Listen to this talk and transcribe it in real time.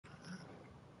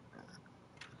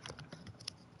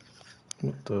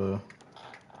What the?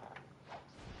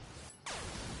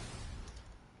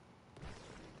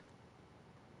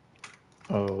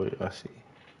 Oh, I see.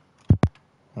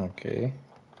 Okay.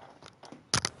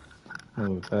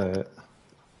 Move that.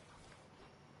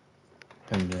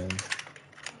 And then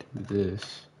do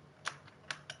this.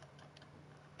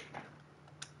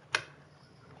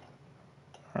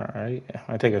 Alright. It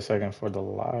might take a second for the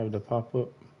live to pop up.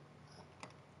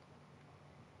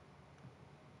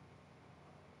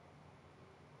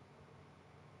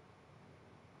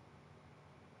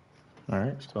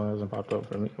 Alright, still hasn't popped up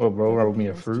for me. Oh, bro, wrote me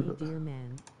a fruit. Dear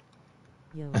man.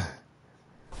 Yo.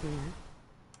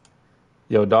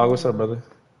 Yo, dog, what's up, brother?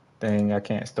 Dang, I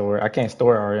can't store it. I can't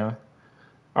store it, Ariane.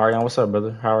 Ariane, what's up,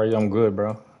 brother? How are you? I'm good,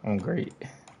 bro. I'm great.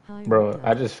 Hi, Bro, Rico.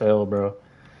 I just fell, bro.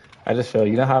 I just fell.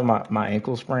 You know how my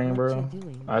ankle sprained, What bro? you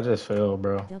doing? I just fell,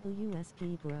 bro.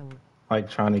 WSG, bro. Like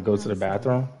trying to go to Hi, the Sam.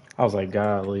 bathroom. I was like,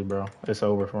 golly, bro. It's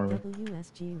over for me.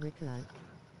 WSG, Rico.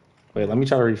 Wait, let me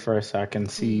try to refresh so I can Who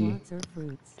see wants our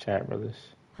fruits? chat, brothers.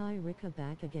 Hi, Rico,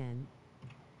 back again.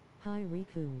 Hi,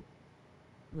 Riku.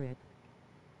 Rip.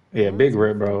 Yeah, big Wants our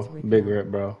rip, fruits, bro. Big Rico. rip,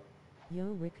 bro. Yo,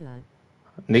 Rico.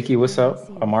 Nikki, what's Can I up?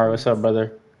 see your Amari, what's up, fruits?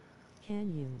 brother?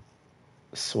 Can you?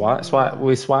 SWAT, SWAT.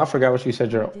 Wait, SWAT, I forgot what you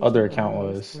said How your did other you account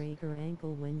almost was. break your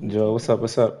ankle when you Joe, take what's up?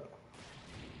 What's oaths? up?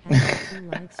 Happy to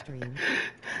live stream.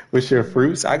 What's your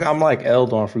fruits? I'm like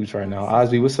L'd on fruits right Hi, now. Sam.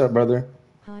 Osby, what's up, brother?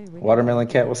 Hi, Rico, Watermelon back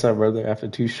Cat, what's again. up, brother? After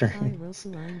 2 Hi, streams.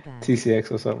 Roku, I'm back.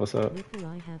 TCX, what's up? What's up? Riku,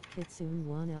 I have Kitsune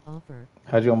wanna offer.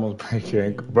 How'd you almost break Yo your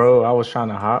ankle? Haynes. Bro, I was trying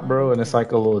to hop, Hi, bro, and it's Rico.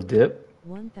 like a little dip.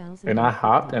 And I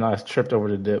hopped 1050. and I tripped over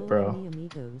the dip, Hola, bro. mi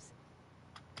amigos.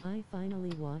 I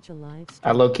finally watch a live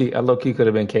I stream. low key could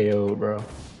have been KO'd, bro.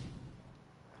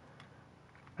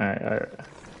 Alright, alright.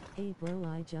 Hey bro,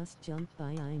 I just jumped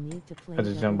by. I need to play I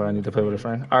just jumped double by. I with need a to play with a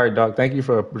friend. friend. Alright, dog. Thank you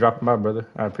for dropping by, brother.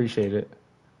 I appreciate it.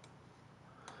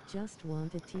 Just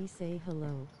wanted to say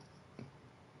hello.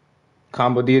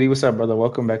 Combo Deity, what's up, brother?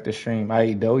 Welcome back to stream. I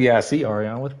eat dough. Yeah, I see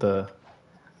Ariane. What the?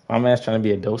 My man's trying to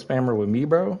be a dough spammer with me,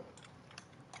 bro.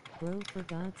 Bro, for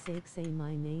God's sake, say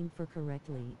my name for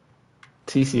correctly.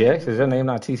 TCX? Is your name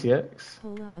not TCX?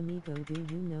 Hola amigo, do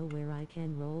you know where I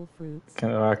can roll fruits?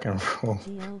 I can roll.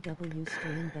 GLW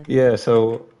stream buddy. Yeah,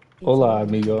 so It's me, hola Yo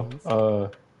amigo. Haynes.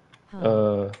 Hi.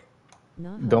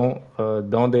 Naho.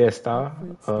 Donde Eat está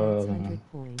fruit stats 100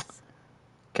 points.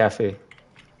 café?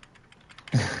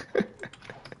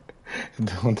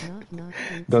 Donde, Not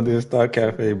fruit donde stats, está so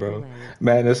café, go bro? away.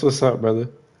 Man, that's what's up, brother.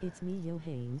 It's me, Yo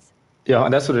Haynes. Yo,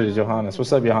 that's what it is, Hi, Johannes. Rico,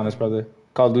 What's up, back Johannes, again. brother?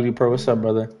 Call of Duty Pro, what's up, Hola.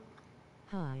 brother?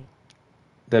 Hi.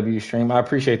 W stream, I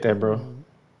appreciate that, Yo bro. mean.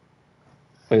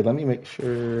 Wait, let me make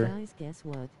sure. Guys, guess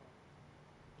what?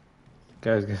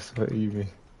 Guys, guess what you mean?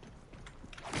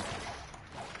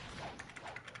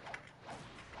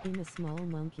 I'm a small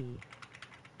monkey.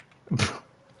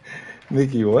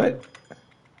 Nikki, what?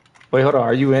 Wait, hold on.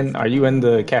 Are you in? Are you in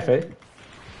the cafe?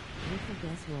 Rico,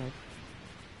 guess what?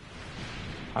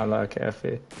 I love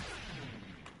cafe.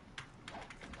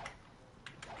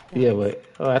 Guys, Yeah, but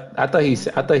I thought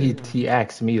he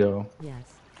asked me though.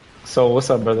 yes. So what's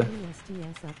up, brother?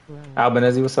 WSTS up, bro.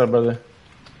 Albanese, what's up, brother?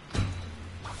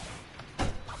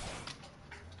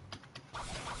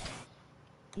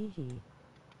 Ehe.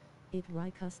 It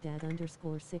Rikustad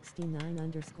underscore 69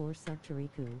 underscore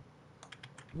subchariku.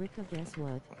 Rico, guess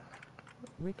what?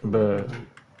 Rico, Bro,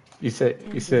 you said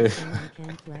 10 days and I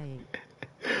can play.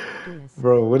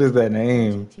 bro, what is that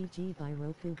name? GTG by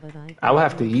Roku, but I've I will got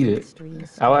have to your eat Twitch it. stream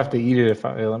I will have to streamed. eat it if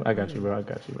I got you, Hey. bro. I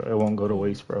got you, bro. It won't go to Hey.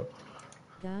 waste, bro.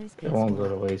 Guys, It guess won't go what?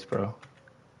 to waste, bro.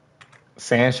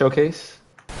 Sand showcase?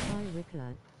 Hi,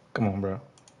 Rico. Come on, bro.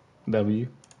 W.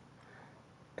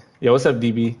 Yo, what's up,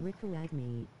 DB? Rico ag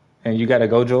me. And you gotta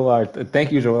go, Joel.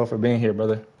 Thank you, Joel, for being here,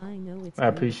 brother. I know it's I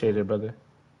appreciate beautiful. it, brother.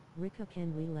 Rico,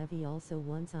 can we levy also?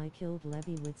 Once I killed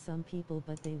Levy with some people,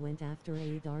 but they went after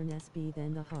a darn SB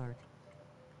then the heart.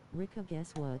 Rico,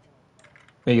 guess what?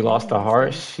 And you lost One the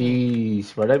heart? mastery spot.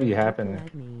 Sheesh, bro, that be Rico happening.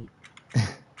 ag me.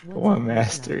 What's One up,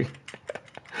 mastery.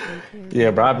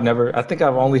 Yeah, Bro, I think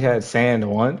I've only had sand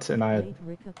once, and I Wait,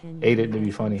 Rico, can you ate it to read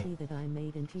be funny. SMT that I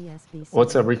made in TSBC?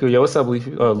 What's up, Riku? Yo, what's up,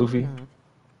 Luffy? Going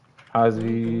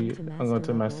Ozzy, to I'm going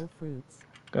to master up all fruits.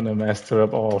 gonna master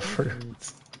up all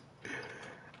fruits.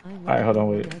 Alright, hold on,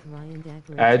 wait.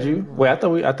 Add you? Wait, I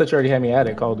thought you already had me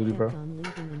added, Call of Duty, bro.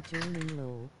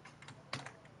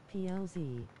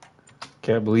 PLZ.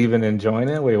 Kept believing in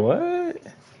joining? Wait, what?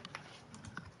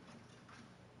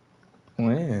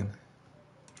 When?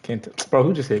 Bro,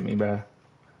 who just hit me, bro?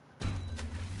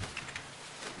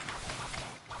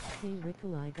 Hey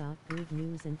Rico, I got good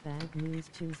news and bad news.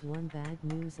 Choose one, bad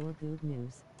news or good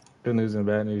news. Good news and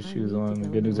bad news. I Choose need to one. go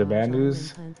Good news or bad Mirage Island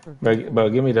news. hunt for Bro,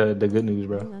 V4. give me the good news,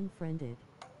 bro. You unfriended.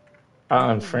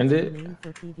 I Rico, what's your unfriended. name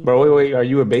for Bro, PvP? wait. Are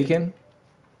you a bacon?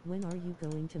 When are you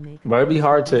going to make a Bro, post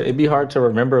it'd be reporting? hard to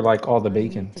remember like all the I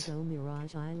need to bacons. go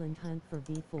Mirage Island hunt for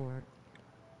V4.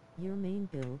 Your main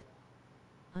build.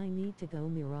 I need to go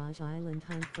Mirage Island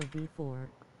hunt for V4.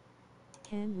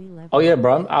 Can we Oh levy? yeah,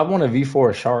 bro. I want a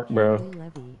V4 shark, Can bro. we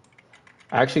levy?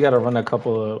 I actually gotta run a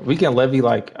couple of. We can levy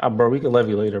like, bro. We can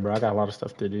levy later, bro. I got a lot of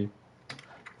stuff to do.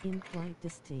 In quite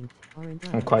distinct, aren't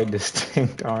I'm I? quite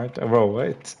distinct, aren't I? Bro,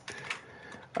 what?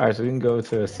 All right, so we can go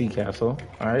to a sea capsule.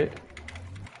 All right,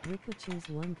 Rico, choose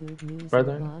one good news or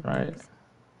brethren. bad All right. news.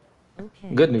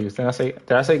 Okay. Good news. Did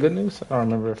I say good news? I don't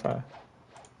remember if I.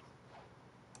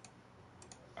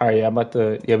 All right, yeah, I'm about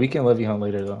to. Yeah, we can levy hunt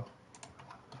later though.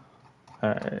 All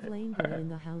right, Flame all Boy right. in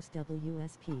the house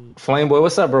WSP. Flame boy,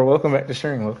 what's up, bro? Welcome back to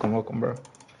stream. Welcome, bro.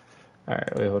 All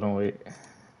right, wait, hold on, wait.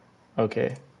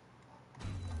 Okay,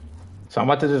 so I'm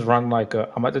about to just run like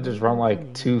Rico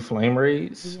running. two flame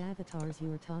raids, The avatars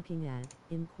you're talking at,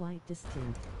 in quite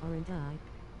distinct, aren't I?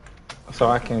 so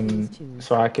I Rico, please can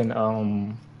choose.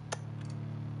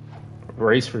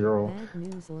 race for your role. Bad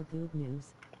news or good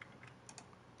news.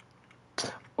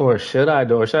 Or should I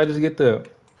do? Or should I just get the?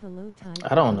 Hello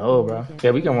I Tiger, don't how do know, you bro. get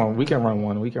Yeah, we can flame run. We can power? run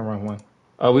one. We can run one.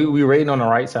 We raiding on the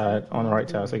right side. On the Reply right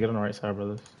side. So boy. get on the right side,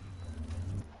 brothers.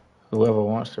 Whoever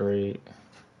wants to raid.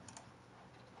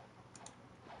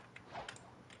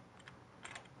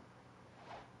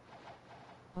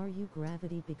 Are you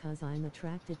gravity because I'm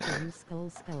attracted to you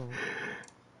skull?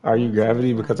 Are you What's your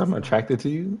gravity because frags I'm like? attracted to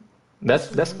you?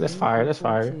 This is my That's main fire. build That's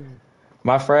for fire. 2.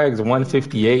 My frag's Bad news.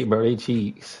 158, bro. They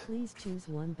cheeks. Please choose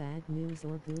one bad news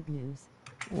or good news.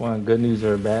 One good news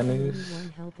or bad Can news? anyone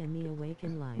help me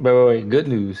awaken life? Wait. Good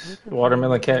news. Rick, can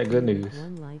Watermelon you cat. help Good me with news.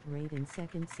 one light raid in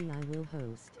second C I will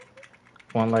host.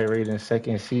 One light raid in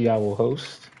second C. I will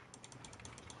host.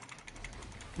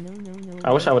 No,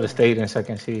 I wish I wait would have what? stayed in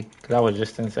second C because I was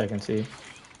just in second C.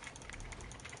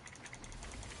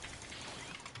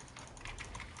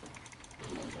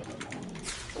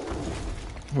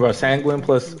 Bro, Sanguine Flex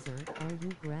plus. user, are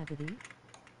you gravity?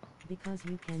 Because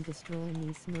you can destroy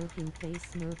me smirking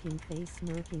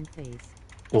face.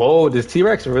 Whoa, does T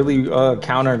Rex really Rico Mirage,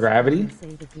 counter let's try gravity? and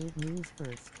say the good news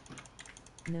first.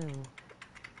 No.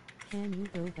 Can you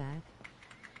go back?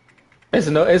 It's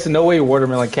no way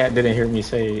Watermelon Cat didn't hear me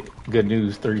say good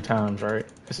news 3 times, right?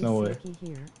 It's Is no way. Seki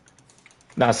here?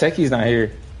 Nah, Seki's not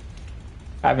here.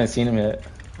 I haven't seen him yet.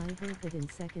 I heard that in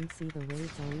second C the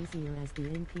raids are easier as the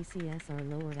NPCs are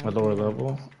lower A lower LBR.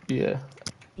 level. Yeah.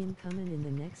 Incoming in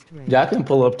the next raid. Yeah, I could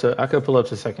pull up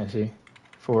to second C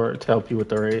to help you with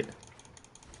the raid.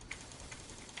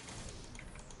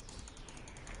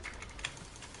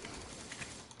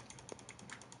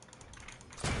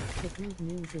 The good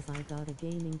news is I got a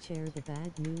gaming chair. The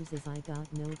bad news is I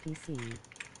got no PC.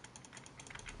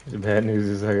 The bad news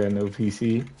is I got no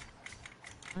PC.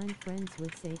 I'm friends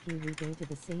with Seki. We go to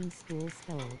the same school.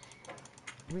 Skull.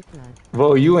 Ricklud.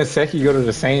 Bro, you and Seki go to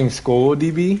the same school,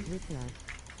 DB? Ricklud.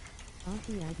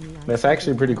 Aki Agni, I That's sent you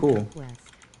actually a pretty friend cool.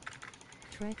 request.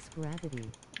 Trex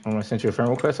Gravity. I'm gonna send you a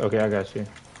friend request? Okay, I got you.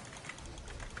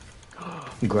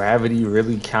 Gravity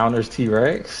really counters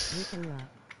T-Rex? Ricola.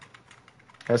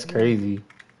 That's What? crazy.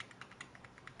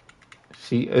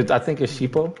 I think it's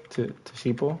Sheepo to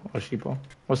Sheepo or Sheepo.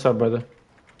 What's up, brother?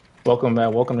 Welcome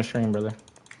back. Welcome to stream, brother.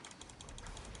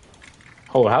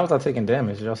 Oh, how was I taking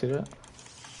damage? Did y'all see that?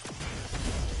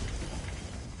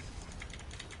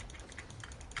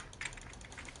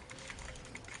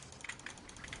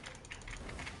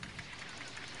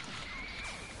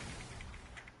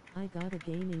 I got a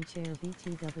gaming chair.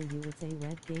 BTW. It's a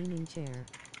red gaming chair.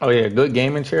 Oh yeah, good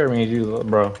gaming chair means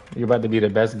bro. You're about to be the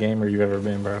best gamer you've ever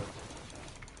been, bro.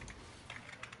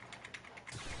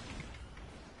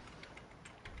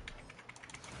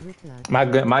 Ricklud.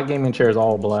 My gaming chair is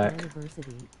all black.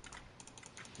 Anniversary.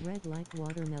 Red like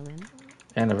watermelon.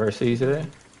 Anniversary today.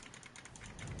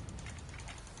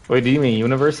 Wait, do you mean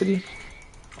university?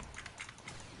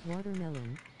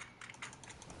 Watermelon.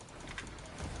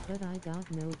 But I got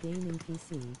no gaming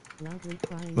PC. Loudly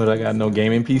crying But I face. got no Loudly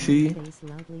gaming crying PC. face.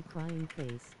 Loudly crying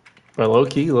face. But low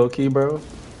key, bro.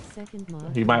 Second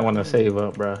mod. You might want to save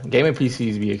up, bro. Gaming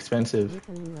PCs be expensive.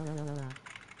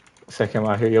 Second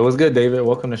lot here. Yo, what's good, David?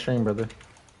 Welcome to stream, brother.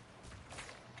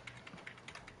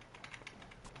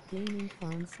 Gaming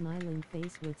phone smiling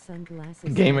face with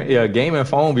sunglasses. Smiling Gaming face with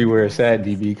phone be where it's at, sunglasses.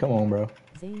 DB. Come on, bro.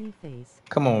 Zany face.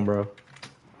 Come on, bro.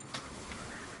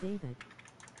 David.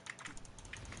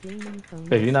 Gaming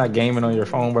phone If you're not displays gaming on your smiling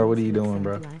phone, bro, what are face you with doing,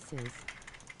 bro? sunglasses.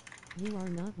 You are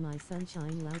not my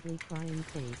sunshine, loudly crying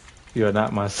face. You are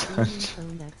not my son. Gaming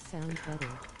phone that sound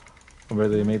better.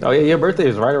 Birthday Not made. Oh yeah, your birthday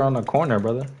is repeating right it. around the corner,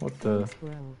 brother. What the? Thanks,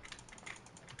 bro.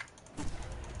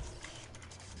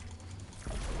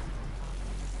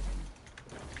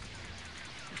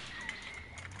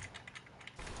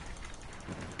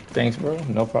 Thanks, bro.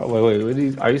 No problem. Wait.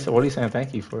 What are you saying?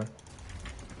 Thank you for?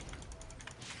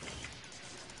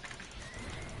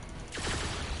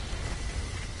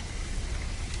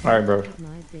 All right, bro.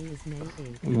 My day is May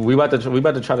 8th, We about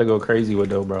to try to go crazy with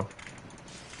though, bro.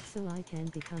 so I can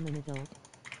become an adult.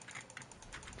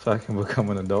 So I can become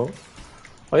an adult.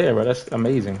 Oh yeah, bro. That's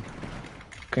amazing.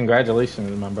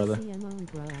 Congratulations, my brother. CMO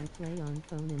bro, I play on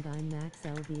phone and I'm max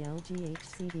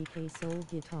LVLGHCDK soul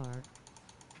guitar.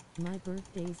 My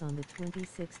birthday's on the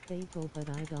 26th April, but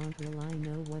I don't really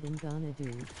know what I'm gonna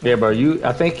do. Yeah, bro.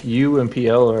 I think you and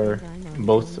PL are And I'm on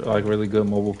both phone like too. really good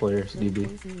mobile players. Go DB.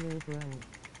 crazy lil bro.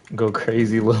 Go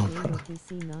crazy, little bro.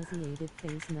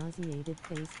 Nauseated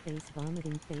face,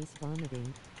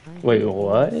 vomiting. I Wait, hate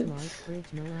gamer what? smart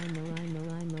fridge, no I know I know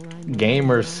I know I know I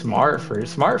Gamer know I know I smart know fridge.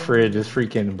 I know Smart I fridge is know.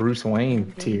 freaking Bruce Wayne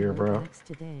I'm getting tier, bro. Robux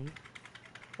today.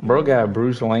 Bro got LOL.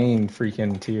 Bruce Wayne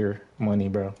freaking tier money,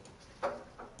 bro.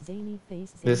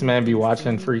 This man be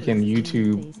watching freaking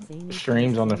YouTube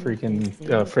streams on the freaking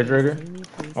refrigerator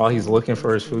while he's looking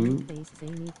for his food.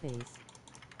 Zany face.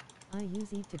 I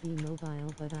used to be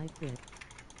mobile, but I quit.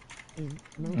 In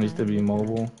Used to mobile be Rickla.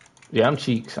 mobile. Yeah, I'm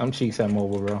cheeks. I'm cheeks at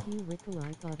mobile, bro. He Rickla,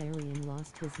 I thought Arian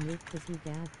lost his nick cause he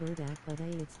got Bodak, but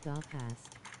it's got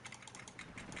past.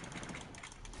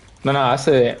 No, I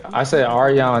said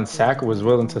Ariane was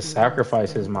willing to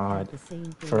sacrifice his mod The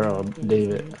same for day my days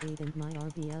David. May 8 and my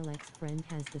RBLX friend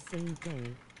has the same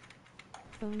day.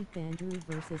 Phone Bandrew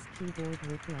versus keyboard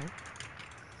Rickla.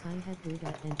 I had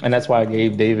Bodak and And his that's why I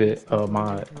freaking gave David a instantly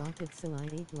mod. like rocket, so I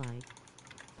ate like.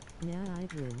 Now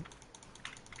I'd win.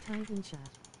 Titan chat.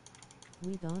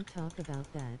 We don't talk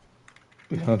about that.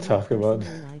 We don't Me talk about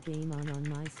personally, I game on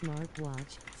my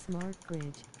smartwatch, smart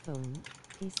fridge, phone,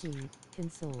 PC,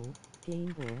 console,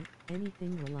 Game Boy,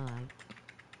 anything rely.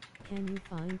 Can you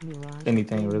find Mirage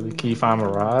anything for really. me? Can you My find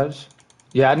really need. Mirage?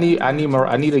 Yeah, I need more.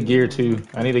 I need a gear Imagine too.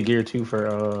 I need a gear too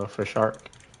for Shark.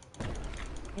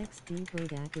 XD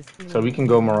Bodak is So we playing can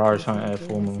go game Mirage because Hunt at AJ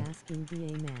full was moon. asking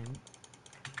BA man.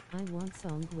 I want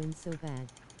Songwin so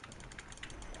bad.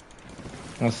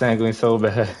 I'm sangling so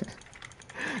bad.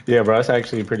 Yeah, bro, it's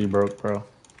actually pretty broke, bro.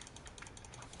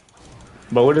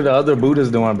 But what are the other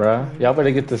Buddhas doing, bro? Y'all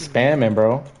better get the spamming,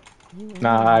 bro. You only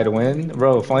Nah, need I'd win,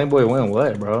 bro. Flameboy Flameboy win versus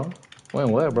what, David. bro?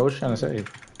 Win what, bro? What you Let's trying to do say? it.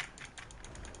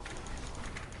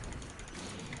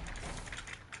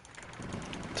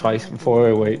 I Twice had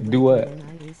before. Bodak in Wait, do Electra, what? then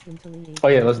I instantly ate Oh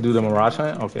yeah, let's Bodak, do the so Mirage now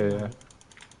Hunt. cheeks for Okay, yeah. life.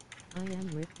 I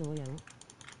am Rip Doyo.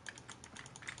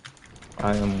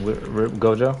 I am Rip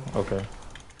Gojo. Okay,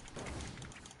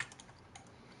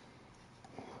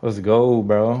 let's go,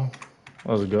 bro.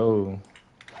 Let's go.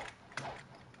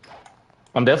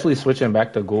 I'm definitely switching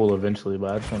back to Ghoul eventually,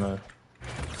 but I just wanna.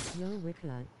 Yo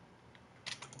Rickla.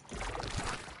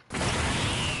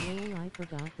 Lol, I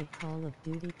forgot that Call of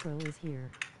Duty Pro is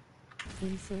here.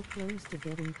 I'm so close to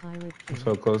getting Pirate I'm King.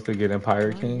 so close to getting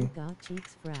Pirate Why you King, got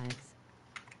cheeks frags?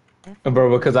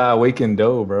 bro. Because FYI. I awakened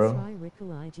Doe, bro. Sry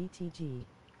Rickla IGTG.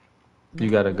 You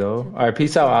My gotta luck go. took All a right,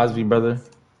 peace out, personal Osby, on brother. this.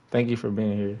 Thank you for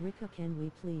being here. Ricka, can we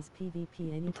please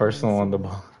PvP anytime Personal on the soon?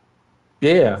 ball.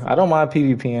 Yeah, I Easy. don't mind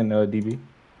PvPing, DB.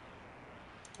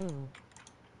 Oh.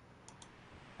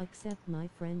 Accept my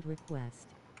friend request.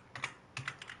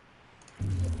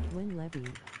 When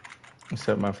Levy.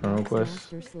 Accept my friend Nice request.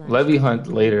 master slash Levy DJ, Hunt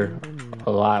do you later. remember me?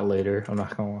 A lot later. I'm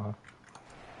not gonna lie.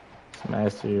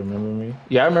 Master, you remember me?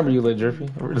 Yeah, I remember you, Lit Can you Drippy.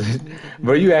 promise me that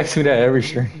Bro, you you will ask me never that every gonna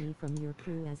stream. remove me from your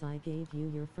crew as I gave you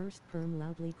your first perm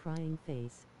loudly crying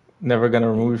face? Never gonna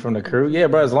remove you from the crew. Yeah,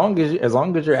 bro. As long as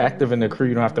you're So active in the Rickla, crew, do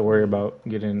you don't have to not worry worry. about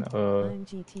getting I'm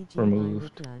GTG by removed.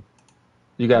 Rickla.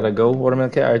 You gotta go. Watermelon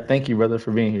Watermelon cat. All Cat. right, thank you, brother,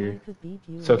 for being I here. could beat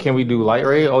you So in can we game do light Rickla.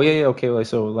 raid? Oh yeah, yeah. Okay, like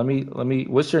so. Let me.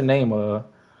 What's your name?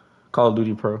 Call of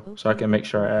Duty Pro, so I Okay, can make but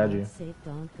sure for I add God's you. sake,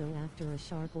 don't go after a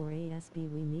sharp or ASB.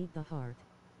 We need the heart.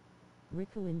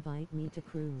 Rico, invite me to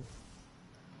crew.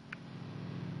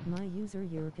 My user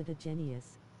Yurka the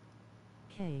Genius.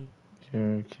 K.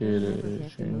 Your You'll kid never is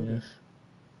get demoted. genius.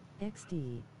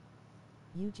 XD.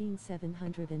 Eugene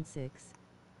 706.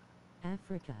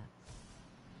 Africa.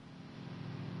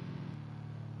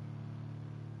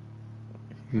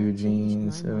 I changed Eugene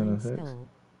my mind 706. skull.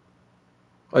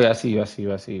 Oh yeah, I see you. I see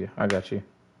you. I see you. I got you.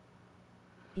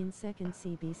 In second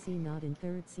CBC, not in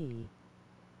third C.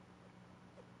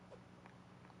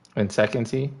 In second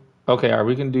T. Okay, all right.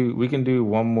 We can do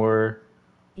one more.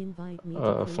 Invite me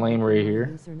to flame right my here.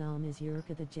 username is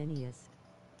Yurka the Genius.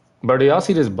 Bro, do y'all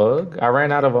see this bug? I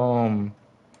ran out of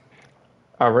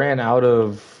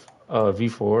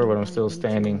V4, but I'm Invite still me to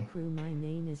your standing. crew. My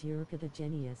name is Yurka the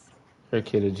Genius. Your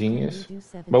kid a Can we genius. do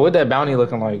But what that 78 bounty power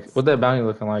looking like? lights What that start? bounty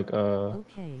looking like,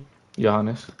 Okay.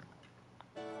 Johannes?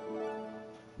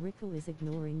 Rico is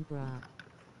ignoring bra.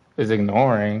 Is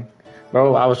ignoring.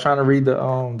 Bro, I was trying to read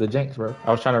the Jinx, bro.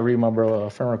 I was trying to read my bro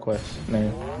friend request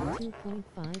name.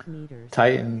 2.5 meters.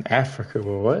 Titan Africa,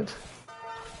 bro. What?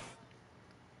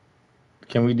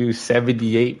 Can we do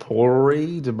 78 portal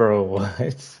raids, bro?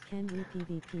 What? Can we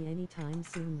PvP anytime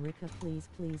soon, Rika? Please,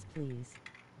 please, please.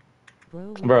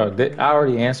 Bro, we Bro, can play I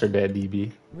already online. answered that,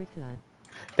 DB. Rika.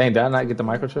 Dang, did I not get the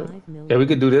microchip? 2.5 Yeah, we million.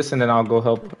 could do this and then I'll go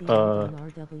help. Put the alt on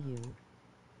RW.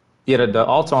 Yeah, So the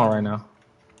alt's on right occasional. now.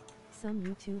 Some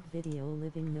YouTube video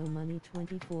living no money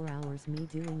 24 hours, me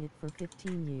doing it for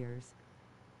 15 years.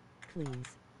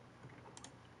 Please.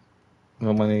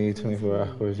 No money, Please 24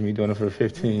 me. hours. Me doing it for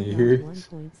 15 Rika got years.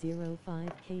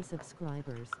 1.05k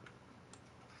subscribers.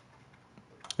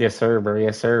 Yes, sir, bro.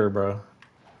 Yes, sir, bro.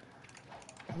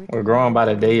 Rika, We're you growing by went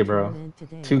the to my day, bro. tournament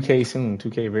today. 2K soon.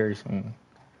 2K very soon.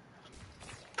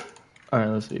 All right,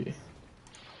 let's see.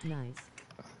 Nice.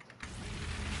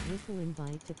 Rika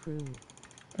invite to crew.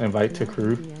 Invite to Now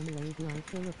crew. BDM laid like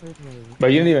Philippard raid.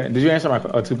 But you didn't even. Did you answer my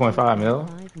 2.5 mil?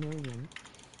 2.5 million.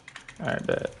 All right,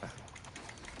 bet.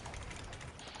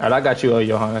 All right, I got you,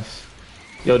 Johannes.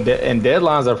 Yo, and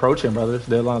deadlines are approaching, brothers.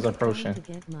 Deadlines are approaching. To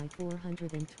get my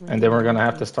 420 And then we're gonna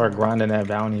have to start grinding that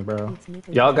bounty, bro. It's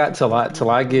mythic Y'all got till I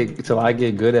to till I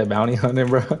get good at bounty hunting,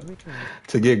 bro.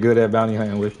 To get good at bounty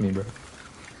hunting with me, bro.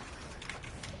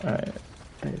 All right.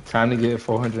 Time to get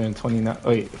 429.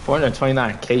 Wait,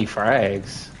 429k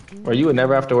frags. Or you would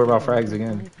never have to worry about frags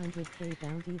again. 500k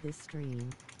bounty this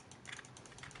stream.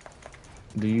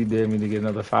 Do you dare me to get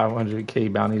another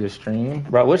 500k bounty to stream,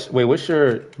 bro? What's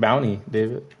your bounty,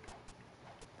 David?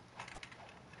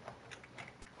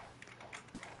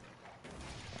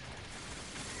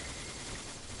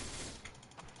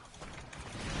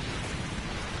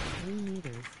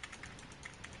 $3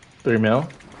 3 mil?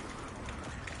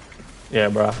 Yeah,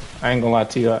 bro. I ain't gonna lie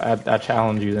to you. I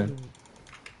challenge you then.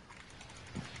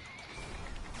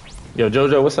 Yo,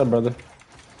 Jojo, what's up, brother?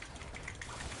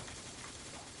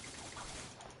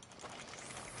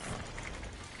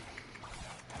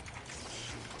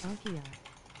 Akia.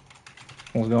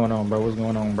 What's going on, bro? What's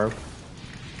going on, bro?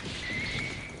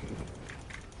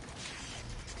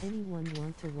 Anyone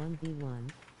want to 1v1?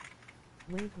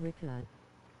 Wait, Rika.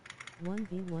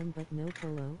 1v1 but no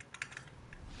polo?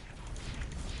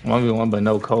 1v1 but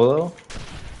no colo?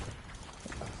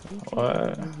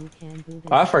 What?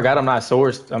 Oh, I forgot I'm not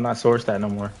sourced. I'm not sourced that no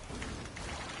more.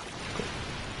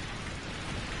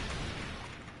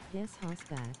 Yes,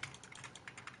 Hossback.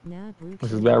 Nah,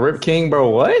 This is about Rip King, bro.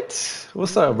 What?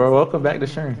 What's up, bro? Welcome back to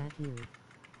stream.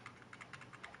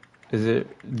 Is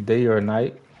it day or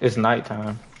night? It's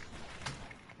nighttime.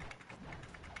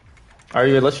 Are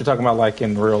you? Unless you're talking about like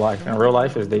in real life. In real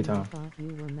life, it's daytime.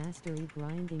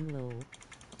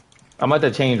 I'm about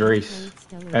to change race,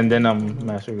 and then I'm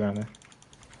master grinding.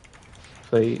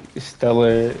 Play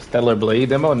Stellar Blade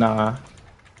demo? Nah.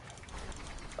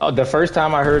 Oh, the first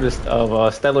time I heard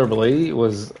of Stellar Blade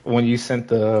was when you sent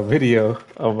the video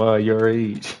of your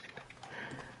age.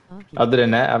 Other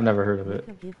than that, I've never heard of it.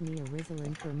 Give me a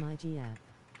Rizzlin for my GF.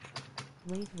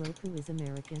 Wait, Roku is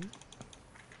American?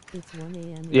 It's 1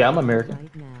 a.m. Yeah, I'm American.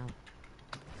 Right now.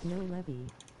 No levy.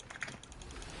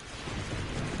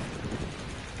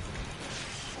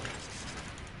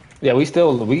 Yeah, we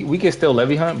can still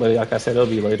levy hunt, but like I said, it'll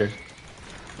be later.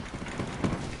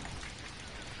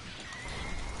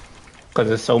 Cause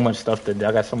there's so much stuff to do.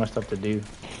 I got so much stuff to do.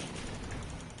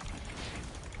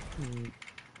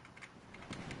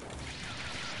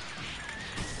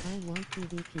 I want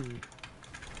PvP.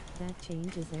 That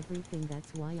changes everything.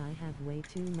 That's why I have way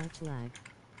too much lag.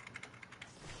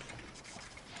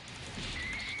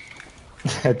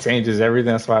 That changes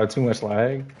everything. That's why I have too much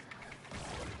lag.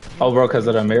 Oh, bro, because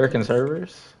of the American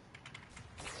servers?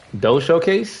 Doe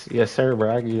showcase? Yes, sir, bro.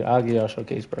 I'll give y'all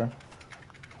showcase, bro.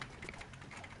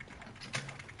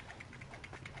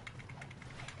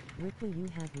 Ripley, you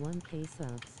have 1k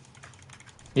subs.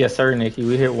 Yes, sir, Nikki.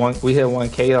 We hit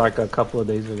 1K like a couple of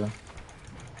days ago.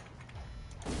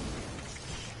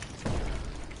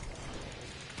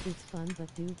 It's fun,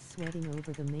 but dudes sweating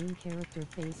over the main character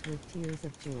face with tears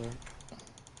of joy.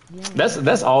 Yeah,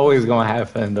 That's always gonna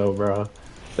happen though, bro.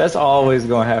 That's always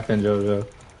gonna happen, JoJo.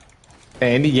 In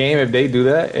any game, if they do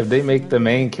that, if they make the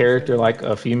main character like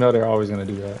a female, they're always gonna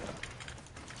do that.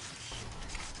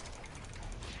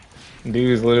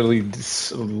 Dude's literally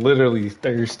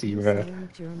thirsty, bro. Saying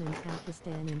German,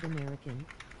 Pakistan, and American.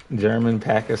 German,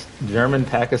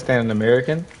 Pakistan, and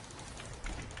American.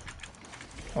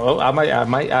 Well,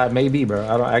 I may be, bro.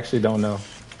 I actually don't know.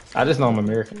 I just know I'm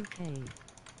American. 2K.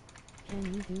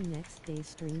 Can you do next day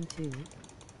stream too?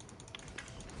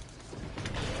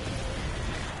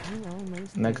 You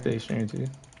almost Next there. day stream too.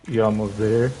 You almost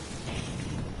there.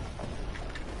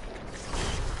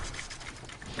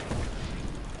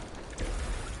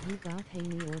 You got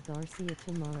Haney or Garcia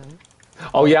tomorrow?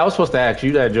 Oh yeah, I was supposed to ask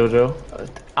you that, JoJo.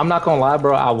 I'm not gonna lie,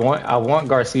 bro. I want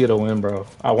Garcia to win, bro.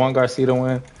 I want Garcia to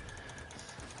win,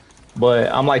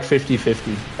 but I'm like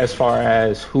 50-50 as far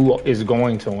as who is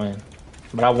going to win.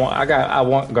 But I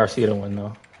want Garcia to win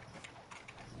though.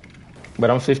 But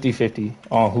I'm 50-50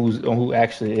 on who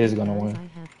actually is gonna Guys, win. I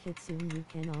have Kitsune you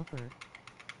can offer.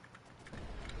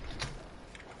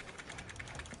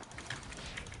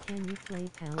 Can you play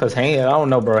Cause Paladin? Haney, I don't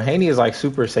know, bro. Haney is like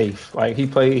super safe. Like he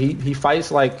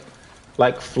fights like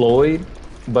Floyd,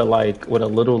 but like with a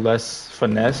little less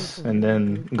finesse. And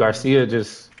then Garcia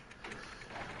is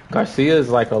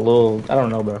like a little, I don't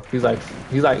know, bro. He's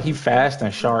fast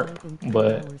and sharp,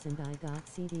 but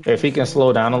if he can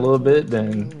slow down a little bit,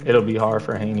 then it'll be hard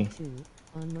for Haney.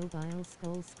 On mobile,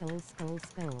 skull, skull, skull,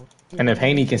 skull. And if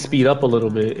Haney can speed up a little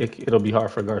bit, it'll be hard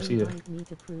for Garcia. Invite me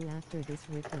to crew after this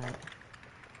record.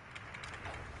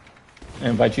 I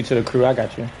invite you to the crew. I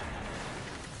got you.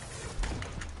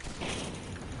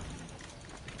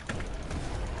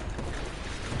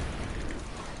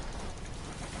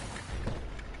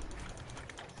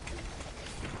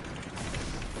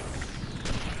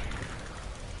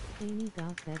 Haney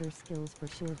got better skills for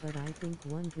sure, but I think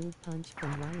one good punch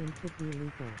from Ryan could be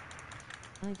lethal.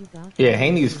 I do got Yeah,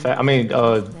 Haney's fast. I mean,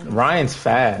 Ryan's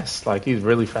fast. Like he's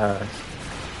really fast.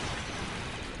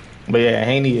 But yeah,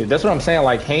 Haney. That's what I'm saying.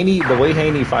 Like Haney, the way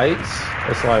Haney fights,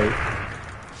 it's like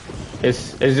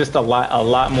it's just a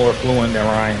lot more fluent than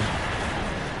Ryan.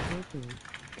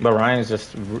 But Ryan's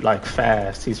just like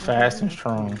fast. He's fast and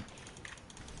strong.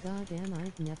 Goddamn,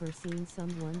 I've never seen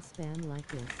someone spam like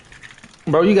this.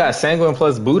 Bro, you got Sanguine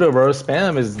plus Buddha, bro.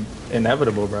 Spam is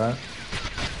inevitable, bro.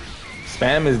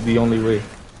 Spam is the only way.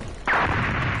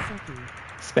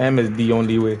 Spam is the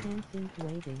only way.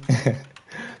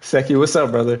 Seki, what's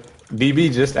up, brother?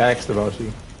 BB just asked about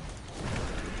you.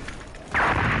 Hi,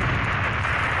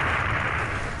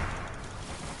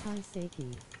 Seki.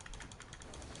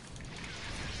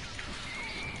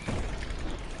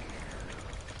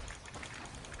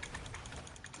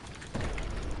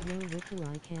 Yo, Riku,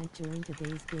 I can't join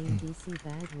today's game. DC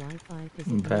bad Wi-Fi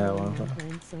because it's Bad my Wi-Fi.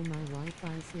 friend, so my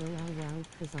Wi-Fi slow out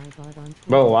because I bought on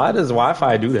Bro, why does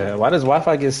Wi-Fi do that? Why does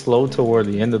Wi-Fi get slow toward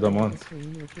the end of the month?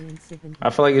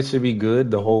 I feel like it should be good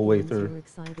the whole way through.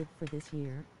 Excited for this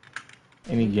year?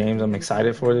 Any games I'm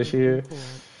excited for this year?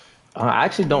 I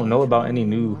actually don't know about any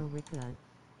new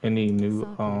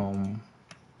on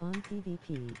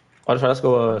PvP. Oh, let's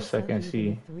go second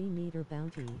C. 3-meter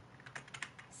bounty.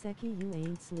 Seki, you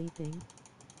ain't sleeping.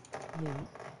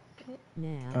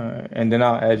 Now. And then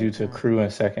I'll add you to crew in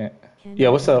second. Yeah,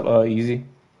 what's up, Easy?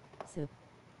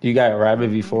 You got Rabbit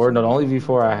V4? No, the only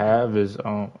V4 I have is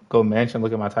Go Mansion.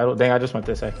 Look at my title. Dang, I just went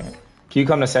to second. Can you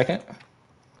come to second?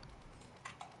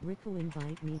 Rico,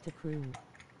 invite me to crew.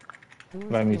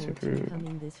 Invite me to crew.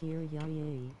 Coming this year,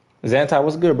 yay. Zantai,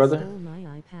 what's good, brother? Stole my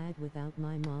iPad without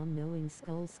my mom knowing.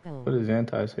 Skull. What does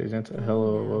Zantai say? Zantai,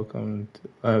 hello, welcome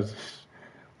to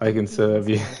I can sub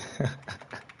you.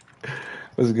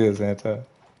 What's good, Zantai?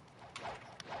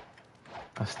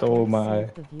 I stole my.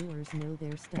 The viewers know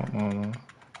their stuff. I don't know.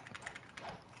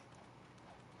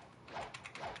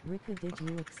 Rika, did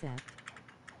you accept?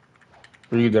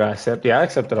 Ryu, did I accept? Yeah, I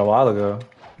accepted a while ago.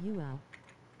 You out.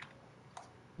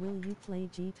 Will you play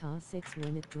GTA 6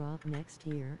 when it drops next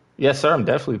year? Yes, sir. I'm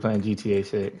definitely playing GTA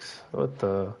 6. What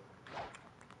the?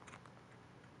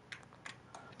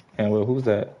 And well, who's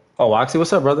that? Oh, Oxy,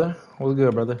 what's up, brother? What's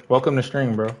good, brother? Welcome to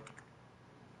stream, bro.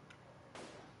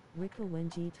 Rika, when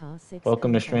GTA 6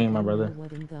 welcome to stream, my brother.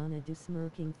 What I'm gonna do,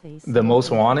 smirking face. The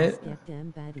most wanted?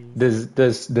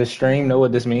 Does the stream know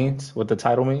what this means? What the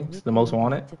title means? Rika, the most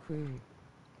wanted?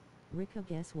 Rika,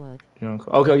 guess what?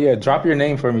 Okay, yeah. Drop your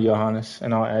name for me, Johannes,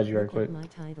 and I'll add you right quick. My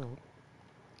title.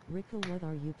 Rika, what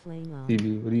are you playing on?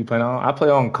 DB, what are you playing on? I play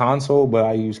on console, but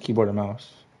I use keyboard and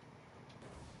mouse.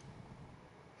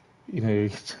 You know,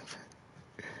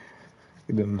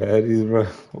 them baddies, bro.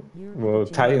 Bro,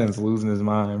 Titan's losing his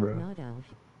mind, bro.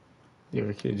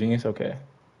 You're a kid genius? Okay.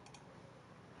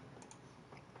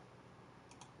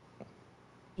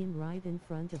 Right in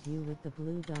front of you with the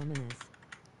blue Dominus.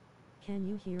 Can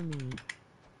you hear me?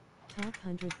 Top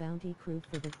 100 bounty crew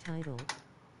for the title.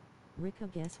 Rika,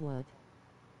 guess what?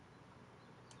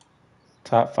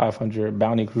 Top 500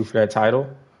 bounty crew for that title.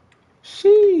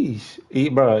 Sheesh.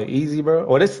 Bro, easy, bro.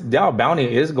 Well, this y'all bounty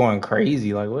is going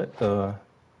crazy. Like, what the?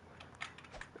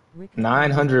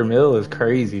 900 mil is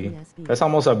crazy. That's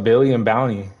almost a billion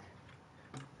bounty.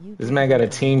 This man got a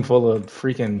team full of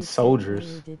freaking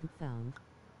soldiers.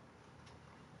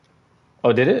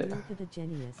 Oh, did it?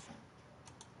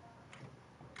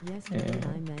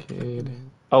 Kid.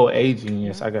 Oh, A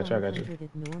genius. I got you. I got you.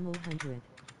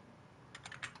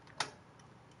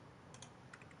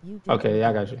 Okay, yeah,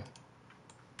 I got you.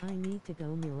 I need to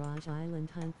go Mirage Island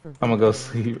hunt for. I'm gonna go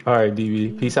sleep. All right,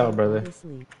 DB. Peace out, brother.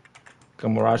 Go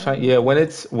Mirage hunt. Yeah, when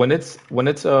it's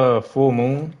full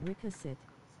moon,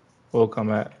 we'll come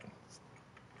back.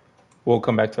 We'll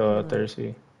come back to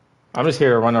Thursday. I'm just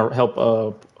here to help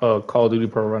Call of Duty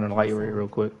Pro run a light rate real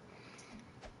quick.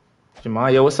 Jamal,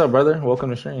 yo, what's up, brother? Welcome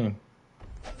to stream.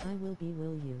 I will be,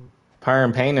 will you? Pyre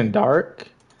and Pain and Dark?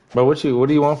 But what do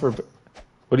you want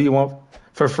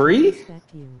for free?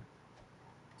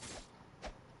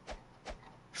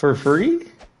 For free?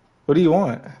 What do you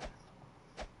want?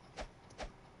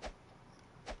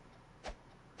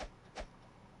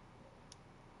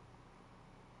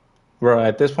 Bro,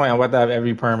 at this point, I'm about to have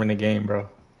every perm in the game, bro.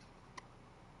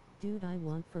 Dude, I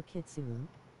want for Kitsune.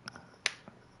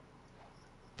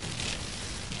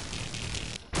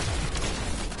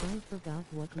 I forgot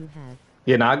what you had.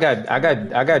 Yeah, no, I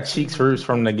got cheeks fruits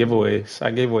from the giveaways.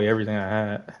 I gave away everything I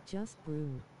had. Just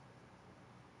brew.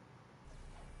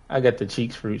 I got the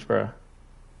cheeks fruits, bro.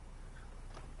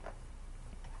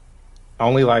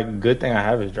 Only like good thing I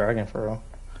have is Dragon for real.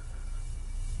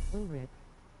 Oh, Rick.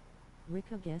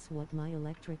 Rika, guess what? My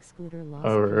electric scooter lost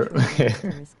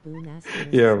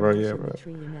yeah, bro, yeah, bro.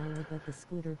 But the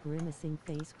scooter grimacing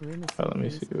face, let me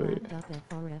see. Wait.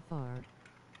 FRFR.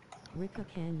 Rika,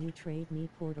 can you trade me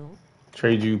Portal?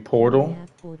 Trade you Portal?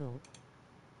 Portal.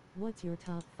 What's your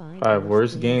top 5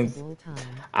 worst games?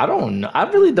 I don't know. I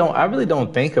really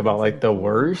don't think about like the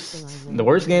worst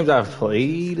games I've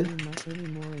played.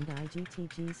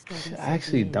 I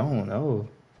actually don't know.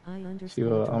 See,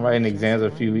 I'm writing exams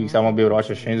in a few weeks. I won't be able to watch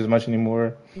your streams as much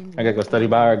anymore. I gotta go study.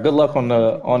 But all right, good luck on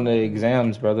the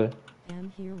exams, brother.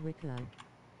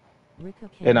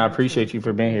 And I appreciate you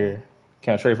for being here.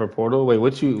 Can I trade for Portal? Wait,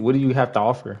 what do you have to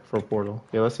offer for Portal?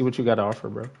 Yeah, let's see what you got to offer,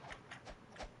 bro.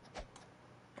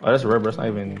 Oh, that's rare, bro. That's not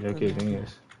even okay,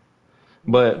 genius.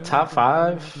 But top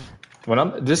 5, when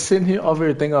I'm just sitting here over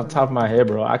here thinking off the top of my head,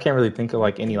 bro, I can't really think of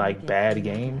like any like bad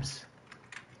games.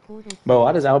 Bro,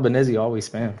 why does Albanese always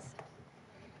spam?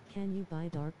 Can you buy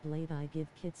Dark Blade? I give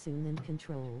Kitsune and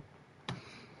control.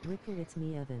 Rico, it's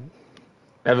me, Evan.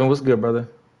 Evan, what's good, brother?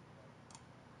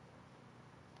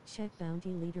 Check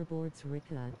bounty leaderboards,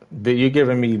 Rika. You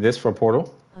giving me this for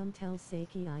Portal? Tell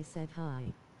Seiki I said hi.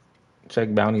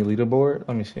 Check bounty leaderboard.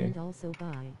 Let me see. And also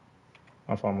buy.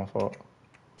 My fault.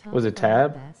 Was it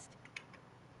tab? Best.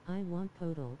 I want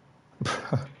Portal.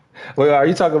 Wait, are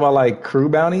you talking about like crew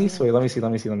bounties? Wait, let me see.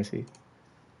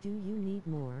 Do you need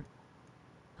more?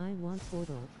 I want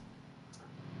Portal.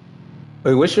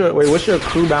 Wait, what's your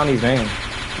crew bounty's name?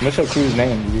 What's your crew's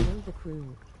name, dude?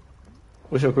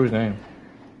 What's your crew's name?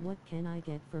 What can I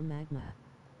get for magma?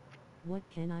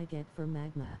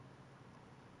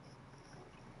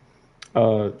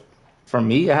 For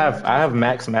me, I have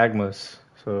max magmas,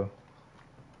 so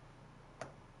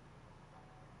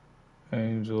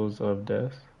Angels of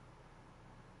Death.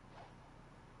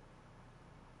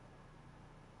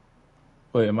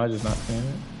 Wait, am I just not seeing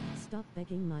it? Stop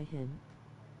begging my him.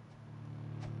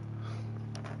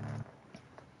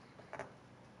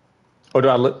 Or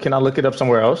can I look it up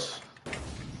somewhere else?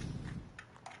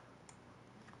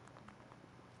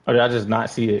 Or did I just not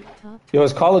see it? Yo,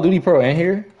 is Call of Duty Pro in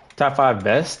here? Top 5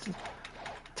 best?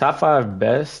 Top 5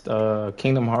 best,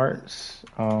 Kingdom Hearts.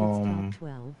 It's top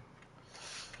 12.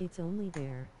 It's only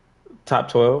there. Top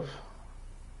 12?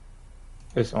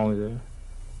 It's only there.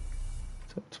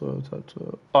 Top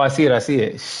 12. Oh, I see it.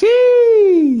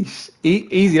 Sheesh!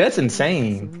 Easy, that's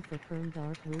insane.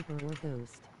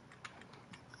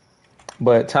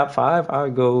 But top 5, I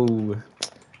would go,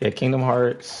 yeah, Kingdom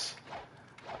Hearts.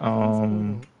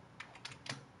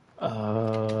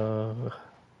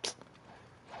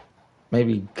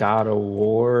 Maybe God of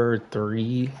War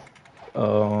 3.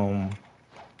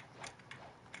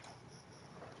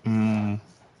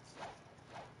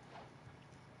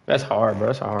 That's hard, bro.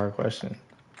 That's a hard question.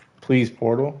 Please,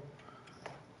 Portal.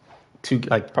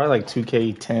 Probably like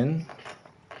 2K10.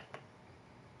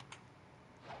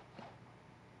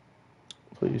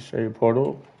 Please, say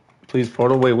Portal. Please,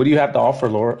 Portal. Wait, what do you have to offer,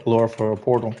 Laura for a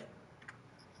Portal?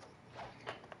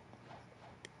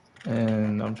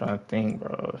 I'm trying to think,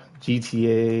 bro.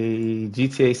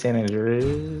 GTA San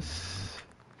Andreas.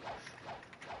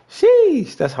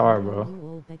 Sheesh, that's hard, bro. You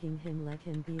all begging him, let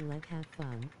him be, let have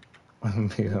fun.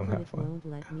 It Won't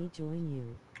let me join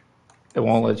you.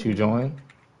 won't let you join.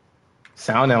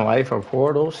 Sound and Life or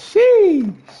Portal.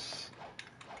 Sheesh.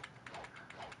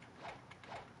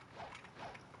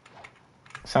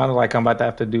 Sounded like I'm about to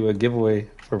have to do a giveaway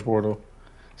for Portal.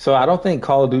 So I don't think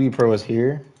Call of Duty Pro is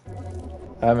here.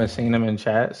 I haven't seen him in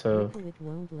chat, so. It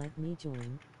won't let me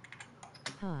join.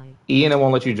 Hi. Ian, it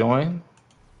won't let you join.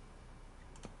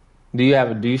 Do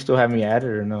you still have me added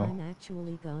or no? I'm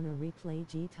actually gonna replay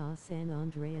GTA San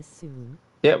Andreas soon.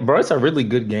 Yeah, bro, it's a really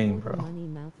good game, bro.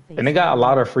 And it got a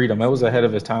lot of freedom. It was ahead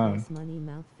of its time.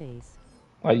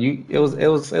 Like it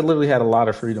literally had a lot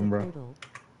of freedom, bro.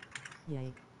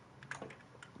 Yay.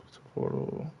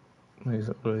 Portal.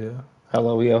 Yeah.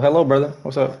 Hello, yo. Hello, brother.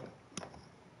 What's up?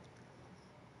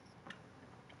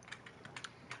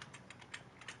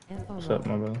 What's up,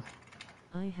 my brother?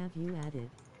 I have you added.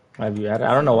 Have you added?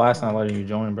 I don't know why it's not letting you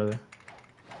join, brother.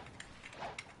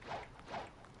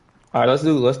 All right, let's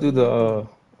do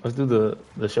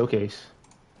the showcase.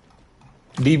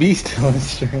 DB still in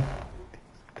stream.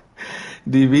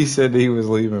 DB said that he was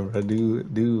leaving, bro.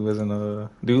 Dude wasn't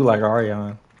dude like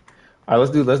Ariane. All right,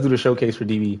 let's do the showcase for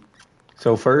DB.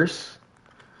 So first,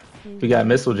 we got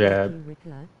Missile Jab.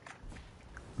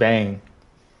 Bang.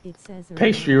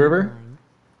 Pastry River.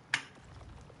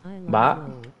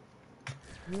 Bop.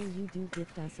 Will you do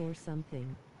gift us or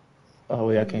something? Oh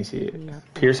wait, I can't see it.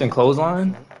 Piercing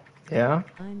Clothesline. Yeah.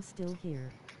 I'm still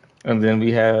here. And then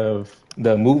we have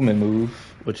the movement move,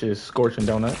 which is Scorching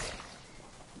Donut.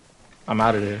 I'm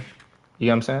out of there. You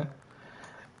know what I'm saying?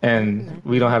 And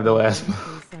we don't have the last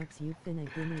move.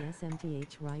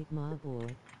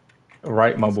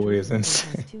 Right, my boy is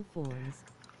insane.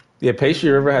 Yeah, Pastry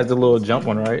River has the little jump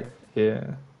one, right?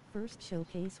 Yeah. First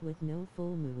showcase with no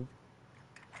full move.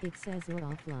 It says you're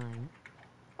offline.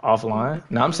 Offline?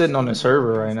 Now I'm sitting on the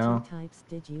server right now.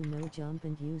 Did you know jump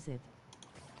and use it?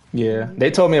 Yeah, they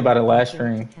told me about it last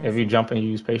stream. If you jump and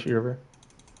use Pastry River.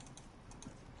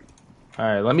 All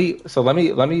right, let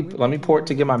me port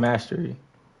to get my mastery.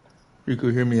 You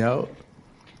could hear me out.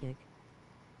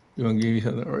 You want to give me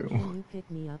something right? Can you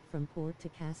pick me up from port to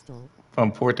castle?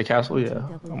 From port to castle, yeah.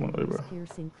 I'm on the way, bro.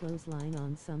 Piercing clothesline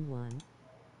on someone.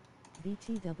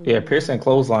 BTW. Yeah, piercing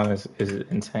clothesline is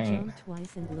insane. Jump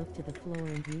twice and look to the floor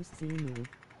and use Z move.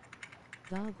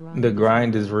 The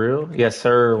grind is real. Yes,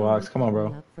 sir, Wax. Come on,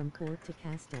 bro. From port to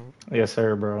castle. Yes,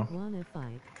 sir, bro. Wanna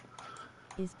fight?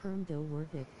 Is Permdo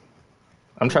worth it?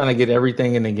 I'm trying to get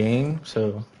everything in the game,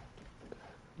 so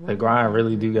the grind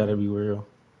really do gotta be real.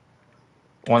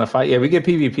 Want to fight? Yeah, we get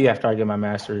PvP after I get my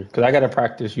mastery, cause I gotta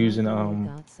practice using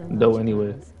dough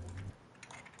anyway.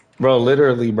 Bro,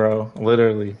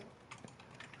 literally.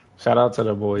 Shout out to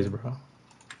the boys, bro.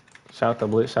 Shout out to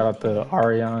Blitz. Shout out to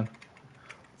Ariane.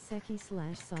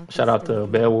 Shout out to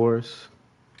Bed Wars.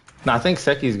 No, I think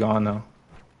Seki's gone though.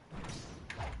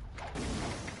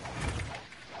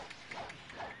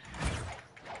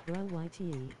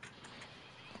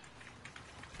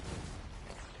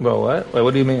 Bro, what? Wait,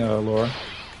 what do you mean, Laura?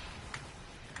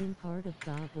 I'm part of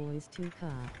the boys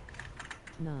 2K.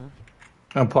 Nah.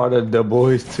 I'm part of the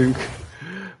boys 2K.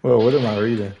 Well, what am I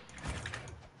reading?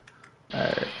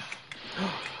 Alright.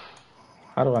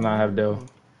 How do I not have dough?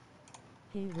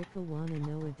 Hey Rico, wanna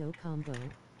know a dough combo?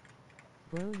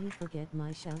 Bro, you forget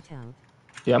my shout out.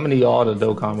 Yeah, I'm gonna need all the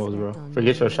dough combos, bro.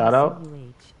 Forget your shout out?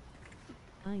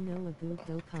 I know a good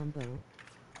dough combo.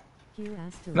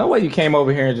 No way you came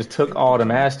over here and just took all the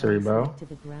mastery, bro.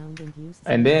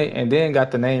 And then got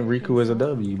the name Riku as a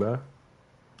W, bro.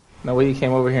 No way you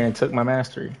came over here and took my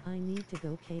mastery. I need to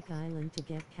go Cake Island to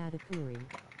get Katakuri.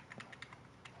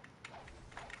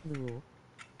 Lul.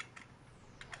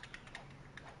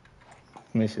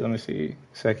 Let me see.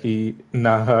 Seki,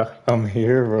 nah, I'm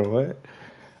here, bro. What?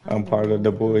 I'm part of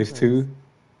the boys too.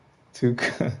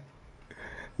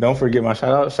 Don't forget my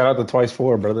shout out. Shout out to Twice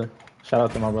 4, brother. Shout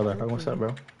out to my brother. What's up,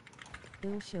 bro?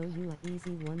 He'll show you an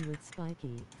easy one with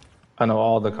Spiky. I know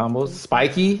all the combos.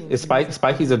 Spiky? Is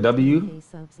Spiky's a W? 20k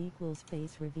subs equals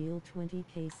face reveal,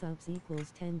 20k subs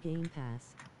equals 10 game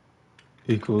pass.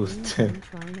 Equals 10. I'm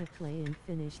trying to play and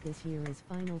finish this year is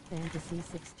Final Fantasy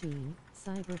 16,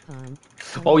 Cyberpunk.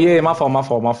 Oh yeah, my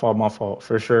fault.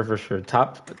 For sure.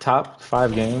 Top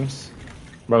 5 games.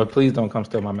 Bro, please don't come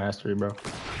steal my mastery, bro.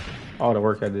 All the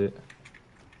work I did.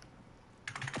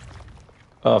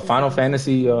 Final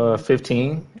Fantasy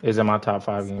 15 is in my top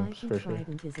 5 games for sure.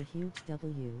 Is a huge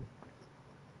W.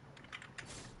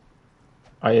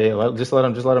 Oh yeah, just let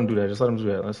him do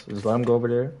that. Let's just let him go over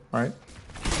there, right?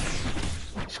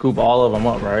 Scoop all of them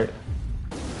up, right?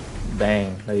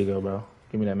 Bang. There you go, bro.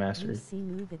 Give me that mastery. UC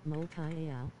move it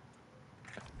multi-AL.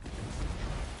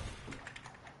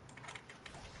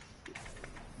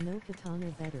 No katana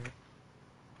better.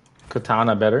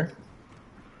 Katana better?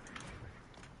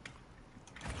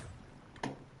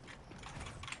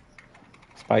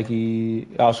 Spiky.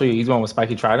 I'll show you. He's one with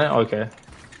spiky trident. Okay.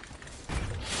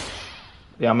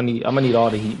 Yeah, I'm gonna need all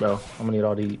the heat, bro. I'm gonna need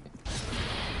all the heat.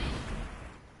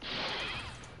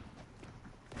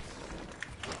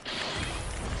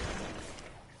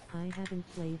 I haven't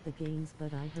played the games,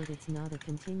 but I heard it's not a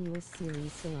continuous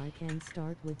series, so I can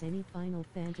start with any Final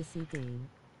Fantasy game.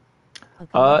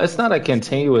 It's not a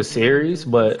continuous series,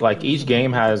 but like each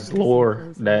game has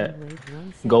lore that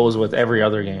goes with every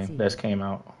other game that's came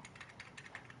out.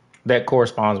 That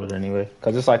corresponds with it anyway,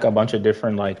 because it's like a bunch of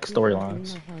different like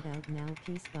storylines.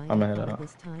 I'm gonna head out.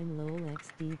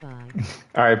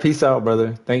 All right, peace out,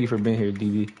 brother. Thank you for being here,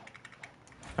 DB.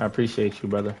 I appreciate you,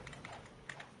 brother.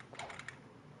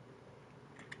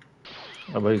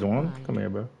 Oh, but he's one. Come here,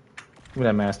 bro. Give me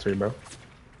that mastery, bro.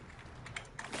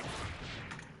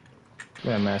 Give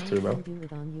me that mastery, bro.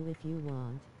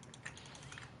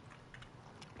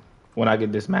 When I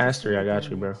get this mastery, I got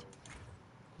you, bro.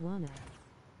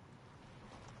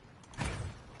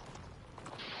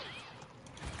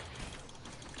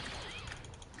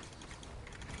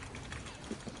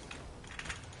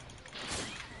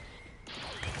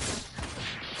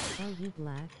 Are you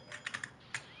black?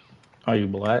 Are you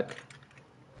black?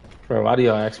 Bro, why do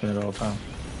y'all ask me that all the time?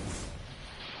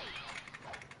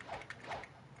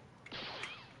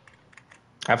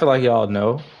 I feel like y'all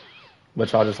know,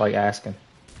 but y'all just like asking.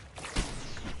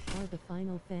 Are the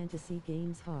Final Fantasy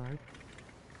games hard?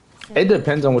 It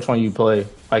depends on which one you play.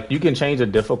 Like, you can change the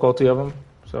difficulty of them,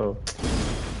 so...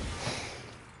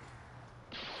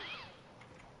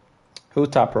 Who's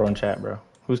top pro in chat, bro?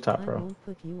 Who's top pro? I won't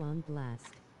put you on blast.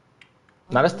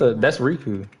 No, that's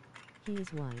Riku. He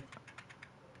is white.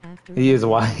 After he is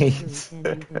white.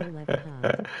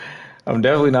 I'm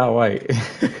definitely not white.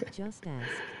 Just ask.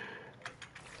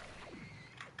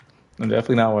 I'm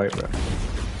definitely not white, bro.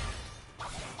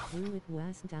 It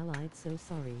wasn't allied, so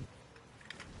sorry.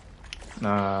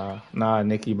 Nah,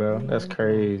 Nikki, bro. That's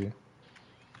crazy.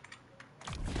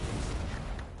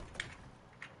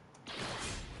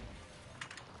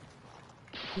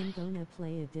 I'm gonna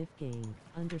play a div game,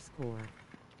 underscore.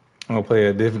 I'm gonna play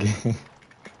a div game.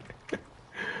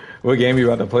 What game you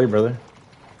about to play, brother?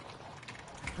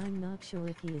 I'm not sure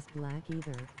if he is black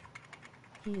either.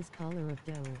 He is color of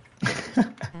dough.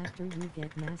 After you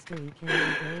get mastery, can you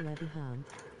go levy hunt?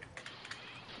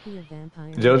 He a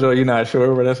vampire. Jojo, you're not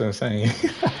sure, bro? That's insane.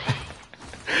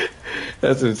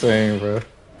 That's insane, bro.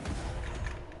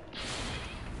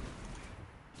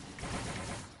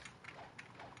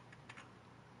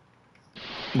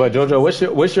 But Jojo,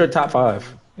 what's your top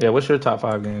 5? Yeah, what's your top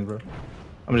 5 games, bro?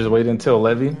 I'm just waiting until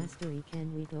Levy. Mastery,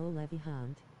 can we go levy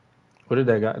hunt? What did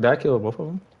that guy? Did I kill both of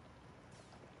them?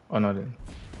 Oh no, I didn't.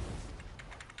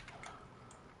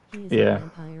 He is a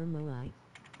vampire Moai.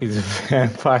 He's a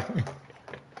vampire.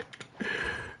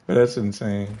 That's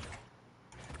insane.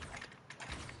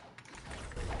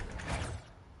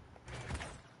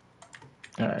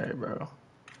 Alright, bro.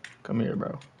 Come here,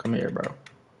 bro. Come here, bro.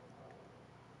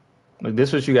 Look, this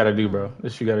is what you gotta do, bro.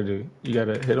 This is what you gotta do. You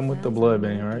gotta hit him with the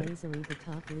bloodbane, right?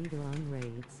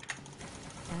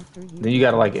 Then you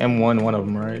gotta like M1 one of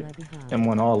them, right?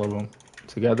 M1 all of them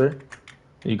together.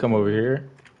 Then you come over here.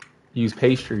 Use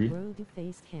pastry.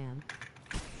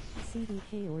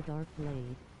 CDK or Dark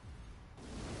Blade?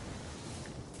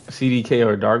 CDK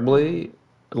or Dark Blade?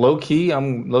 Low key,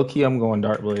 I'm going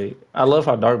Dark Blade. I love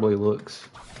how Dark Blade looks.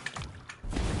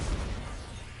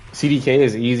 CDK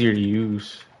is easier to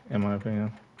use, in my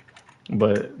opinion.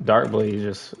 But Dark Blade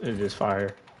is just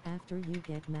fire. After you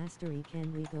get mastery,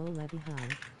 can we go levy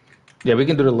hunt? Yeah, we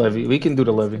can do the levy. We can do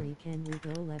the levy. Can we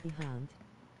go levy hunt?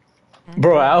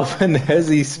 Bro,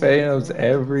 Alphanezi spams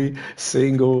every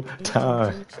single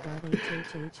time.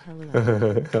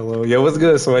 Hello. Yo, what's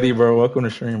good, Sweaty, bro? Welcome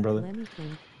to stream, brother. Let me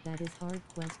think. That is hard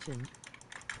question.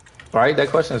 Right? That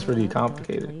question is pretty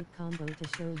complicated. Combo to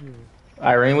show you.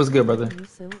 Irene, what's good, brother? You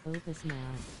so opus now.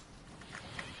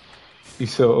 You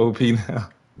so OP now.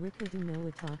 Rika do know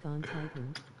Attack on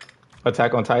Titan.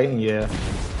 Attack on Titan? Yeah.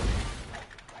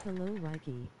 Hello,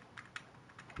 Reiki.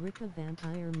 Rika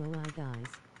vampire Moai guys.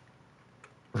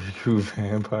 Riku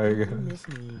vampire guys. You miss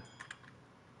me.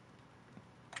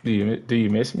 Do you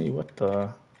miss me? What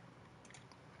the?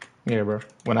 Yeah, bro.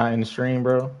 When I in the stream,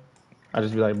 bro, I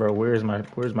just be like, bro, where's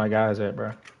my guys at,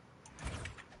 bro?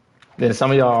 Then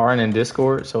some of y'all aren't in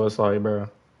Discord, so it's like, bro,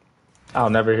 I'll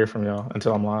never hear from y'all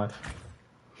until I'm live.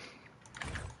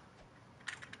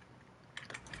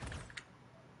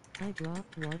 I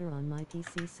dropped water on my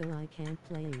PC so I can't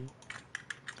play.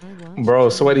 Bro,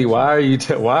 Sweaty, why are you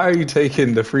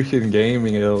taking the freaking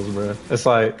gaming ills, bro? It's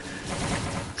like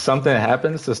something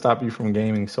happens to stop you from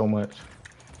gaming so much.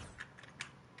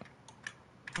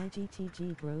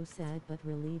 IGTG bro, sad but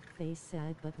relieved face,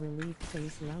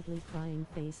 loudly crying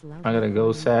face, loudly I gotta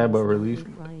go crying sad face, but relief.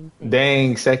 crying face.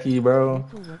 Dang, Seki, bro.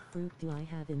 What fruit do I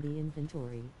have in the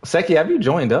inventory? Seki, have you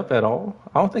joined up at all?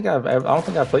 I don't think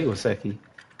I've played with Seki.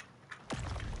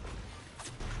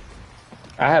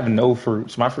 I have no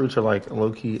fruits. My fruits are like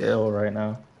low key L right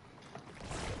now.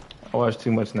 I watch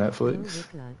too much Netflix.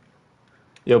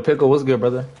 Yo, Pickle, what's good,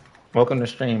 brother? Welcome to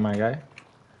stream, my guy.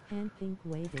 Hand pink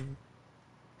waving.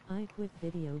 I quit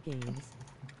video games.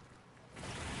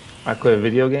 I quit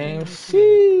video games?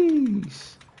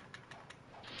 Sheesh.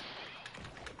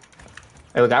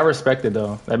 Hey, look, I respect it,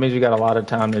 though. That means you got a lot of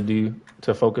time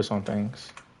to focus on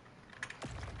things.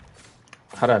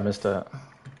 How did I miss that?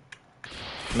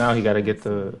 Now he got to get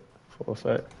the full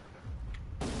effect.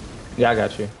 Yeah, I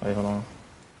got you. Wait, hold on.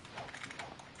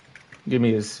 Give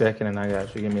me a second and I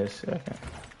got you. Give me a second.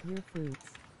 Your fruits.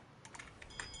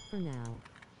 For now.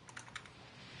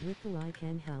 Rico, I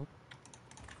can help.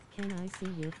 Can I see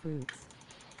your fruits?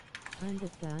 I'm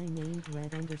that guy named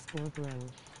Red_bro.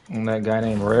 And that guy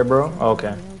named Red, bro?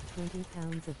 Okay. 20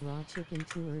 pounds of raw chicken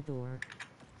to her door.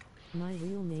 My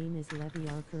real name is Levy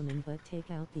Arkerman, but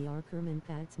take out the Arkerman,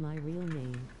 that's my real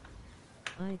name.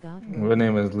 I got Your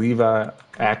name is Levi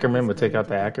Ackerman, but take out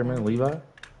the Ackerman? Levi?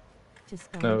 To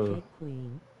spawn No. Cake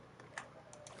Queen.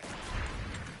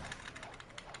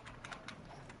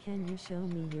 Can you show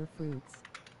me your fruits?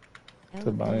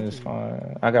 The bunny is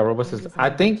fine. I got robust. I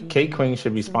think Cake Queen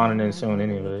should be spawning in soon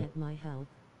anyway. I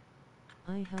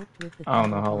helped with the I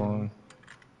don't know how long.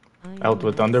 I helped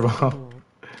with Thunderball.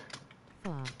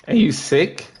 Hey, you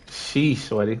sick? Sheesh,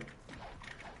 Sweaty.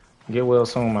 Get well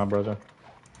soon, my brother.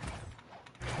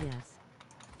 Yes.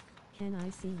 Can I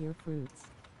see your fruits?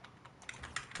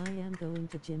 I am going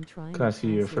to gym trying. Can I see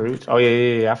your fruits? Oh,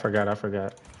 yeah. I forgot.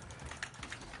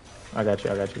 I got you,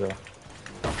 though.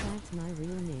 That's my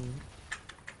real name.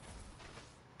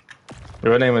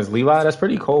 Your real name is Levi? That's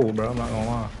pretty cold, bro. I'm not gonna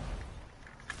lie.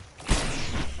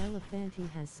 Elephanty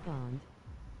has spawned.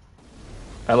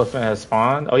 Elephant has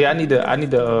spawned? Oh, yeah, I need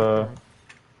to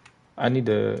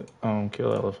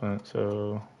kill elephant,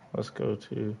 so let's go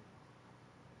to...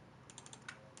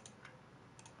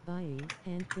 Bye,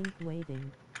 and pink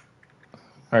waving.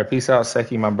 Alright, peace out,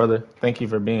 Seki, my brother. Thank you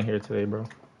for being here today, bro.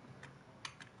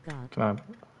 God. Can I...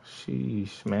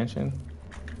 Sheesh, mansion?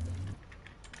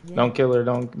 Yeah. Don't kill her,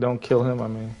 don't kill him, I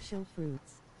mean. Show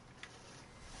fruits.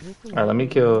 Alright, let me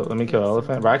kill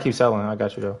elephant. But I keep selling, I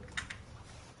got you though.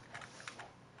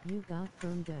 You got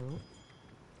perm dough?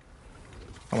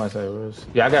 How much I was?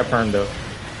 Yeah, I got perm dough.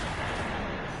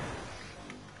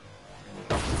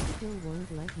 Still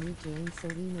won't let me join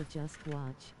Selena, just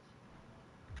watch.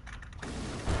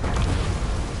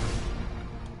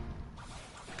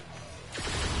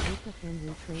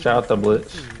 Shout out the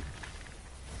Blitz.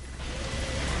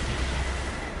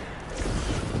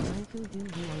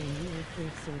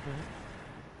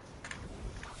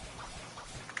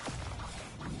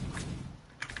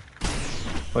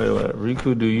 Wait,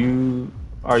 Riku,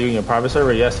 are you in your private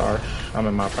server? Yes, Arsh. I'm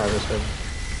in my private server.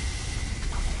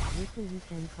 Riku, you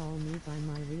can call me by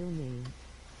my real name.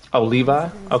 Oh, Levi?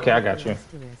 Okay, I got you.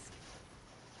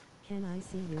 Can I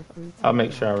see your fruits? I'll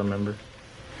make sure I remember.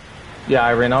 Yeah,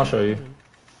 Irene, I'll show you.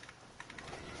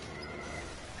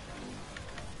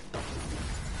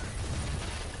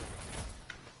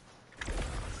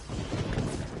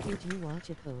 Did you watch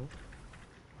Ippo?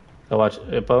 I watch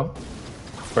Ippo?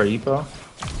 Or Ippo?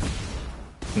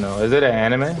 No, is it an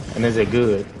anime? And is it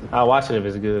good? I'll watch it if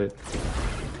it's good.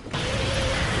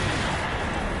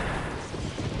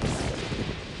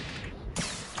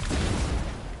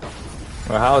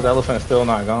 Well, how is Elephant still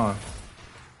not gone?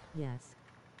 Yes.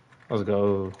 Let's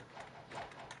go.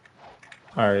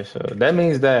 Alright, so that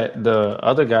means that the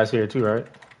other guy's here too, right?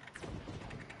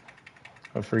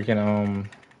 A freaking,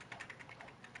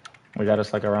 we got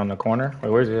us like around the corner. Wait,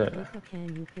 where's he at? Rika,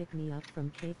 can you pick me up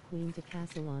from Cape Queen to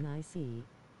Castle on IC?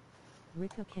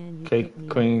 Rika, can you Cape pick me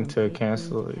Queen up from to Cape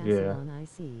cancel, Queen to yeah. Castle on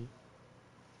IC?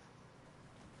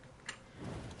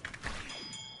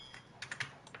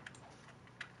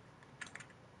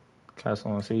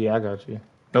 Castle on Sea, yeah, I got you.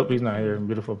 Nope, he's not here.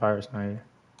 Beautiful Pirate's not here.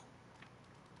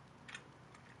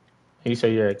 You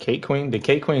say you're a Cape Queen? Did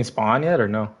Cape Queen spawn yet or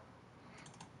no?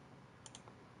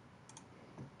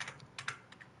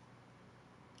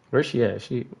 Where's she at? Is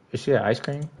she at ice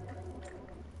cream?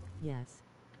 Yes.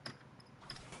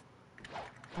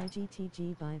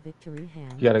 IGTG by Victory You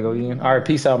Hand. gotta go, Ian. All right,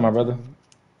 peace out, my brother.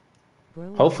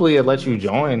 Hopefully it lets you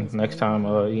join next time,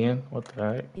 Ian. What the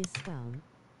heck? Is spawn.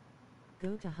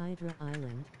 Go to Hydra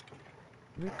Island.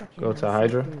 Ripper Go can to I see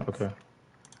Hydra? fruits? Okay.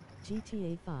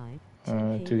 GTA 5,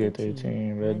 2K13,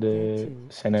 2K13, Red Red Dead Dead, 2,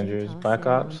 San Andreas, GTA Black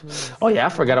San Ops. Andreas, Oh yeah, I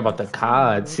forgot Black about the Ops 2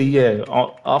 and COD. See, yeah,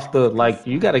 Warzone. off the Is like,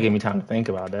 you gotta spawn. give me time to think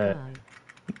about that. Bye.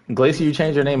 Glacier, you Is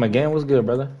changed your name spawn. again? What's good,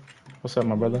 brother? What's up,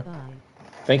 my Yay brother? bye.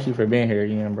 Thank you for being here,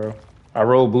 Ian, bro. I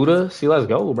roll Buddha. See, let's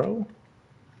go, bro. All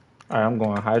right, I'm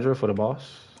going Hydra for the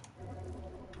boss.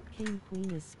 King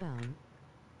Queen is spawn.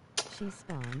 She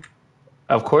spawn.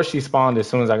 Of course, she spawned as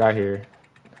soon as I got here.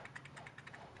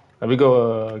 Let me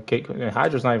go. Kate,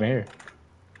 Hydra's not even here.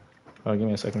 Oh, give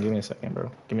me a second. Give me a second,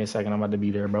 bro. Give me a second. I'm about to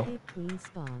be there, bro. Cape Queen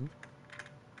spawned.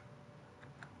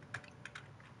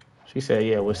 She said,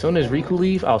 "Yeah. Well, as soon as Riku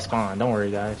leave, I'll spawn. Don't worry,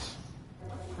 guys."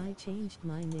 I changed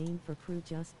my name for crew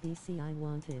just BC I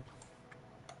wanted.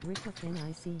 Ripper can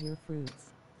I see your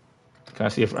fruits? Can I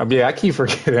see if? Yeah, I keep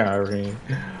forgetting Irene,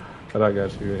 but I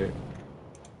got you. Right.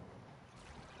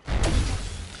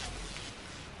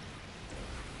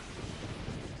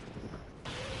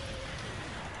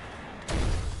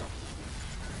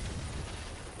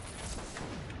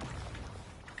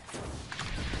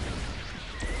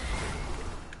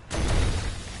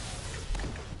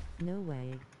 No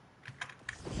way.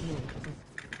 No.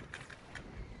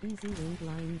 Easy ain't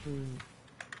lying green.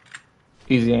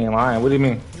 Easy ain't lying. What do you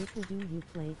mean? Ripper, do you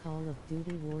play Call of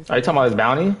Duty Wars? Are you talking about his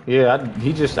bounty? Yeah, I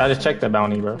just checked that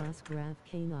bounty, bro. Plus Grav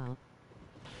came out.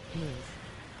 Miss.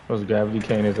 Those Gravity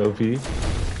Cane is OP.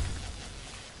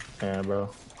 Yeah, bro.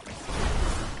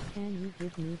 Can you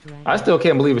give me dragon? I still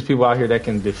can't believe there's people out here that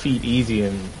can defeat Easy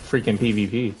in freaking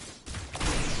PvP.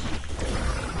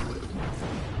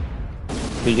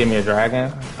 Did he give me a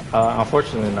dragon?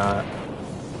 Unfortunately not.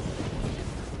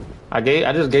 I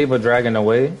just gave a dragon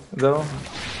away though,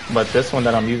 but this one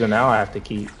that I'm using now I have to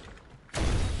keep.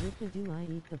 Ripper, do I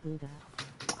eat the Buddha?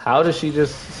 How did she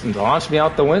just launch me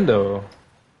out the window?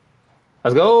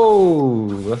 Let's go!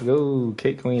 Let's go!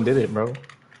 Kate Queen did it, bro.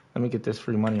 Let me get this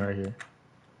free money right here.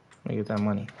 Let me get that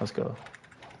money. Let's go.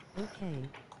 Okay.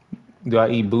 Do I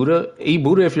eat Buddha? Eat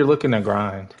Buddha if you're looking to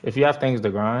grind. If you have things to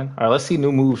grind. All right, let's see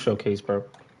new move showcase, bro.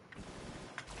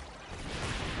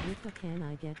 Ripper, can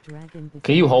I get dragon?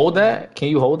 Can you hold that? Can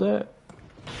you hold that?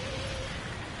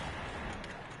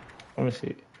 Let me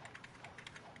see.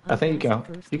 I think you can.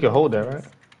 You can hold that, right?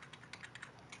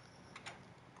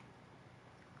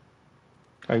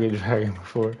 I get dragon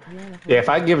before. Yeah, if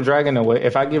I give dragon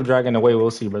away,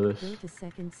 we'll see, brothers. Go to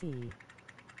second C.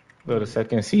 Go to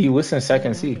second C. What's in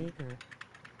second C?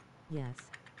 Yes.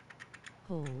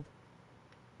 Hold.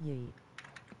 Yee.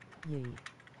 Yee.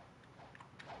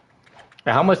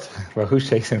 How much? Bro, who's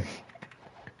chasing me?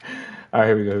 All right,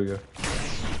 here we go. Here we go.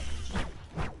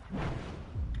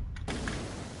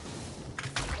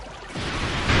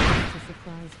 It's a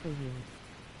surprise for you.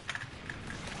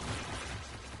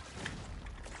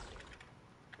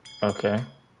 Okay.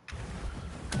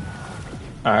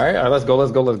 All right, let's go.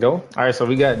 All right, so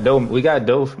we got Dove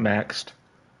maxed.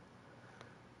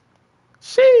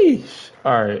 Sheesh.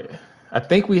 All right. I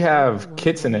think we have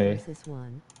Kitsune.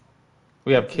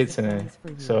 We have Kitsune.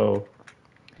 So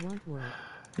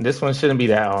this one shouldn't be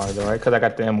that hard though, right? Because I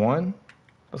got the M1.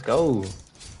 Let's go.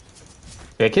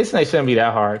 Yeah, Kitsune shouldn't be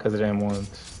that hard because of the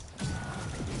M1s.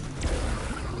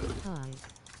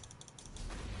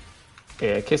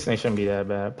 Yeah, Kitsune shouldn't be that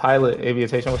bad. Pilot,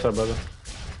 Aviation, what's up, brother?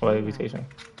 What Aviation?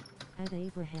 At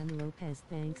Abraham Lopez,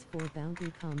 thanks for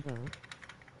bounty combo.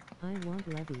 I want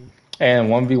Levy. And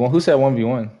 1v1. Who said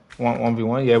 1v1?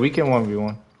 1v1? Yeah, we can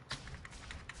 1v1.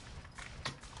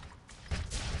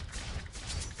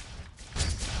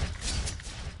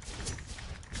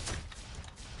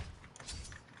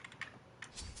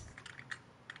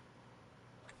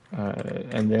 Alright,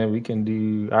 and then we can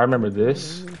do. I remember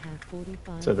this.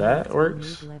 So that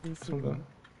works.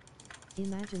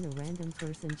 Imagine a random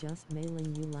person just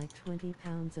mailing you like 20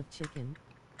 pounds of chicken.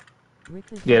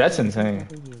 Yeah, that's insane.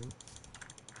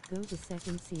 Go to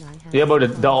second C. Yeah,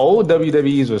 but the old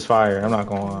WWEs was fire. I'm not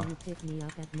gonna lie. Pick me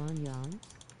up at Monyang.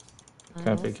 Can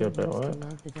I pick you up at what? I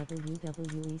love the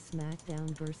WWE SmackDown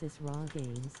versus Raw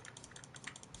games.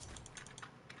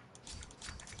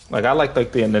 Like I like the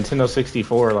Nintendo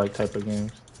 64 like type of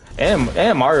games,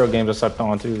 and Mario games are sucked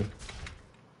on too.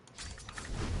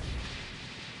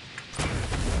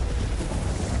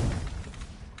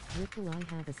 Ripple,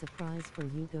 I have a surprise for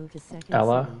you. Go to second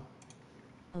Ella? city.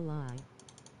 Ally.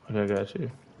 Okay, got you.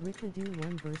 Ripple, do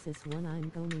 1 versus 1. I'm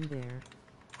going there.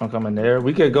 I'm coming there.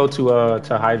 We could go to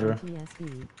Hydra.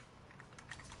 TSB.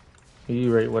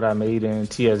 You rate what I made in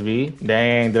TSB?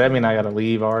 Dang, did that mean I gotta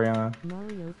leave, Ariane?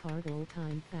 Mario Kart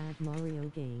all-time fad Mario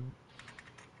game.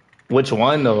 Which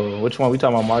one though? Which one? We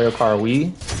talking about Mario Kart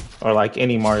Wii? Or like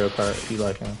any Mario Kart you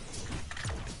like him?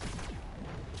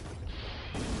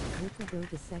 Rika, go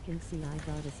to second. See, I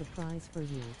got a surprise for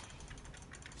you.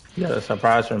 You got a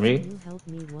surprise for me? Can you help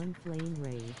me one flame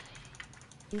raid?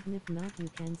 Even if not, you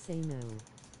can say no.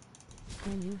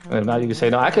 Can you help If not, me you can say one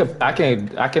no. flame I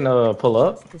can pull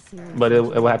up, Just the series but in it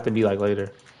will have to general. be like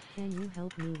later. Can you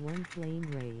help me one flame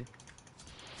raid?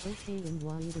 Okay, and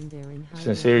why even there in Since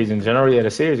Hydra series in Hydra? general, yeah,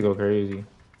 the series go crazy.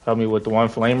 Help me with the one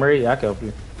flame rate, yeah, I can help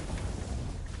you.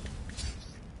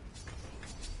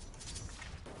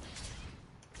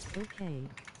 Okay.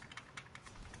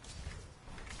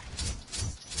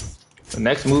 The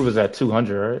next move is at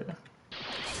 200, right?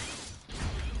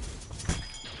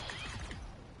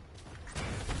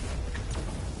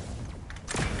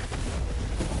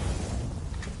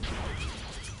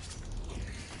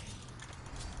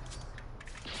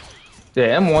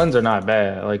 Yeah, M1s are not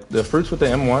bad. Like the fruits with the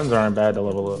M1s aren't bad to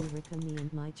level up. Rika, me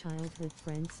and my childhood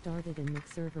friend started a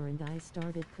mix server and I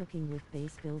started cooking with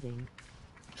base building.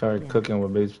 Started Yeah. cooking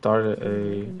with base. Started Been a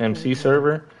waiting MC for it.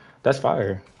 server. That's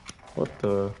fire. What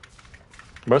the?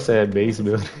 Bro said base What was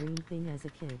build. your dream thing as a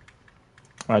kid?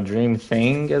 My dream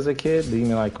thing as a kid. Do you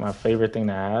mean like my favorite thing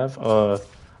to have? I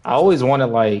always wanted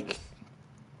like.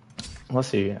 Let's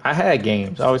see. I had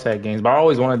games. I always had games, but I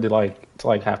always wanted to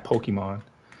have Pokemon.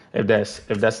 If that's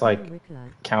Bro, like Rika.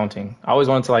 counting. I always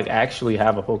wanted to like actually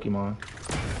have a Pokemon.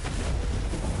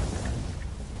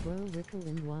 Bro, Rika,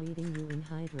 and waiting you in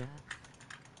Hydra.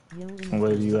 Yo,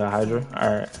 Where do you inside. at, Hydra? Sauce.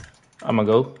 All right, I'm gonna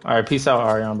go. All right, peace out,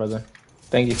 Ariane, brother.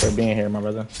 Thank you for being here, my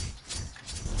brother.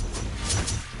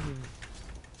 You.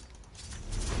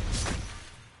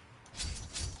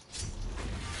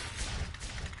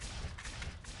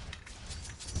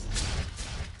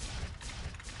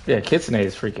 Yeah, Kitsune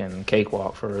is freaking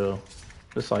cakewalk for real.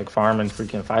 Just like farming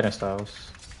freaking fighting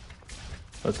styles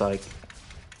with like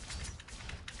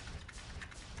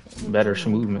better Pokemon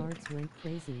movement. cards went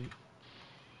crazy.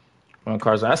 On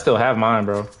cars, I still have mine,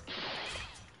 bro.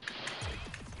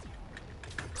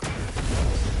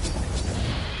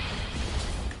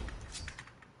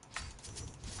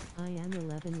 I am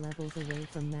 11 levels away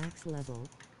from max level.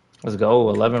 Let's go,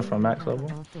 What do you 11 think from you max have level.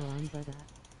 a offer on Buddha?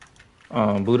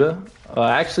 Buddha.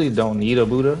 I actually don't need a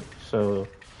Buddha, so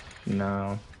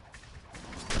no.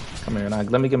 Come here,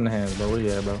 let me give him the hands, bro. Where you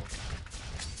at, bro?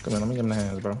 Come here, let me give him the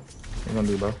hands, bro. What you gonna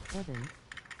do, bro? Evan.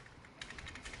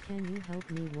 Can you help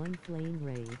me one flame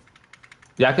raid?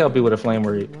 Yeah, I can help you with a flame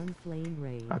Help me raid. one flame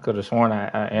raid. I could have sworn I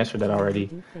answered that Rika, when you already,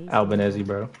 do face Albanese, reveal.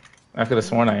 bro. I could have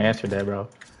sworn I answered that, bro.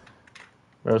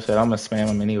 Bro said I'm gonna spam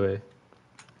him anyway.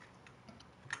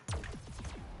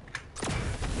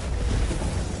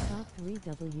 Top 3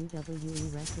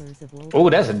 WWE wrestlers of all Oh, time.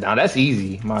 that's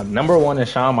easy. My number one is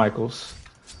Shawn Michaels,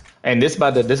 and this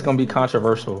gonna be Okay, Rika.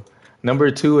 controversial.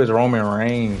 Number two is Roman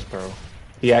Reigns, bro.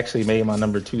 He actually made my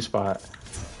number two spot.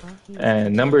 Hockey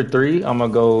And number Irene. three, I'm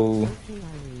gonna go. Okay,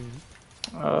 Irene.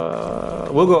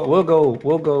 We'll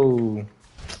go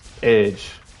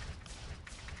Edge.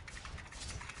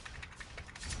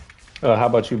 How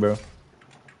about you, bro?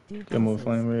 Do Good move, bosses.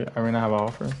 flame rate. I mean, I have an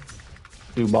offer.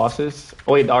 Do bosses?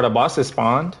 Oh, wait, are the bosses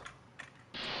spawned?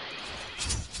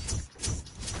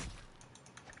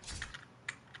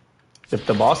 If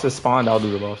the bosses spawned, I'll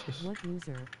do the bosses. What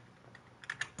user?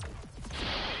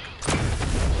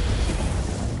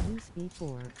 Use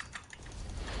V4.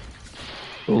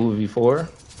 Ooh, V4?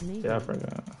 Maybe. Yeah, I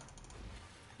forgot.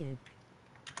 Id.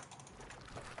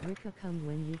 Rika, come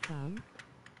when you come.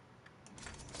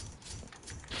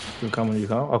 You come when you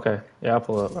come? Okay. Yeah, I'll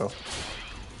pull up, bro.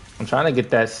 I'm trying to get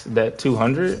that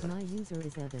 200, My user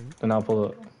is Evan. then I'll pull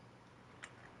up.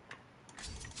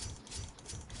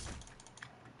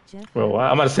 Jeff Bro, Hardy why?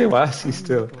 I'm about to say, Edge. why is he Shawn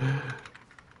still? Michaels.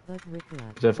 But Rika.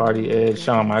 Jeff Why Hardy, not Edge, Jeff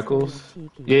Shawn instead Michaels. of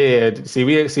Tiki? Yeah, see,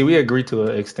 we agree to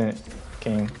an extent,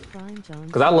 King. Prime John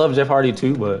Cause I love Cena. Jeff Hardy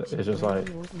too, Triple but H. it's just like,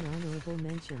 Randy Orton honorable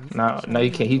mentions. no, you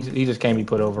Shawn can't. He Michaels. just can't be Jeff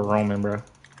put over Hardy. Roman, bro.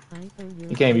 I thought He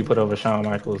you're can't be saying put you over watched Shawn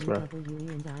Michaels, bro. WWE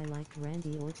and I liked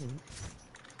Randy Orton.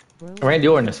 Bro, I Randy have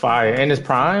Orton is Rika fire. In his Rabbit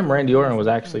prime, V4 Randy Orton was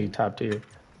actually ASAP. top tier.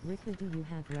 Rika, do you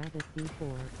have Rabbit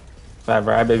V4? I have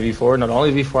Rabbit V4. No, the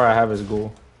only V4 I have is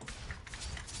Ghoul.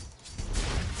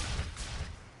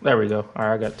 There we go. All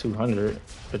right, I got 200,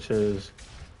 which is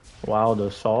Wild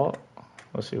Assault.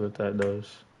 Let's see what that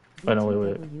does. Oh, no,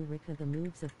 wait. BTW Rika, the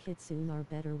moves of Kitsune are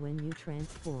better when you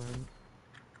transform.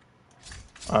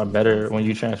 Better when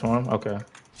you ASAP. transform? Okay.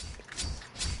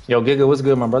 Yo, Giga, what's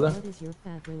good, my brother? What is your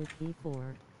favorite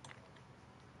V4?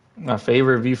 My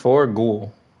favorite V4,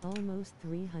 Ghoul. Almost I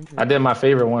 300. did my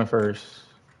favorite one first.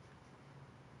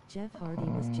 Jeff Hardy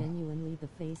was genuinely the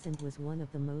face and was one of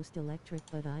the most electric,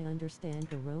 but I understand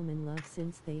the Roman love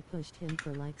since they pushed him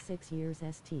for like 6 years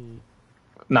st.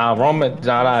 Nah, Roman,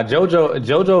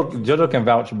 Jojo can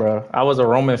vouch, bro. I was a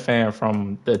Roman fan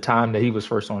from the time that he was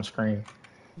first on screen.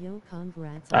 Yo,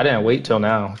 congrats I on didn't wait till 1,000.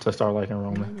 now to start liking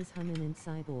Roman. Mine is Hummin and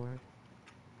Cyborg.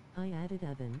 I added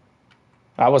Evan.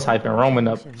 I was hyping Roman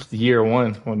up Congratulations. year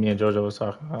one when me and Jojo was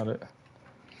talking about it.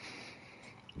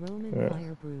 Roman Yeah.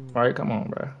 Fire Brew. All right, come on,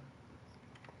 bro.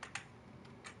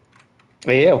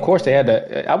 But yeah, of course they had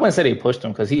to. I wouldn't say they pushed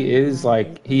him because he is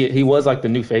like he was like the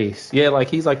new face. Yeah, like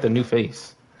he's like the new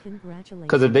face.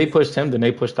 Because if they Congratulations. pushed him, then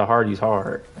they pushed the Hardys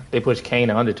hard. They pushed Kane,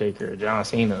 the Undertaker, John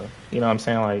Cena. You know what I'm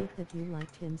saying? Like, Good that you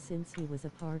liked him since he was a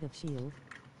part of Shield.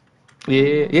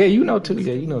 yeah, yeah, you know too.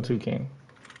 Yeah, you know too, King.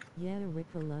 Yeah, Rick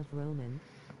will love Roman.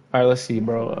 All right, let's see,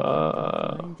 Never bro. again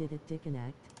offline did it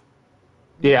disconnect.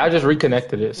 Yeah, I just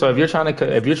reconnected it. So if you're trying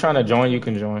to join, you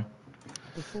can join.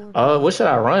 What should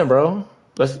I run, bro?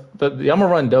 I'm gonna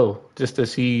run Doe just to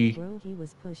see. Bro, he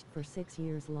was pushed for 6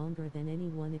 years longer than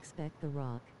anyone expect The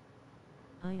Rock.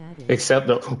 I added. Except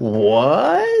the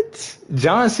what?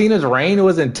 John Cena's reign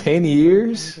was in 10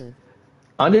 years.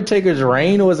 Undertaker's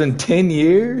reign was in 10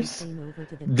 years.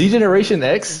 D-Generation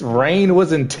X reign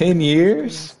was in 10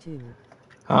 years.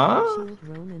 Huh?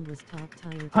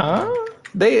 Huh?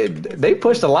 They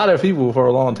pushed a lot of people for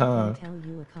a long time.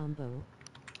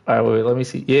 All right, wait, let me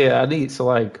see. Yeah, I need so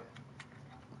like.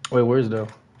 Wait, where's Doe?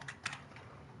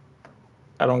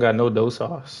 I don't got no dough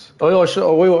sauce. Or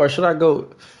should I go?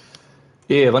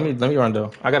 Yeah, let me run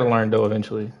Doe. I gotta learn Doe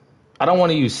eventually. I don't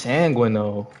want to use Sanguine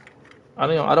though. I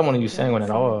don't want to use Sanguine at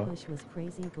all. Push was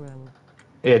crazy, bro.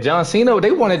 Yeah, John Cena.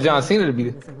 They wanted John Cena to be.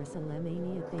 It was a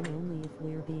WrestleMania thing only if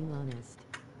we're being honest.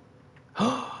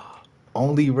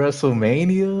 Only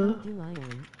WrestleMania? How do I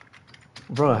own?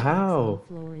 Bro, how?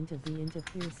 Floor into V into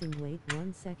piercing. Wait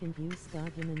 1 second. Use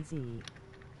Godhuman Z.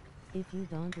 If you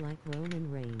don't like Roman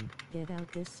Reign, get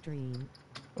out this stream.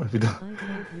 If you don't. I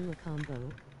told you a combo.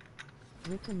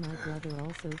 Rick and my brother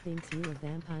also thinks you a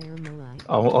vampire Moai.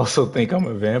 I also think I'm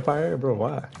a vampire? Bro,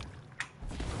 why?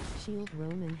 Shield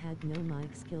Roman had no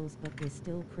mic skills but was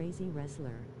still crazy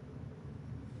wrestler.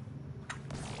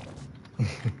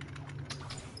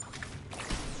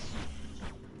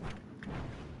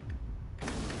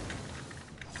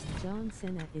 John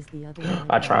Cena is the other one.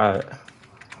 I tried.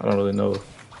 I don't really know.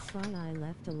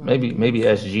 Maybe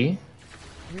SG?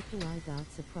 Ricky, I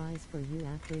got surprise for you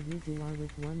after you do our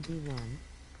with 1v1.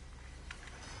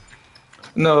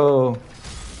 No.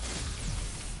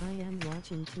 I am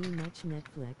watching too much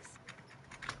Netflix.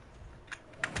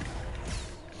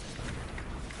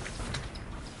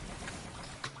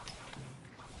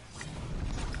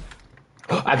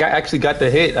 Actually got the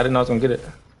hit. I didn't know I was gonna get it.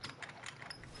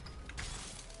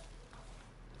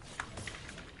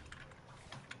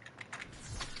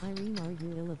 Irene, are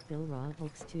you ill of Phil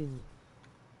Roblox too?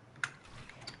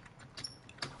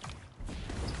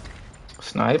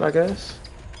 Snipe, I guess.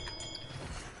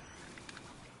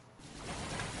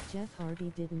 Jeff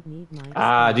Hardy didn't need my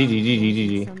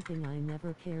GG. Something I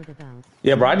never cared about.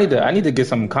 Yeah, bro, I need to get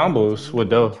some combos with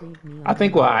Doe. I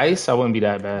think with Ice, I wouldn't be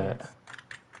that bad.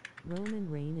 Roman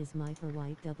Reigns is my for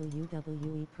white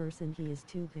WWE person. He is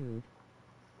too good.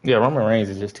 Yeah, Roman Reigns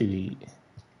is just too deep.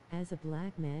 As a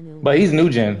black man, but he's new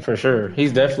gen for sure.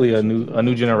 He's definitely a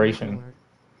new generation.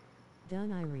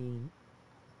 Done, Irene.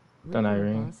 Done,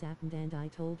 Irene. Boss happened and I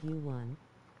told you one.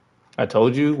 I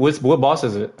told you. What boss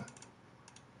is it?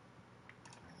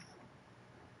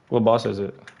 What boss is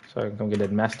it? So I can come get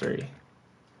that mastery.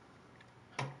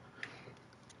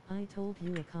 I told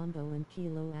you a combo and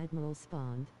Kilo Admiral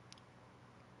spawned.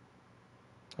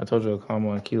 I told you a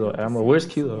combo and Kilo Admiral. Where's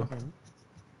Kilo?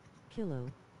 Kilo.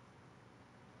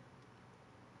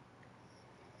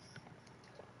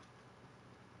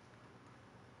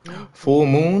 Full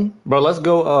Moon? Bro, let's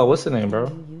go. What's the name, bro?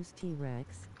 Can you use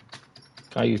T-Rex?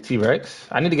 Can I use T-Rex?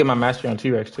 I need to get my mastery on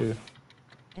T-Rex too.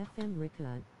 FM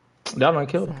Rickut. That might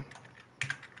kill him.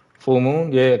 Full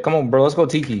Moon? Yeah, come on, bro. Let's go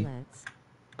Tiki.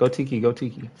 Go Tiki.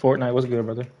 Fortnite, what's good,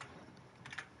 brother?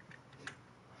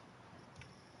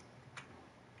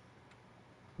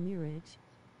 Mirage.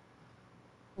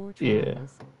 Or yeah.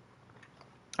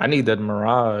 I need that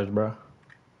Mirage, bro.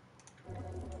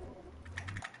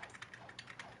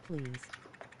 Please.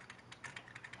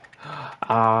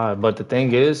 But the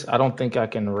thing is, I don't think I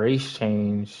can race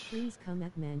change. Please come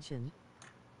at mansion.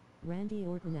 Randy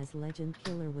Orton as legend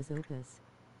killer was Opus.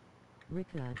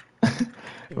 Rickut.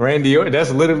 Randy Orton.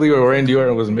 That's literally what Randy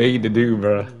Orton was made to do,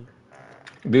 bro.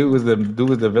 Dude was the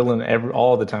villain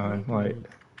all the time. Like,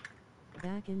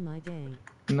 back in my day.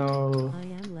 no. I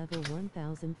am level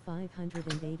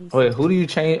 1587. Wait, who do you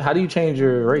change? How do you change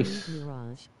your race?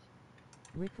 Mirage.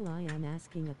 Rickle, I am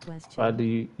asking a question. Why do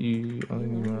you only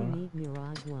Mirage? need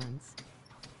Mirage once.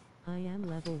 I am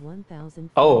level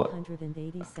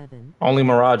 1587. Only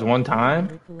Mirage one time?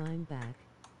 Rickle, I'm back.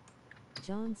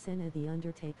 John Cena, The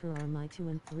Undertaker are my 2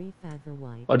 and 3 Father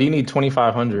White. Oh, do you need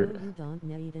 2,500? No, you don't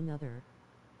need another.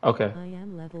 Okay. I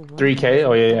am level 3K?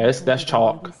 Oh yeah, that's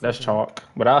chalk. That's chalk.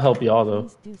 But I'll help y'all though.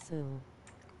 Please do so.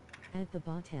 At the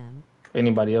bottom.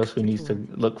 Anybody else who needs to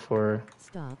look for.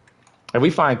 Stop. If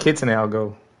we find Kitsune, I'll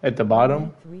go. At the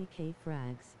bottom. 3K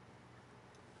frags.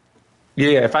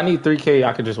 Yeah, if I need 3K,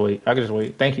 I could just wait.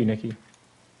 Thank you, Nikki.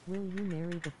 Will you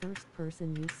marry the first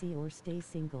person you see or stay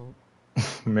single?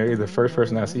 Marry the first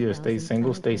person I see or stay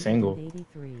single? Stay single.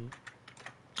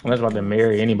 I'm not about to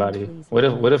marry anybody.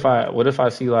 What if I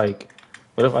see like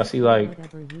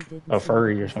a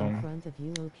furry or something?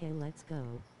 Okay, let's go.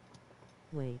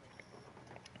 Wait.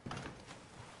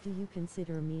 Do you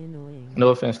consider me annoying? No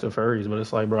offense to furries, but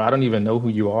it's like, bro, I don't even know who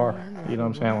you are. You know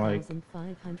what I'm saying? Like,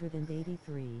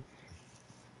 583.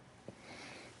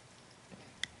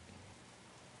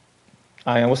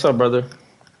 I am. What's up, brother?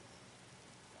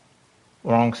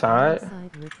 Wrong side?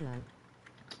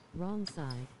 Wrong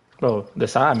side. Bro, the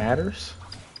side matters.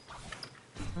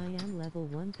 I am level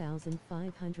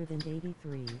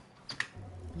 1583.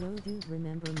 Yo, dude,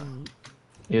 remember me?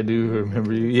 Yeah, dude,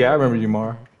 remember you? Yeah, I remember you,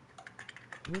 Mar.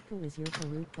 Rico is your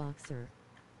Farouk boxer.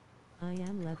 I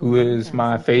am level who is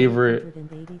my favorite?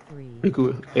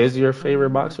 Who is your favorite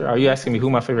boxer? Are you asking me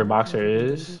who my favorite boxer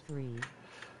is?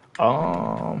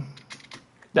 I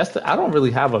don't really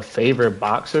have a favorite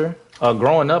boxer.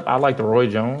 Growing up, I liked Roy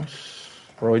Jones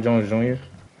Jr.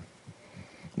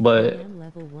 But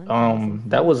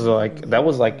that was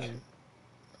like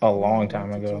a long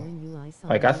time ago.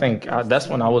 Like I think that's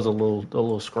when I was a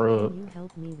little scrub.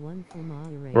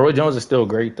 Roy Jones is still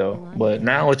great though, but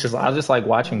now I just like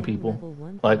watching people,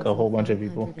 like a whole bunch of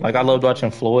people. Like I loved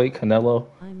watching Floyd, Canelo.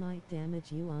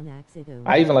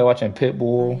 I even like watching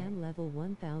Pitbull.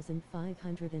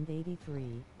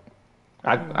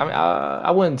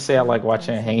 I wouldn't say I like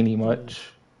watching Haney much.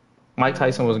 Mike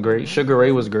Tyson was great. Sugar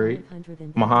Ray was great.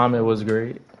 Muhammad was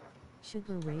great.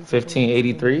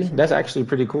 1583. That's actually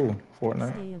pretty cool.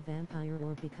 Fortnite. Stay a vampire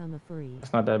or become a furry.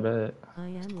 That's not that bad. I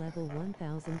am level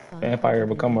 1500. Vampire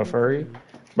become a furry.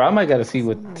 But I might gotta see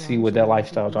what that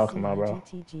lifestyle talking about, bro.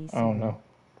 I don't know.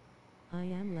 I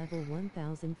am level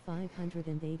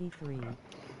 1583.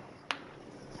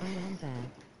 I am back.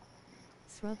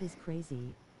 Srub is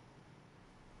crazy.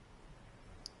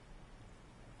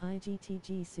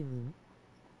 IGTG soon.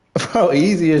 Bro,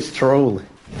 easy as trolling.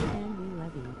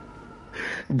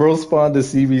 Bro spawned the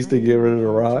CBs to get rid of the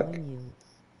rock.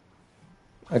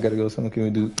 I gotta go.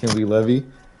 Something can we levy?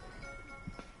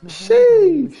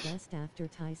 Sheesh.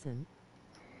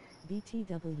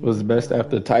 Was best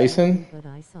after Tyson?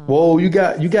 Whoa, you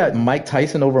got Mike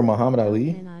Tyson over Muhammad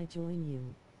Ali?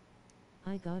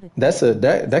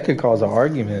 That could cause an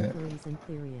argument.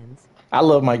 I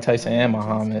love Mike Tyson and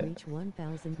Muhammad,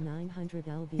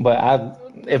 but I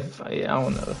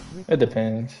don't know. It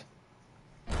depends.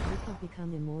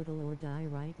 Become immortal or die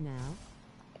right now.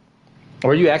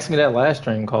 Or you asked me that last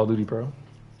stream, Call of Duty Pro.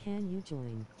 Can you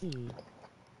join?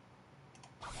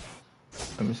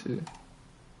 Let me see.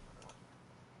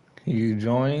 Can you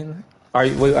join? Are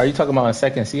you talking about in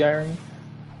second C, Irene?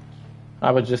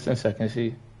 I was just in second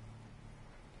C.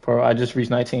 Pro, I just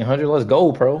reached 1900. Let's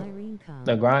go, pro.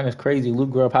 The grind is crazy.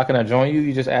 Luke Grubb, how can I join you?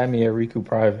 You just add me at Riku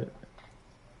Private.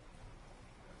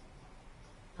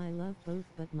 I love both,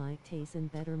 but Mike Tyson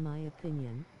better, my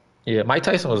opinion. Yeah, Mike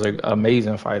Tyson was an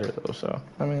amazing fighter, though. So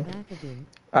I mean,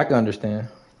 I can understand.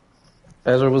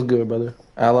 Ezra was good, brother.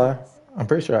 Ally, I'm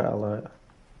pretty sure I allied.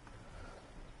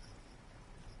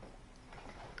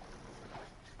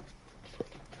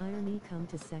 Irony come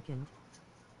to second.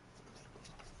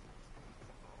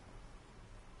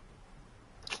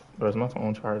 But my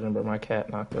phone charging, but my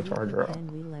cat knocked the charger out.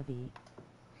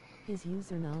 His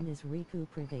username is Riku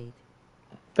Private.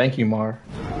 Thank you, Mar.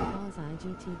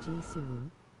 IGTG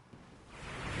soon.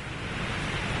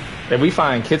 If we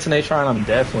find Kitsune Shrine, I'm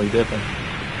definitely dipping.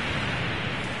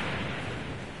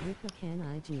 Rika, can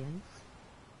I join?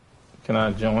 Can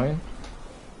I join?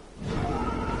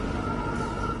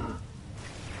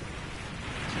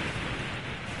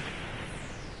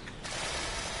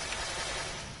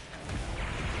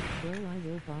 Bro, I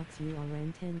will box you or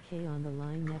 10K on the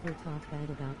line. Never talk bad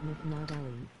about Muhammad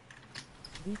Ali.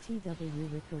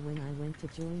 BTW Rika, when I went to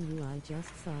join you, I just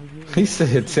saw you. He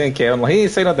said 10K. I'm like, he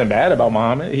didn't say nothing bad about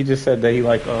Muhammad. He just said that he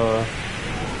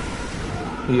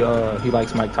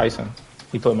likes Mike Tyson.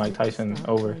 He put Mike Tyson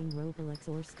over. Roblox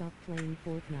or stop playing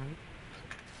Fortnite?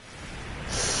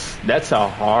 That's a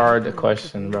hard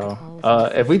question, bro.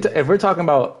 If we're talking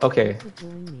about, okay,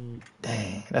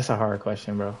 dang, that's a hard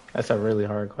question, bro. That's a really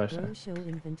hard question. Show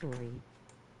inventory.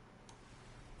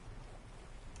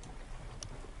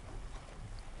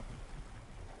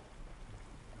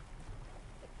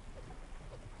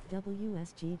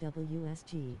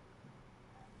 WSG.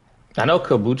 I know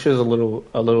kombucha is a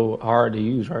little hard to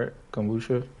use, right?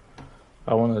 Kombucha.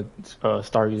 I want to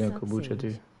start using kombucha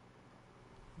too.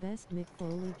 Best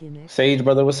McFoley gimmick. Sage,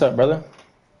 brother, what's up, brother?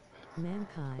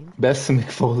 Mankind. Best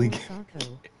McFoley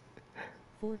gimmick.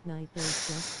 Fortnite, there's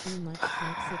just too much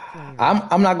toxic players.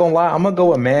 I'm not gonna lie. I'm gonna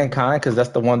go with Mankind because that's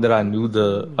the one that I knew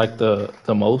the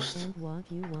most.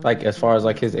 Like as far as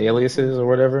like his aliases or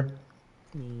whatever.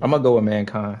 I'm gonna go with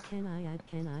Mankind.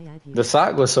 The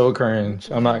sock was so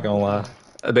cringe. I'm not gonna lie.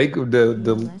 The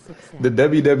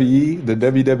WWE, the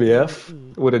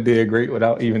WWF would have did great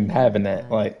without even having that.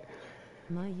 Like,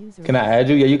 can I add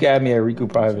you? Yeah, you can add me at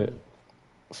Riku Private.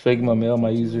 Sigma Mail, my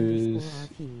user is.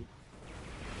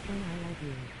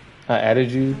 I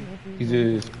added you.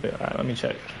 Users. Alright, let me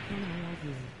check.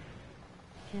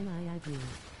 Can I add you?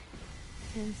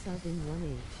 10 sub in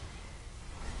 1H.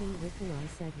 Hey Riku, I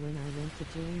said when I went to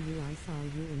join you, I saw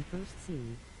you in first C.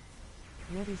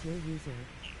 What is your user?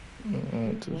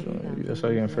 I saw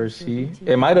you in first C.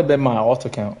 It might have been my alt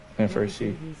account in first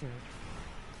C.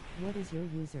 What is your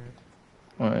user?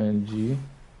 NG.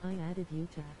 I added you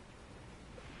to.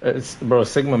 It's bro,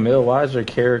 Sigma Mill. Why is your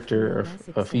character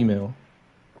a female?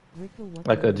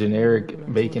 Like a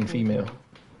generic bacon female.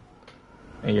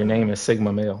 And your name is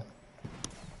Sigma Male.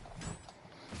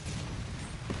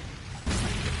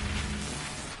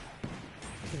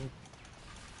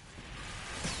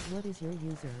 What is your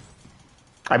user?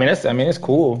 I mean it's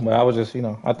cool, but I was just,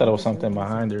 I thought it was something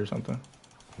behind it or something.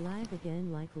 Lag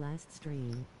again like last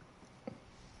stream.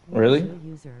 Really?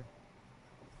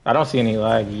 I don't see any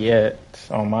lag yet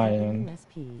on my end.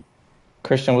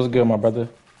 Christian, what's good, my brother?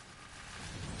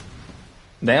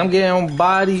 Damn, I'm getting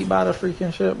bodied by the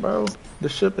freaking ship, bro. The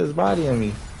ship is bodying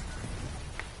me.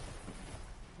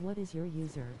 What is your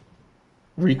user?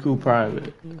 Riku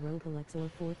Private. Roblox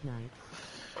or Fortnite?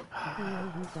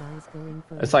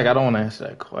 It's like I don't want to answer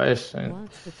that question.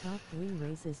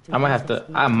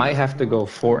 I might have to go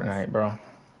Fortnite, bro.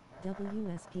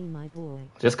 WSP, my boy.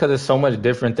 Just because there's so much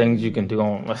different things you can do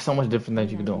on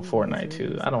Fortnite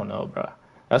too. I don't know, bro.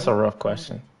 That's a rough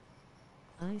question.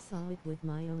 I saw it with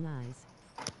my own eyes.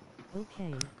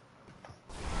 Okay.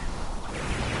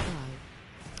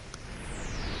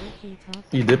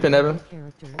 You dipping, Evan?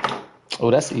 Oh,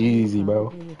 that's easy,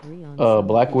 bro.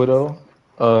 Black Widow,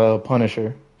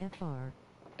 Punisher,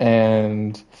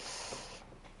 and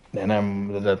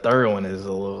then the third one is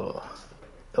a little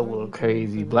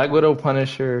crazy. Black Widow,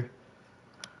 Punisher,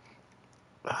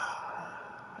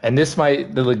 and this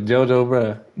might look JoJo,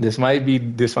 bro. This might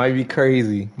be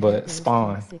crazy, but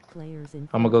Spawn. I'm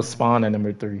gonna go Spawn at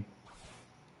number 3.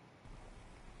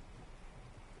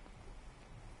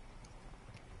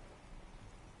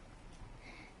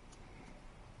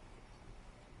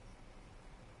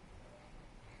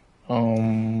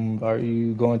 Are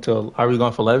we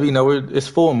going for Levy? No, it's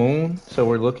full moon, so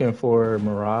we're looking for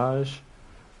Mirage.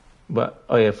 But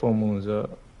oh yeah, full moon's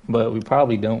up. But we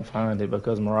probably don't find it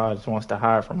because Mirage wants to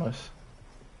hide from us.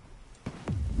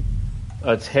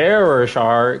 A terror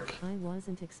shark. I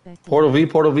wasn't expecting. Portal V.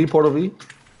 And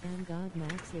God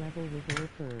max level with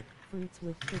fruits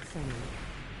with Kitsune.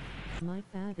 My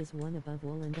fab is one above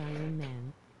all and Iron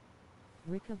Man.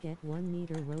 Rika get 1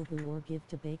 meter Robu or give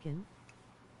to Bacon.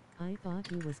 I thought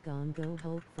he was gone. Go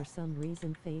Hulk for some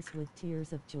reason. Face with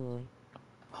tears of joy.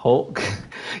 Hulk,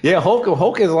 yeah,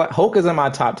 Hulk is in my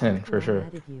top 10 for sure.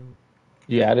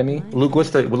 You added me, Luke. What's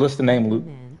the name, Luke?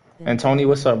 And Tony,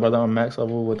 what's up, brother? On max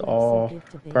level with all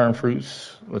burn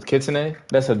fruits with Kitsune.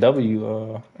 That's a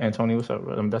W. Anthony, what's up,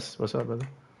 brother? What's up, brother?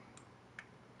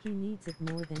 He needs it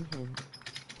more than him.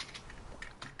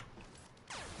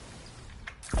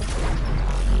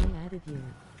 I added you.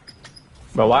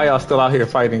 But why y'all still out here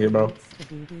fighting it, bro?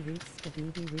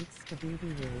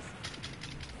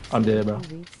 I'm dead, bro.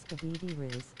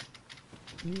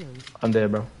 I'm dead,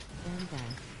 bro.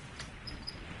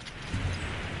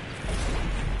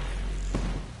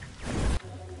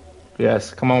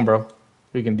 Yes, come on, bro.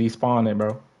 We can despawn it,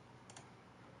 bro.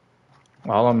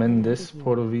 While I'm in this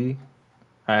Portal V,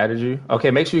 I added you.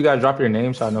 Okay, make sure you guys drop your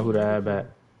name so I know who to add back.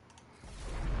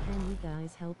 Can you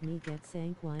guys help me get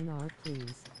Sanquine R,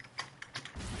 please?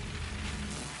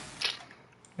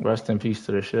 Rest in peace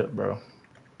to the ship, bro.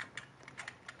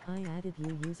 I added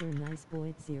you user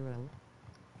niceboyd0.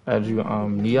 Add you,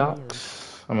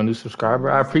 Neox. I'm a new subscriber.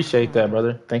 I appreciate that,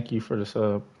 brother. Thank you for the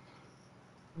sub.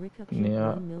 Ricka keep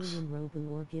Neox. 1 million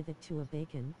Robu or give it to a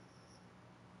bacon.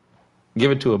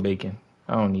 Give it to a bacon.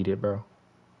 I don't need it, bro.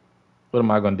 What am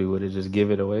I gonna do with it? Just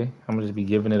give it away? I'm gonna just be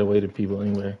giving it away to people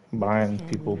anyway. Buying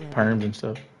people perms and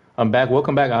stuff. I'm back.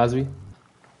 Welcome back, Osby.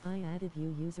 I added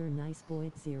you user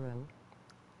niceboyd0.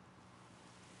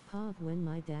 Pav, when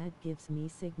my dad gives me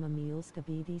Sigma meals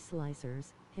Skibidi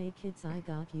slicers. Hey kids, I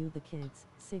got you the kids.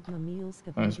 Sigma meals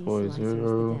Skibidi slicers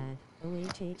the dad.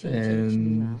 OHHHH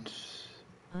new out.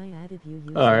 I added you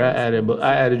user Alright,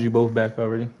 I added you both back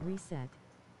already. Reset.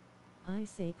 I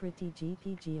sacred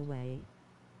GPG away.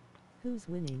 Who's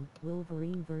winning?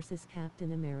 Wolverine versus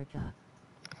Captain America.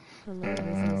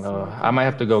 I might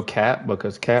have to go Cap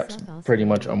because Cap's pretty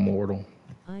much immortal.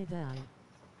 I die.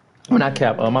 Well, not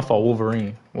Cap. My fault.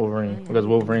 Wolverine because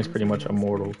Wolverine's pretty much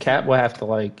immortal. Cap will have to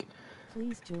like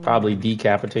probably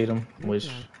decapitate him, which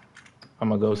I'm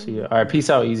gonna go see it. All right, peace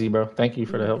out, Easy, bro. Thank you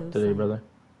for the help today, brother.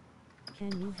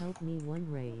 Can you help me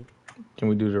one raid? Can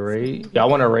we do the raid? Y'all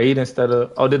want to raid instead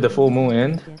of? Oh, did the full moon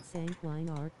end?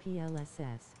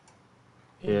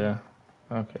 Yeah.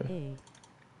 Okay.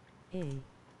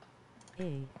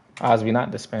 Osby,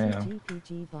 not the spam.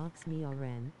 GPG box me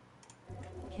RN.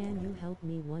 Can you help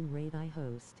me one raid I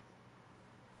host?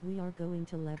 We are going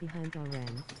to levy hunt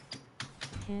RN.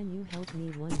 Can you help me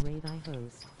one raid I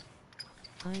host?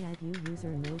 I add you user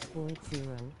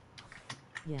noseboyd0.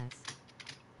 Yes.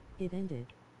 It ended.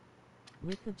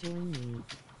 Ricka join me.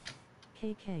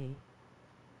 KK.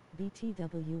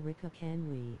 BTW Ricka can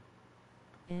we?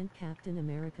 And Captain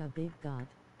America Big God.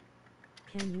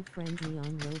 Can you friend me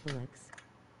on Roblox?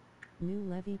 New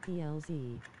Levy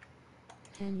PLZ.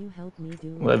 Can you help me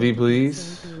do Levy,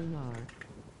 please.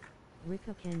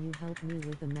 Ricka, can you help me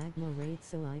with the magma raid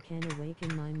so I can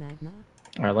awaken my magma?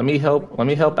 All right, let me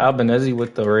help Albanese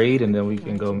with the raid, and then we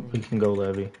can go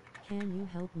Levy. Can you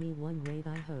help me one raid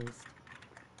I host?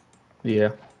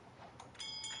 Yeah.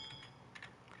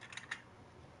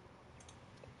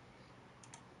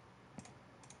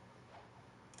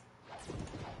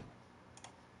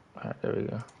 All right, there we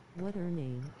go. What her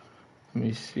name? Let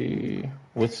me see.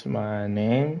 What's my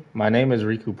name? My name is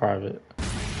Riku Private.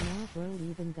 Now bro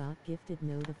even got gifted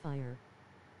notifier.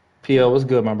 PL, what's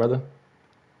good, my brother?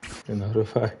 The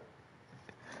notifier.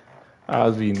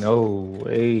 Osby, no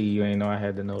way you ain't know I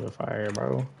had the notifier,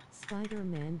 bro.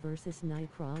 Spider-Man versus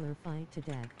Nightcrawler fight to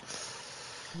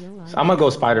death. I'm gonna go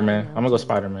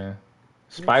Spider-Man.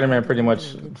 Spider-Man pretty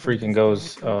much freaking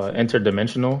goes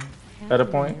interdimensional at a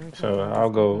point, so I'll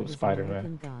go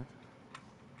Spider-Man.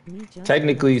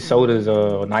 Technically, so does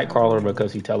Nightcrawler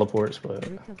because he teleports, but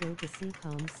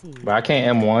I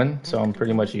can't M1, so I'm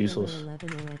pretty much useless.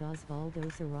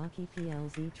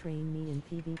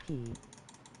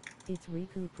 It's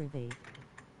Riku Private.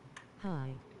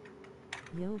 Hi.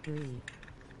 Yo Bree.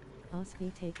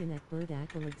 Osby taken at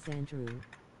Burdak Alexandru.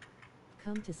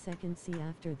 Come to second C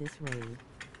after this raid.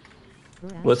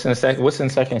 What's in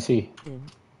second C?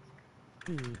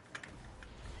 D.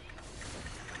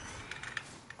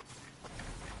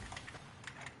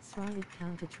 Started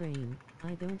counter train.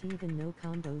 I don't even know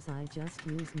combos. I just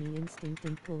use me instinct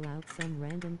and pull out some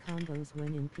random combos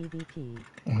when in PvP.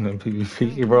 In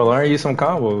PvP, bro, learn you some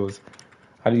combos.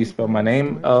 How do you spell my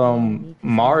name?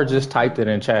 Mar just typed it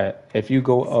in chat. If you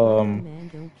go,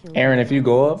 Aaron, if you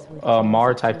go up,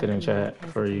 Mar typed it in chat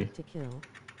for you.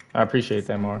 I appreciate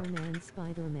that, Mar.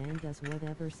 Spider-Man does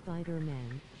whatever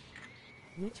Spider-Man.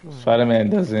 Which one? Spider-Man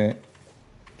doesn't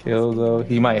kill though.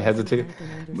 He might hesitate.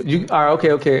 But you are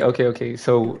okay.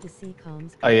 So,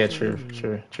 oh yeah, true.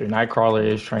 Nightcrawler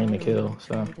is trained to kill,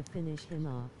 so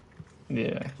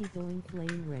yeah.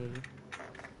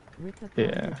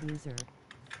 Yeah.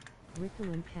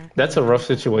 That's a rough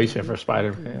situation for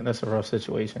Spider-Man. That's a rough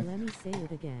situation. Let me say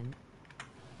it again.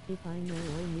 If I know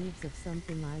all moves of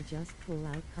something, I just pull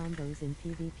out combos in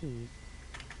PvP.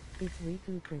 It's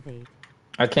Riku Private.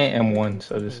 I can't M1,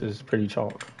 so this is pretty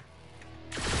chalk.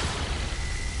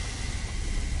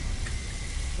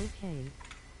 Okay.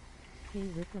 Hey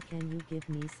Rika, can you give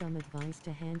me some advice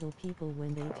to handle people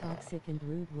when they toxic and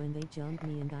rude when they jump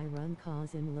me and I run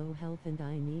cause in low health and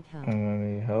I need help?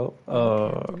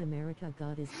 Captain America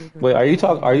God is bigger. Wait, are you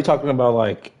talking about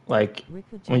like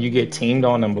when you get teamed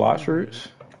on in Bloxfruits?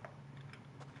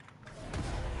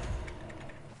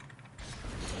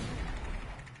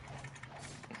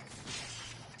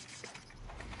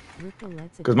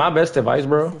 Because my best advice,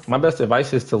 bro, my best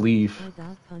advice is to leave I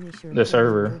got Punisher the Cold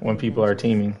server War when people are Avengers.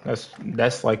 teaming.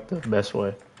 That's like the best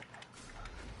way.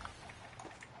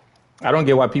 I don't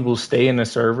get why people stay in the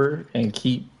server and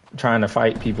keep trying to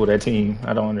fight people that team.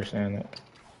 I don't understand that.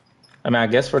 I mean, I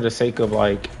guess for the sake of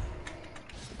like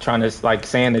trying to like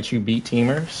saying that you beat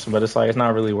teamers, but it's like it's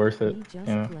not really worth it. Me just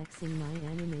You know? flexing my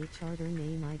anime charter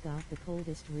name. I got the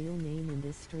coldest real name in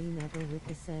this stream ever.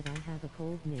 Rika said I have a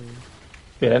cold name.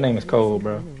 Yeah, that name is cold, Listen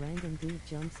bro. when a random dude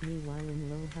jumps me while in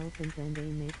low health and then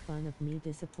they make fun of me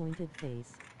disappointed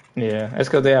face. Yeah, that's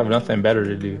because they have Why nothing I better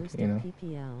to join do. most You of know?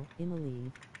 PPL,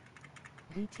 Imali.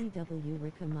 BTW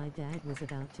Rika, my dad was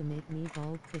about to make me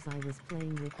bald cause I was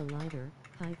playing with a lighter,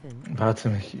 hyphen. About to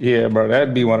make, yeah, bro.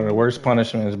 That'd be one of the worst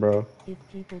punishments, bro. If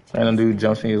people Random team dude spam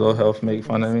jumps me him, low I would health, kill make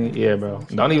fun them of me. Yeah, spammers bro. on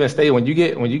Don't chat. even stay when you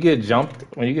get jumped.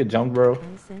 When you get jumped, bro,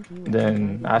 I sent you an then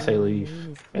invite I and say my leave. name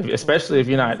is Especially if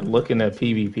you're not Critical looking at 2022.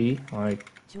 PvP, like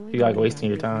you Join like me and wasting I'll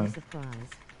your give you time. surprise.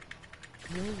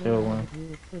 Yo, when Chill I one. add you,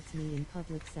 it puts me in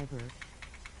public server.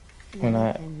 When Wally,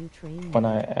 I can you train when me?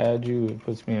 I add you, it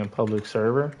puts me in public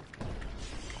server.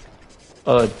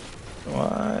 Uh,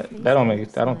 what? That don't make.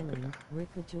 Facebook I don't. smiling.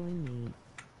 Rika, join me.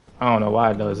 I don't know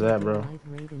why it Rika does wanna that, do bro. light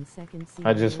raid in second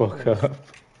I season just yo woke host. up.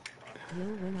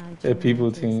 Yo, when I If join it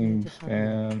people takes me team to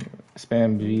public.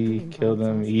 spam Rika B, kill invites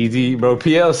them us easy, using bro. boost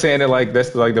PL mode saying plus it like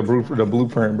that's like the generation the style.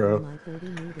 blueprint, Follow bro. my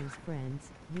 30 meters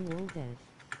friends. You all dead.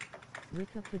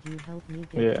 Rika, could you help me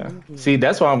get Yeah. blue See, gear?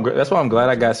 that's why I'm I glad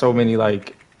I got just so many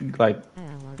verified. like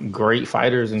Hour. great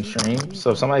fighters in stream.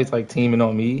 So if GGG. somebody's like teaming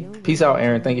on me, Yo, when peace I out,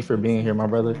 Aaron. join Thank you it for makes being here, me my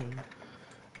brother. deploying.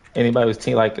 Anybody was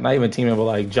team like not even teaming, but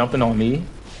like jumping on me,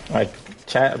 like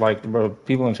chat, like bro,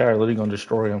 people in chat are literally gonna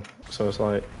destroy them. So it's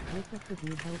like Rika, could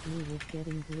you help me with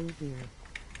getting blue gear?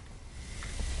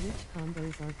 Which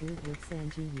combos are good with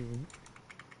Sanji Yoon?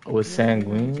 with Yo,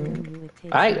 when I Sanguine. join you, it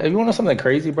takes me If to you want to know something public.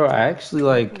 crazy, bro, I actually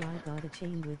like. Rika, I got a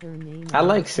chain with her name I on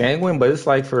my like charter. Sanguine, but it's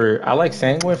like for I like I'm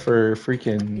Sanguine ready. for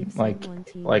If freaking someone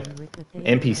team like on Rika, they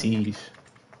are dead. NPCs.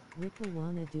 Rika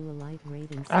wanna do a light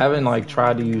raid in I haven't second like sea. I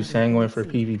tried to am use not in Sanguine third for sea.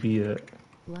 PvP yet.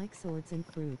 Like swords and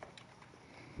fruit.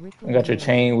 Rika, I got when your ready.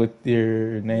 chain with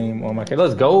your Yo, name on when my I case.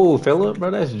 Let's join you, it go, takes Philip, me bro.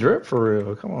 to That's public. drip for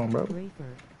real. Come on, bro.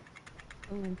 Rafer.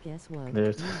 Oh, and guess what?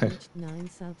 There's You reached 9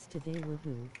 subs today,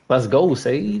 woohoo. let's go,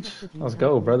 Sage. Rika, could you Let's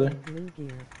help go, me brother. get blue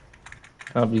gear?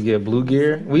 Help you get blue TTK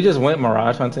gear. sent We me just this went random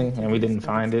mirage invite hunting to and we boost, didn't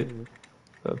but find it's it. rude.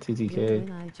 So Yo, TTK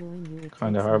when I join you, it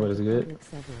kind of takes hard, me but it's to good. public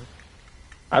server.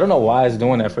 I don't know why it's Rika,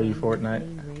 doing when that you for you, run that Fortnite.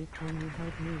 main raid, can you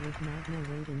help me with Magna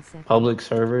raid in second? Public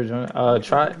server join.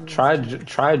 AWS chat.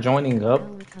 Try joining up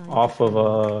Hour time to off of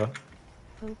train.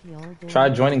 Hope y'all try doing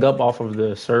joining good. up off of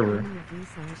the server. Any of you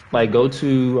slash Like PL?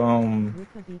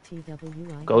 Rika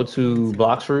BTW, I go have to cancer.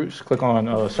 Bloxfruits, click on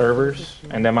Another perfect servers,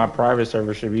 and black then my widow. private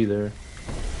server should be there.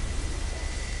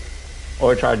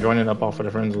 Or try Rika, joining up can off of you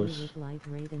the help friends me list. with light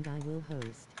raid and I will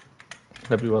host?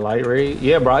 Help you with light raid?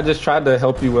 Yeah, bro. I just tried to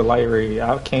help you with light raid.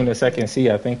 I came to second Okay. C.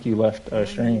 I think you left Wally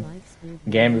stream. likes food.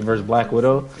 Gambit Wally versus got Black 2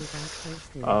 Widow. subs without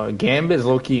posting. Gambit's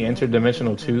low key Bruh, bruh,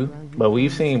 bruh, interdimensional bruh, too, bruh, you but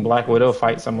we've promised seen me Black free Widow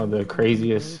fight stuff. some of Wally, the how you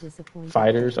bro? craziest Disappointed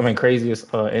fighters. I face. mean,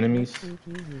 craziest What enemies. fruit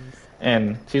you use?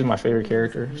 And she's my Yo, favorite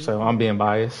when's a character, blue so I'm gear? being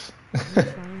biased. You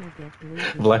tryna get blue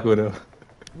gear? Black Widow.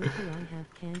 Rika, I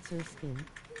have cancer skin.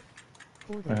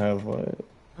 I Portal. have what?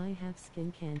 I have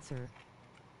skin cancer.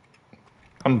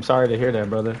 I'm sorry to hear that,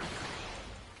 brother.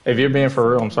 If you're being Who's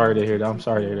for real, said I'm sorry to hear that. I'm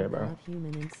sorry to hear BRTTPL that, bro. got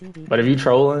human and But if you CDK?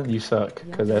 trolling, you suck,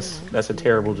 Yo, cause yo, light that's a skin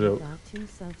terrible Wally joke. got 2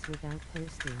 subs without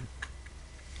posting.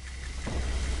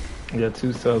 You got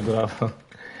 2 subs off.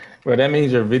 Bro, that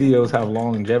means your videos have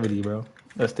longevity, bro.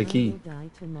 That's the I will key. die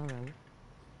tomorrow.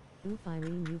 Oof,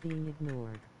 Irene, you being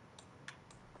ignored.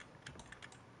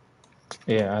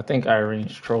 Yeah, I think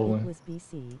Irene's It trolling. was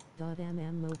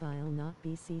BC.mm mobile, not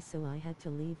BC, so I had to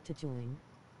leave to join.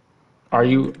 Are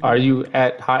you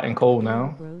at hot and cold Yo,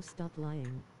 now? bro, stop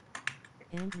lying.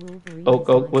 And Wolverine Oh, is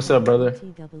oh, my what's up, type brother?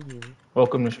 BTW.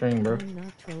 Welcome to stream, bro. I'm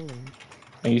not trolling.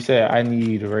 And you said I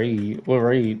need raid. What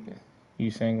raid? You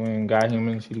saying when God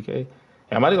Human CDK?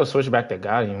 Yeah, I'm about to go switch back to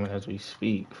God Human as we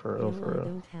speak. For real, Yo, for I real.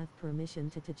 don't have permission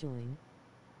to join.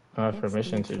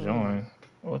 Permission XD to trolling. join.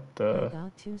 What I the?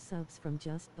 got 2 subs from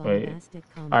just Wait. bombastic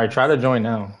All right, try comments. to join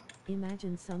now.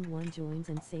 Imagine someone joins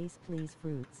and says please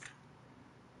fruits.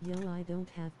 Yo, I don't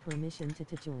have permission to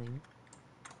join.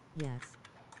 Yes.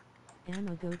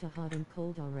 I'ma go to hot and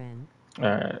cold RN. All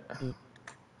right.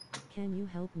 Can you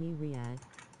help me, Riyadh?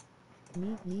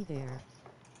 Meet me there.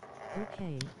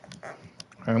 Okay.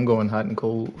 I'm going hot and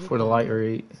cold for the Rika. light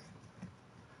raid.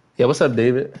 Yeah, what's up,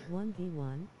 David?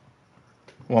 1v1.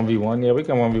 1v1. Yeah, we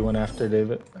can 1v1 after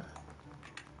David.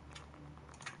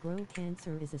 Bro,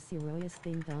 cancer is a serious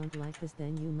thing, don't like this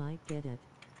then you might get it.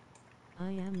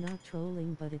 I am not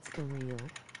trolling but it's for real.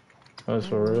 That's I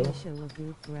for want real. to show a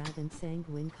good grab and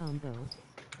sanguine combo.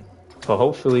 So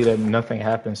hopefully that nothing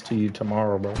happens to you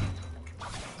tomorrow, bro.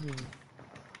 You.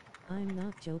 I'm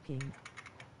not joking.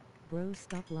 Bro,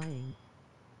 stop lying.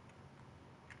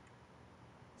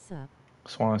 Sup?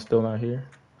 Swan's still not here.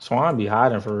 Swan be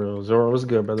hiding for real. Zoro, what's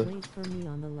good, brother? Wait for me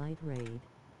on the light raid.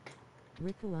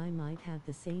 Riku, I might have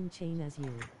the same chain as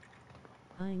you.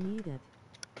 I need it.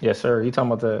 Yes, sir. You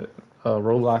talking about the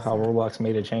Roblox, how Roblox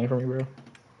made a change for me, bro?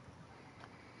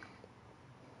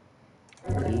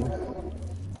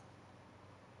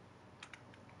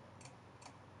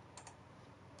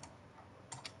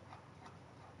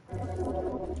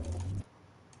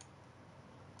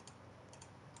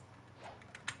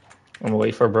 I'm gonna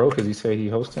wait for bro because he said he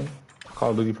hosting. Call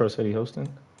of Duty Pro said he hosting.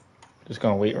 Just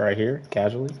gonna wait right here,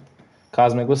 casually.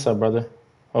 Cosmic, what's up, brother?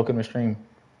 Welcome to stream.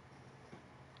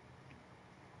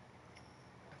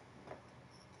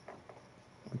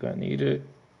 We're gonna need it.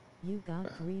 You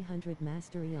got 300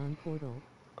 mastery on Portal.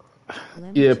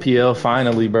 Yeah, PL,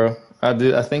 finally, bro.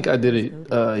 I think I did it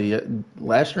yeah,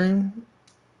 last stream.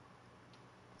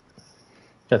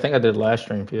 I think I did last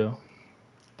stream, PL.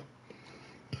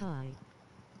 Hi.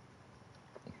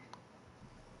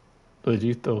 Did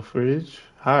you throw fridge?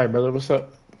 Hi, brother. What's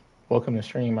up? Welcome to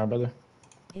stream, my brother.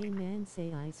 Amen.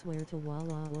 Say I swear to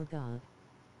Wallah or God.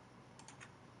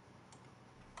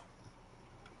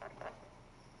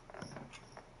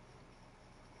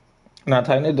 Nah,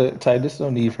 tighten it. Tighten. There's no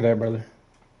need for that, brother.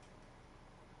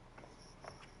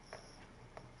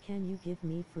 Can you give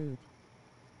me fruit?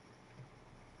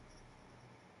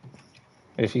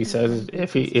 If he says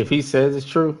if he says it's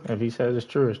true,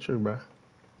 it's true, bro.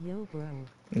 Yo, bro.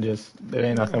 Just there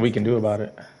ain't nothing we can do about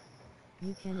it.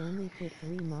 You can only pick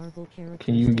 3 Marvel characters.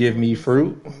 Can you give me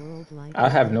fruit? Like I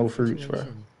have no fruits, bro.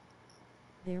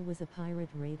 There was a pirate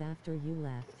raid after you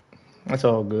left. That's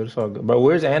all good. It's all good. But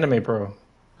where's Anime Pro?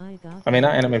 I mean,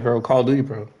 not Anime Pro. Call of Duty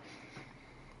Pro.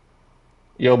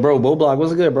 Yo, bro, Boblock,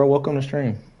 what's good, bro? Welcome to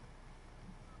stream.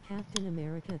 Captain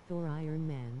America, Thor, Iron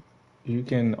Man. You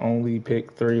can only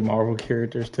pick 3 Marvel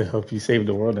characters to help you save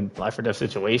the world in life or death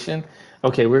situation.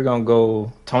 Okay, we're gonna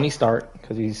go Tony Stark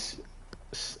because he's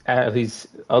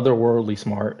otherworldly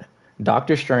smart.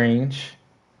 Doctor Strange.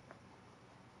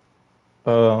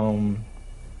 And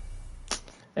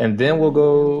then we'll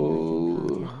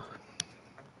go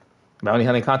Bounty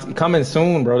Hunting content coming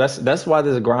soon, bro. That's why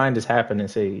this grind is happening,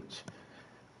 Sage.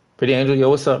 Pretty Angel, yo,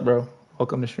 what's up, bro?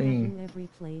 Welcome to stream. Have you ever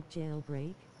played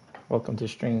Jailbreak? Welcome to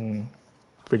stream,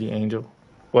 Pretty Angel.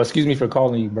 Well, excuse me for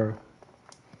calling you, bro.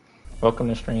 Welcome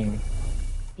to stream.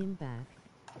 I'm back.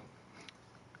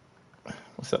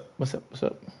 What's up? What's up? What's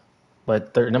up?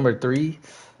 But number 3,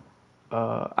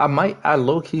 I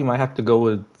low key might have to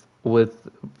go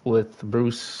with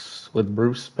Bruce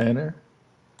Banner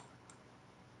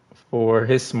for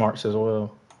his smarts as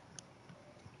well.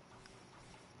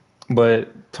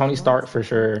 But Tony Stark for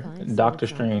sure. Doctor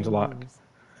Strange lock.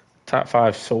 Top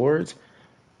 5 swords.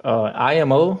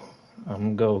 IMO.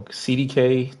 I'm gonna go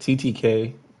CDK,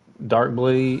 TTK,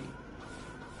 Darkblade,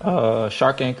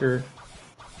 Shark Anchor,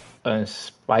 and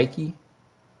Spiky.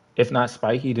 If not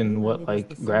Spiky, then what?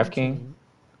 Like Graph King.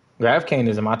 Graph King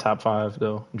is in my top 5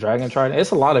 though. Dragon Trident.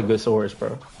 It's a lot of good swords,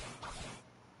 bro.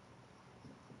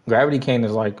 Gravity Cane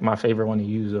is like my favorite one to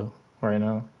use though right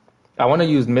now. I want to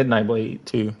use Midnight Blade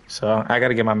too, so I got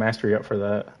to get my mastery up for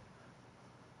that.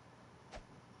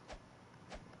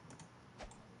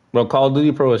 Bro, Call of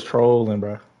Duty Pro is trolling,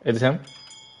 bro. It's him?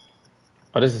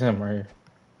 Oh, this is him right here.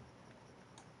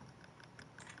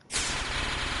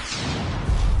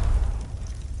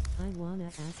 I wanna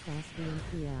ask Osby and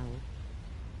PL.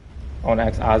 I want to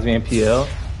ask Osby and PL.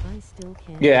 I still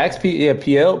can't. Yeah,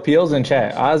 PL's in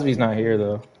chat. Osby's not here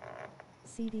though.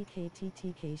 CDK,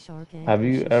 TTK, Shark Anchor, Have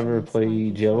you ever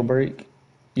played Jailbreak?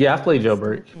 Yeah, I've played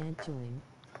Jailbreak.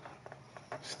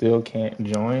 Still can't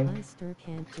join. I still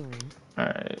can't join. All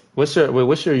right. What's your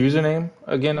username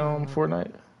again on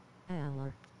Fortnite?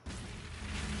 Aller.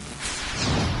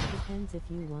 Depends if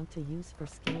you want to use for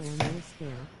skill or no skill.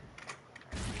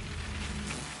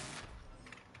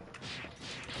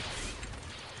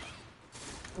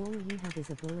 All you have is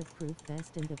a bulletproof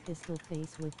vest and a pistol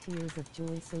face with tears of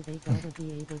joy, so they gotta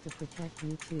be able to protect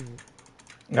you too.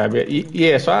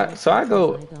 Yeah, so I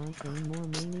go.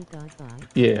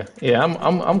 Yeah,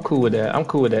 I'm cool with that. I'm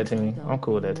cool with that team.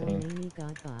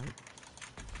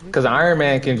 Because Iron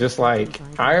Man can just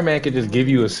give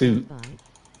you a suit,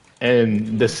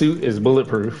 and the suit is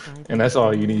bulletproof, and that's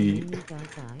all you need.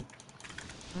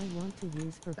 I want to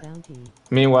use for bounty.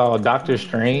 Meanwhile, Doctor My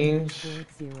Strange. username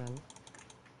is Void0.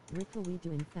 Rico, we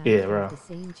do in fact Yeah, have bro. the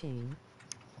same chain.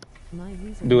 My Do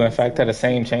username in is fact have the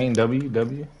same Void0. chain.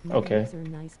 W. My Okay. user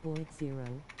nice Void0.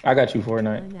 I got you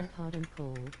Fortnite. I'm at hot and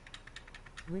cold.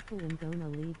 Rico, I'm gonna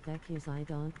leave because I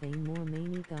don't gain more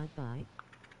many goodbye.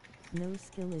 No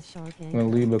skill is shark I'm gonna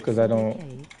anchor. leave because I don't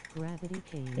CDK, gravity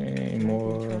cane, gain dragon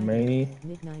more trident, money.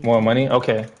 midnight More money? demon.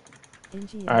 Okay.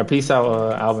 Alright, peace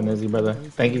out, Alvin Izzy, brother.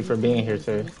 Thank you for being here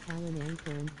today.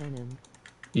 Anchor and Venom.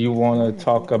 You wanna Wanna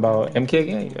talk talk about about MK MK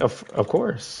game? again? Of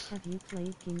course. Have you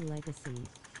played King Legacy?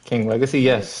 King Legacy, My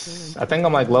skill yes. and I think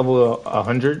I'm like total level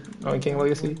 100 I on King got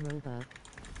Legacy. one robot.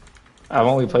 I've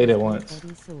only Skill played is it Blade once.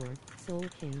 Buddy Sword, Soul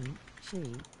King, She,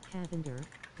 Cavender,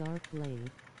 Dark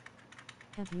Blade.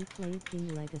 Have you played King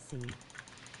Legacy?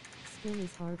 Skill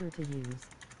is harder to use.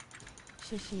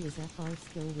 Shishi is FR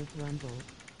skill with Rumble.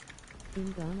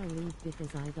 I'm gonna leave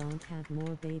because I don't have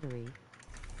more battery.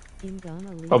 I'm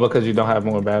gonna Oh, leave because you because don't I have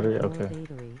more don't battery? have more Okay.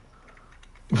 battery.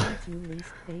 What's your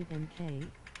least fave MK?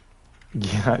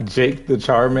 Yeah, Jake the I'm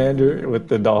Charmander gonna with leave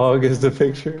the because I dog is the don't have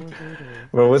picture. more battery.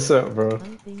 Bro, what's up, bro? I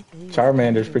think 3 is Charmander's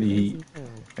kind of pretty heat. easy though.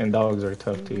 And dogs are We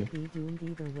tough to you. would be doomed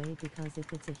either way because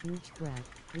if it's a huge threat,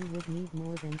 we would need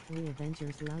more than 3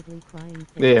 Avengers loudly crying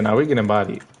things. Yeah, now we get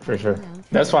embodied for sure.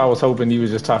 That's why I was hoping you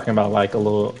was just talking about like a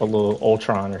little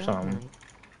Ultron or something.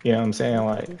 You know what I'm saying?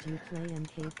 Like Did you play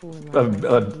MK4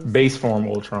 a base form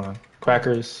Ultron.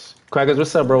 Quackers,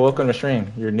 what's up, bro? Welcome to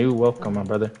stream. You're new. Welcome, my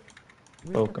brother.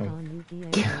 Welcome.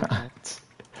 God.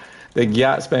 The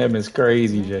yacht spam is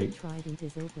crazy, Jake.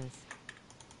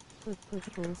 Put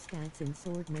full stats in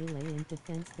sword melee and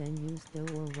defense, then use dough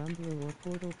or rumbler or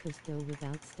portal, cause dough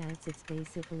without stats it's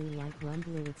basically like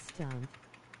rumbler with stunt.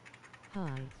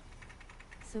 Hi.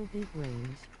 So big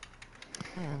range.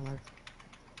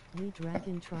 We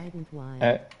dragon trident wild.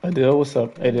 Adil, what's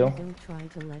up, Adil? Don't try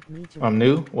to let me join. I'm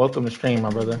new. Welcome to stream, my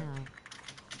brother.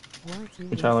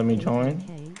 You try to let me join?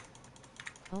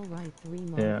 Alright, 3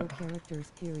 Marvel Yeah. characters,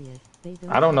 period.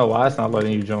 I don't know why it's not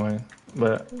letting you join,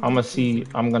 but I'm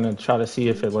gonna try to see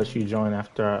if it lets you join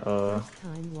after I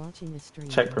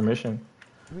check permission.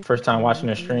 First time watching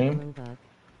a stream.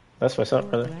 That's what's up,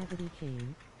 brother.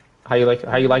 How you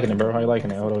liking it, bro? How you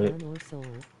liking it? Hold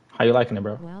on. How you liking it,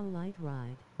 bro?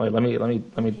 Wait, let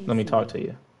me talk to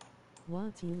you.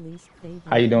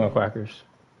 How you doing, Quackers?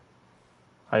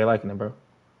 How you liking it, bro?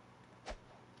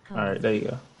 All right, there you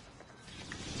go.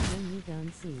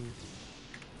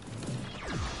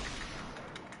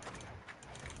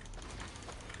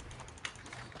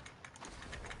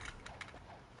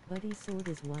 Buddy sword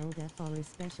is wild FR,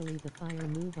 especially the fire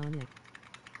move on it.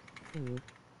 Food.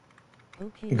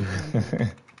 Okay.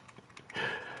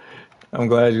 I'm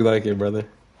glad you like it, brother.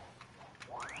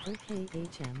 Okay,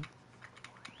 HM.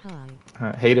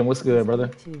 Hi. Hayden, what's good, brother?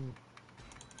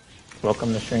 Welcome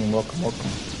to the stream. Welcome.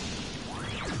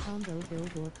 Combo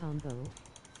build or combo.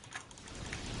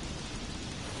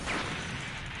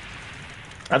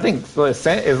 I think is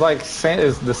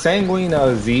the Sanguine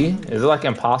Z is it like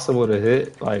impossible to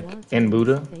hit like in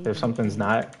Buddha if something's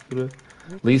not Buddha.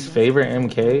 Least favorite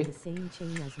MK.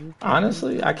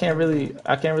 Honestly, I can't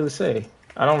really say.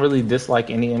 I don't really dislike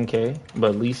any MK,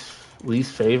 but least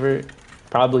favorite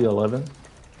probably 11.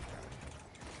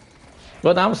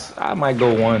 But I might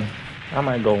go 1.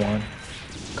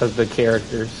 Because the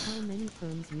characters.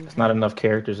 It's not enough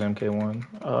characters in MK1.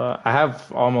 I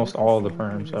have almost all the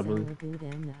perms, I believe.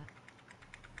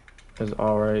 It's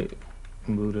alright.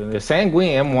 Buddha. The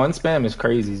Sanguine M1 spam is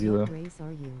crazy, Zilo.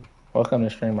 Welcome to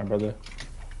stream, my brother.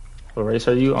 What race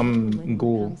are you? I'm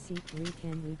Ghoul.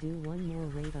 Can we do one more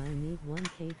raid? I need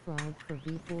 1k frog for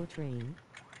V4 train.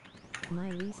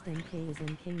 My least MK is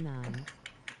MK9.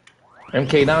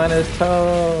 MK9 is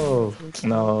tough.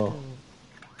 No.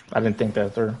 I didn't think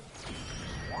that through.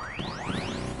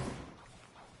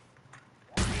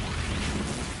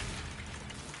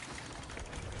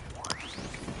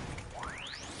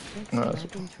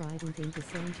 Dragon trident into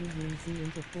Sanji Yun Z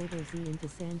into Portal Z into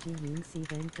Sanji Yun C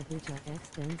then Kabucha X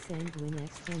then Sanguine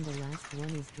X then the last one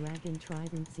is Dragon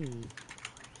Trident Z.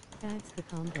 That's the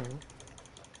combo.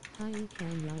 Hi,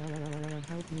 can you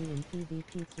help me in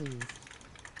PvP please?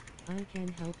 I can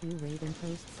help you raid and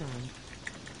post some.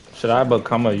 Should I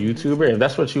become a YouTuber? If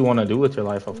that's what you want to do with your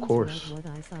life, of course.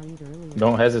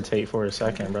 Don't hesitate for a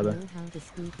second, brother.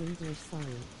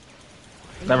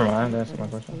 Never mind, that's my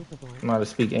question. I'm not to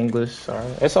speak English,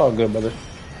 sorry. It's all good, brother.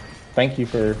 Thank you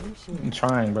for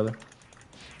trying, brother.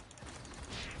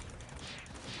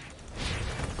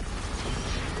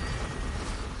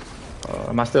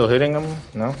 Am I still hitting him?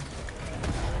 No?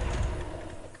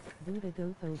 Buddha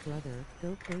go tho brother,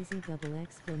 go crazy double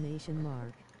exclamation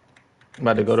mark. I'm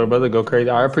about to go to brother, go crazy.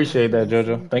 I appreciate that,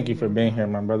 Jojo. Thank you for being here,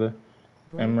 my brother.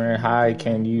 Emre, hi,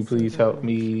 can you please help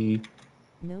me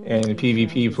in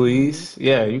PvP, please?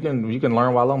 Yeah, you can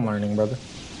learn while I'm learning, brother.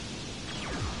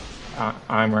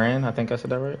 I'm Ran. I think I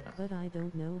said that right. But I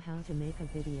don't know how to make a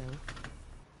video.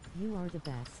 You are the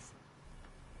best.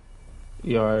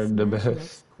 You are the Smash best.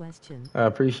 next question. I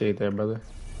appreciate that, brother.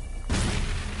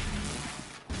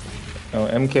 Oh,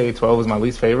 MK12 is my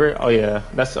least favorite. Oh yeah,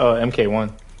 that's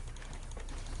MK1.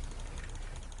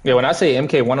 Yeah, when I say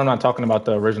MK1, I'm not talking about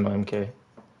the original MK.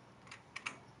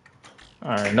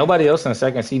 All right, nobody else in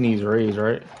second C needs raids,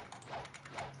 right?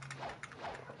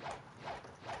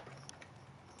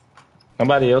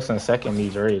 Nobody else in second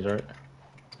needs raids, right?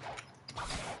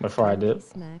 Before I dip.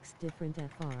 Smacks different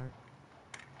FR.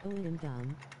 Oh, and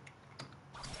dumb.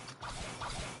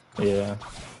 Yeah.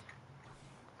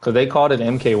 Because they called it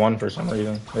MK1 for some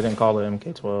reason. They didn't call it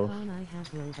MK12. Can I have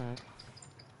Robux?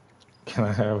 Can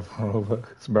I have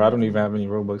Robux? Bro, I don't even have any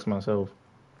Robux myself.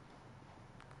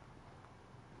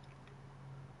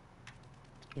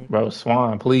 Bro,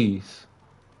 Swan, please.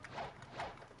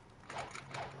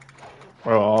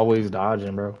 Bro, always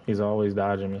dodging, bro. He's always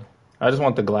dodging me. I just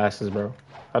want the glasses, bro.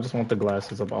 I just want the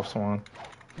glasses up off Swan.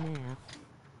 Nah.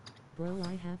 Bro,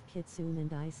 I have Kitsune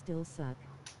and I still suck.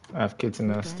 I have kids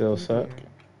and I still suck.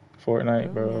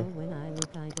 Fortnite, bro. Now when I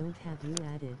look, I don't have you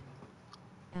added.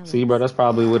 Alex, see, bro, that's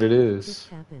probably what it is.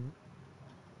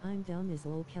 I'm dumb as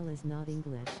lol is not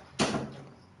English.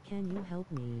 Can you help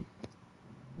me?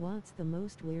 What's the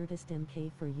most weirdest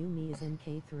MK for you? Me is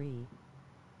MK3.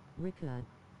 Rika.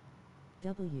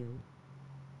 W.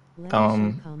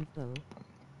 Combo.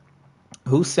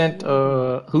 Who sent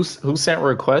who sent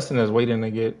request and is waiting to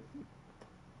get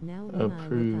now when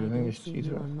approved? I don't see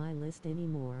you on my list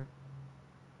anymore.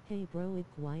 Hey bro,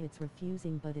 it's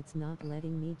refusing, but it's not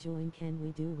letting me join. Can we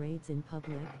do raids in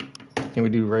public? Can we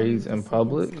do raids in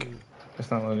public? It's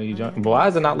not letting you join. But why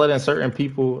is it not letting certain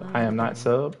people? I am not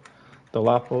sub. The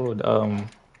Lapo,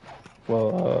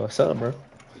 sub, bro.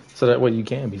 So that way you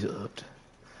can be subbed.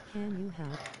 Can you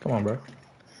help? Come on, bro.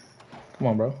 Come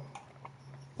on, bro.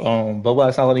 But why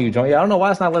it's not letting you join? Yeah, I don't know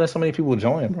why it's not letting so many people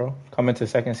join, bro. Come into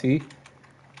second C.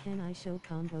 Can I show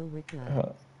combo Rick?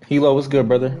 Hilo, what's good,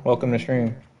 brother? Welcome to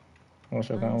stream. I'm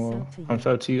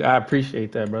sub to you. I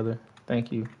appreciate that, brother.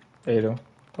 Thank you, Ado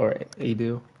or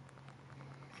Adil.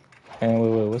 And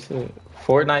wait, what's it?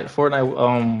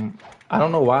 Fortnite. I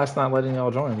don't know why it's not letting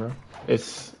y'all join, bro.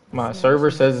 It's my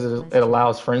server says it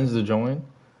allows friends to join.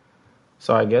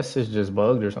 So I guess it's just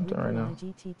bugged or something right now.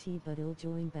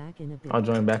 I'll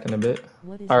join back in a bit.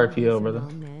 RPO, brother.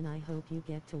 Man, I hope you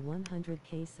get to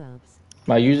 100k subs.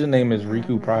 My username is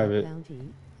Riku Private.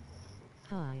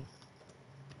 Hi.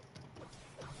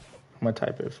 I'm gonna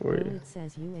type it for you. It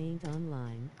says you ain't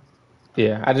online.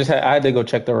 Yeah, I had to go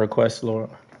check the request, Laura.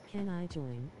 Can I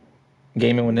join?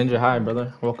 Gaming with Ninja. Hi,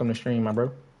 brother. Welcome to stream, my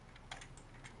bro.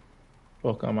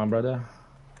 Welcome, my brother.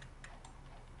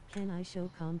 Can I show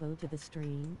combo to the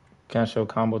stream? Can I show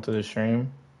combo to the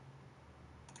stream?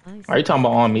 Are you talking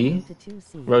about on me?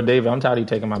 Bro, David, I'm tired of you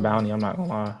taking my bounty. I'm not gonna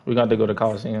lie. We got to go to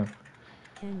Coliseum.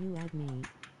 Can you add me?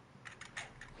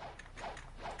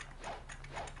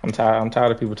 I'm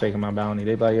tired of people taking my bounty.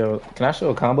 They be like, yo, can I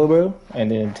show a combo, bro? And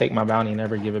then take my bounty and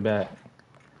never give it back.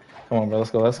 Come on, bro.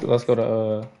 Let's go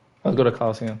to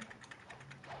Coliseum.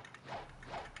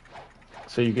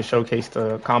 So you can showcase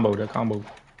the combo.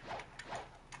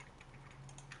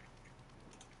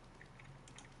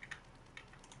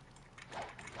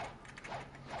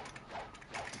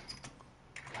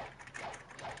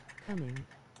 Coming.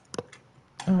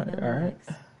 All right.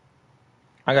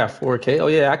 I got 4K. Oh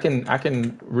yeah, I can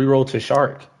reroll to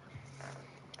Shark.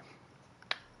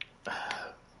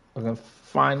 I'm gonna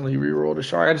finally reroll to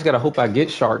Shark. I just gotta hope I get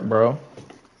Shark, bro.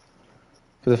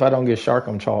 Because if I don't get Shark,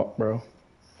 I'm chalk, bro.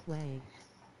 Wait.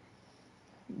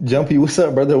 Jumpy, what's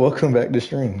up, brother? Welcome back to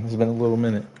stream. It's been a little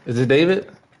minute. Is it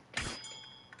David?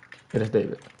 It is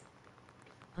David.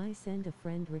 I send a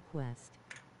friend request.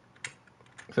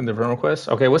 Send a friend request?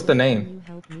 Okay, what's the name? Can you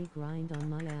help me grind on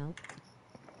my out?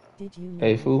 Did you know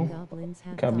hey, fool. goblins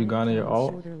have Can't be gone in your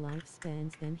alt? shorter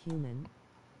lifespans than human?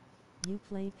 You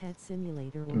play Pet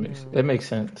Simulator or it makes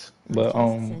sense. But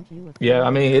yeah,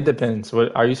 I mean it depends.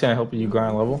 What are you saying helping you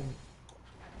grind level?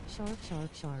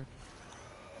 Shark.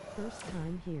 First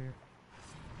time here.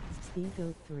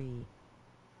 Stigo 3.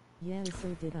 Yeah,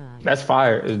 so did I. That's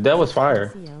fire. That was fire.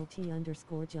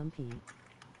 CLT_jumpy.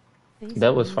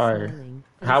 That was fire.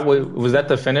 How was that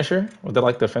the finisher? Was that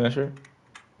like the finisher?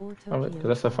 Because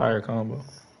that's a fire combo.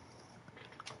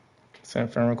 Send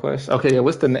friend request. Okay, yeah.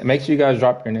 What's the make sure you guys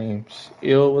drop your names.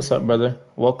 Ill, what's up, brother?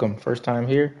 Welcome. First time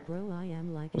here. Bro, I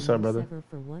am What's liking up, your brother? server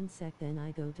for 1 sec, then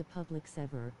I go to public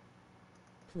server.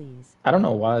 Please. I don't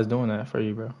know why it's doing that for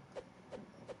you, bro.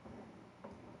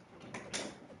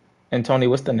 And Tony,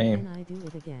 what's the name? Can I do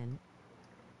it again?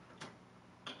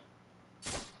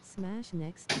 Smash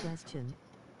next question.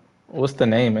 What's the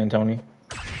name, Antony?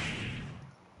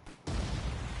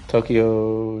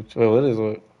 Tokyo. Wait, what is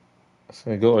it?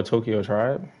 So go to Tokyo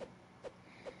Tribe.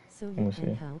 So Let you me can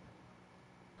see. help?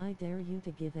 I dare you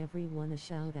to give everyone a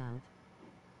shout out.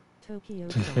 Tokyo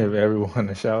To Tribe. give everyone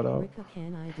a shout out, Rika,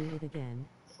 can I do it again?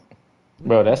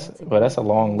 bro. Rika, That's a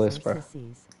long list, bro.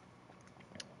 sissies.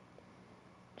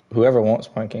 Whoever wants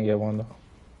one can get one though.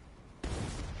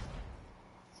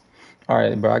 All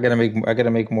right, bro. I gotta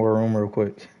make more room real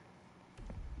quick.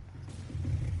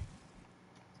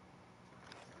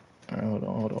 All right,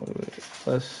 hold on.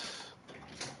 Wait.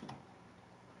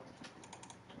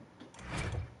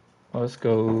 Let's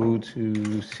go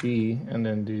to C and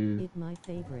then do. It my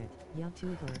favorite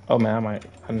YouTuber. Oh man, I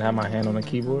didn't have my hand on the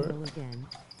keyboard.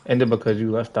 Ended because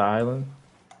you left the island.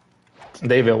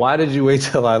 David, why did you wait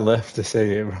till I left to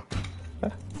say it,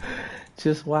 bro?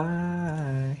 Just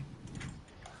why?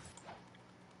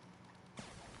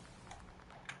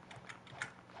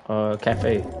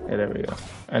 Cafe. Yeah, there we go.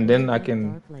 And then I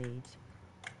can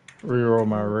reroll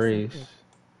my race.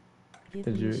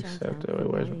 Did you accept it? Wait,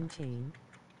 where's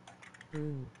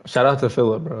shout out to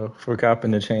Philip, bro, for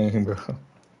copping the chain, bro.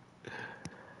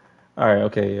 All right,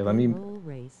 okay. Let me.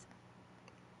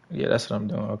 Yeah, that's what I'm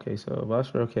doing. Okay, so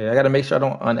Bloxfruits. Okay, I gotta make sure I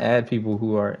don't unadd people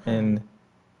who are in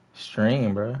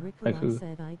stream, bro. Like who?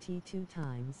 Said IT 2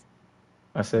 times.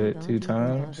 I said it 2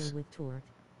 times.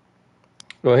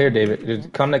 Go here, David.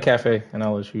 Just come to cafe and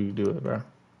I'll let you do it, bro.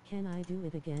 Can I do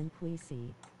it again,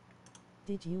 Queasy?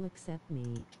 Did you accept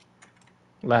me?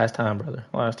 Last time, brother.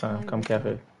 Last time. Come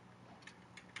cafe.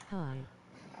 Hi.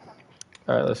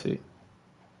 All right, let's see.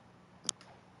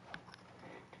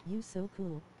 You so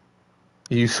cool.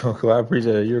 You so cool. I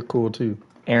appreciate it. You're cool too.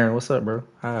 Aaron, what's up, bro?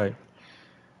 Hi.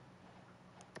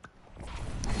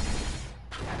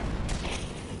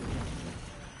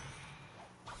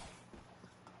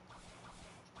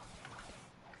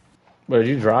 But did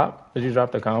you drop? Did you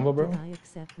drop the combo, bro? I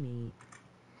accept me.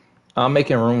 I'm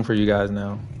making room for you guys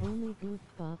now. Only group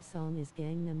pop song is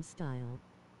Gangnam Style.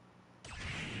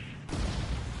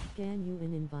 Can you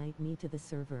invite me to the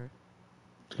server?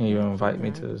 Can you invite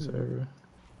me to the server?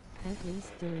 At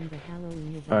least during the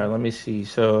Halloween event. All right, let me see.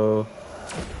 So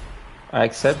I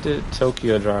accepted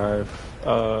Tokyo Drive.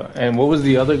 And what was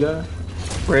the other guy?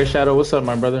 Red Shadow, what's up,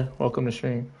 my brother? Welcome to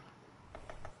stream.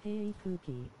 Hey,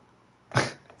 Pookie.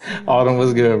 Autumn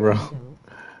was good, bro.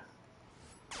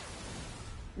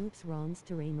 Oops, wrong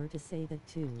streamer to say that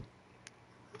too.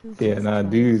 Yeah, nah,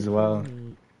 dudes, wow.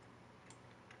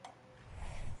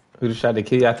 Who just tried to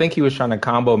kill you? I think he was trying to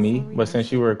combo me, but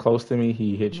since you were close to me,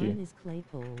 he hit you. Mine is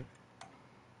Claypole.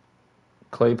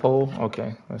 Claypole?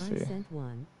 Okay, let's see. I sent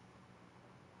one.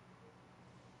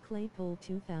 Claypole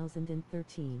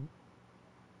 2013.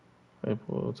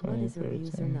 Claypole 2013. What is your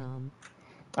username?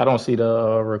 I don't see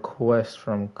the request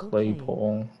from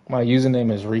Claypole. Okay. My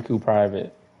username is Riku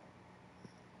Private.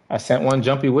 I sent one.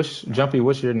 Jumpy, what's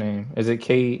your name? Is it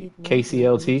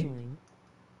KCLT?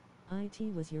 IT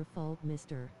was your fault,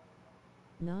 mister.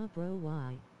 Nah, bro,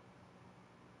 why?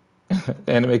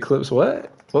 Anime clips,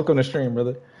 what? Welcome to stream,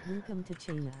 brother. Welcome to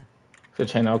China. For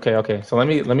China, okay. So let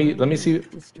me see.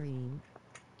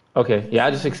 Okay, yeah,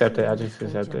 I just accept it. I'm a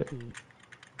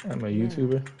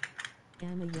YouTuber.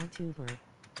 I'm a YouTuber.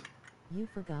 You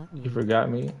forgot me. You forgot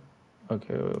me?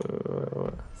 Okay,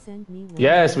 wait. Send me one.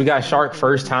 Yes, we got Shark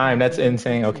first time. That's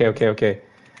insane. Okay. All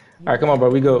right, come on, bro.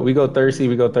 We go thirsty.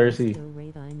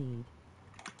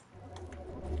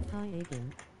 Hi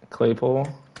again. Claypole.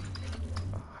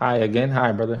 Hi again.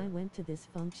 Hi, brother. I went to this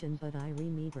function, but I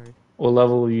remembered. What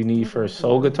level you need for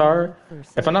soul guitar?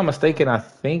 If I'm not mistaken, I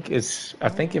think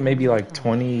it may be like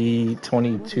 20,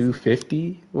 22,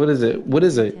 50. What is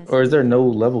it? Or is there no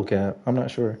level cap? I'm not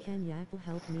sure. Can Yakl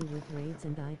help me with raids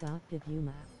and I give you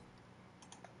map?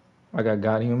 I got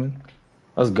God Human.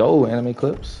 Let's go, anime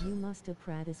clips. You must have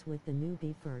practiced with the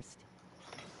newbie first.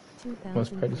 Let's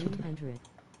practice with it.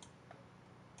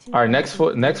 All right, next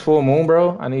full moon,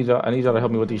 bro. I need y'all to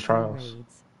help me with these trials.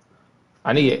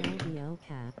 I need it.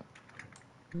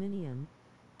 Minion.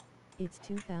 It's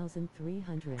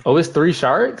 2,300. Oh, it's 3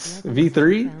 sharks?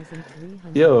 V3?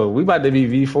 Yo, we about to be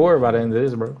V4 by the end of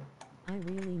this, bro. I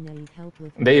really need help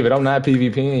with David, I'm not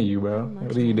PvPing you, bro.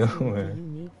 What are you doing?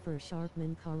 You need for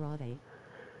Sharkman Karate.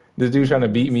 This dude trying to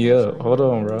beat me up. Hold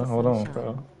on,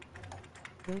 bro.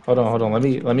 Hold on.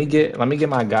 Let me get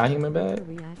my guy human back.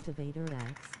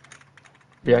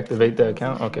 Reactivate the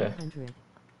account. Okay.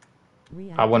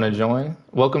 I want to join.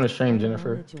 Welcome to stream,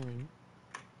 Jennifer.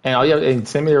 And all you have, and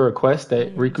send me a request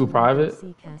that Riku private,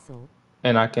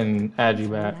 and I can add you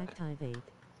back.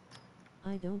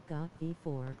 I don't got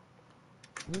V4.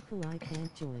 Riku, I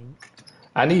can't join.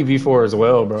 I need V4 as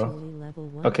well, bro.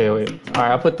 Okay, wait. All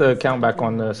right, I'll put the account back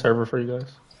on the server for you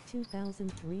guys.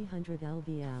 2,300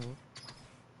 LVL.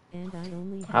 And I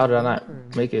only How did I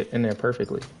not make it in there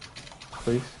perfectly?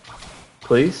 Please?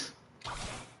 Please?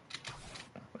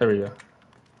 There we go.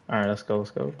 All right, let's go.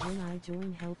 When I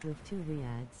join help with 2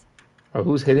 reads. Oh,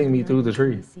 who's hitting me through the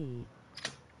tree?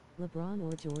 LeBron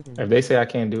or Jordan. If they say I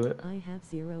can't do it. I have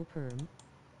 0 perm.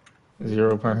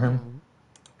 0 perm.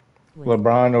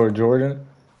 LeBron or Jordan?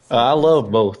 I love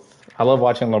both. I love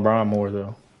watching LeBron more,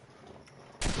 though.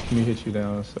 Let me hit you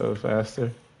down so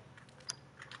faster.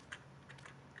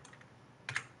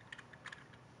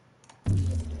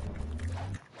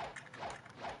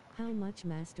 How much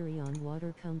mastery on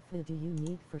water kung fu do you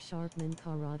need for Sharpman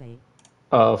karate?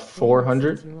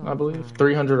 400, I believe.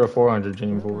 300 or 400,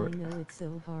 Gene Ford. I know it's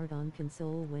so hard on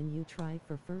console when you try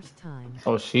for first time.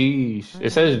 Oh, sheesh.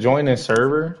 It says join in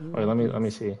server. Wait, let me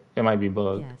see. It might be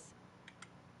bugged. Yes.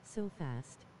 So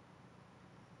fast.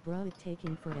 Bro, it's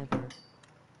taking forever.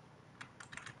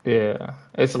 Yeah,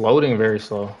 it's loading very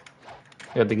slow.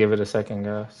 You have to give it a second,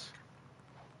 guys.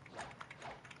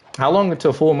 How long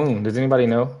until full moon? Does anybody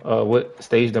know what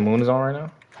stage the moon is on right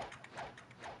now?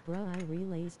 Bro, I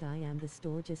realized I am the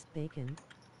storgest bacon.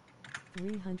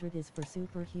 300 is for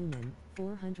superhuman,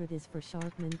 400 is for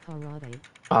Sharpman karate.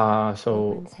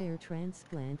 So LeBron's hair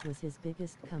transplant was his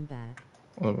biggest comeback.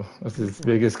 What's his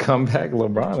biggest comeback?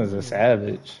 LeBron is a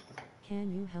savage.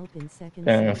 Can you help in second?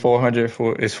 And 400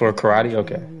 is for karate.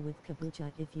 Okay. With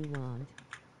kabucha if you want.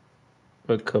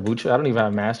 But kabucha, I don't even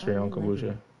have mastery on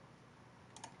kabucha.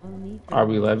 Are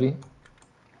we Levy?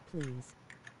 Please.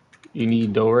 You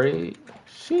need Dore?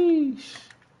 Sheesh.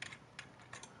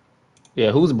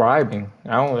 Yeah, who's bribing?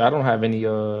 I don't have any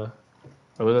what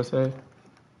did I say?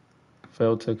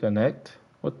 Failed to connect?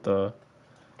 What the?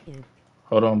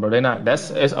 Hold on, bro. They not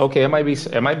it's okay, it might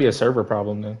be a server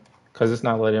problem then. Cause it's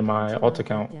not letting my alt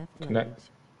account connect.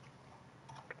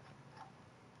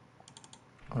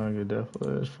 Alright,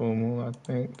 definitely full moon, I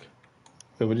think.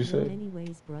 Wait, what'd you say?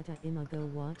 Anyways, brother, I'ma go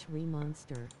watch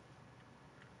Remonster.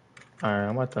 Alright,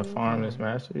 I'm about to farm this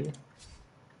mastery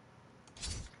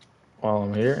while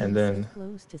I'm here, and then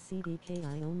close to CDK,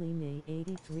 I only made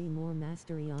 83 more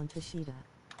mastery on Toshida.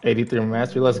 83 more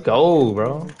mastery. Let's go,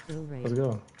 bro. Let's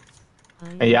go.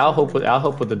 And yeah, I'll help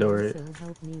with the door. So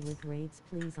help me with raids,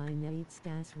 please. I need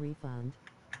stas refund.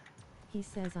 He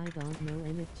says I don't know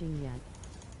anything yet.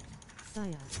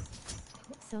 Saya.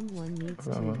 Someone needs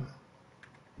to.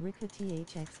 Rika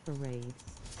THX for raid.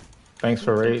 Thanks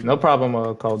for raid. No problem,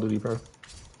 Call of Duty, bro.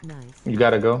 Nice. You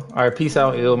gotta go. All right, peace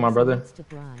out, ill, my brother.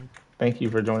 Thank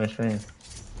you for joining the stream.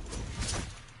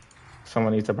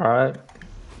 Someone needs to bribe?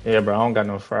 Yeah, bro, I don't got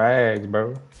no frags,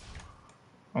 bro.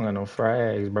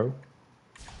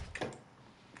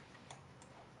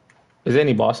 Is there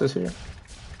any bosses here?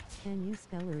 Can you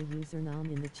spell her username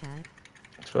in the chat?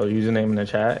 Spell username in the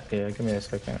chat? Yeah, give me a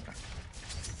second.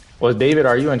 Was David,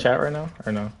 are you in chat right now,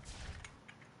 or no?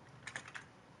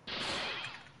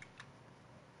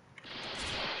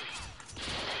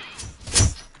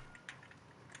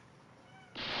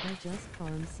 I just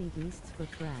farm sea beasts for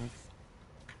frags.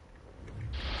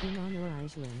 Iman or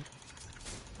Island.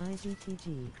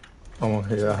 IGTG. Oh,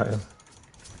 yeah.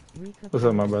 What's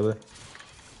up, my brother?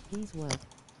 He's what?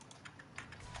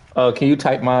 Can you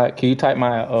type my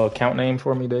account name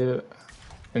for me, David?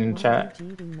 In chat.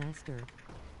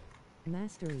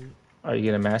 Mastery. Are you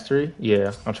getting mastery?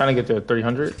 Yeah. I'm trying to get to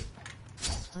 300.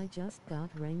 I just got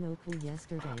Rengoku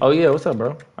yesterday. Oh yeah, what's up,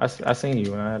 bro? I seen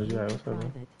you when I added you. What's up,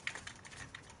 bro?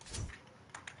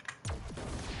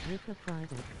 Rika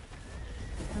private.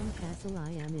 Come castle, I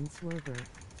am in server.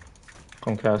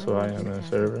 Come castle, I am in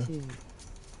server.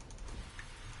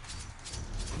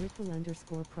 Rika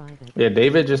 _ private. Yeah,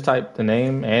 David just typed the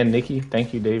name and Nikki.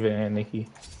 Thank you, David and Nikki.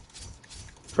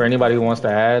 For anybody who wants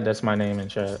to add, that's my name in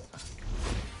chat.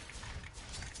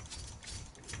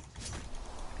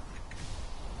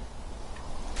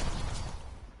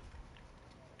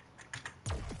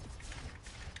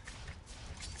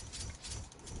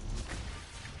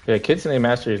 Yeah, Kitsune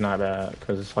Mastery is not bad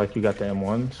because it's like you got the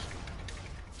M1s.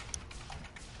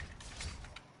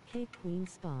 Cake Queen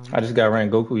spawned. I just got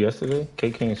Goku yesterday.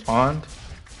 Cake King spawned.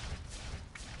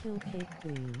 Kill Cake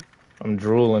Queen. I'm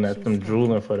drooling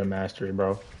for the mastery,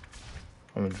 bro.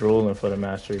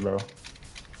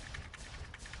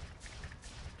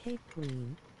 Cake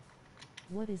Queen.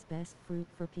 What is best fruit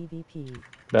for PvP?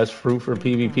 Best fruit for Don't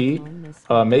cry, PvP? long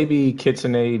misspelled. Maybe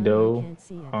kitsune I dough. can't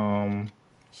see it.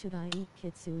 Should I eat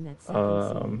kitsune at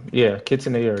second C? Yeah,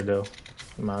 kitsune or dough,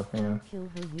 in my I'll opinion. kill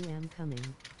her, you am coming.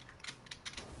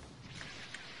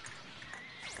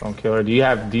 Don't kill her. Do you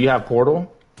have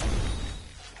portal?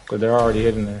 Cause they're already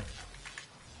hidden there.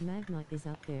 Magma is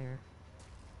up there.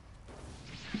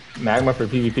 Magma for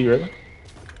PvP, really?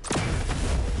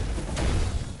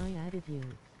 I added you.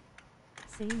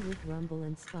 Same with Rumble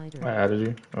and Spider. I added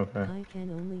you. Okay. I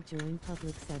can only join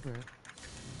public server.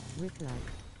 Ricklight.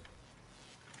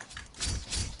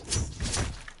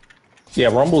 Yeah,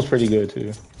 Rumble's pretty good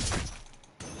too.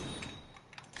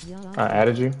 I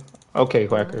added you. Okay,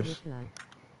 Quackers.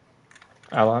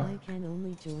 Ally. I can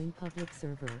only join public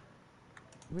server.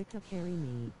 Ricka carry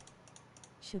me.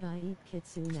 Should I eat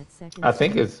kitsune at second? I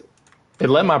think it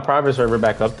let my private server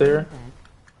back up there.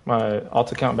 My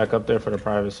alt account back up there for the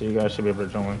private, so you guys should be able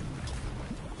to join.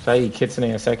 Should I eat Kitsune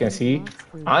in second C?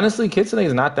 Honestly, Kitsune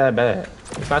is not that bad.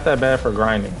 It's not that bad for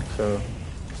grinding, so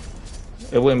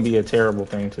it wouldn't be a terrible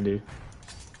thing to do.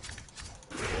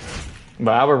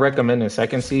 But I would recommend in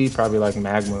second C, probably like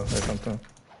Magma or something.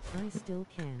 I still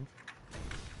can't.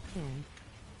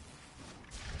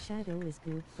 Shadow is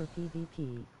good for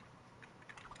PvP.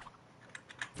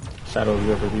 Shadow is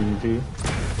good for PvP.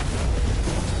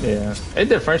 Yeah, it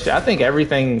differentiates. I think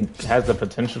everything has the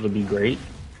potential to be great,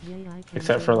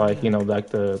 except for like, you know, like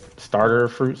the starter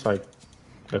fruits, like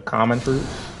the common fruits.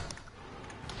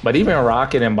 But even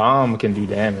Rocket and Bomb can do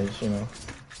damage, you know.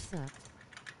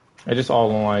 They're just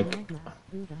all on like.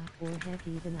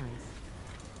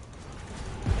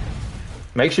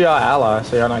 Make sure y'all ally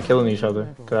so y'all not killing each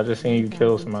other. Cause I just seen you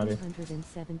kill somebody.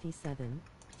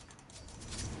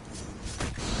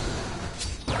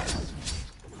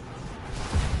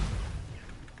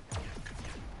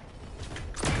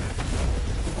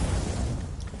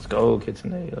 Let's go,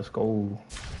 Kitsune. Let's go.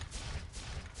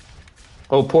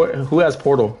 Oh, port. Who has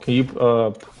portal? Can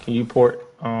you port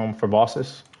for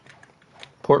bosses?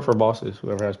 Port for bosses.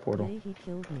 Whoever has portal.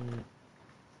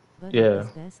 Yeah.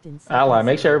 Ally.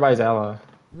 Make sure everybody's ally,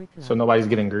 so nobody's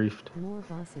getting griefed. More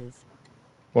bosses.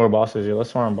 More bosses. Yeah, let's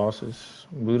farm bosses.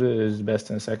 Buddha is best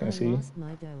in second C.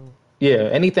 Yeah,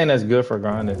 anything that's good for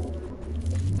grinding.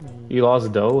 You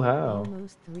lost dough? How?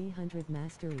 Almost 300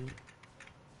 mastery.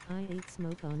 I ate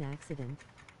smoke on accident.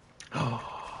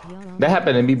 That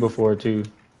happened to me before too.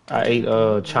 I ate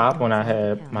chop when I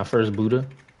had my first Buddha.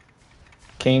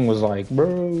 King was like,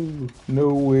 bro, no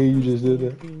way you just did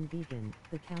that. Being vegan,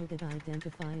 the cow that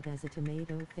identified as a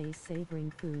tomato face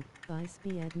savoring food by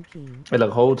Spied and King. Hey, look,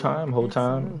 whole time.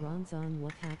 Runs on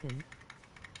what happened.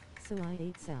 So I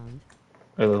ate sound.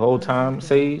 Hey, look, whole time.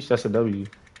 Sage, that's a W.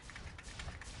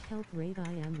 Help raid,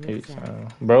 I am rich.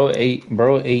 Bro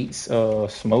ate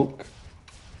smoke.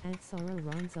 And Sora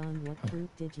runs on what fruit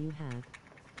did you have?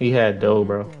 He had dough,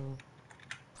 bro.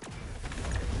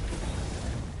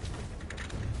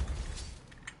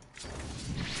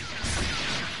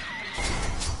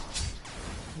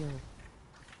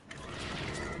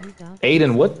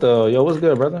 Aiden, what the? Yo, what's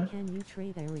good, brother? Can you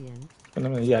trade Arian?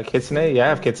 Yeah, Kitsune? Yeah, I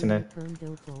have Kitsune.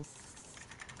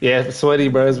 Yeah, sweaty,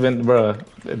 bro. It's been, bro.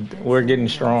 We're getting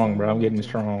strong, bro. I'm getting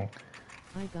strong.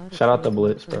 Shout out to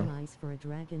Blitz, bro. For a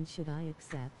dragon, should I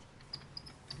accept?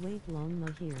 Wait long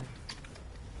my here.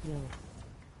 Yo.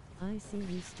 I see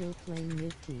you still playing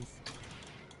mid-piece.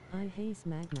 I hate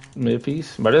Magma.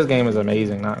 Mid-piece? But this game is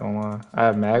amazing, not gonna lie. I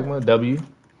have Magma, W.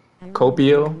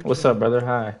 Copio, what's up, brother?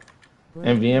 Hi.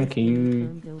 MVM, can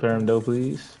you firm dough,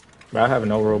 please? Bro, I have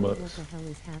no Robux. What the hell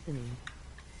is happening?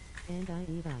 And I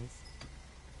eat ice.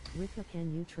 Rika,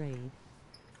 can you trade?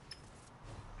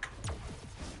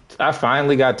 I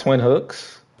finally got twin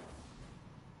hooks.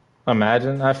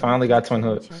 Imagine, I finally got twin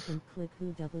hooks.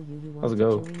 Let's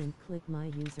go.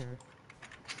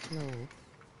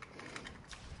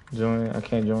 Join, I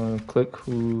can't join. Click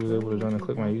who is able to join and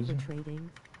click my user.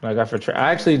 I got for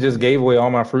I actually just gave away all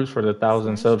my fruits for the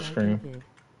 1,000 sub stream.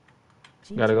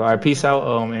 Gotta go. All right, peace out,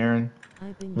 Aaron.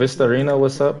 Vistarina,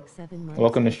 what's up?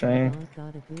 Welcome to stream.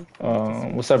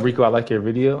 What's up, Rico? I like your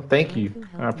video. Thank you.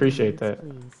 I appreciate that.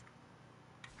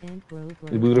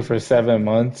 We booted for 7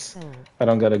 months. I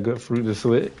don't got a good fruit to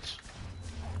switch.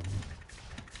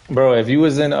 Bro, if you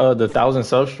was in the 1,000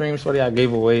 sub stream, sweaty, I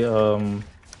gave away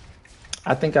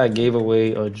I think I gave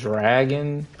away a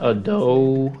dragon, a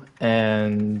doe,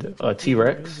 and a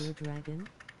T-Rex.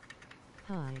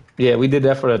 Yeah, we did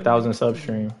that for the 1,000 sub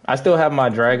stream. I still have my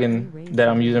dragon that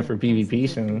I'm using for PvP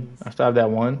soon. I still have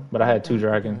that one, but I had 2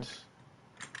 dragons.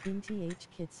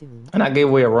 And I gave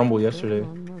away a rumble yesterday.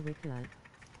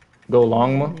 Go You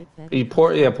wanna Longma. make that You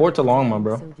port, yeah, port to Longma,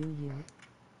 bro. so do you.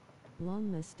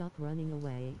 Longma, stop running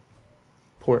away.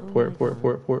 Port, Oh my port, port, god.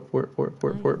 port, port, port, port, I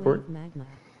port, port, crave port. magma.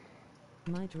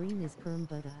 My dream is perm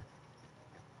butter.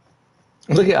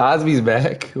 Look at Osby's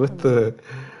back with Hello. the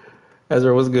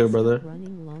Ezra. What's good, Stop brother?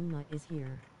 running, Longma is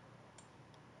here.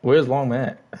 Where's Longma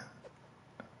at?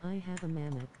 I have a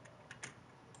mammoth.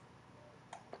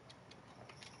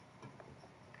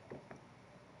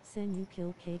 Sen you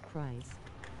kill Kate Price.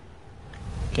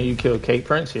 Can you kill Kate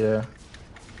Prince? Yeah.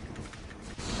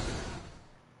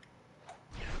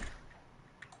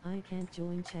 I can't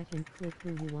join, check and click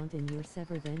who you want in your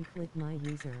server, then click my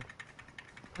user.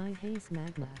 I hate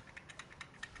magma.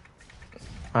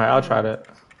 All right, I'll try that.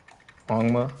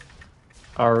 Longma.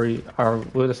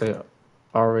 What did I say?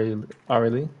 Ari,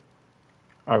 Ari.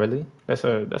 That's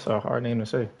a hard name to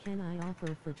say. Can I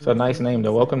offer for It's a nice name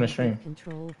though. Welcome to stream.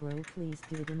 control, bro? Please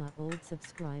do to my old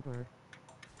subscriber.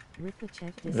 Ripper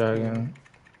check Dragon. Discord.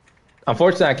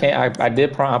 Unfortunately, I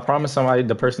can't. I promised somebody,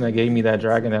 the person that gave me that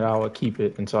dragon, that I would keep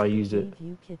it until I used it. Gave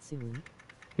you Kitsune.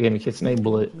 He gave me Kitsune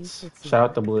Blitz. Shout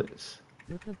out to Blitz.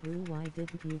 Ripper brew, why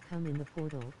didn't you come in the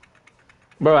portal?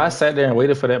 Bro, I sat there and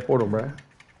waited for that portal, bro. All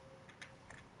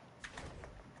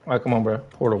right, come on, bro.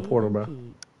 Portal, bro.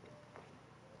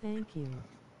 Thank you.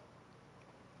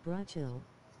 Brachil.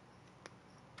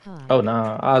 Hi. Oh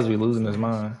nah, Osby losing his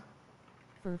mind.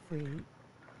 For free.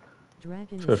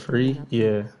 Dragon For free?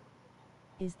 Yeah.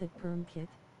 Is that perm kit?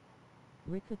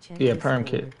 Ripper check Yeah, Discord. perm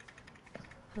kit.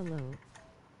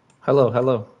 Hello.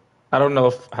 Hello. I don't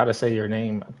know how to say your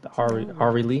name.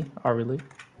 Ari Lee.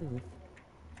 Oof.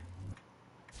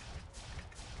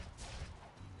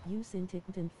 You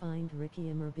Sintington find Ricky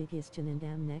Emmer biggest and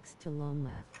am next to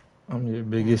Longma. I'm your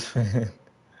biggest fan.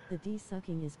 The D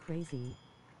sucking is crazy.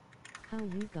 How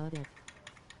you got it?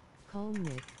 Call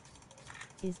Nick.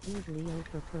 Is Eve Leo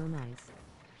for perm ice?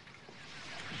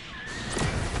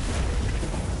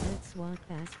 That's swat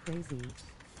fast crazy.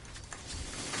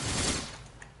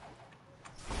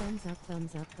 Thumbs up,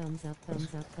 thumbs up, thumbs up,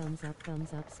 thumbs up, thumbs up,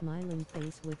 thumbs up, smiling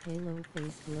face with halo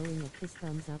face glowing a kiss,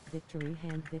 thumbs up, victory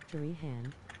hand, victory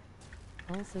hand.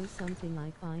 Also something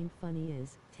I find funny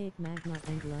is, take magma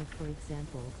and love for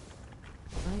example.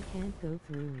 I can't go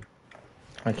through.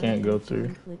 I can't go through.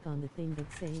 Click on the thing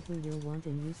that say who you want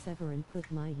and you sever and put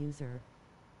my user.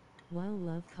 While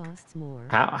love costs more.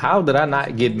 How did I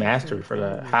not get mastery for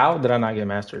that? How did I not get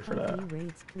mastery for that?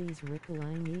 Raids, please, Ripple.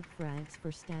 I need frags for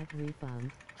stat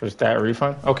refund. For stat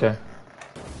refund? Okay.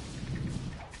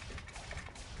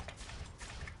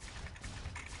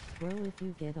 Bro, if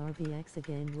you get RBX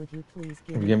again, would you please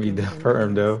give me the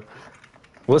perm though?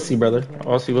 We'll see, brother.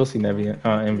 We'll see,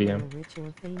 MVM. Rich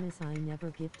or famous, I never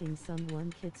gifting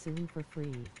someone Kitsune for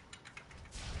free.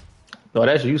 No,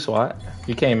 that's you, SWAT.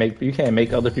 You can't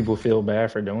make other people feel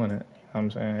bad for doing it. You know what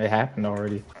I'm saying? It happened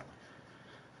already.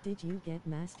 Did you get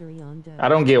mastery on Doe? I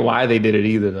don't get why they did it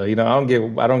either though. You know,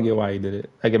 I don't get why he did it.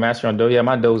 I get mastery on Doe. Yeah,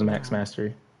 my Doe's max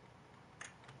mastery.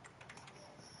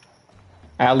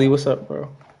 Ali, what's up,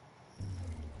 bro?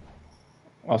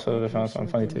 Also, I found something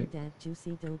funny too.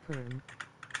 Juicy Doe perm.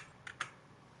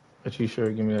 But you sure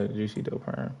give me that juicy Doe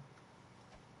perm.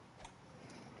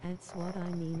 That's what I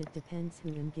mean, it depends who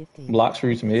I'm gifting.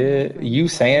 Bloxfruits mid. You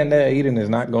saying that, Eden, is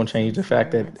not going to change the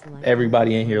fact that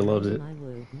everybody in here loves it.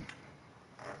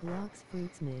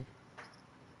 Bloxfruits mid.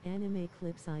 Anime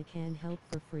clips I can help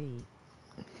for free.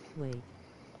 Wait.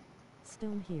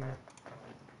 Stone here.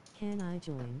 Can I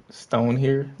join? Stone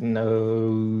here?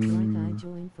 No. Like I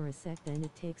join for a sec, then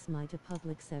it takes my to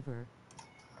public server.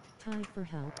 Time for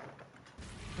help.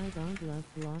 I don't love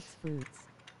Bloxfruits.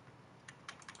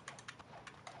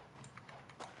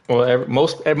 Well,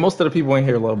 most of the people in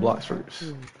here love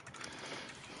Bloxfruits.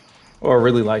 Or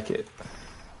really like it.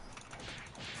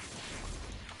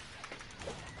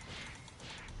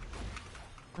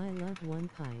 I love One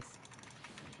Piece.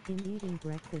 In eating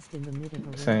breakfast in the mid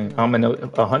of a saying I'm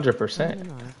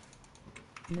 100%.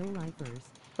 No lifers.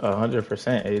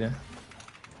 100%, Aiden.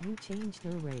 You changed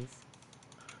your race.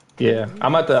 Yeah,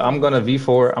 I'm gonna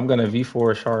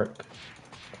V4 Shark.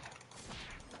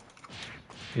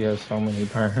 He has so many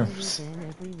perms.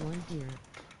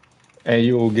 And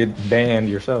you will get banned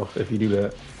yourself if you do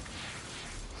that.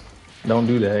 Don't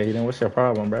do that, Aiden. What's your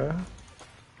problem, bro?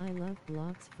 I love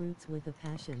Bloxfruits with a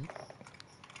passion.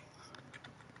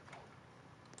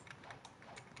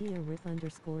 Here Rip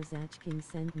 _ Zach King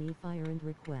send me fire and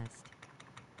request.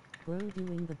 Bro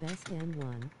doing the best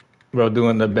M1. Bro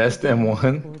doing the best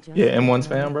M1? Yeah, M1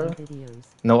 spam, bro.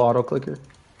 No auto clicker.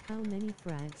 How many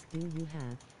frags do you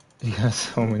have? You got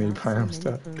so You many got so perm many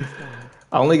stuff. perms, dog.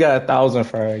 I only got 1,000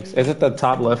 frags. It's It's at the really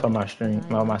top left of sad, my but stream, I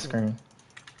of my like it. screen.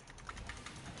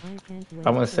 I can't I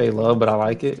wait wouldn't for say love, but I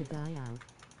like Bloxfruits to it. die out.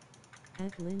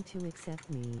 At Lynn to accept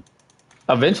me.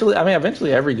 Eventually, I mean,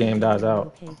 eventually every game dies Okay,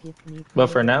 out. okay, give me But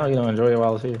for perm now, you know, dog. enjoy it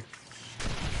while it's here.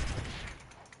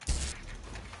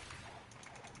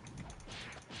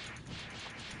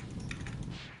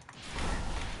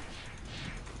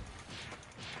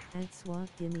 At SWAT,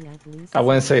 gimme at least I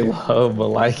wouldn't say 6 copies love, but of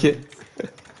like it.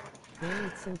 Bloxfruits. Bro,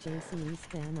 it's so JCE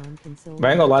spam on console But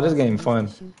I ain't when gonna I lie, this just game use the fun.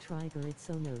 shoot trigger, it's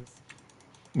so nose.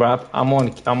 But I'm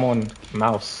on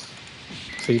mouse.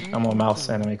 See, I I'm on can't mouse join.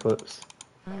 anime clips.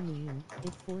 I mean,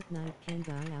 if Fortnite can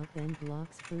die out then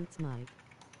Bloxfruits might.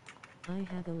 I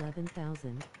have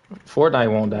 11,000.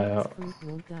 Fortnite won't die out. Bloxfruit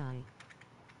won't die.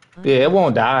 I Yeah, it can't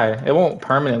won't join. die. It won't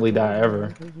permanently Bro, die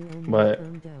ever. remember you owe me a But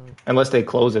perm dough. unless they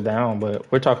close it down.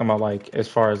 But we're talking about like as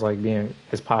far as like being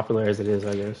as popular as it is,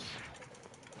 I guess.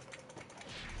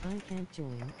 I can't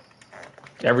join.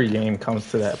 Every game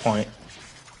comes to that point.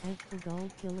 At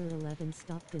Pagal Killer 11,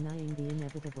 stop denying the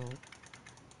inevitable.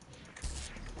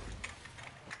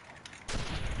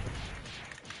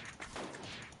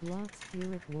 Blox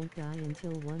Spirit won't die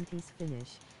until One Piece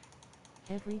finish.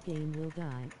 Every game will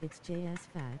die, it's JS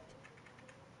fact.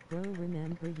 Bro,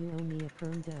 remember you owe me a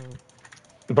perm dough.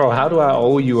 Bro, how do I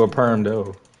owe you a Monetization. perm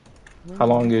though? How When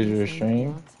long One is Piece your and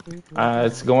stream? Bloxfruit will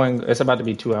die. It's about to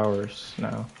be 2 hours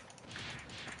now.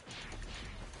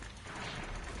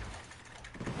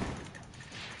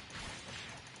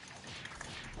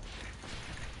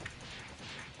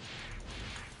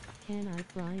 Can I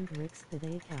find Rick's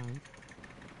today account?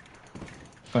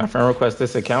 My friend request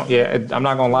this account. Yeah, I'm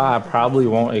not gonna lie, I probably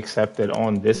won't accept it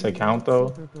on this Gimme account that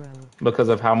though, silver, bro. because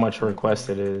of how much I request bet.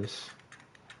 it is.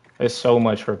 There's so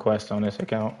much request on this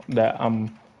account that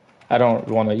I don't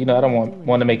want to, I What don't you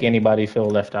want doing, to make bro? anybody feel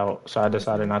left out. So I Pause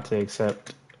decided that. not to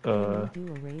accept Can you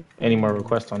do a raid for any me, more please?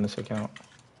 requests on this account.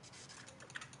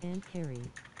 And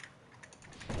carry.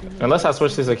 Gimme Unless I that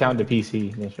switch this silver, account to bro.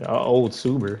 PC. Old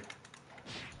Suber.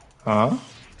 Huh?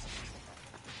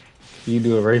 You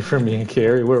do a raid for me and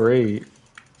carry? What raid?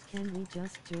 Can we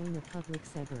just join a public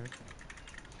server?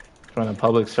 Join a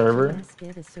public server? JS,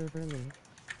 get a server link.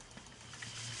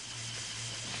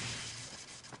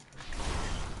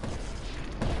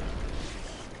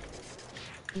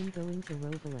 In going to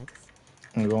Roblox.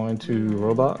 I'm going Yeah, to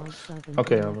I am alt Roblox. sub and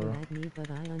Okay, go never Alvaro. add me, but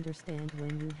I understand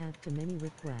when you have too many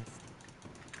requests.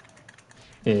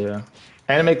 Yeah.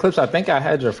 Anime clips, I think I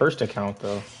had your first account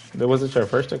though. Was it your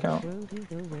first account? Bro, do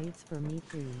the raids for me,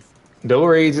 please. Dough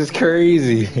raids is Wanna see my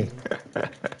crazy. raid?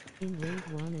 In raid,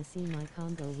 wanna see my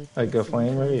combo with Like a Pixie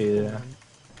flame raid, yeah. transform.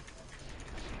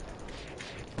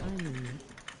 I mean,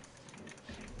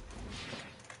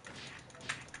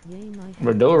 yay my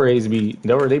But hack dough work. raids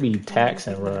they be Can we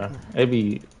taxing, do bro. magma? It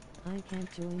be, I can't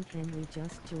join, can we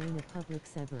just join a public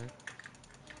server?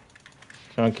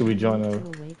 can we I join need a, to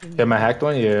awaken yeah, my my dough. hacked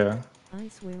one? Yeah. I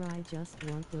swear I just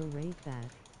want dough raid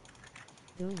back.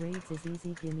 Dough raids is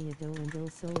easy, gimme a dough and go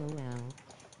solo L.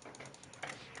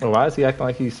 But why is he acting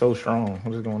like he's so strong?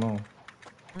 What is going on?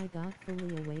 I got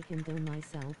fully awakened dough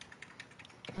myself.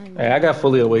 I Hey, love I the got way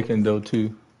fully he awakened moves. though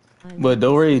too. I But love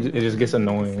dough his raid, skin it just and gets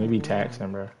maybe the annoying. It sub be OL.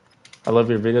 taxing, bro. I love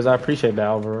your videos. I appreciate that,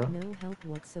 Alvaro. No help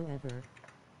whatsoever.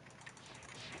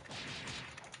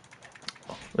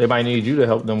 They might need you to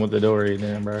help them with the dough raid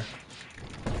then, bro.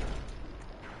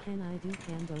 Can I do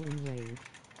combo in raid?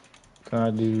 Can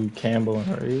I do Campbell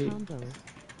and raid? Combo.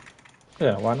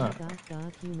 Yeah, why I not? got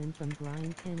God human from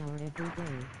grind 10 hour every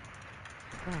day.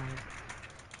 Bye.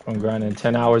 I'm I grinding can't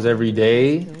 10 join, hours can every we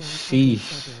just day. go on public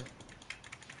Sheesh. server?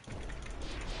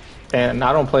 And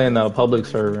I don't play in the This public dude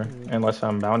is not server noob. unless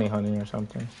I'm bounty hunting or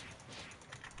something.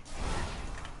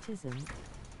 Tism.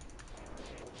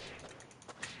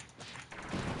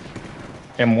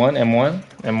 M1, M1,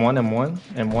 M1, M1,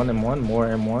 M1, M1, more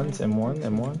I M1s, hope I M1, M1,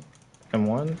 join.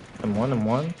 M1, M1,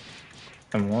 M1,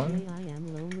 M1, Yay, I am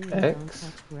lonely and don't X.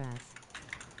 touch grass.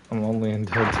 I'm only in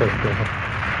dead touch grass.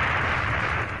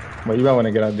 But you might want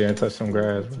to get out there and touch some Homeschool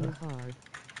grass, hits bro. you hard.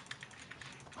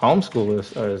 Homeschool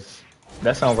is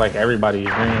that sounds like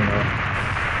everybody's dream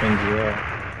in GL.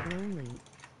 Lonely.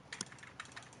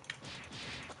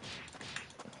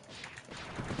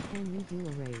 Can we do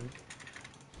a raid?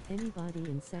 Anybody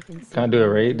in second Can I seat do a wanna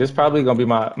raid? do This a is probably raid? gonna be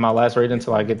my last raid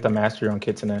until I get the Lonely. mastery on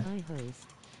Kitsune. I host.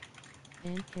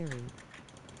 And carry.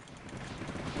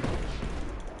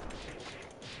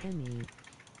 Emmy.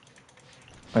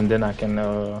 And then I can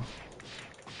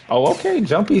oh, okay.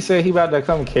 Jumpy said he about to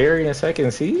come carry in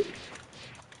second seat.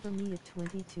 For me at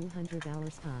 2200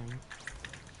 hours time.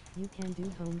 You can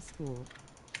do homeschool.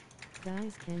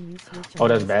 Guys, can you switch Oh, on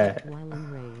that's the stick bad. while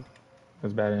in raid?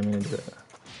 That's bad. I didn't mean to do that.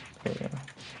 Okay, yeah.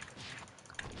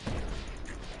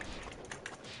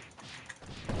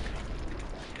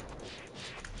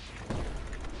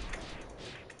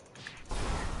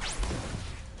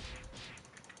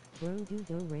 Bro, do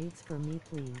raids for me,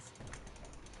 please.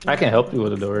 I can help you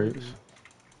with the Inbox doors. baby.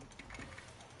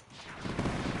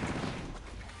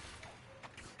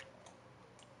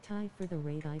 Tie for the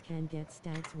raid. I can get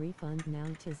stats refund now.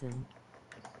 Tism.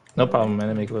 No problem,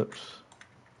 anime clips.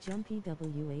 Jumpy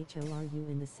WHO, are you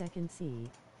in the second C?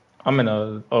 I'm in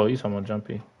a. Oh, you talking about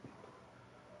Jumpy?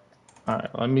 All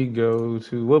right, let me go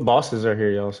to what bosses are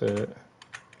here. Y'all said.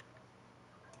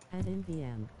 At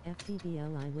NVM,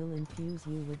 FTBL, I will infuse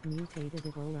you with mutated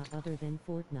Ebola other than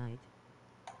Fortnite.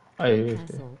 Hey,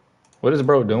 Castle. what is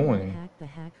bro I doing? hacked the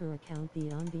hacker account.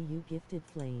 The Ondi you gifted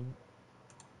flame.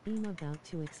 I'm about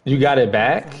to explode. You got it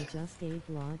back? I just ate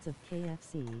lots of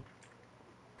KFC.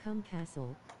 Come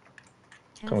castle.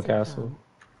 Come castle. Come.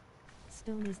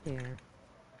 Stone is there.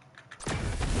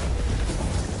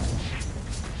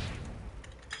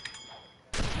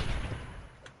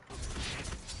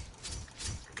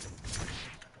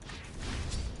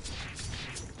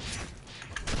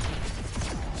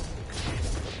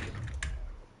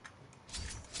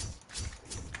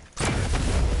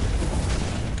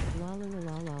 La la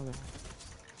la la la.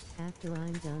 After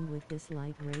I'm done with this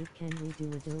light raid, can we do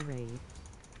a dough raid?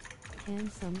 Can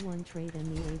someone trade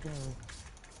me a dough?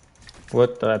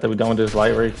 What? After we done with this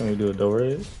light raid, can we do a door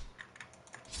raid?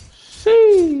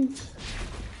 Sheesh.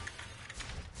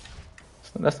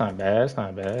 That's not bad. That's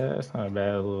not bad. That's not a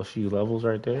bad little few levels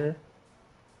right there.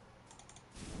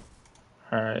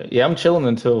 All right. Yeah, I'm chilling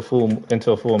until full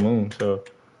moon. So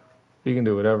you can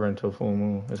do whatever until full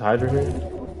moon. Is Hydra here?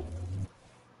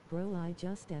 Bro, I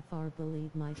just FR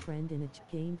bullied my friend in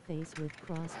a game face with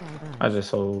crossed-eyed I eyes. just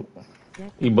sold.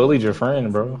 Get You the bullied your handshake friend,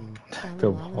 face bro. meme. The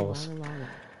La la la boss. la la la.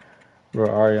 Bro,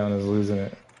 Ariana is losing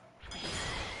it.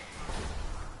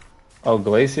 Oh,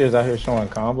 Glacier's out here showing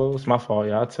combos. My fault,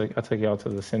 yeah. I took y'all to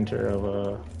the center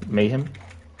of Mayhem.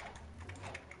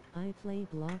 I play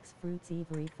Bloxfruits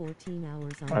every 14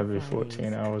 hours on Every Fridays.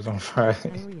 14 hours on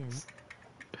Friday.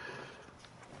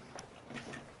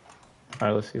 All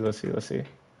right, let's see.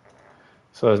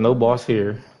 So there's no boss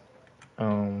here.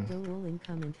 Dole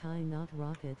income and high, not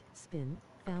rocket. Spin.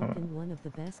 Falcon, one of the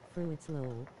best fruits.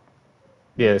 Lol.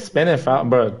 Yeah, spinning Falcon,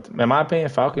 bro. In my opinion,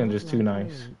 Falcon just too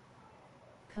nice.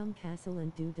 Come castle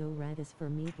and do radis for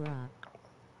me, brah.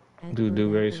 Do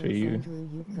race for you. Andrew,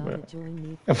 you've got to join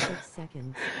me for 6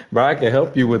 seconds. Bro, I can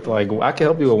help you with I can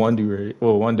help you with one do rate.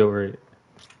 Well, one do rate.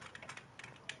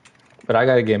 But I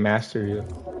gotta get mastery.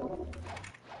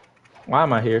 Why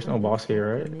am I here? There's no boss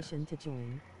here, right? Permission to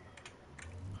join.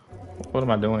 What am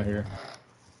I doing here?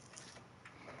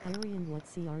 Arian, what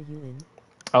C are you in?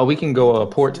 Oh, we can go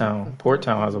Port Town. Port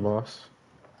Town has a boss.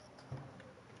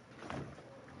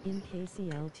 In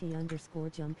KCLT underscore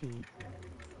jumpy.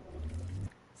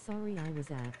 Sorry, I was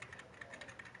at.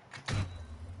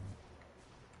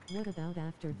 What about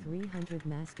after 300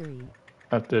 mastery?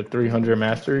 After 300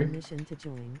 mastery? Permission to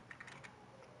join.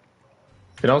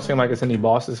 It don't seem like it's any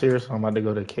bosses here, so I'm about to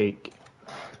go to Cake.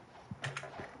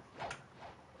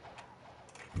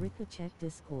 Rika, check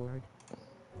Discord.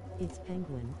 It's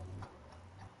Penguin.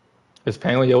 It's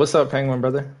Penguin. Yo, what's up, Penguin,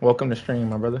 brother? Welcome to stream,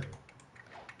 my brother.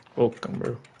 Welcome,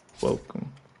 bro.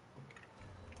 Welcome.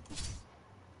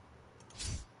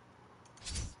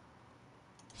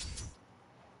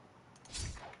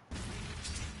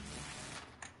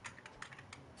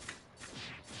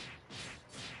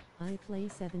 I play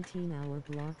 17-hour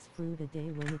Bloxfruit a day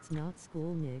when it's not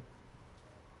school, nig.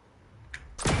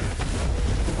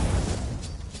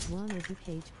 Wanna do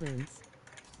Cage Prince?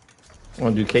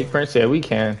 Wanna do Cake Prince? Yeah, we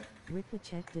can. Rika,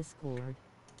 check Discord.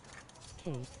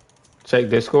 Cake. Check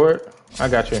Discord? I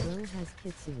got you. Bro has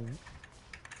Kitsune.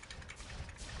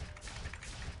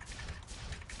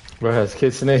 Bro has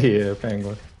Kitsune here,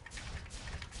 Penguin.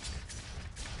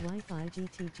 Wi-Fi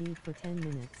GTG for 10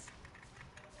 minutes.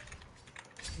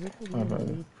 Rika, we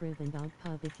leave Priv and out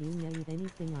pub. If you need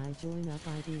anything, I join up.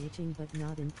 ID itching but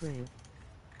not in Priv.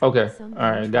 Okay,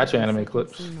 alright, got your anime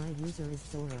clips. My user is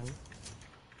Zoro.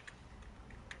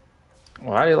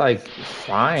 Why are they like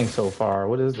flying so far?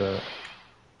 What is that?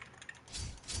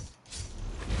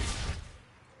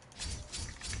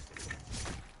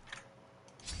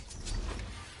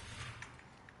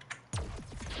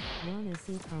 Wanna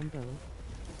see combo?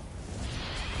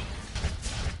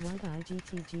 Wi-Fi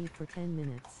GTG for 10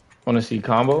 minutes. Wanna see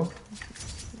combo?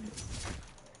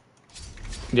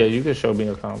 Yeah, you can show me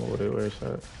a combo with it. Where's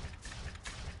that?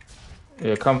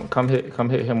 Yeah, come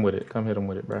hit him with it. Come hit him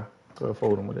with it, bro. Go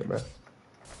fold him with it, bro.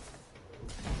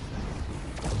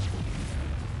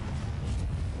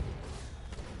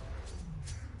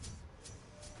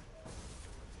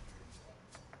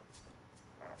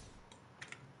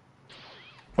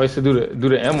 Wait, so do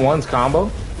the M1s combo?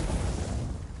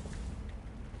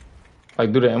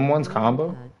 Like, do the M1s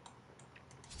combo?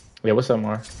 Yeah, what's up,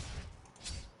 Mar?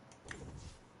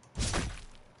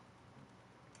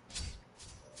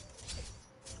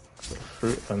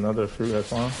 Fruit, another fruit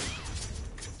that's on.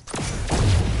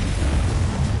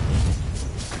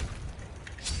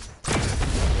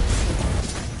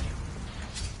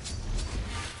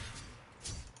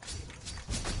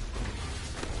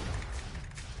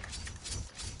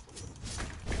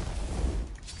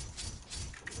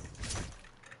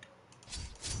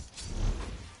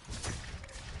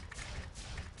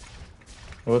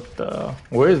 What the?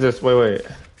 Where is this? Wait.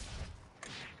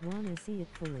 Wanna see it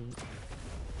fully?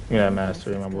 Yeah,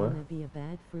 mastery, my boy. Gonna be a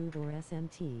bad fruit or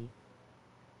SMT.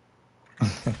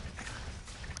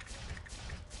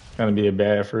 Gonna be a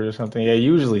bad fruit or something. Yeah, it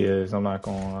usually is. I'm not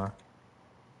gonna lie.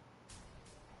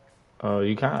 Oh,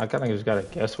 I kind of just gotta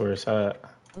guess where it's at.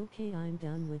 Okay, I'm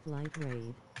done with light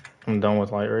raid. I'm done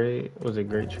with light raid. Was it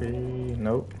Great Tree?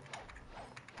 Nope.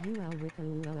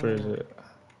 Where is it?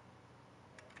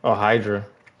 Oh, Hydra.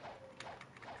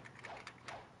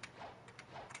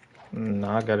 No,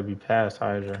 I gotta be past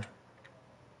Hydra.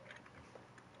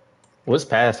 What's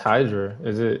past Hydra?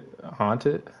 Is it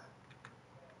haunted?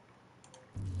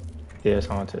 Yeah, it's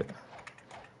haunted.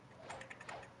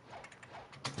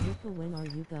 When are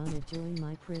you gonna join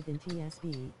my crib in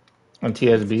TSB? On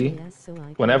TSB?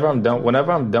 Whenever I'm done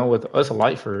with it's a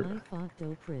light fruit. I fought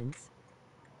Doe Prince.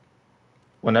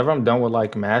 Whenever I'm done with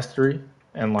like mastery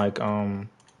and like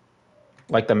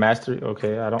the mastery,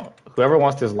 okay, I don't whoever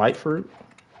wants this light fruit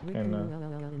and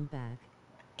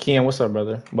Kian, what's up,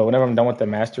 brother? But whenever I'm done with the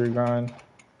mastery grind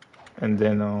and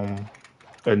then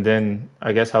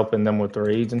I guess helping them with the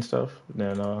raids and stuff,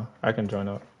 then I can join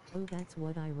up. Oh, that's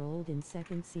what I rolled in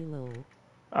second CLO.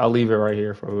 I'll leave it right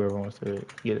here for whoever wants to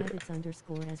get it. It's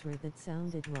underscore Ezra that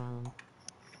sounded wrong.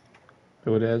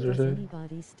 What did Ezra say? Does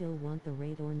anybody still want the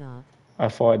raid or not? I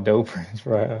fought Doe Prince,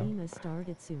 right? Ema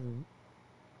started soon.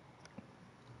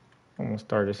 I'm gonna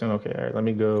start it soon. Okay, all right. Let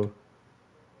me go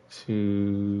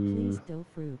to. Please, Doe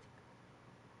fruit.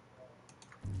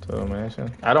 To the mansion.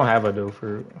 I don't have a Doe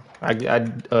fruit. I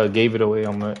gave it away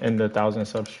on the 1,000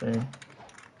 sub stream.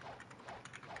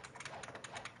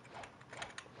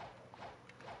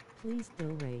 Please,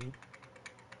 Doe raid.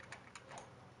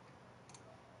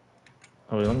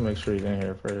 Oh, wait, let me make sure he's in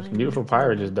here first. Beautiful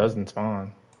pirate just doesn't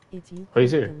spawn. It's you. Oh, he's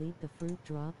here. Delete the fruit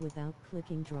drop without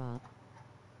clicking drop.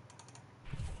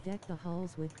 Deck the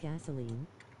halls with gasoline.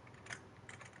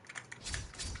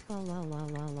 La la la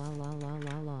la la la la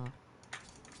la la.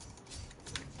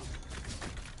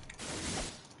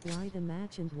 Light a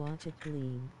match and watch it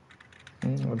gleam.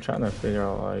 I'm trying to figure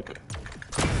out like.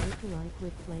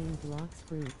 Quit playing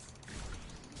Bloxfruits.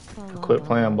 Quit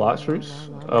playing Bloxfruits?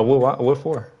 What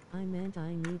for? I meant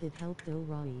I needed help, though,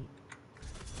 Roy.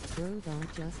 Bro,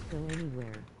 don't just go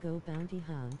anywhere. Go bounty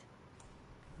hunt.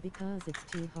 Because it's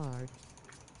too hard.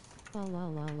 La la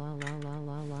la la la la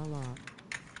la la la.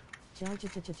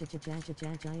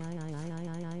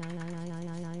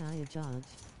 Judge.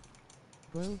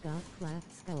 Bro got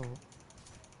clapped skull.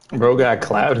 Bro got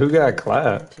clapped? Who got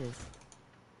clapped?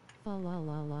 La la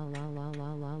la la la la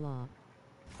la la la.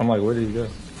 I'm like, where did he go?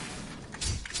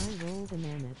 I rolled a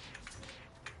mammoth.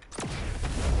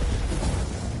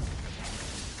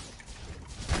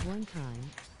 One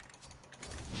time.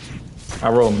 I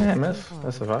rolled mammoth?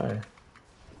 That's a fire.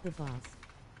 The boss.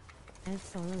 As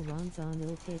sorrow runs on,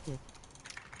 he'll take it.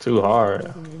 Too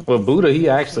hard. Well, Buddha, he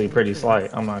actually pretty slight.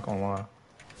 I'm not gonna lie.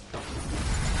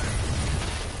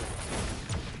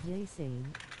 Yay,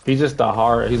 same. He's just the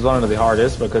hard. He's one of the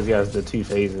hardest because he has the 2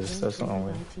 phases. That's the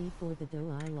only. For the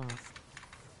dough I lost.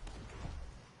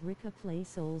 Rika play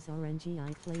Souls RNG.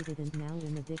 I played it and now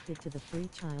am addicted to the free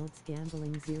Child's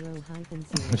Gambling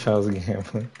 0-0. Child's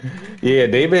Gambling. Yeah,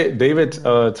 David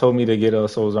told me to get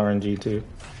Souls RNG too.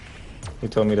 He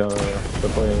told me to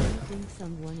play it. I think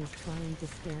someone is trying to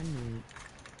scam me.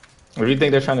 If you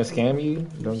think they're trying to scam you,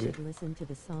 don't get. Listen to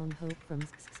the song Hope from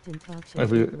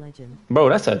Legend. Bro,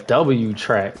 that's a W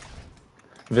track.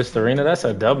 Vistarina, that's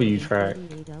a W track.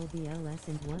 It's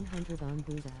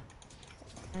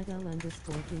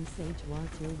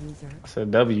a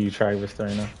W track,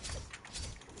 Vistarina.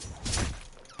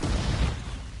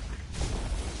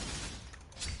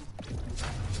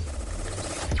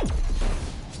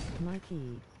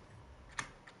 Mikey.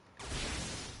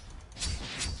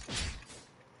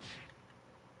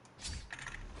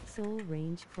 Soul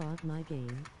range crop my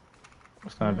game.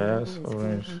 It's not My bad. level is Soul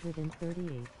range.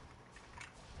 438.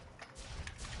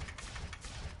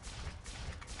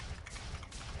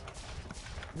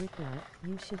 Rika,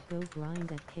 you should go grind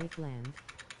at Cake Land.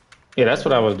 Yeah, that's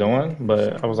what I was doing,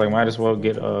 but I was like, might as well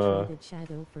get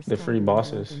the free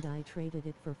bosses. And I traded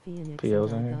it for Phoenix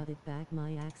POs in and I here. got it back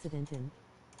my accident and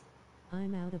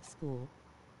I'm out of school.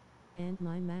 And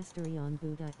my mastery on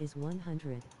Buddha is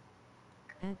 100.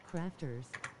 At Crafters.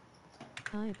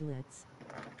 Hi Blitz.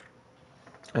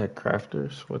 At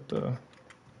crafters, what the?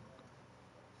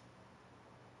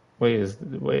 Wait,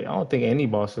 I don't think any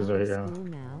bosses Out are of here. school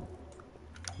now?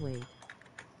 Wait.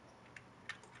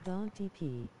 Don't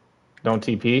TP. Don't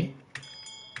TP?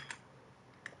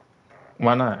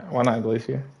 Why not? Why not,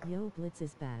 Glacier? Yo Blitz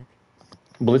is back.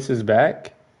 Blitz is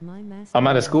back. My I'm out mastery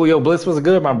of on school. Yo, Buddha Blitz is was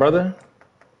good, my 100. brother.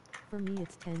 For me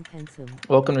it's 10 pensum.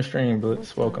 Welcome to stream,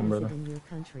 Blitz. What Welcome, time is it brother. in your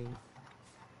country?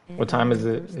 What And time I'm is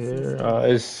in it first C here? still.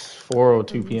 It's For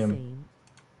 4:02 me p.m. same.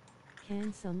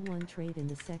 Can someone trade in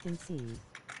the second C?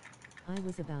 I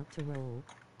was about to roll.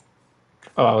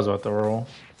 Oh, I was about to roll.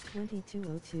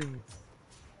 2202.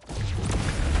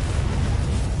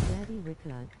 Daddy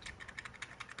Rika.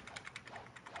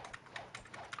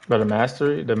 But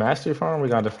the mastery farm, we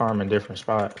got to farm in different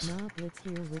spots. Nah Blitz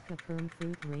here Rika perm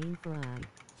fruit rain for I.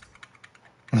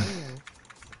 Ayo.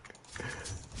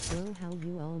 Bro how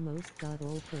you almost got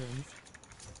all perms.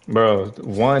 Bro,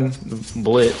 1,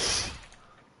 Blitz.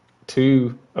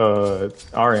 2,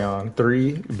 Arion.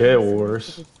 3, Bed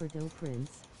Wars. For Do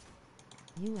Prince.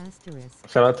 You asterisk.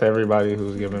 Shout out to everybody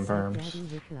who's Even giving said perms. Daddy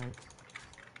Rika.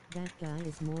 That guy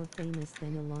is more famous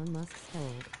than Elon Musk's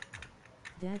skull.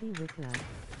 Daddy Rika.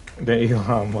 Than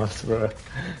Elon Musk, bro.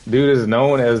 Dude is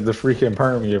known as the freaking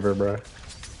perm giver, bro.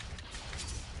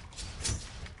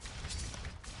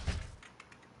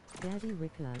 Daddy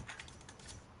Rika.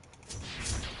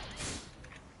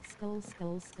 Skull,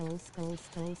 skull, skull, skull,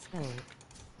 skull, skull.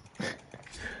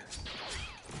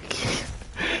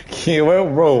 Kian, well,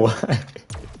 bro.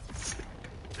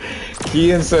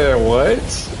 Kian said what?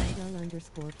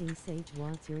 Idol _ King Sage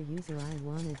what's your user I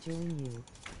wanna join you.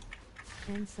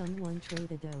 Can someone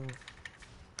trade a dove?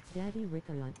 Daddy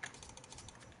Rika.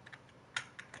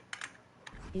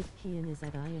 If Kian is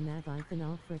at IMAV I can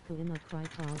offer Kuima cry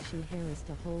call she harassed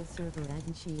a whole server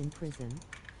and she in prison.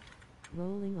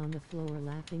 Rolling on the floor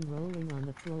laughing, rolling on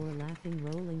the floor laughing,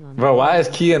 rolling on the Bro, floor, why is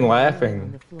Kian laughing?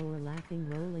 On laughing? the floor laughing,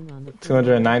 rolling on the floor,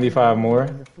 295 more?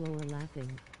 on the floor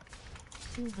laughing.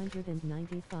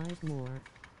 295 more.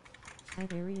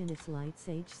 At Arian it's light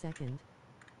sage second.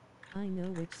 I know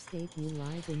which state you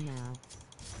live in now.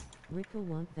 Rika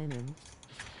want venom.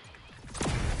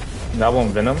 That one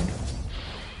Venom?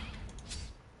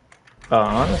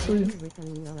 Honestly?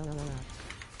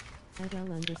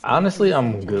 Honestly,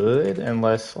 I'm good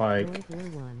unless, like,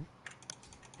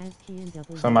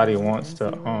 somebody wants to,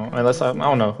 unless I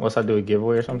don't know, unless I do a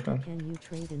giveaway or something. Can you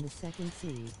trade in the second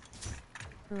C?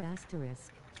 Per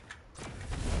asterisk.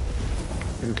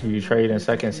 Can you trade in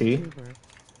second C?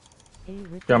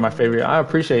 You're my favorite. I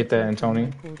appreciate that,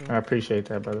 Antony. I appreciate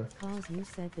that, brother. Cause you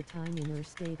said the time in your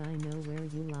state, I know where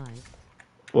you lie.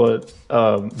 Well,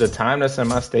 the time that's in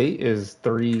my state is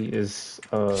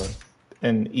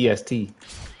in EST.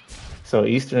 So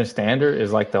Eastern Standard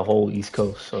is like the whole East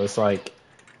Coast. So it's like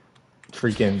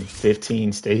freaking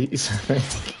 15 states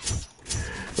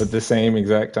with the same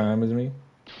exact time as me.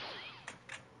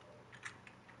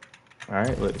 All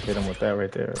right, let's hit him with that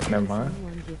right there. Never mind.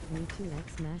 Someone give me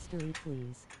 2x mastery,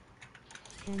 please.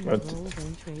 Can you roll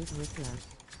then trade with us?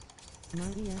 My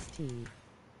EST.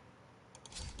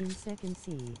 In second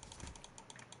C.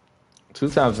 2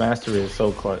 times mastery is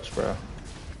so clutch, bro.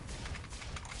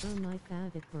 My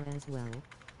favorite as well.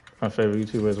 My favorite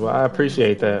YouTuber as well. I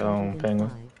appreciate that,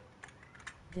 Penguin.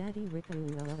 Daddy Rika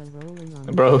rolling on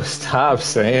bro, stop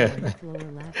saying that.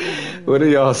 What are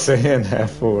y'all saying that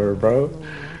for, bro?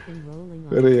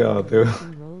 What are y'all doing?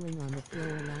 Rolling on the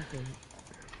floor laughing.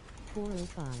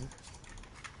 405.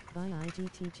 By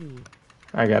IGTG.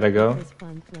 I gotta go.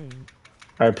 Fun playing.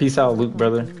 All right, peace out, Luke,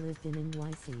 brother. Lived in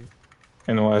NYC.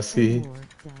 NYC.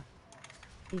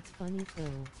 It's funny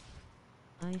though.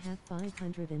 I have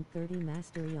 530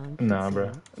 mastery on Nah,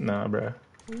 bro. Nah, bro.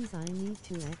 Please, I need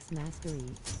 2x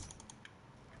mastery.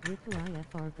 Riku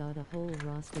IFR got a whole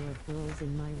roster of girls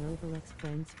in my Roblox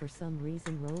friends for some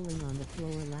reason rolling on the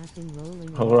floor laughing, rolling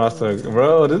on Whole roster.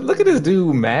 Bro, look at this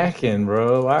dude macking,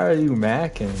 bro. Why are you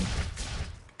macking?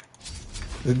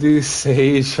 The dude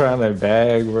Sage trying to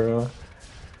bag, bro.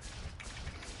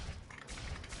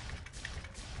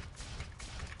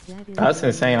 That's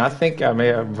insane. I think I may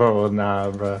have, bro.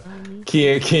 Nah, bro.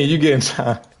 Can you get in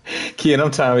time? Kian,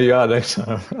 I'm timing you out next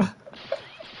time. 5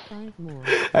 more.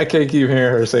 I can't keep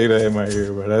hearing her say that in my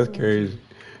ear, bro. That's crazy.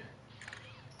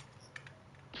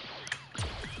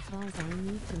 Cause I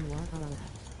need to walk out.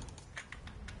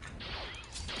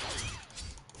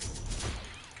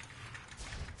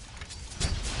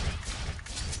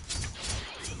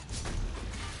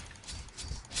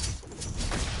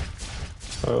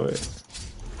 Oh, wait.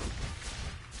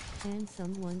 Can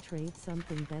someone trade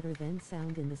something better than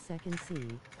sound in the second C?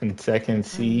 In second I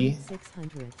C. need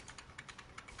 600.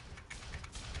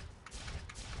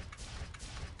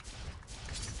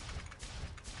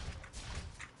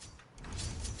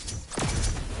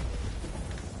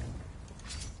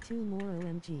 Two more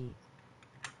OMG.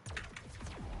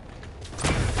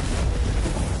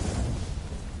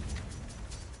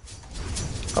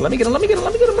 Oh, let me get him, bro.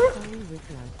 Sorry,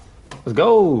 Rickla. Let's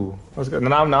go. Let's go.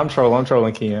 No, I'm trolling. I'm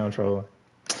trolling, Kian. I'm trolling.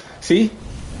 See?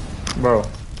 Bro.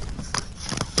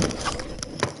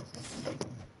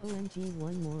 OMG,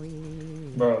 one more.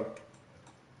 Bro.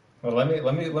 Well, let me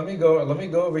go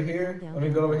over here. Let me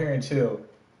go over here and chill.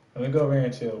 Let me go over here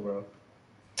and chill, bro.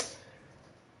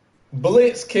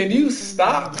 Blitz, can you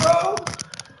stop, bro?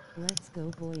 Let's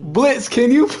go, boys. Blitz,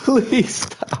 can you please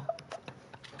stop?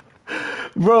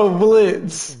 Bro,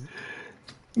 Blitz.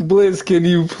 Blitz, can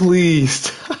you please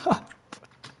stop?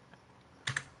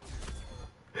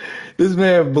 This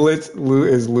man Blitz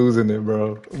is losing it,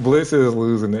 bro. Blitz is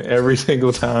losing it every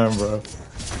single time, bro.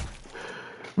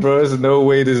 Bro, there's no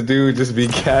way this dude just be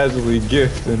casually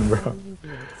gifting, bro.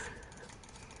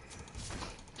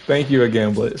 Thank you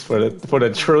again, Blitz, for the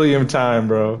trillionth time,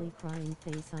 bro.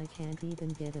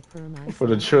 For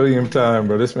the trillionth time,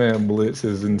 bro. This man Blitz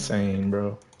is insane,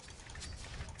 bro.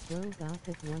 Bro,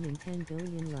 Gothic 1 in 10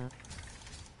 billion luck.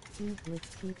 Dude,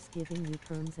 Blitz keeps giving you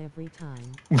perms every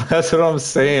time. That's what I'm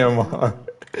saying, man.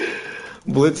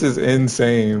 Blitz is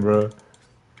insane, bro.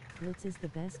 Blitz is the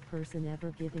best person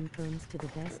ever giving perms to the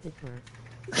best dipper.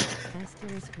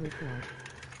 Asterisk Rickla.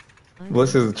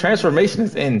 Bliss's transformation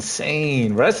is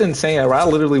insane, bro. That's insane. Bro. I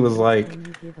literally was like,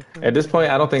 at this point,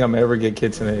 I don't think I'm ever get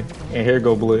kits in it. And here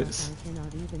go Blitz. I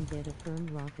cannot even get a perm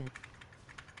rocket.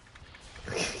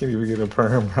 Can't even get a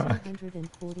perm rocket.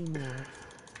 140 more.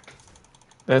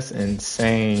 That's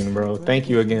insane, bro. Thank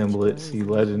you again, Blitz. You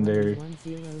legendary.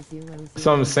 That's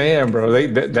what I'm saying, bro.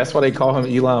 That's why they call him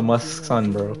Elon Musk's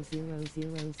son, bro.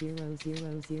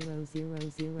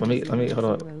 Let me hold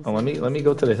on. Oh, let me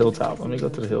go to the hilltop. Let me go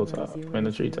to the hilltop. I'm in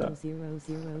the treetop.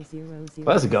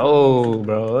 Let's go,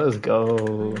 bro. Let's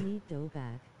go.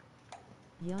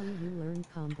 Young, you learn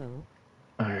combo.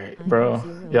 Alright, bro.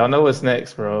 Y'all know what's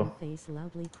next, bro.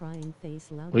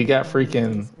 We got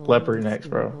freaking leopard next,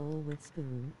 bro.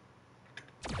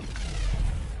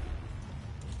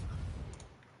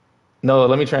 No,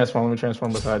 let me transform. Let me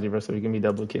transform beside you, bro, so we can be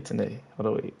double kits today. Hold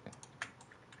on, wait.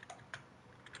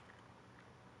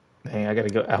 Dang, I gotta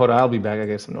go. Hold on, I'll be back. I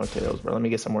get some more tails, bro. Let me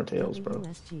get some more tails, bro.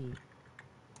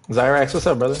 Zyrax, what's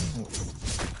up, brother?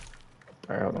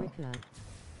 Alright, hold on.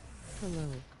 Hello.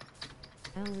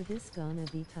 Our this gonna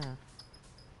be tough.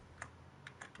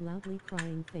 Loudly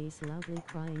crying face, loudly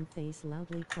crying face,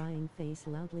 loudly crying face,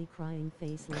 loudly crying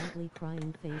face, loudly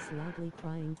crying face, loudly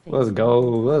crying face. Let's go,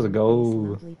 let's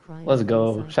go. Let's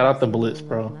go. Shout out to Blitz,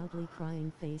 bro.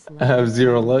 I have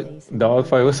 0 luck.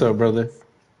 Dogfight, what's up, brother?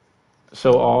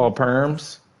 Show all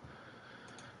perms.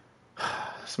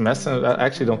 It's messing. I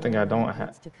actually don't think I don't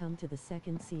have. To come to the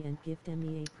second C and gift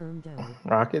me a perm dough.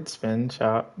 Rocket, spin,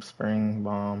 chop, spring,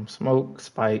 bomb, smoke,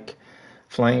 spike,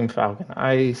 flame, falcon,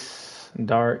 ice,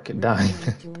 dark,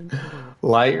 diamond,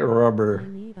 light, rubber,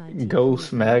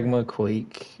 ghost, magma,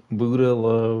 quake, Buddha,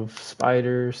 love,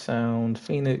 spider, sound,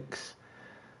 phoenix,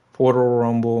 portal,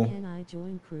 rumble, Can I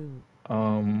join crew?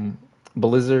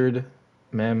 blizzard,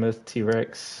 mammoth,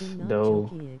 T-Rex,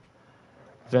 doe,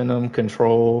 venom,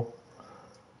 control,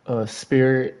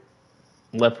 spirit,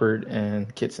 leopard,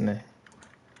 and kitsune.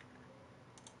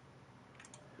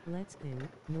 Let's go.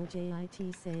 No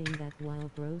JIT saying that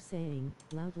while bro saying,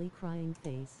 loudly crying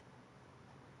face.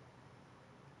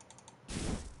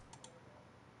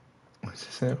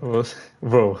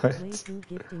 Bro, what? Gifting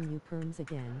you perms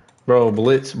again. Bro,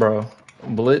 Blitz, bro.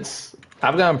 Blitz.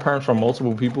 I've gotten perms from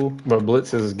multiple people, but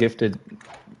Blitz is gifted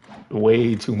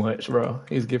way too much, bro.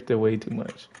 He's gifted way too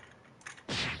much.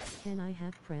 Can I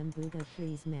have Prem Buddha,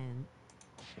 please, man?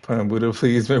 Prem Buddha,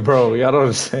 please, man, bro. Y'all don't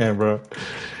understand, bro.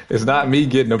 It's not me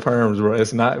getting the perms, bro.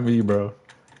 It's not me, bro.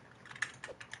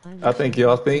 I think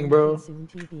y'all think, bro. Soon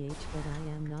TBH, but I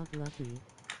am not lucky.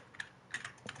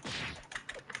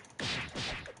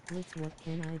 Blitz, what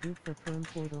can I do for perm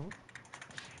portal?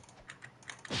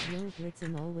 Yo, Blitz,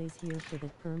 I'm always here for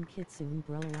that perm kitsune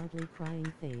bro, loudly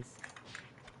crying face.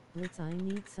 Blitz, I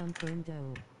need some perm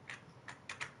dough.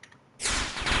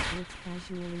 Blitz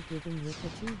casually giving Rick a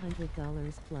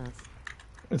 $200 plus.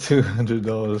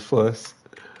 $200 plus.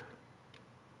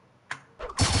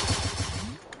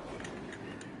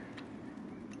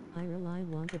 I rely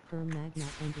want a perm magna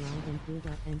and loud and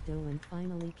Buddha and dough and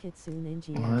finally kitsune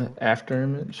NGL. What? After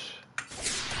image?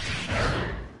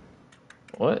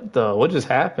 What just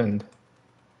happened?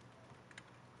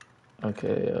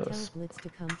 Okay, Tell Blitz to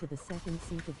come to the second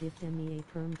seat to give them a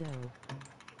perm dough.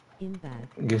 In back.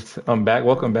 I'm back.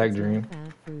 Welcome back, Dream.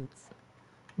 Fruits.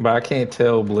 But I can't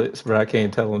tell Blitz, bro. I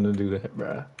can't tell him to do that,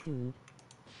 bro. Dude.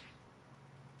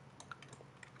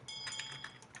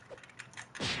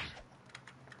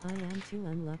 I am too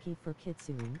unlucky for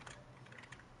kitsune.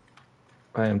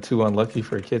 I am too unlucky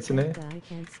for kitsune. I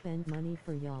can't spend money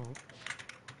for y'all.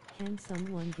 Can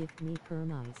someone give me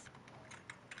perm ice?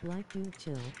 Like, dude,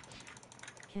 chill.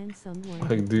 Can someone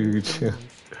like, dude, chill.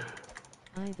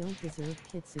 I don't deserve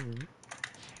kitsune.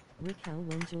 Rick, how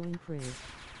when join Priz?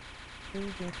 He'll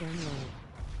get them low.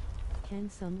 Can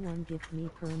someone give me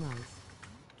perm ice?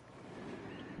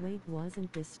 Wait,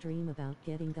 wasn't this stream about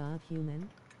getting God human?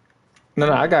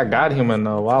 No, I got God human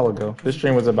a while ago. This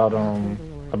stream was about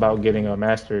getting a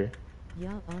mastery.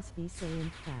 Yeah, Osby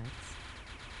saying facts.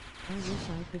 I wish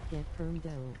I could get perm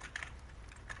dough.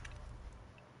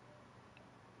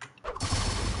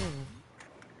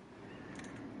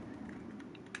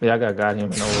 Yeah, I got God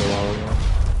human a while ago.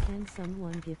 Can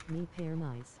someone give me pear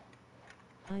mice?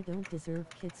 I don't deserve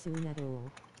kitsune at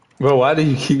all. Bro, why do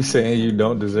you keep saying you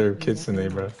don't deserve kitsune,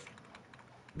 bro?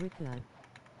 Ricka.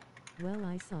 Well,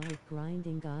 I saw it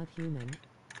grinding God human.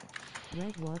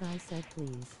 Read what I said,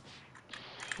 please.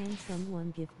 Can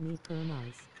someone give me perm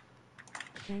ice?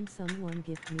 Can someone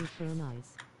give me perm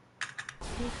ice?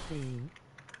 15.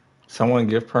 Someone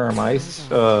give perm ice?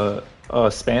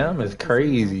 Spam is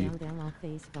crazy.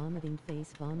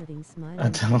 I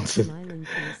don't.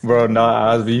 Bro, no,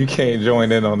 Osby, you can't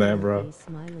join in on that, bro.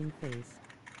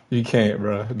 You can't,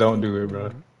 bro. Don't do it,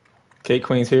 bro. Cake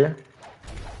Queen's here.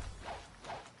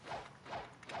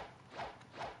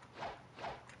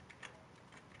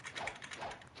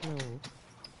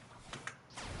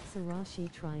 Sarashi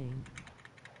trying.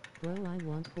 Bro, I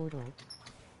want portal.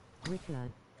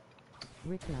 Rickard.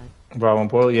 Bro, I want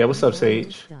portal. Yeah, what's up,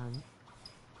 Sage?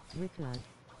 Rickard.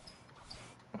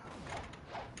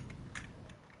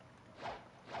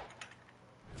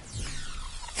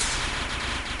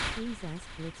 Please ask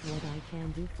Blitz what I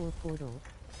can do for portal.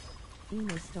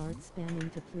 Emo start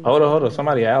spamming to please. Hold on.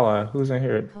 Somebody ally. Who's in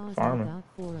here farming? I got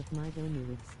 4 of my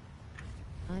donuts.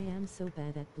 I am so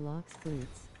bad at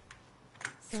Bloxfruits.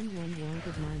 Someone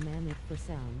wanted my mammoth for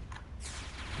sound.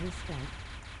 Respect.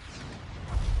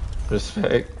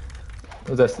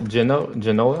 What's that?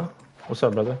 Genoa? What's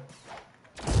up, brother?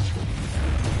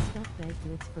 Stop beg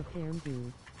Blitz for Perm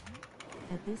dude.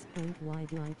 At this point, why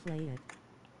do I play it?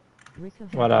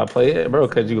 Why do I play it? Bro,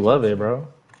 because you love it, bro.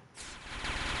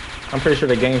 I'm pretty sure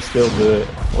the game's still good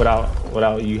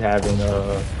without you having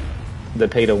the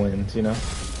pay to wins, you know?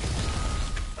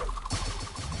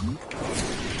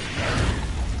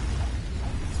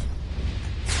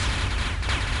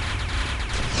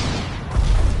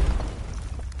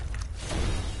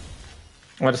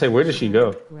 I want to say, where did she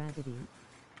go? Gravity.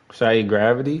 Should I eat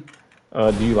Gravity?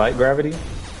 Do you like Gravity?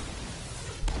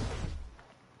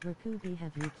 Rakubi,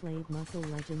 have you played Muscle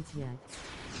Legends yet?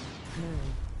 No.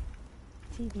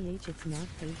 TBH, it's not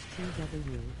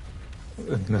HTW.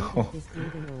 No.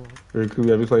 Rakubi,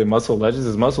 have you played Muscle Legends?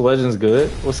 Is Muscle Legends good?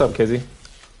 What's up, Kizzy?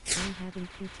 I'm having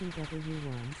PTW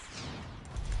once.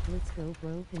 Let's go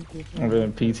broke and give him. I'm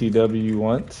having PTW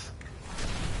once.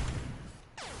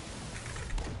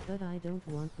 But I don't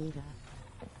want Buddha.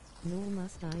 Nor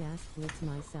must I ask Blitz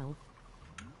myself.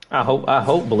 I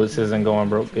hope Blitz isn't going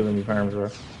broke giving me perms, bro.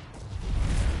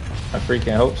 I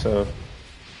freaking hope so.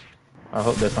 I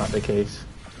hope that's not the case.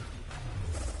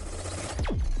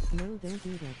 No, don't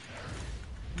do that.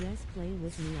 Yes, play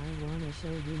with me. I wanna show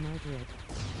you my drip.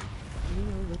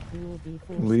 Leo with Ghoul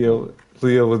V4.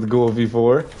 Leo with Ghoul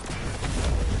V4.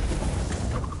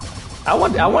 I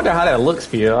wonder how that looks,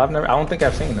 Pia. I don't think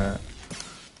I've seen that.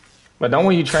 But don't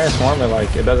when you transform it,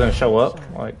 like, it doesn't show up,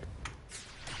 like.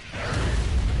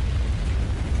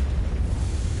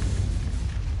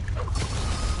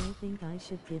 I think I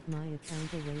should give my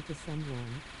account away to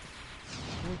someone.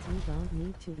 What you don't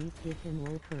need to eat, give him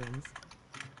all perms.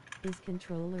 Is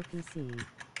controller PC.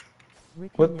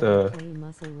 Rick What the? Play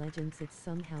Muscle Legends, it's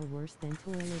somehow worse than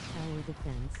Toilet Tower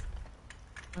Defense.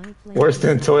 Worse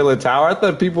than Toilet Tower? I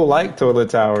thought people liked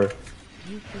Toilet Tower.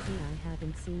 You Kizzy, I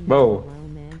haven't seen you in a Bro. while,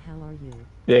 man. How are you?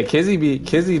 Yeah, Kizzy be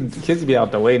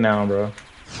out the way now, bro.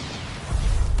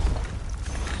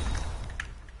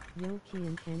 Yo,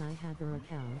 Kian, can I have your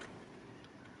account?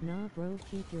 Nah, bro,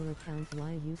 keep your account.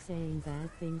 Why you saying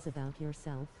bad things about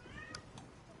yourself?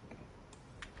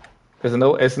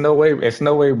 It's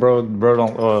no way,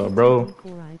 bro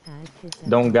Before iPad kids at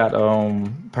don't got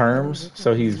home. Yo, perms, Rika, so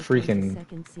when he's you come to freaking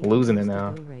second seat, losing it host a now.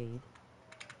 go raid.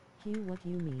 Q, what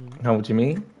you mean? Know what you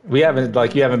mean? We Yo, haven't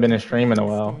bro, you haven't been in Rika, stream in a please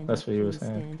while. stand up, That's what you were please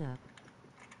saying. stand up.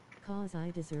 Cause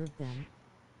I deserve them.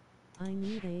 I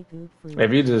need a good fruit.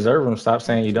 If you deserve them, stop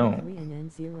saying you don't. F3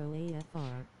 and N0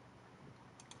 AFR.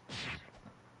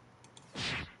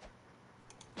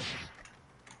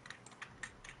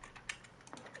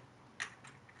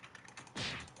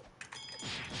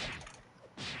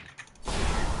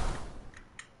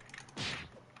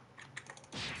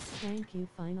 Thank you,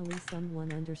 finally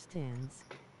someone understands.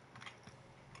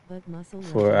 But Muscle For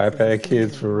Legends is a iPad kids,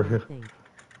 simulator, for I real. think.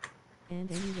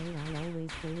 And anyway, I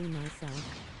always bully myself.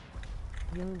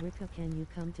 Yo, Rika, can you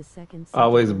come to second seat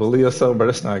and Always host a bully go yourself, but raid?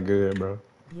 that's not good, bro.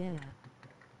 Yeah.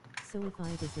 So if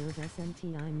I deserve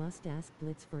SMT, I must ask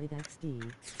Blitz for it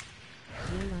XD.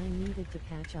 Yo, I needed to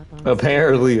catch up on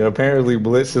Apparently,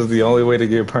 Blitz is the only way to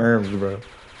get perms, bro.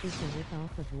 Is a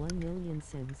rip-off of 1 million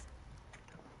Sims.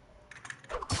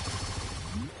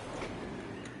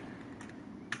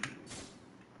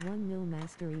 One mil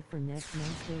mastery for next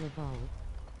master evolve.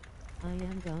 I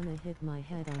am gonna hit my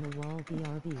head on a wall,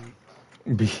 BRB.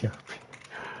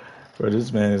 Bro,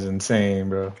 this man is insane,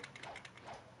 bro.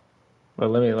 But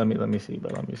let me see,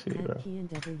 bro. Let me see, At bro.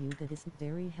 PNW, that isn't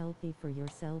very healthy for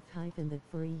yourself. Hyphen that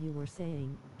furry you were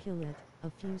saying, kill it,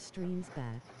 a few streams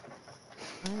back.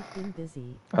 I've been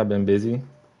busy. I've been busy.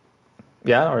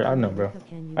 Yeah, I know, bro. Rika,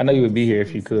 can you I know you come would to be here if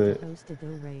second you seat to could host a go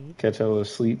raid? catch up with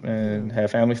sleep and Yo.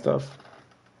 have family stuff.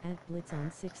 At Blitz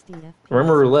on 60 FPS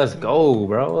Remember, with let's 10 go, million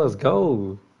bro. Let's followers.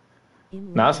 go.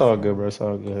 Nah, Inlet, it's let's all good, bro. go. It's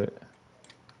all good.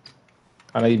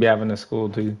 I know you be having the school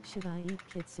too. Should I eat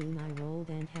kitsune? I rolled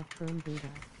and have perm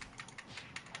Buddha.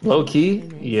 Low Should key,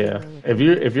 ban and yeah. zero If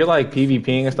you're account like on second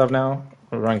PvPing and stuff seat. now,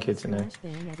 run kits in there. Slash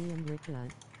ban Eddie and Rika.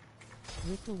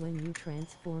 Rika, when you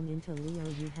transform into Leo,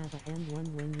 you have a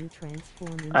M1. When you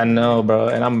transform I into know, Leo, bro,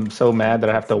 and I'm so no mad that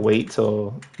I have to kitsune. wait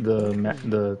till Let me.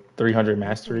 the 300 Rika,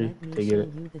 mastery let me to get show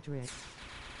it. you the trick.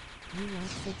 You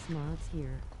like 6 mods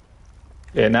here.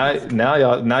 Yeah, No kitsune.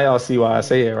 now y'all see why I Yo.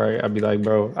 say it, right? I'd be like,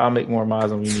 bro, I'll make more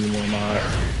mods when we need more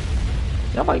mods.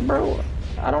 I'm like, bro,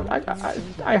 You can say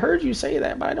I that. heard you say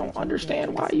that, but I don't Did you get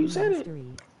understand why you kitsune said it.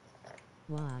 mastery?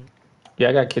 Why? Yeah,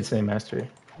 I got Kitsune Mastery.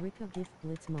 Rika gift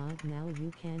Blitz mod. Now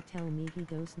you can't tell me he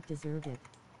doesn't deserve it.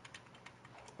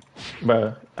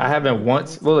 Bro, I Rika haven't gift once.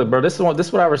 Blitz Look, bro, mod. Now this is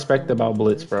you what I can't respect tell me about he Blitz,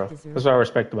 doesn't bro. This is deserve what I it.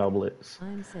 respect about Blitz.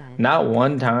 I'm sad. Not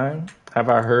one time have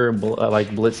I heard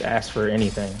like Blitz ask for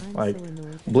anything. I'm Like so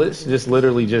annoyed that I Blitz don't just have literally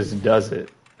perm just Buddha. does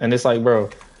it, and it's like, bro,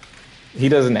 he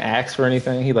doesn't ask for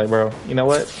anything. He like, bro, you know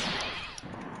what?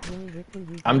 Yo, Rika,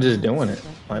 you I'm don't just have doing perm, it.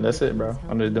 but Like can you that's it, please bro. I'm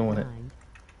help just me doing it. grind?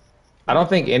 I don't Like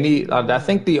think 1 million I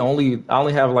think mods. I only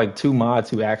have like 2 mods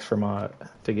who ask for mod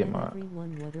to get At mod.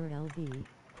 everyone, water LV.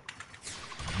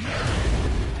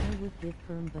 I would give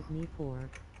perm, but me poor.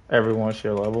 Everyone's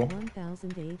your level.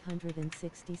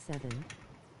 1867.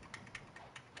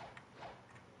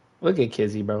 Look at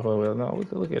Kizzy, bro. Oh, no,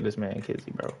 look at this man,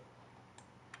 Kizzy, bro.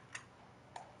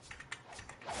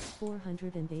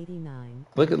 489.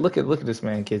 Look at this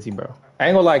man, Kizzy, bro. I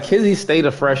ain't gonna lie, Kizzy stay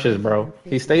the freshest, bro.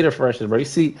 He stay 2550. the freshest, bro. You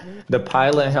see Where the can I get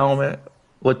pilot Blitz? helmet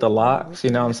with the Yo, locks, you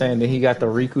Rika, know what I'm if you saying? Then he have got the 2K,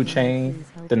 Riku can you chain, please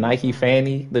help the me Nike grind?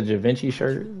 fanny, the Da Vinci A shirt.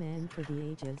 true man for the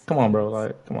ages. Come on, bro. Blitz.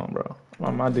 Like, come on, bro.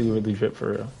 What My can dude you really do? drip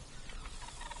for real.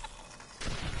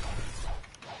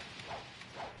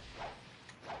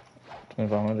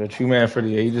 $2,500. True man for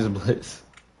the ages, Blitz.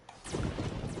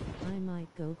 I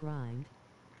might go grind.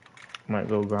 Might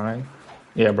go grind.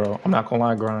 Yeah, bro. I'm not gonna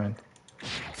lie, grind.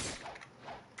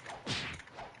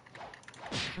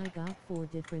 I got 4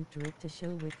 different drip to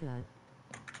show Rika.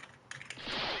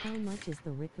 How much is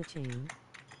the Rika chain?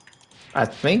 I I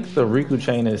think the know I Riku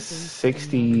chain asked is for things, but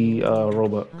I'm not a 60 normal man.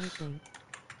 I Robux. think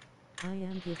I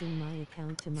am giving my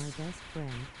account to my best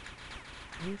friend.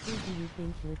 Rika, do you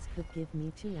think Blitz could give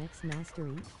me 2x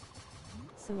mastery?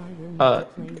 So I will never Uh,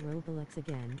 play Roblox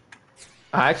again.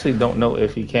 I actually don't know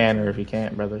if he can or if he PNWJ.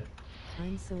 can't, brother.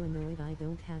 I'm so annoyed I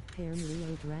don't have Perm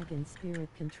Leo Dragon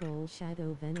Spirit Control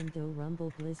Shadow Venom Do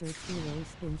Rumble Blizzard Hero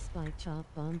Spin Spike Chop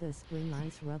Bomba Spring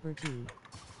Ice Rubber G.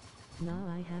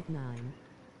 Nah, I have 9.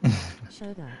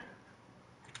 Shut up.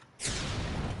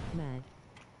 Mad.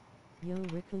 Yo,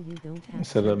 Rika, you don't have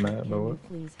Set up, perm, but man, can bro. you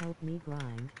please help me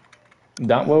grind?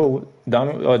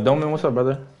 Domin, what's up,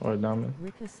 brother? Or Domin?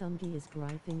 Rika Sumgi is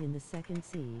griping in the second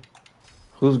seed.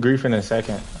 Who's griefing in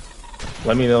second?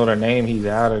 Let me know their name. He's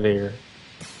out of there.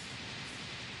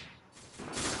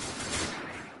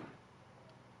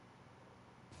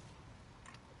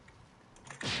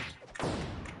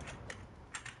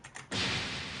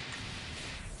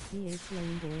 DH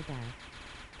lane door back.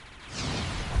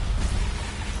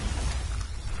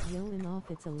 Yo, I'm off.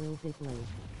 It's a little bit late.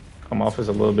 I'm off is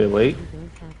a little bit late. You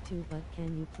don't have to, but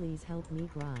can you please help me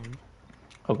grind?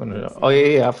 Open it up. Oh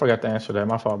yeah. I forgot to answer that.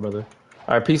 My fault, brother.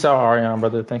 All right, peace out, Ariane,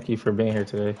 brother. Thank you for being here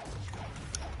today.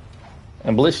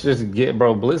 And Bliss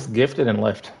Bliss gifted and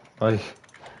left. Like,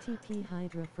 TP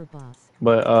Hydra for boss.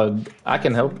 but I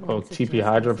can help. Oh, TP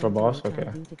Hydra for boss. Okay.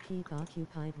 To keep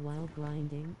occupied while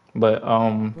grinding. But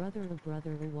Brother,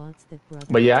 what's that brother?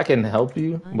 But yeah, I can help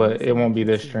you, but it won't be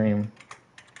this stream.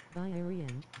 Bye,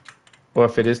 Arian. Or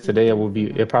if it is today,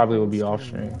 it probably will be off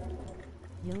stream.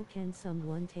 Yo, can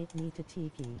someone take me to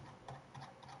Tiki?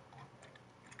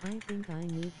 I think I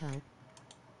need help.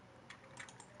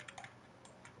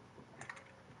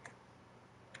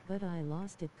 But I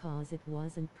lost it cause it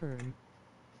wasn't perm.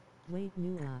 Wait,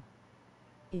 Nua.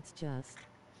 It's just.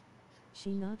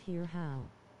 She not here how?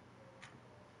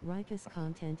 Rika's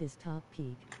content is top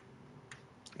peak.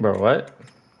 Bro, what?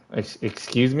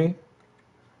 Excuse me?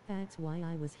 That's why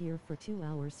I was here for 2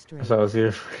 hours straight. So I was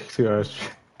here for 2 hours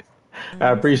straight. I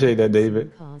appreciate that,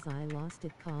 David. Cause I lost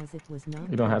it cause it was not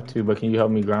You don't have to, but can you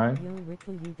help me grind? Yo,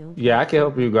 Rickle, you don't Yeah, I can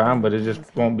help you grind, but it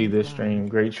just won't be this stream.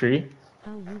 Great tree.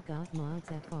 How you got mods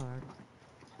FR?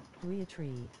 Ria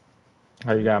tree.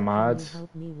 How you got mods? Can you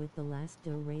help me with the last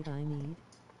dough rate I need?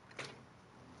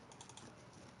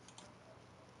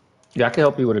 Yeah, I can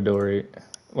help you with a door rate.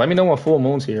 Let me know when full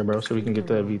moon's here, bro, so we can get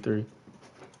that V3.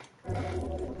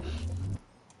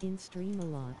 In stream a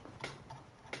lot.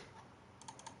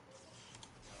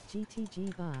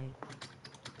 GTG bye.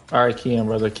 Alright, Kian,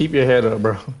 brother. Keep your head up,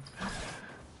 bro.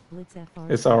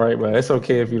 It's alright, bro. It's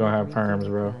okay if you don't have perms,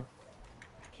 bro.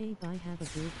 K-bye, have a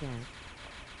good day.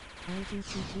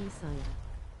 IGTG sire.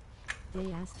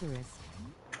 Day asterisk.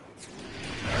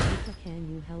 Rika, can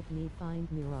you help me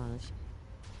find Mirage?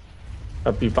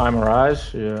 Help you find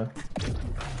Mirage? Yeah.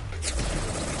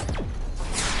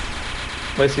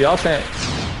 Wait, so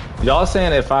y'all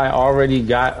saying if I already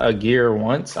got a gear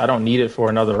once, I don't need it for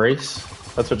another race?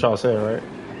 That's what y'all said, right?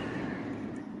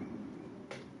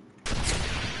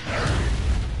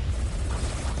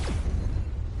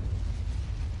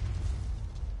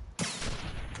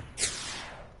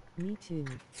 Me too.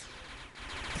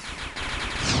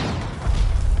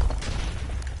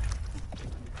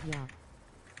 Yeah.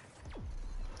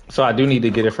 So I do need to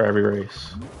get it for every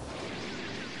race.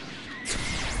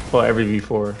 Well, every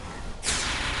V4.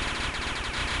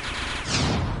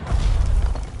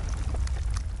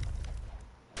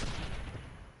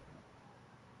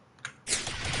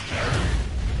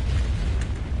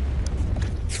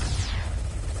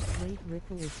 Wait,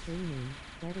 Ripple is streaming.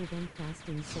 Better than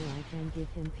fasting so I can give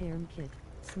him perm kit.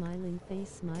 Smiling face,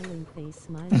 smiling face,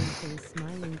 smiling face,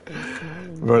 smiling face, smiling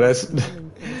face. Bro, that's...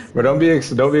 Bro, don't be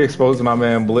exposing my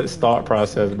man Blitz thought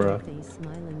process, bro.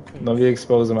 Don't be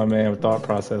exposing my man thought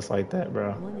process like that,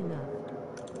 bro.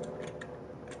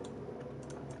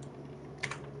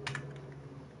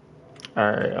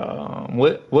 Alright,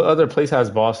 what other place has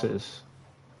bosses?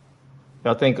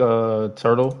 Y'all think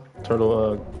Turtle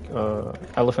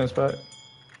Elephant's back?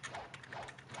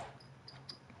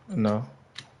 No.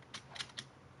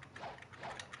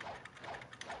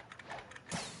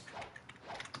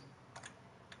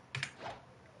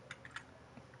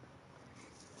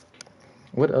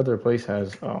 What other place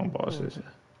has bosses?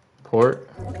 Port?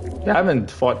 Yeah, I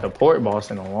haven't fought the port boss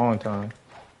in a long time.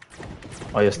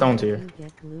 Oh yeah, Stone's here. You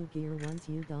get blue gear once,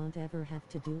 you don't ever have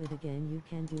to do it again. You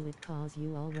can do it cause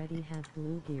you already have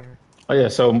blue gear. Oh yeah,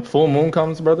 so full moon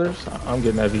comes, brothers. I'm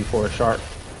getting that V4 sharp.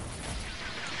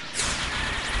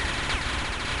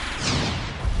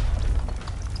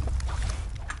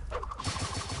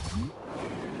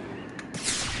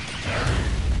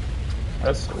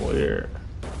 That's weird.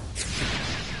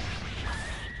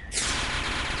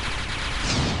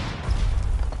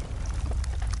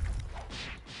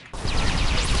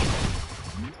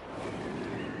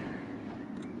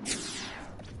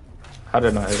 How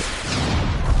did I hit?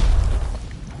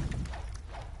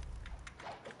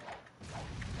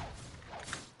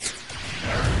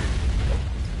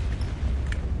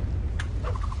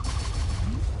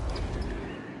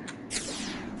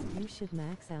 You should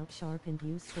max out Shark and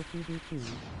use for PvP.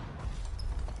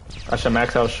 I should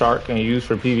max out Shark and use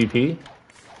for PvP?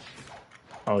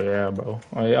 Oh yeah, bro.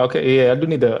 Oh, yeah, okay, yeah.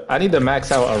 I need to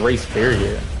max out a race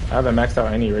period. I haven't maxed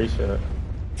out any race yet.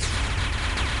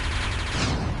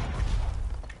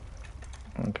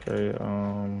 Okay.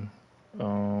 Um.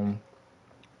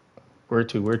 Where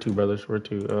to, brothers? Where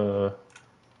to?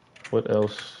 What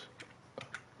else?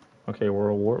 Okay,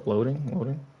 World War loading. What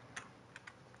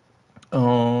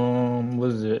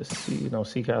is it?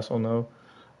 Sea Castle, no.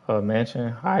 Mansion,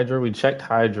 Hydra. We checked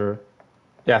Hydra.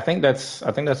 Yeah, I think that's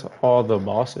all the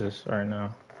bosses right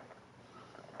now.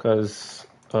 Cause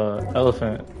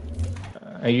Elephant,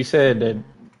 and you said that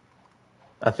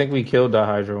I think we killed the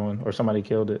Hydra one, or somebody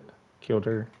killed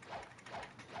her.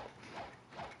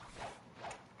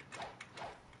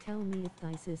 Tell me if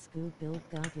Isis Goo build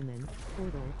document,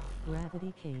 portal,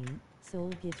 gravity cane, soul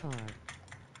guitar.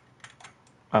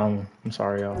 I'm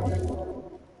sorry, y'all.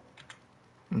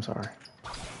 I'm sorry.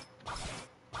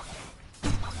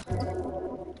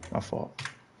 My fault.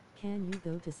 Can you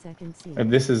go to second If scene?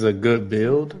 this is a good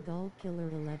build, Gold Killer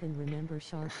 11 remember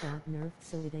Shark got nerfed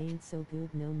so it ain't so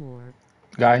good no more.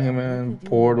 Guy We Human, could do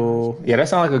Mirage, Portal. Yeah, that please.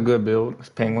 sounds like a good build. It's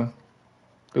Penguin.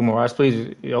 Do Mirage,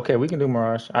 please. Okay, we can do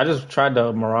Mirage. I just tried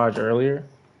the Mirage earlier,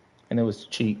 and it was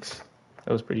cheeks.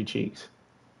 It was pretty cheeks.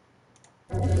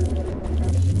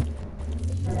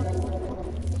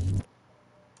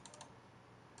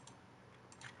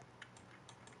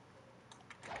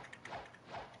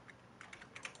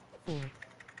 4.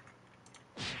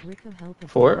 Ricka help a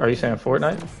Fort? friend Are you saying and do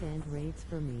Fortnite? some sand raids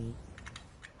for me.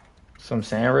 Some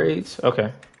sand raids?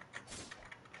 Okay.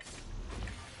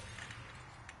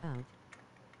 Out.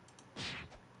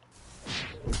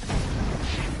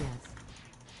 Yes.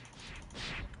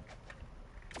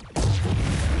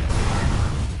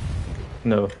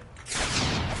 No.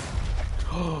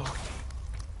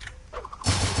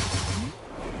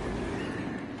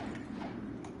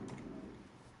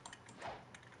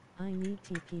 I need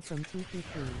TP from TP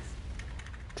please.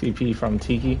 TP from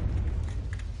Tiki.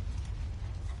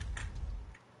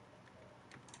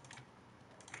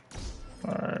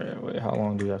 Alright, wait, how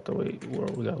long do we have to wait?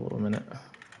 We got a little minute.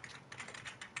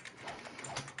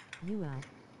 You out.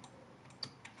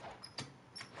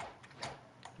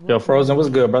 Yo, What do you Frozen, what's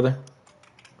need? good, brother?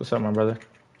 What's up, my brother?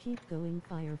 Keep going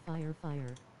fire fire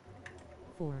fire.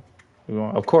 Fort.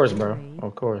 Of course, Dough bro. raid.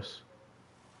 Of course.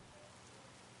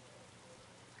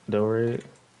 Dough raid.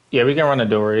 Yeah, we can run a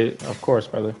dough raid. Of course,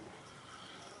 brother.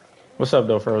 What's up,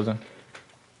 though, Frozen?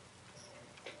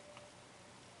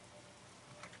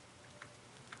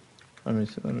 Let me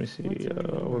see. Let me What's see. your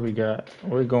name What we on? got?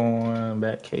 We're going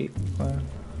back, Kate.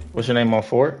 What's your name on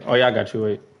Fort? Oh, yeah, I got you.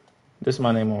 Wait. This is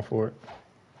my name on Fort.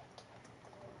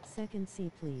 Second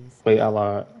C please. Wait, I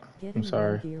lied. I'm Getting low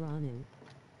sorry. gear on it.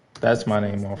 That's Looks my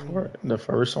name past on 3. Fort. The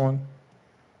first one.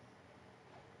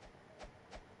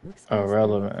 Looks past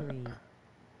Irrelevant. 33.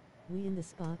 We in the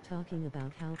spot talking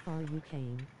about how far you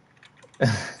came.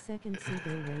 Second C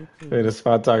go raid Wait, the please.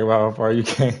 spot talking about how far you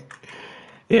came.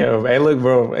 Yeah, hey, look,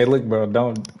 bro. Hey, look, bro.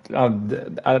 Don't. I'm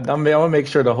gonna make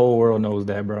sure the whole world knows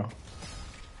that, bro.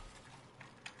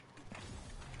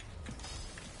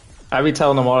 I be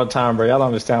telling them all the time, bro. Y'all don't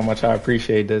understand how much I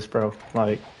appreciate this, bro.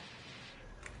 Like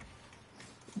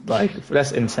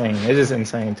that's insane. It's just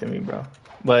insane to me, bro.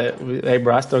 But hey,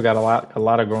 bro, I still got a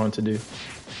lot of growing to do.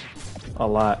 A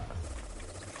lot.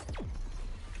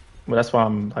 But that's why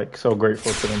I'm like so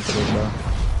grateful to them for this, bro.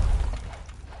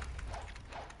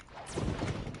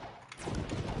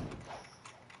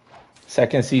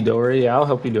 Second C Dory, yeah, I'll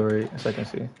help you, Dory. Second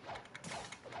C.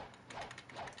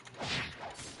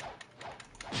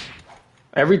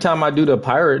 Every time I do the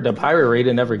pirate raid,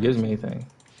 it never gives me anything.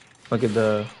 Look at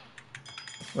the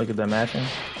matching.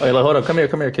 Oh, yeah, look, hold up, come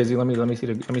here, Kizzy. Let me see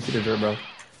the drip, bro.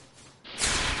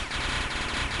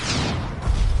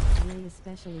 Yay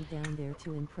especially down there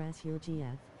to impress your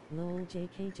GF. Lol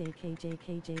JK JK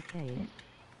JK JK.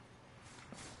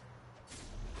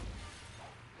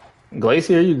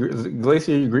 Glacier, you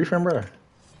griefing, bro?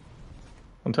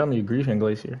 Don't tell me you griefing,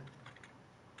 Glacier.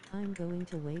 I'm going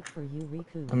to wait for you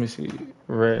Riku. Let me see. I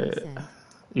Red. sent.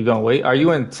 You gonna wait? Are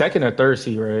you in second or third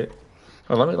C, right?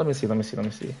 Oh, let me see.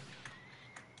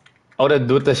 Oh,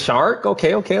 with the shark?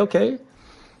 Okay.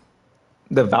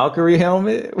 The Valkyrie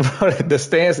helmet? Bro, the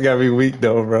stance gotta be weak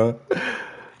though, bro.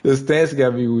 The stance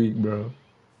gotta be weak, bro.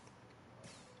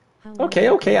 How long you Okay.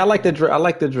 been here? I like the drip. I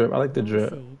like the Lol drip.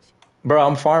 Sage. Bro,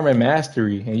 I'm farming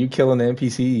mastery and you killing the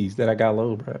NPCs that I got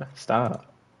low, bro. Stop.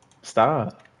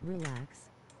 Relax.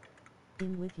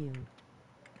 In with you.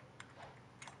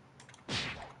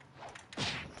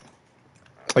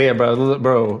 Oh, yeah,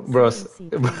 bro. Second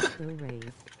C please go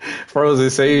raid. Frozen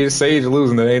Sage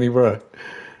losing it, ain't he, bro?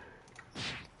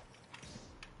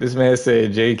 This man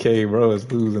said JK, bro,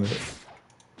 is losing it.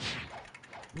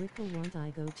 Rickle want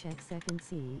I go check second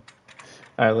C.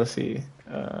 All right, let's see.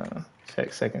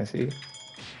 Check second C.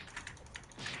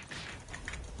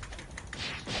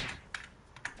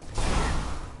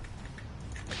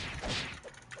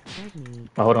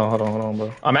 Oh, hold on,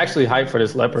 bro. I'm actually hyped for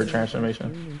this leopard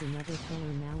transformation.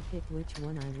 Now pick which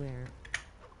one I wear.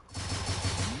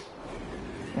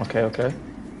 Okay, okay.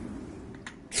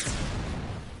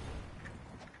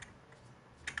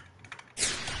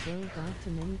 Bro got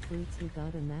too many fruits, he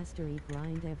got a mastery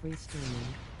grind every stream.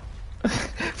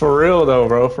 For real though,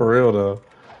 bro. For real though.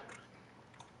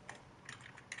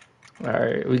 All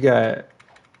right, we got,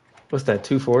 what's that,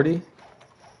 240?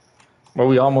 Well,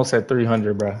 we almost at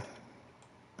 300, bro.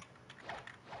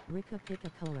 Ricka, pick a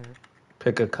color.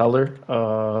 Pick a color.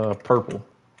 Purple.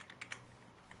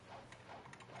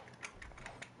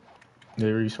 Did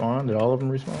they respawn? Did all of them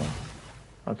respawn?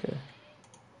 Okay.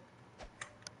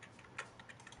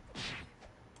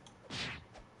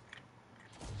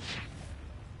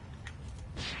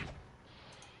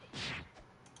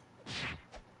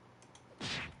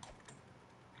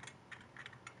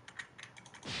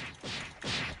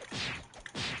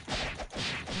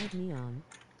 Add me on.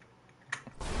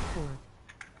 4.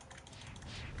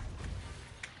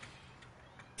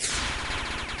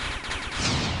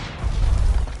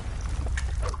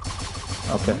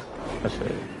 Okay. That's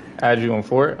it. Add you on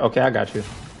fort? Okay, I got you.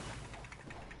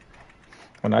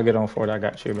 When I get on fort, I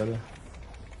got you, brother.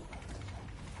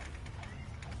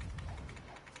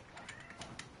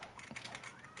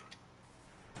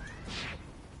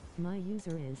 My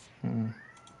user is.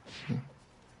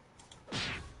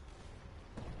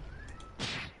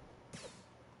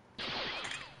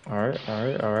 All right, all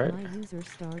right, all right. My user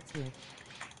starts with.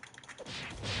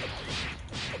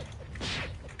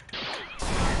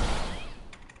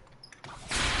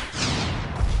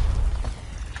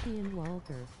 Ian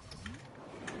Walker.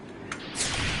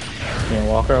 Ian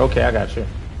Walker? Okay, I got you. I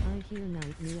hear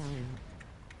night meowing.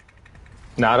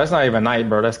 Nah, that's not even night,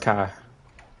 bro. That's Kai.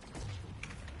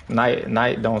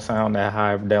 Night don't sound that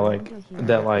high. That like,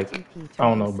 I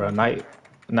don't know, bro. Night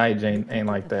ain't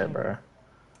like that, bro.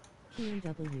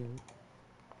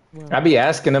 I be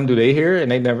asking them, do they hear it?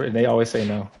 And they always say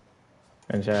no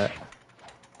in chat.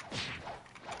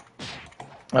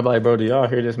 I be like, bro, do y'all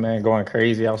hear this man going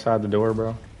crazy outside the door,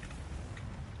 bro?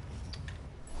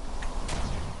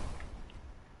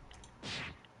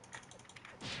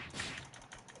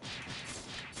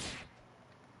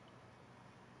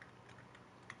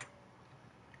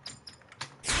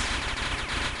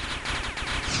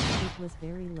 It was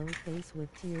very low face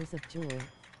with tears of joy.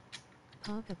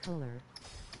 Poca color.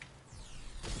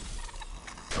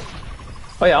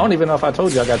 Oh yeah, I don't even know if I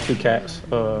told you I got 2 cats,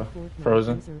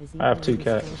 frozen. I have 2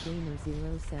 cats.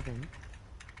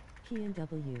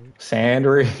 Sand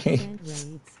raids.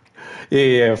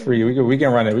 Yeah, free. We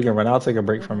can run it. We can run. I'll take a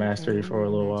break from mastery for a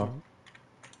little while.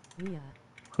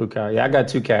 Who Kai? Yeah, I got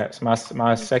 2 cats.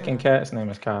 My second cat's name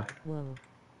is Kai. Whoa.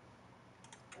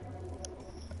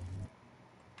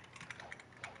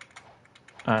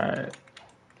 All right.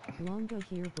 Longa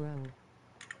here, bro.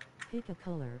 Pick a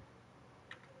color.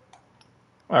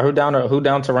 All right, who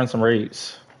down to run some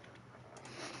raids?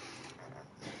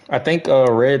 I think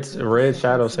Red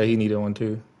Shadow said he needed one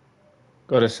too.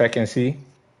 Go to second C.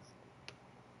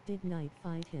 Did Night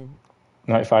fight him?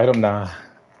 Night fight him? Nah.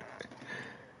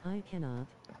 I cannot.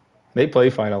 They play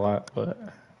fight a lot, but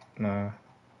nah.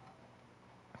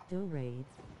 Do raid.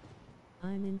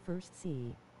 I'm in first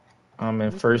C. I'm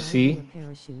in first C.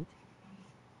 Parachute.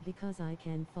 Because I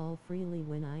can fall freely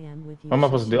when I am with you. What am I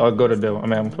supposed to do? I'll go to Bill. I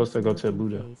mean, I'm supposed to go to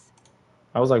Buddha.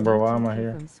 I was like, bro, why am I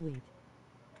here?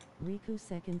 Riku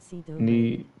second C do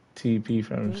Need TP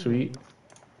from Sweet.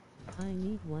 I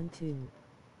need one too.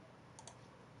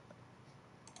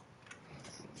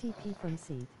 TP from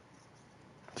Seat.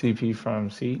 TP from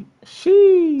Seat.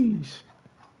 Sheesh.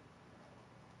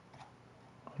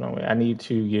 Hold on, wait. I need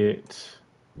to get.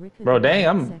 Bro, dang,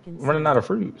 I'm running out of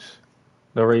fruits.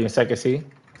 Do raid in second C.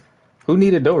 Who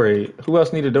needed do raid? Who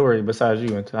else needed do raid besides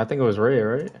you? I think it was Red,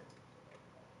 right?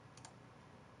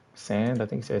 Sand, I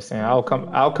think it said Sand. I'll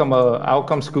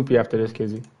come scoop you after this,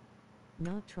 Kizzy.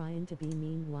 Not trying to be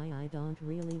mean, why I don't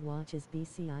really watch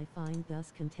SBC. I find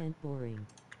thus content boring.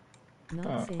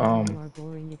 Not saying you are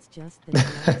boring, it's just that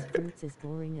Bloxfruits is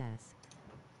boring as.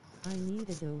 I need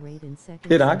a do raid in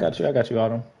second. Yeah, I got you,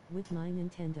 Autumn. With my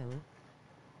Nintendo.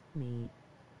 Me.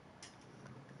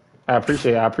 I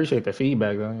appreciate the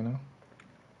feedback though, you know.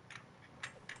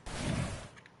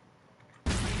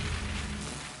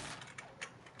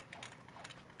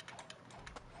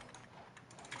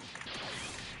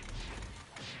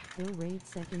 They'll raid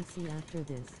second C after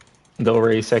this. They'll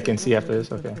raise So second C what after would you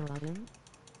this. Okay. prefer, Autumn?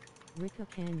 Rika,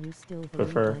 can you still believe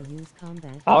Prefer. I use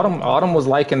combat? Autumn was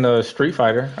like in the Street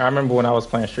Fighter. I remember when I was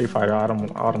playing Street Fighter.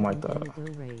 Autumn like that.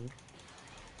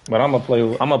 But I'm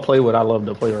gonna play what I love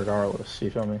to play regardless. You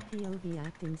feel me? POV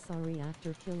acting sorry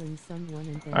after killing someone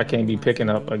and then I can't be picking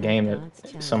realizing up they a had game that God's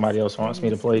chalice. somebody else wants me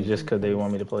to play just because they face.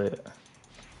 want me to play it.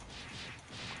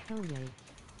 Hell yeah.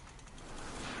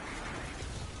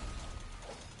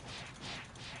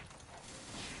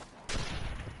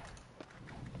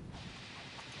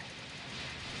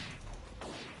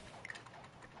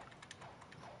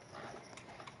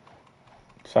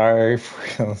 Sorry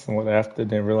for someone after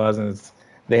then realizing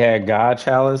they had God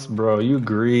Chalice, bro. You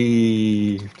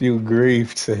grieved. You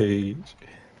grieved, Sage.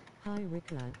 Hi,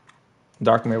 Rika.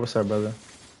 Darkmare, what's up, brother?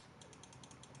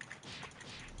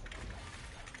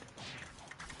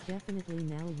 Definitely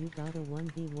now you gotta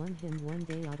 1v1 him one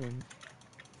day, Autumn.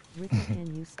 Rika,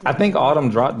 can you still I think believe Autumn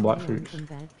you dropped could play on Bloxfruits.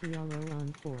 combat PRO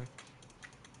on 4th?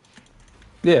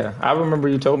 Yeah, I remember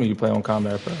you told me you play on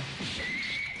Combat Pro.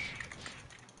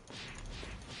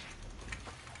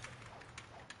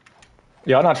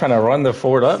 Y'all not trying to run the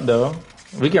fort up though.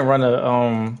 We can run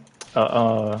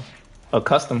a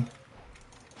custom.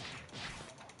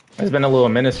 It's been a little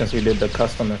minute since we did the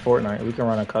custom in Fortnite. We can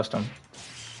run a custom.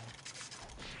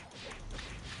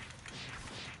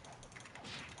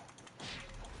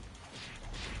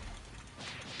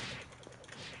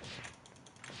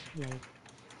 Yay.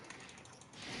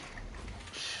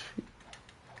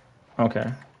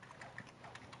 Okay.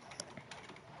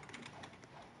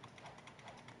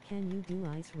 Can you do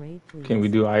ice raid, please? Can we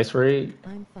do ice raid?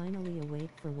 I'm finally awake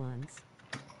for once.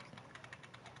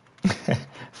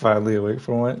 Finally awake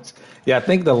for once. Yeah, I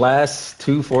think the last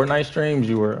 2 Fortnite streams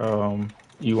you weren't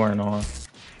on.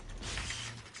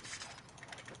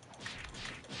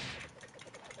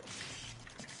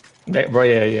 Bro,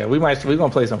 yeah. We gonna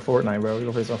play some Fortnite, bro. We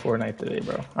gonna play some Fortnite today,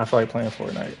 bro. I feel like playing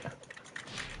Fortnite.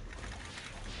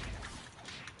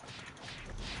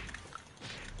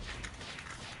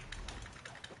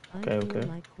 Okay. I feel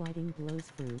like quitting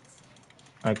Bloxfruits.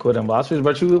 I quit in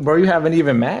Bloxfruits, but you haven't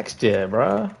even maxed yet,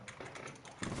 bro.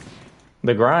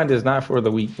 The grind is not for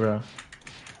the weak, bro.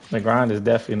 The grind is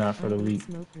definitely not for the weak.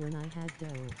 Smoke when I had dough.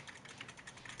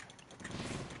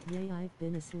 Yay, I've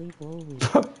been asleep all week.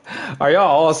 Are y'all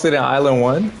all sitting on Island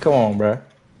 1? Come on, bro.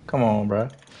 Come on, bro.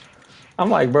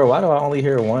 I'm like, bro, why do I only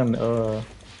hear one M1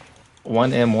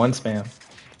 spam?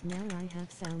 Now I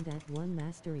have sound at 1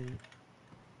 mastery.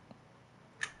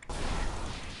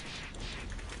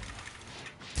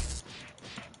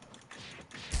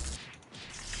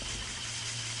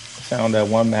 Sound at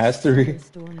 1 mastery.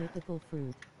 Restore mythical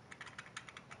fruit.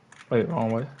 Wait,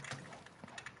 wrong way.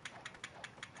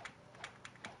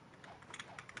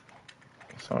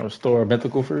 So restore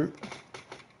mythical fruit.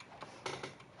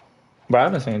 Bro, I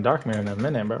haven't seen Darkmare in a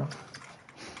minute, bro.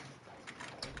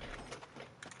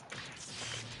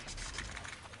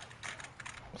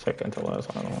 Check until last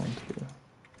time I don't want to.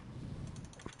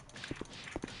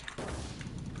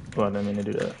 Well, I didn't mean to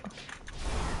do that.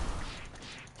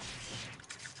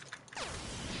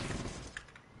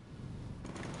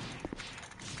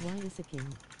 Why is a king?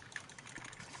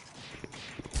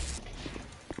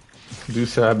 Dude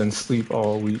said I've been asleep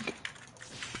all week.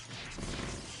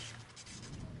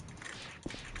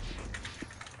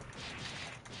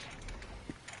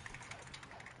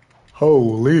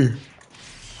 Holy.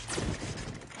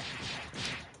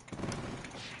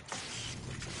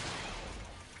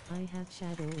 I have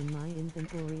shadow in my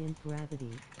inventory and gravity.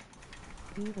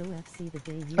 Dudo FC the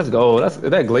day you Let's go. Is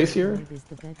that Glacier? Is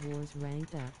the Bed Wars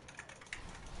ranked up?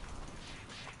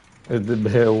 Is the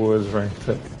Bed Wars ranked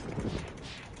up?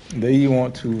 Then you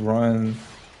want to run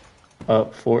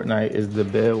up Fortnite? Is the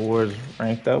Bed Wars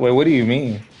ranked up? Wait, what do you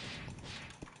mean?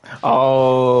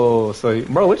 Oh, so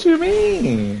bro, what you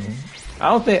mean? I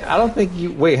don't think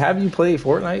you. Wait, have you played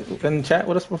Fortnite in chat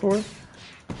with us before?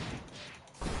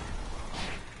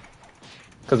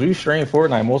 Because we've streamed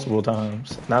Fortnite multiple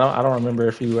times. And I don't remember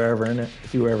if you were ever in it,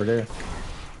 if you were ever there.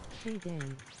 Hey,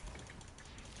 dang.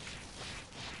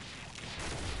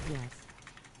 Yes.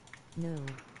 No.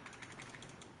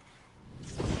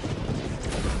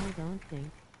 I don't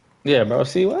think. Yeah, bro.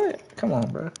 See what? Come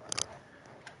on, bro.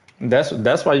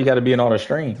 That's why you got to be in all the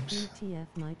streams. WTF,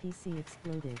 my PC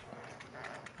exploded.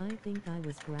 I think I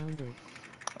was grounded.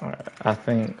 Alright, I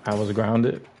think I was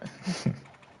grounded.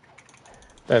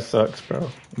 That sucks, bro.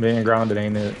 Being grounded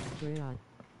ain't it.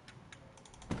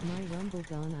 My rumble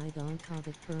gone, I don't have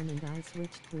it firm and I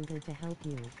switched Pluto to help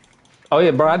you. Oh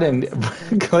yeah, bro, I didn't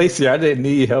Glacier, I didn't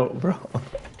need help, bro.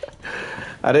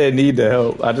 I didn't need the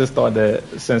help. I just thought that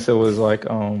since it was like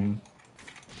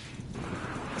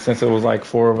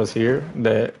four of us here,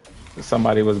 that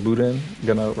somebody was booting,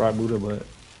 gonna rock Buddha, but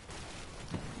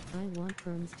I want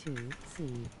perms too,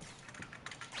 see.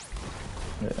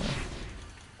 yeah.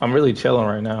 I'm really chilling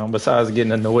right now, besides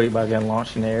getting annoyed by getting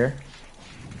launched in the air.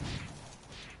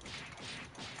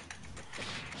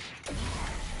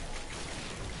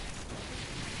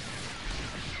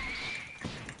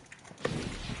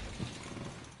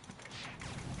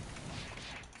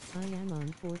 I am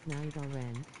on Fortnite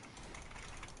already.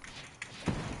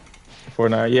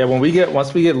 Fortnite. Yeah,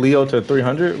 once we get Leo to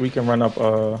 300, we can run up.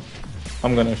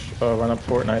 I'm gonna run up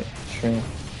Fortnite stream.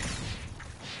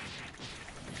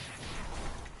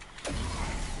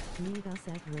 Meet us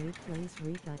at Raid Place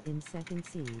Rika in second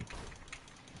seed.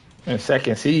 And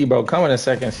second seed, bro, coming in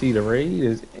second seed to raid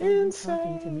is Are you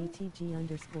talking to me, insane.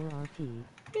 TG_RP?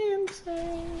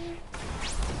 Insane.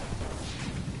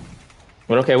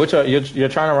 But okay, you're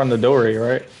trying to run the door raid,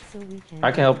 right? So we can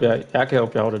I can help you. I can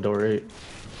help you hold the door raid.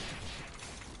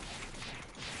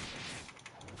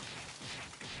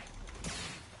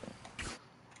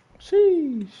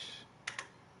 Sheesh.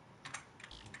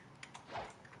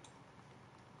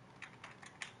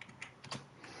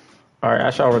 All right,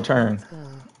 I shall return.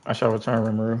 I shall return,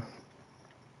 Rimuru.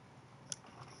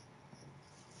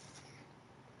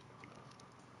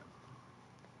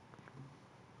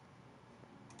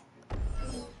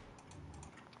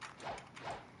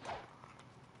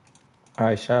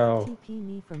 I shall. TP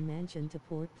me from mansion to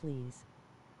port, please.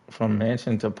 From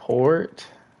mansion to port.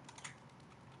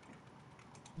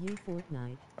 You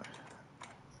Fortnite.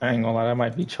 I ain't gonna lie, that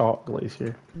might be chalk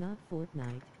glacier. Not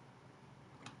Fortnite.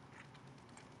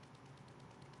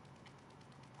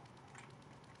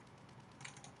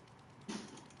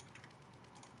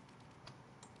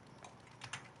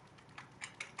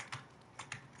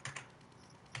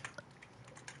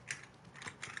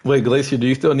 Wait, Glacier, do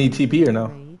you still need TP or no?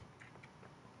 Raid.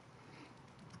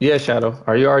 Yeah, Shadow.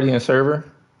 Are you already in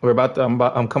server?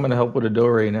 I'm coming to help with the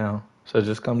door right now. So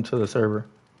just come to the server.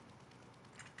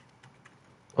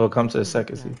 Or come to the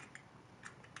second seat.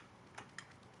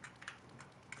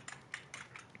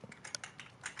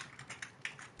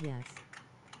 Yes.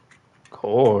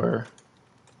 Core.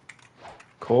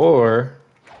 Core.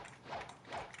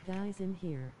 Guys in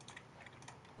here.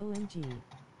 OMG.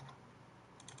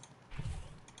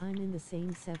 I'm in the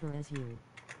same server as you.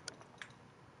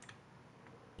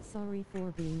 Sorry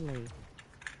for being late.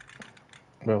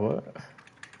 Bro, what?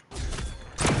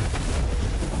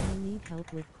 I need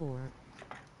help with core.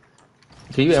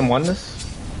 Can you M1 this?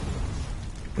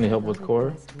 Need help with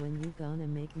core? When you gonna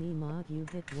make me mod? You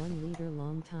hit 1 liter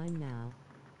long time now.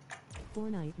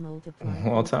 Fortnite multiply.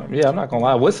 Long time. Yeah, I'm not gonna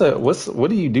lie. What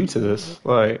do you do to this?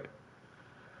 Like,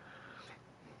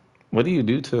 what do you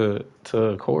do to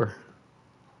core?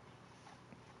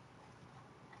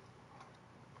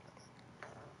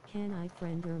 Can I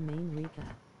friend your main Rika?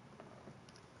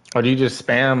 Or do you just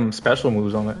spam special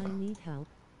moves on it? I need help.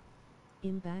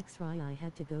 In Backstry I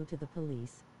had to go to the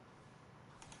police.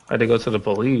 I had to go to the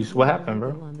police. What happened,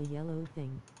 bro? Go on the yellow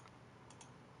thing.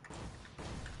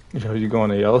 Yo, you go on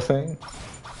the yellow thing?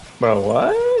 Bro,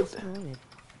 what?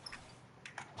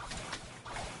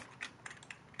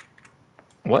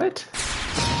 What?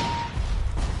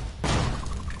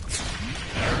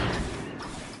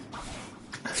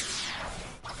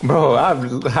 Bro,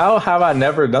 how have I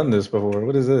never done this before?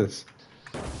 What is this?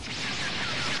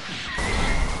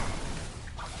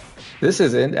 This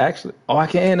is actually. Oh, I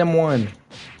can M1.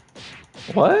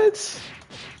 What?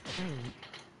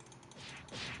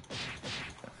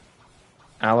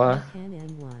 Ally?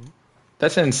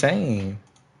 That's insane.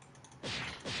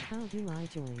 How do I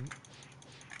join?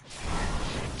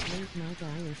 Wait, my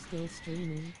guy is still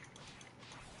streaming.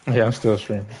 Yeah, I'm still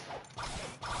streaming.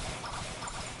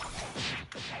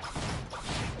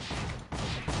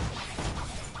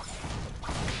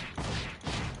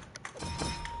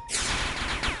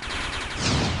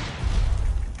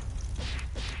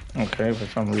 Okay, for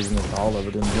some reason it's all of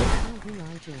it in there. How do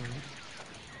I join?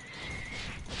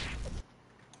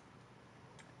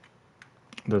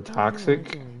 The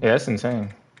toxic? Yeah, that's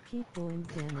insane.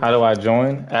 How do I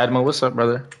join? Admo, what's up,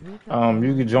 brother? You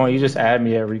can join. You just add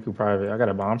me at Riku Private. I got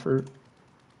a bomb fruit.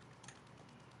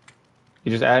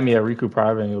 You just add me at Riku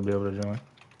Private and you'll be able to join.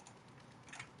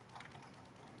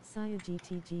 Saya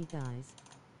GTG guys.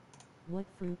 What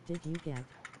fruit did you get?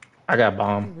 I got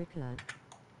bomb.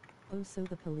 Oh, so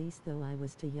the police, though I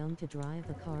was too young to drive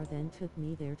the car, then took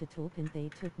me there to talk and they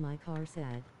took my car.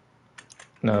 Sad.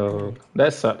 No,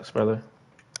 that sucks, brother.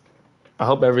 I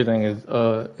hope everything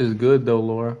is good though,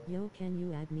 Laura. Yo, can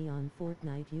you add me on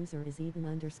Fortnite? User is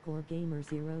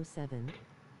even_gamer07.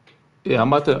 Yeah,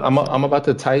 I'm about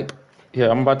to type. Yeah,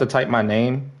 I'm about to type my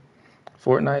name,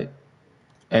 Fortnite,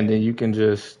 and then you can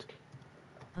just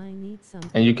I need some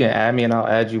and you can portal. add me, and I'll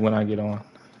add you when I get on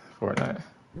Fortnite.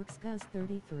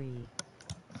 Rookscuz33.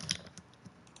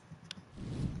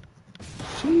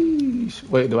 Sheesh.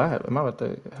 Wait, do I have? Am I about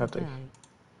to The have to guy.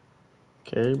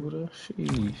 carry Buddha?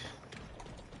 Sheesh.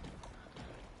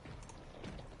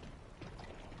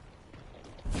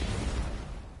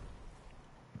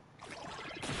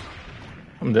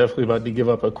 I'm definitely about to give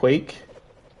up a Quake.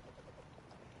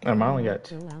 I only got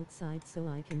two. Go outside so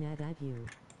I can add you.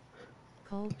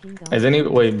 Call King Is any Dolphin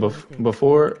wait just worth it.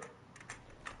 before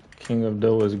King of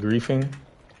Dough was griefing?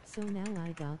 So now I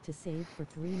got to save for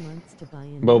 3 months to buy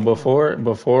a But new phone.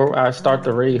 before I I start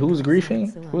the might raid, go who's outside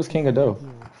griefing? so I Who's can King of add Dough?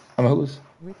 you. I mean, who's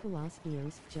Rico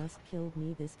Osvios just killed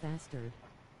me, this bastard.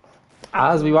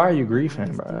 Osby? All Why I are you know about griefing,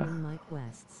 is bro? doing my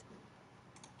quests.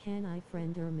 Can I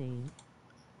friend Ermaine?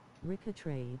 Rica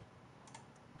trade.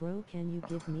 Bro, can you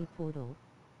give me portal?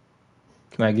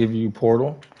 Can I give you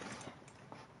Portal?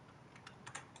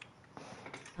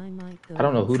 I might I go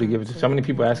don't know who to give outside it to. so So I many can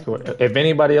people ask add for you. it. If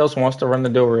anybody else wants to run the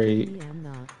Dough Give raid, me am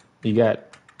not. you got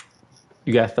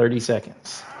 30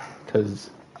 seconds,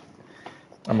 because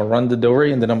I'm gonna run the Dough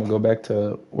raid and then I'm gonna go back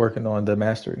to working on the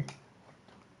mastery.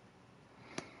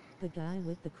 The guy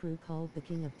with the crew called the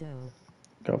King of Dough.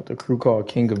 Got the crew called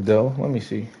King of Dough. Let me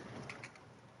see.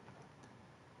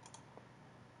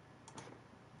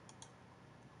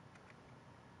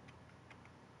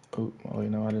 Oh, wait,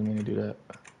 no, I didn't mean to do that.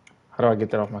 How do I get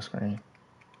that off my screen?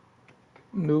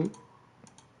 Nope.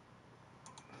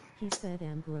 He said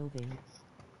I'm groving.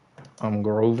 I'm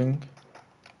groving.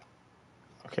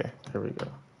 Okay, there we go.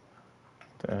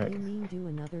 The heck? You mean do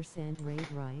another sand raid,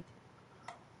 right?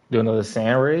 Do another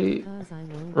sand raid? Cause I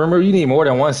won't. Remember, you need more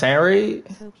than one sand raid?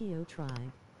 Tokyo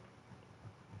Tribe.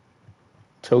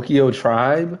 Tokyo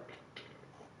Tribe?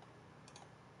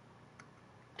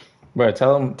 Bro,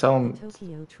 tell The him,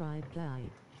 Tokyo Tribe guy.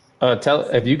 tell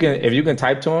So he if is you can good.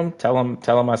 type to him, tell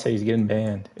him I say he's getting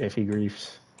banned if he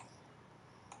griefs.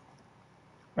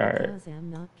 All right. Because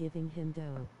I'm not giving him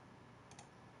dough.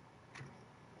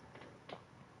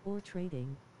 Or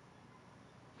trading.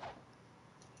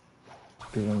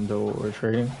 Even though we're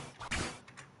trading.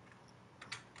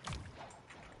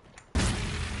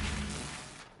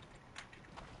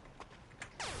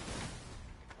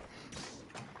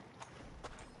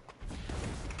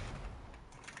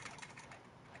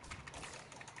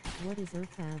 What is her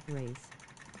fab race?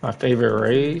 My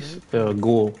favorite He's in race, third place.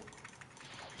 Ghoul.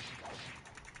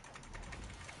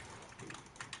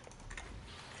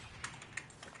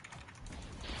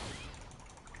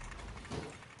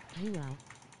 Wow.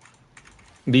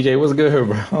 DJ, what's good,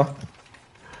 bro?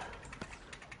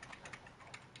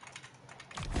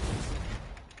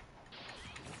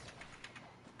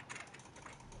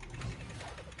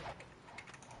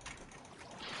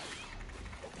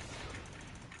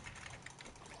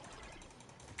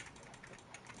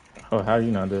 Oh, how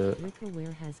you not dead? Rico,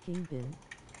 where has King been?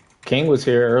 King was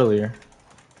here earlier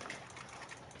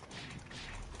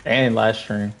and last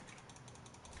stream,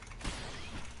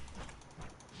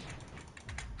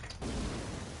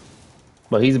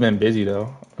 but he's been busy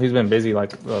though. He's been busy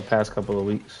like the past couple of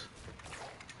weeks.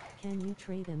 Can you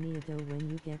trade me a dough when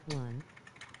you get one?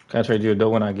 Can I trade you a dough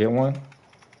when I get one?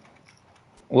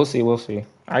 We'll see. We'll see.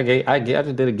 I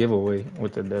just did a giveaway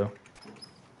with the dough.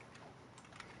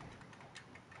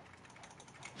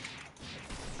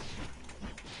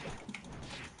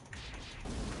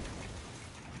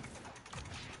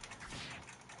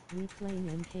 We playing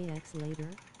MKX later?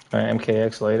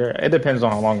 MKX later. It depends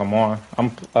on how long I'm on. I'm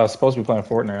supposed to be playing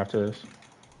Fortnite after this.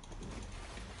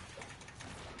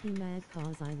 He mad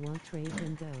cause I won't trade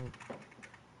him dough.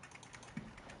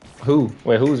 Who?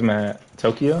 Wait, who's mad?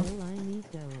 Tokyo? Yo, I need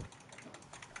dough.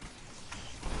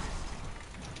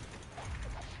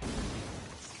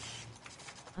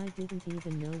 I didn't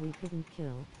even know we couldn't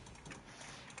kill.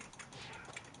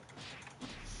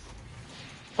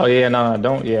 Oh yeah, no,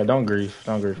 don't grief.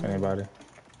 Don't grief anybody.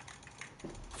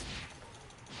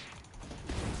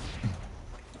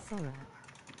 Sora.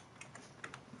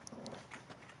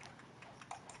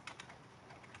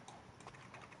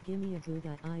 Gimme a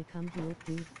Buddha, I come here,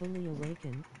 dude, fully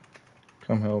awaken.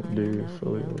 Come help, I am dude.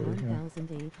 Fully LBL over here.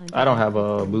 1850 I don't have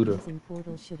a and Buddha. using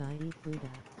portal, should I eat Buddha?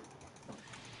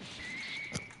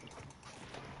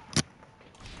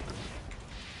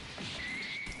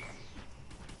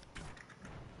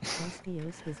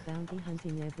 Auspios is bounty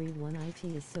hunting everyone, IT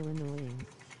is so annoying.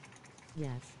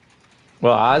 Yes.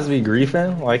 Well, Oz be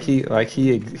griefing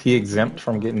he exempt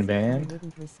from getting I banned.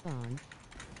 wouldn't respond.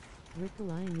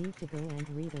 Rickle, I need to go and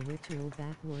read a ritual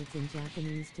backwards in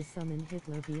Japanese to summon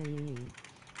Hitler VAE.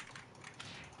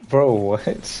 Bro,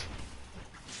 what?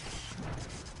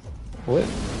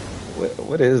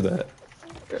 What is that?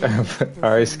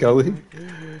 All right, Scully. My 3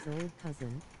 years old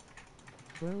cousin.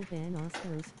 Bro ban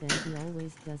Oscars then he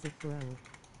always does it bro.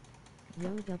 Yo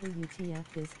WTF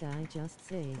this guy just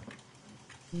say.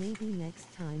 Maybe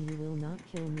next time you will not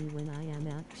kill me when I am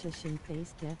at Shishin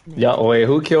face death man. Yo, wait,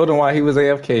 who killed him while he was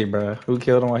AFK, bro? Who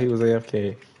killed him while he was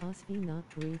AFK? Osvi not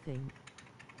griefing.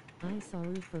 I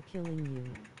sorry for killing you.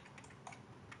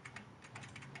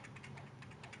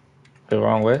 The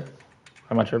wrong way?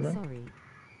 Am I tripping? Sorry.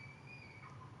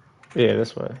 Yeah,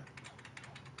 this way.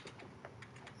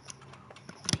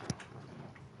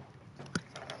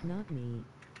 Not me.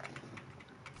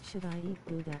 Should I eat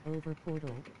Buddha over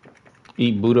Portal?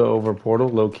 Eat Buddha over Portal,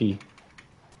 low key.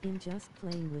 In just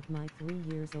playing with my 3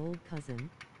 years old cousin.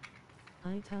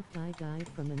 I tough guy died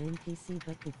from an NPC,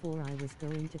 but before I was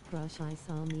going to crush I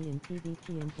saw me in PvP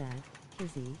and that,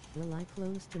 Kizzy, will I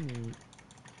close to me?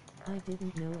 I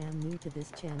didn't know I'm new to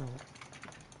this channel.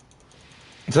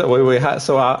 So wait,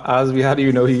 Osby, how do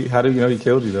you know he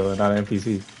killed you though, and not an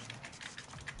NPC?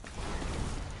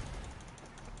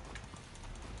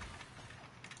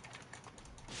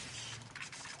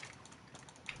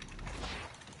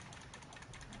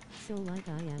 So like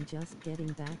I am just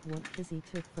getting back what Kizzy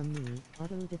took from me,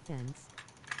 auto defense.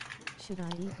 Should I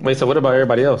eat? Wait, so what about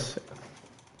everybody else?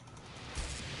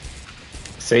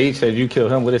 Sage said you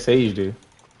killed him. What did Sage do?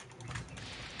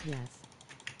 Yes.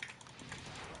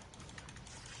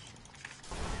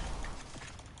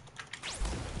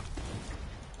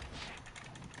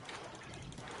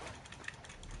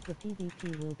 The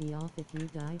PvP will be off if you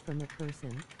die from a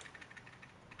person.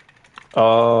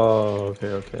 Oh,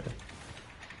 okay.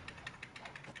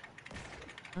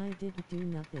 I didn't do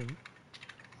nothing.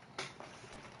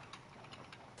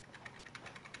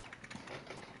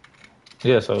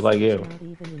 Yeah, so like, Sage yeah. not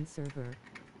even in server.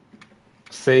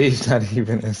 Sage not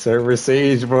even in server.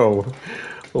 Sage, bro.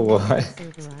 What?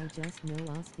 Server, I just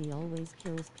know Osby always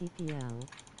kills PPL.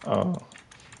 Oh.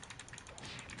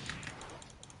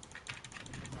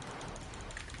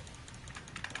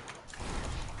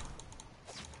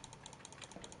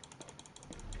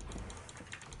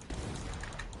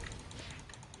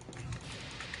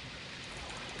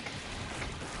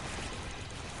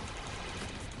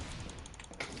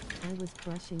 I was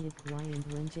crushing it Y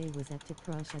and when Jay was at to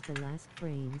crush at the last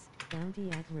frames,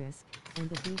 bounty at risk, and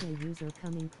a Buddha user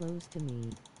coming close to me.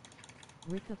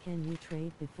 Rika, can you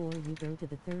trade before you go to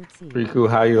the third seed? Riku,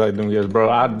 how you like them years, bro?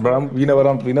 You know what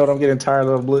I'm getting tired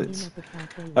of, Blitz.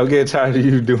 I'm getting tired of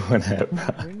you doing that,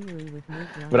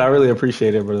 bro. But I really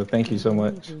appreciate it, brother. Thank you so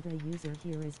much. Buddha user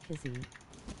here is Kizzy.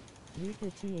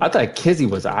 I thought Kizzy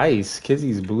was ice.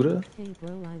 Kizzy's Buddha? Hey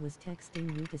bro, I was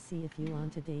texting you to see if you on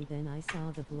today, then I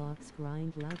saw the blocks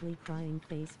grind loudly crying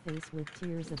face with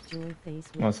tears of joy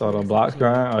face with I saw the blocks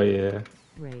grind? Oh, yeah.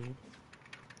 Raid.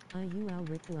 You out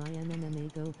Riku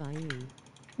IMMA go by E.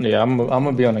 Yeah, I'm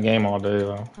gonna be on the game all day,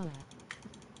 though.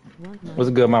 What's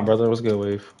good, my brother? What's good,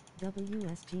 Wave?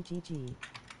 WSGGG.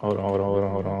 Hold on.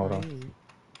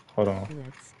 Hold on.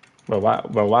 Let's. But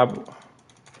why?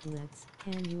 Let's.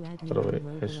 Can you add me Hold on, on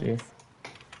wait. Is she? Roblox?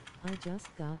 I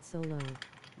just got solo.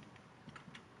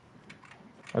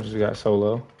 I just got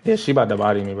solo. Yeah, she about to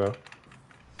body me, bro.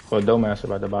 Well, Domaster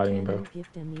about to body me, bro. Can you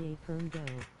gift me a perm go?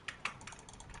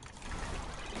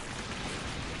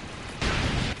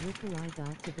 Riku, I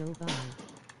got to go by.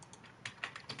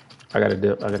 I gotta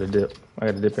dip. I gotta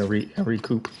dip and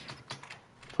recoup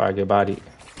before I get bodied.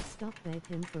 Stop beg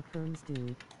him for perms,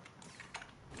 dude.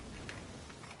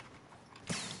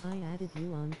 I added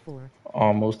you on 4.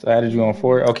 Almost added you on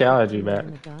 4. Okay, I'll add you back.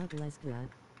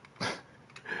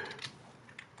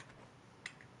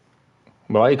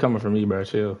 But why you coming for me, bro?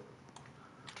 Chill.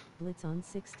 Blitz on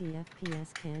 60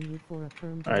 FPS. Can you for a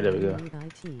perm? All right, there we go.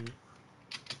 IT.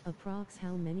 Approx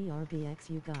how many RBX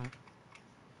you got?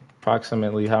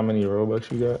 Approximately how many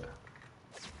Robux you got?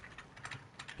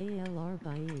 ALR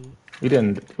by E. You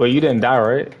didn't die,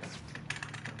 right?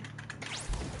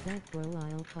 That bro,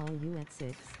 I'll call you at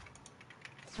 6.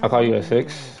 I call you at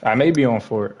 6. I may be on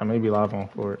 4. I may be live on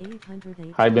 4.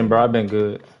 How you been, bro? I've been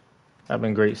good. I've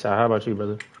been great. So how about you,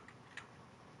 brother?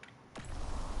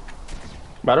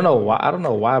 But I don't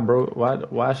know why, bro.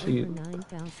 Why she?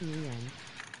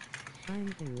 I'm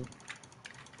good.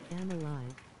 I'm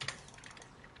alive.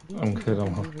 I'm good.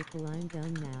 I'm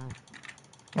done now.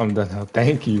 I'm done now.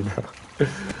 Thank you, bro.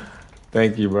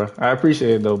 Thank you, bro. I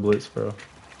appreciate it though, Blitz, bro.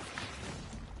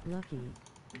 Lucky.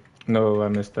 No, I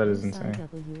missed that. Is Inside insane.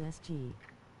 WSG.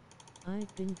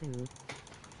 I've been booed.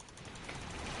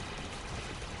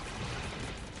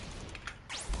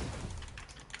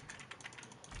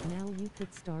 Now you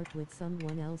could start with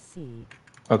someone else. See.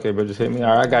 Okay, but just hit me.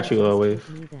 All right, I got you, Wave.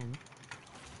 Me then.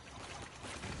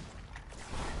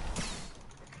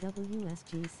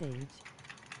 WSG Sage.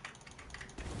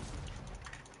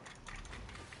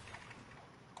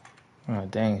 Oh,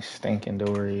 dang, stinking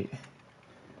Dory.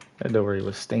 That Dory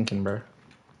was stinking, bro.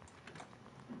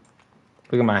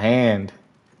 Look at my hand.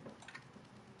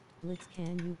 Blitz,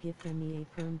 can you give me a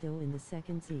perm dough in the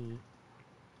second Z?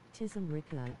 Tism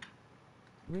Rika.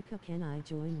 Rika, can I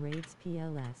join raids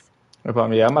PLS? No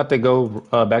problem. Yeah, I'm about to go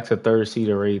back to third seed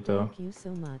to raid, though. Thank you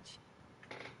so much.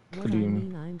 What What do I you mean?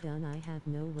 mean, I'm done. I have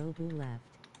no Robu left.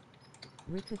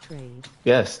 Rika trade.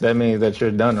 Yes, that means that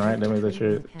you're done, right? That means that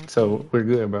you're... So, we're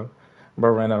good, bro.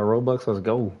 Bro ran out of Robux. Let's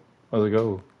go. Let's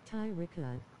go. Ty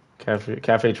Rika.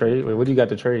 Cafe trade? Wait, what do you got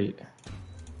to trade?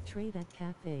 Trade at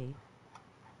cafe.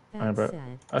 Alright, bro.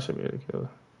 Sad. I should be able to kill.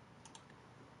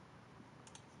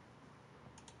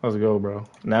 Let's go, bro.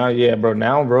 Now, yeah, bro.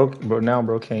 Now,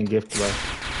 bro can't gift, bro.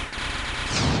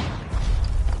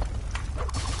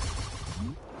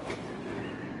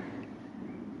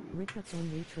 Rika,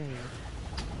 can we trade?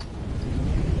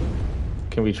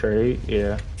 Can we trade?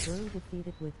 Yeah. Bro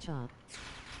defeated with chop.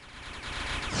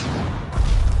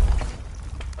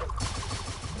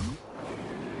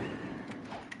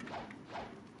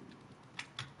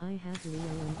 I have Leo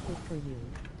and Kid for you.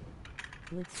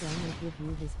 Let's gonna give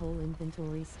you his whole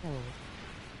inventory skull.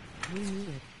 We need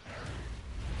it.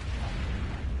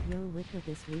 Yo Rika,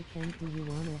 this weekend do you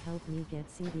wanna help me get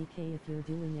CDK if you're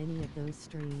doing any of those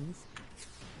streams?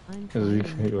 I'm trying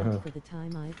to make up for the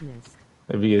time I've missed.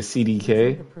 It'd be a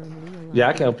CDK. Yeah,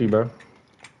 I can help you, bro.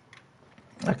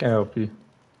 I can help you.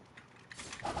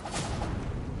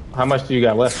 How much do you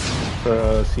got left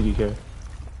for CDK?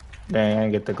 Dang, I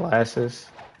didn't get the glasses.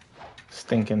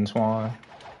 Stinking swan.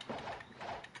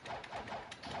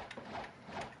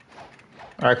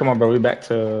 Alright, come on, bro. We back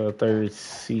to third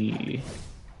C.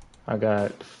 I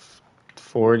got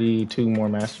 42 more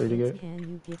mastery to get. Can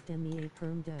you gift me a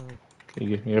perm dough? Can you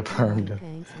give me a perm dough?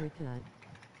 Thanks, Rika.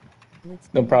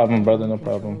 No problem, brother. No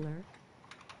problem.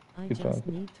 I just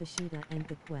need Toshida and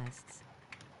the quests.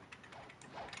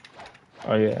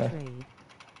 Oh, yeah.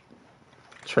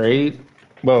 Trade?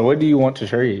 Well, what do you want to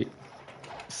trade,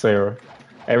 Sarah?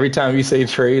 Every time you say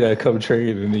trade, I come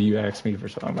trade, and then you ask me for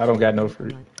something. I don't got no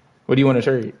free. What do you want to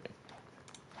trade?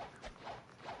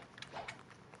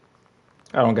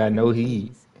 I don't got no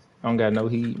heat. I don't got no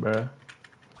heat, bruh.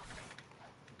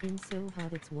 In so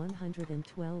hot it's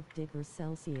 112 degrees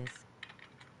Celsius.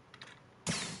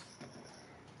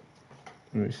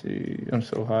 Let me see. I'm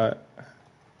so hot.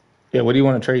 Yeah, what do you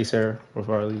want to trade, Sarah,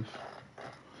 before I leave?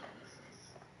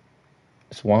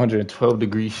 It's 112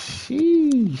 degrees.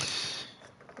 Sheesh.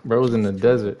 Bro's in the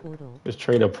desert. Just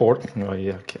trade a port. Oh,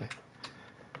 yeah, okay.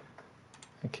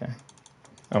 Okay.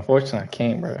 Unfortunately, I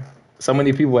can't, bro. So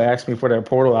many people ask me for that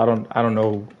portal. I don't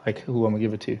know like who I'm gonna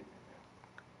give it to.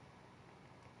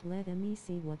 Let me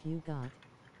see what you got.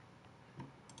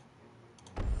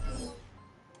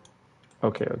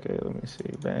 Okay. Let me see.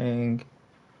 Bang.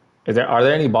 Are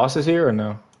there any bosses here or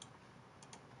no?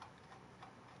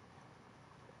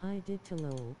 I did to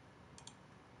low.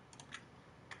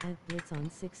 At Blitz on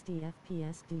 60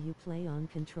 FPS. Do you play on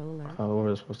controller? Oh, where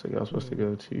was I supposed to go? I was supposed to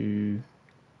go to...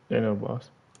 There no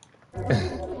boss.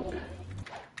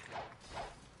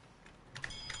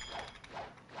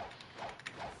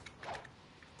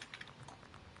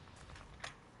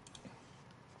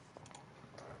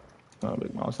 Oh,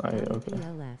 big mouse not here. Okay.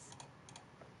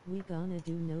 We gonna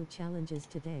do no challenges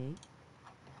today.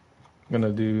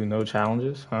 Gonna do no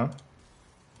challenges, huh?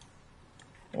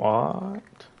 What?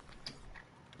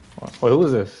 Wait, who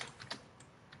is this?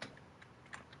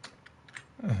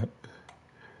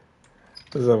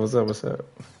 What's up?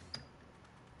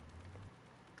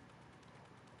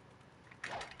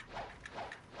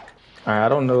 I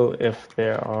don't know if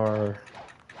there are...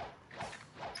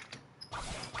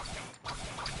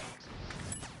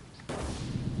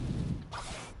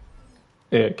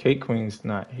 Yeah, Cake Queen's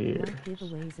not here. What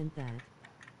giveaways and that?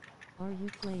 Are you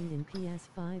playing in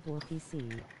PS5 or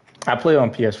PC? I play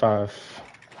on PS5.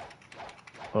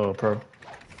 Oh, Pro.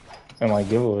 And like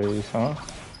giveaways, huh?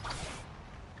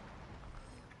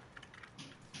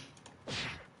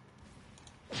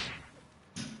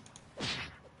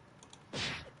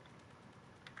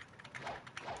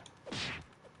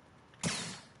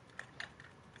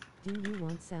 Do you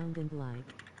want sound and light?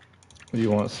 Do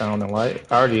you want sound and light?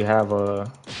 I already have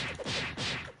a...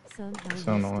 Somehow So he's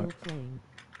annoying. still playing.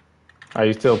 Are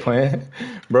you still playing?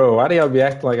 Bro, why do y'all be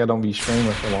acting like I don't be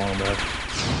streaming for long, bro?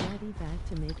 Ready back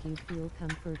to make you feel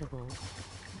comfortable.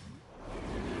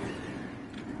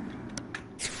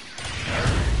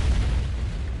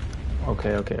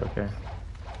 Okay, okay, okay.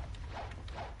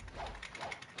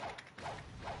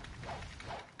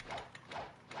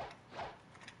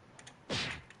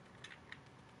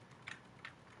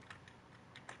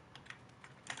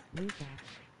 Wake up.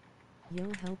 Yo,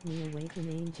 help me awaken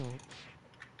Angel.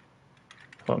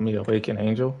 Help me awaken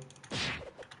Angel.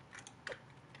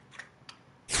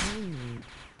 Telling me.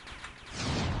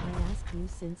 I asked you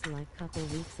since like couple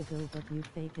weeks ago, but you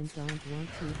fake and don't want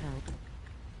to help.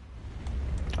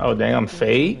 Oh, dang, I'm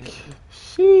fake?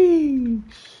 Sheesh.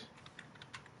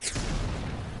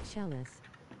 Chalice.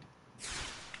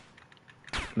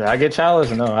 Did I get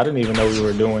chalice? No, I didn't even know we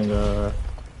were doing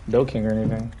Doe King or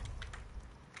anything.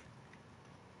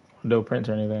 Doe Prince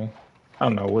or anything. I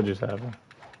don't know what just happened.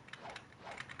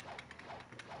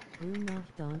 Brunoff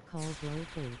don't call bro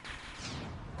fake.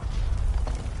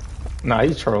 Nah,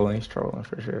 he's trolling. He's trolling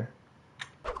for sure.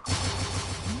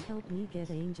 Help me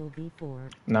get Angel before.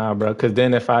 Nah, bro, because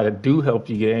then if I do help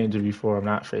you get Angel before, I'm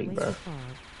not fake, Way bro. too far.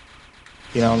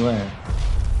 You know what I'm saying?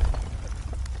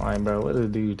 Like, bro, what is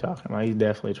dude talking about? He's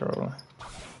definitely trolling.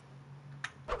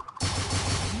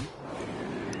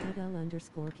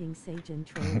 _King Sage and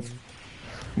trolling.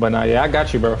 But nah, yeah, I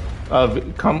got you, bro.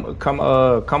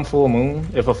 Come full moon.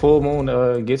 If a full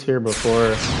moon gets here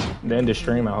before the end of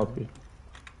stream, I'll help you.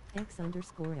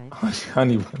 X_X.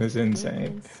 Honey bun is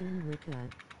insane.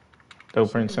 Doe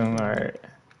Prince soon, alright.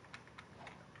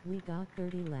 We got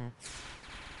 30 left.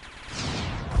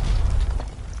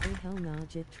 Oh hell nah,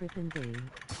 jit trippin'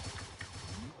 game.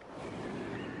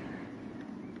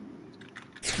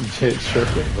 Jit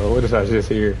tripping, bro. What did I just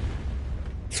hear?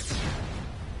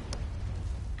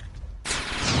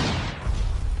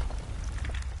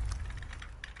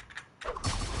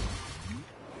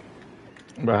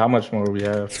 Bro, how much more we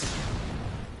have?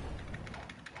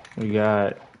 We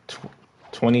got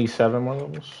 27 more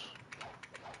levels.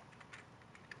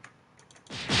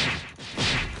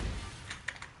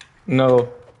 No.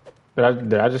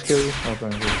 Did I just kill you? Okay.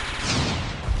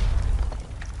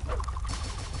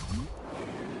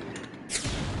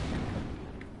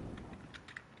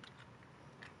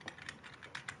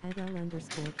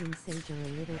 Adele_King Sage or a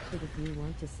little kid if you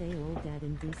want to say old dad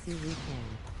in DC we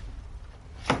can.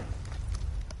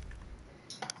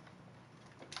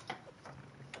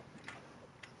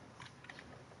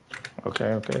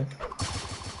 Okay, okay.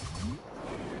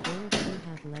 Or do you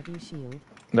have Levy Shield?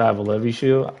 Do I have a Levy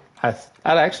shield? I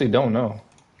actually don't know.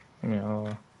 I mean,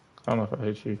 I don't know if I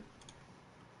hit you.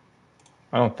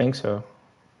 I don't think so.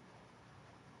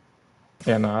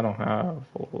 Yeah, no, I don't have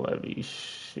a Levy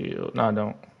shield. No, I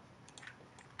don't.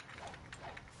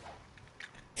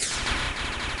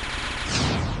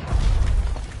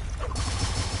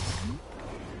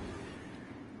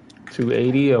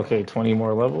 $280. Okay, 20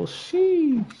 more levels.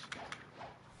 Sheesh.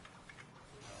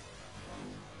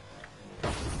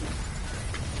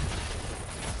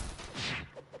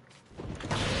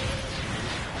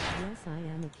 Yes, I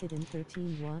am a kid in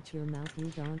 13. Watch your mouth. You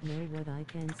don't know what I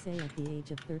can say at the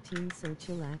age of 13, so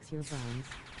chillax your buns.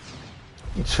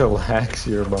 Chillax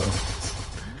your buns.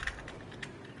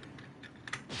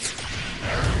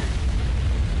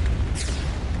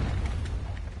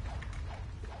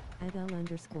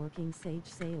 Adele_King Sage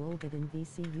say older than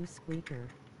VCU squeaker.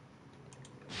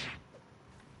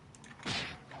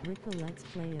 Rico, let's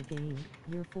play a game.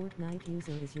 Your Fortnite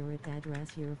user is your IT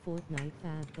address, your Fortnite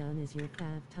fab gun is your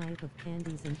fab type of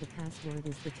candies, and the password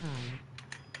is the time.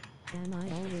 Am I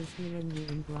always healing you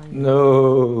in grinding?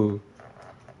 No.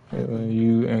 Helping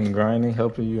you in grinding,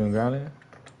 helping you in grinding?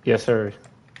 Yes, sir.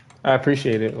 I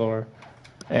appreciate it, Laura.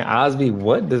 And Osby,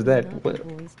 what does that? Not What? a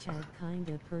voice chat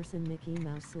kinda person. Mickey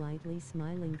Mouse slightly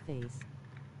smiling face.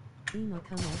 Ema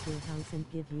come at your house and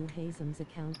give you Hazem's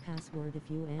account password if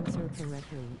you answer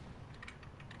correctly.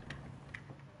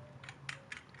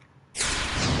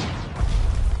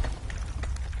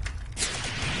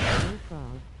 No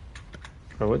frog.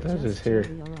 Bro, what did I just hear?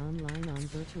 We are online on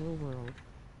virtual world.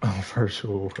 Oh,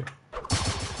 virtual world.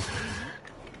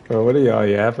 Bro, what are y'all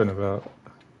yapping about?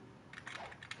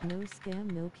 No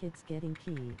scam, no kids getting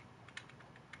key.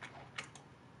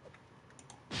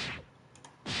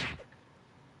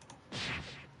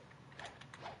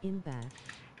 In back.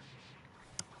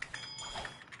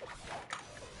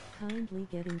 Kindly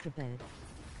getting to bed.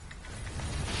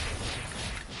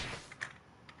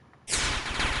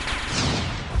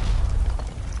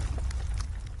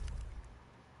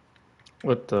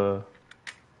 What the?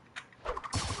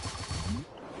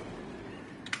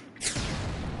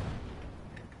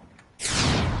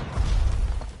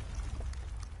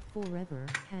 over.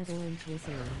 Cat orange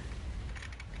whistling.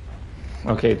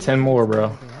 Okay, 10 more,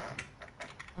 bro.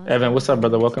 Evan, what's up,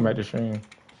 brother? Welcome back to stream.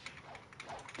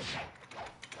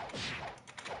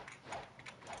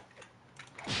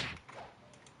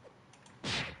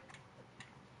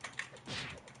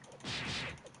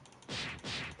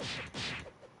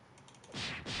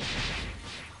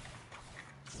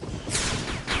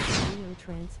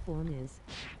 Transform is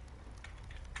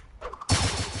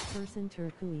person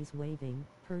turquoise waving.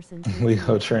 Person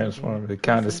Leo transform. It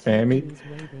kind of spammy.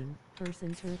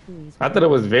 I thought it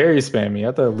was very spammy.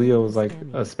 I thought Leo was like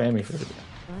a spammy for it.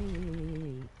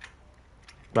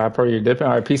 Bye, per your dipping.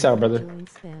 All right, peace out, brother.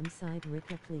 Spam side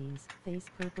Rika, please. Face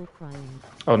purple crying.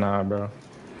 Oh nah, bro.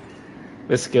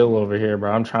 It's skill over here,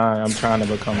 bro. I'm trying to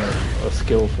become a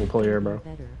skillful player, bro.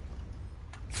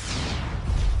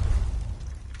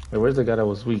 Hey, where's the guy that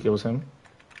was weak? It was him.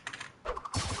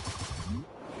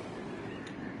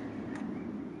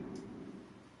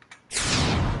 You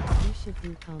should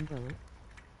do combo.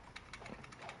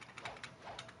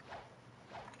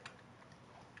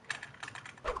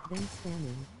 Then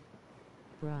spamming.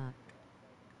 Bruh.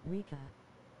 Rika.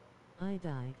 I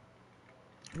died.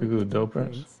 Rika dope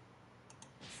prince.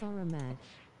 Sarah mad.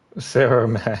 Sarah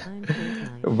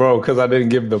mad. Bro, because I didn't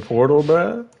give the portal,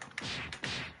 bro.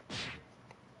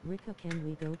 Rika, can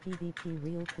we go PvP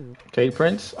real poop? Cake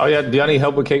Prince? Oh yeah, do y'all need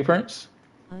help with Cake Prince?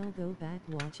 I'll go back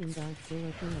watching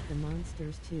Godzilla King of the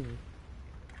Monsters too.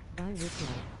 Bye, Rika.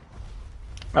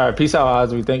 Alright, peace out,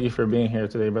 Osby. Thank you for being here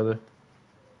today, brother.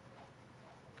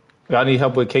 Y'all need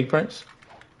help with Cake Prince?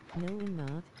 No, I'm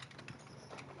not.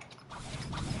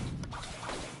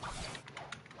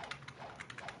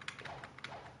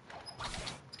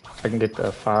 I can get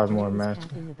the 5 more matches.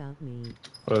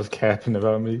 What was capping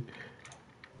about me?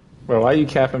 Bro, why you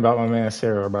capping about my man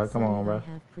Sarah, bro? Come on, bro.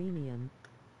 I have premium.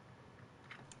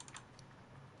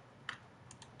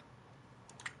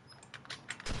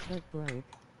 But broke.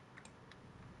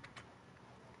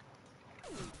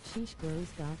 Sheesh, bros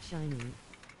got shiny.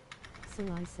 So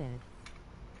I said.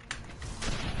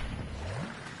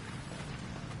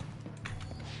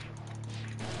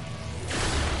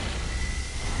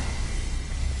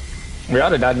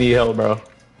 Y'all did not need help, bro.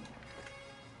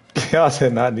 Y'all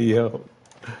did not need help.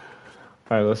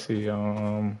 Alright, let's see. I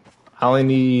only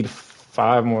need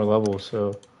 5 more levels,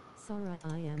 so. Sorry,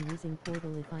 I am using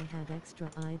portal. If I had extra,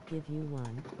 I'd give you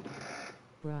one.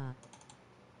 Bruh.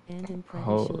 And I'm pretty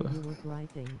sure you were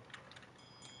griping.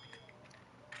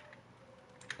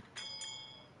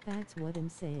 That's what I'm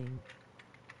saying.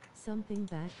 Something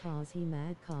bad cause he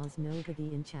mad cause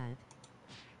nobody in chat.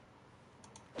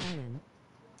 Alan.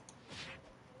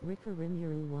 Rika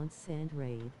Rimuru wants sand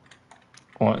raid.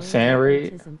 Want sand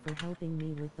raid? For helping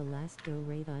me with the last go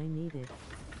raid I needed.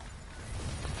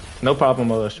 No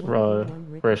problem,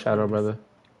 Red Shadow, brother.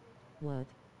 What?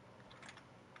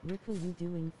 Rika, you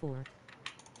doing for it?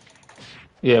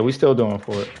 Yeah, we still doing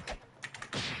for it.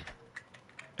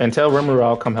 And tell Rimuru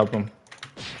I'll come help him.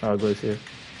 I'll go here.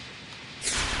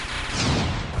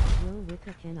 Yo,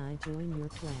 Rika, can I join your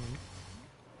clan?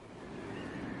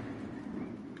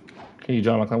 Can you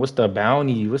join my clan? What's the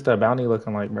bounty? What's the bounty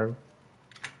looking like, bro?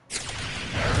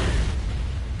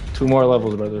 2 more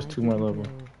levels, bro. There's 2 more levels.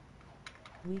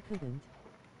 We couldn't.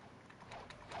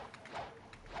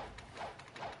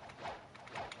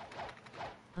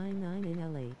 I9 in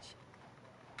LH.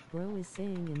 Bro is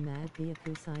saying in mad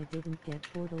because I didn't get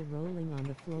portal, rolling on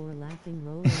the floor, laughing,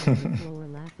 rolling on the floor,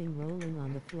 laughing, rolling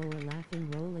on the floor,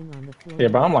 laughing, rolling on the floor. Yeah,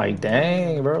 bro, I'm like,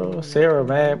 dang, bro. Sarah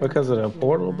mad because of the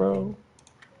portal, bro.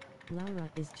 Laura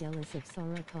is jealous of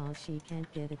Sarah cause she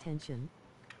can't get attention.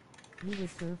 He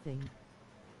was surfing.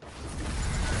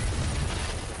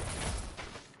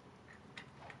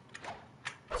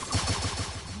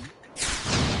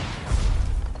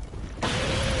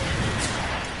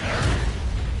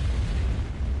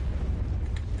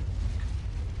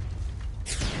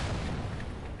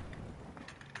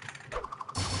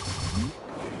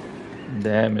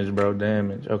 Damage, bro,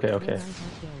 damage. Okay, okay.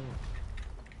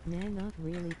 Man, not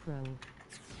really pro.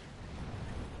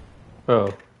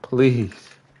 Bro, please.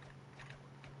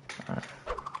 Right.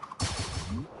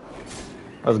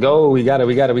 Let's go. We got it,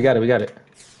 we got it, we got it, we got it.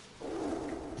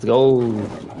 Let's go.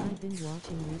 I've been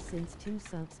watching you since 2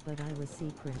 subs, but I was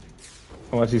secret.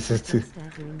 I watch you since 2.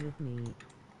 Staggering with me.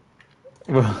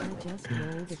 Bro. I just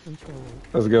rolled the control.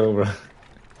 Let's go, bro.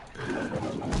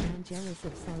 I'm jealous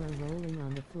of Sarah rolling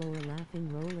on the floor, laughing,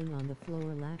 rolling on the floor,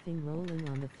 laughing, rolling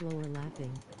on the floor,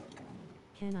 laughing.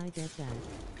 Can I get that?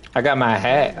 I got my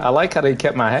hat. I like how they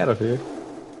kept my hat up here.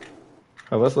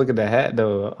 Oh, let's look at the hat,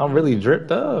 though. I'm really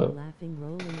dripped up. Laughing,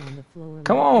 rolling on the floor,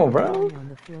 Come on, laughing, bro. rolling on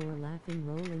the floor, laughing,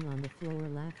 rolling on the floor,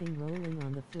 laughing, rolling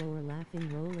on the floor, laughing,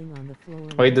 rolling on the floor.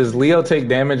 Wait, does Leo take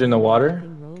damage in the water?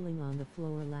 Laughing, rolling on the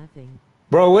floor, laughing.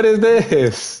 Bro, what is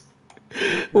this?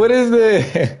 What is When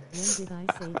this? did I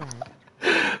say that?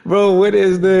 Bro, what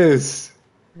is this?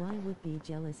 Why would be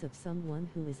jealous of someone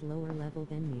who is lower level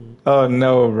than me? Oh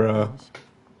no, bro. Gosh.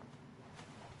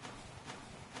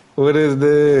 What is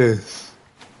this?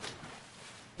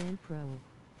 And pro.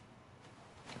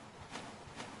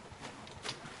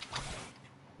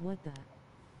 What the?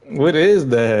 What is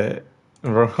that,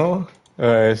 bro?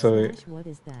 Alright, so Slash, what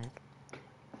is that?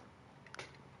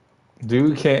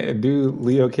 dude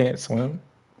Leo can't swim.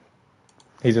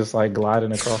 He's just like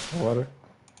gliding across the water.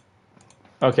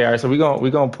 Okay, alright, so we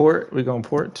gonna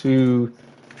port to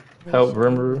They help should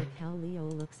Rimuru. rework how Leo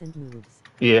looks and moves.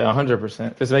 Yeah,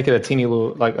 100%. Just make it a teeny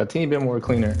little, like a teeny bit more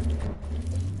cleaner.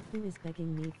 Who is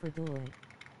begging me for doi?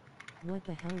 What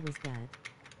the hell was that?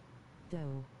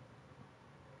 Doe.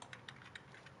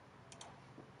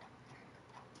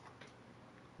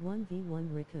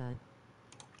 1v1 Rika.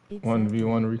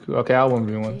 1v1 Riku. Okay, I'll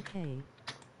 1v1. JK.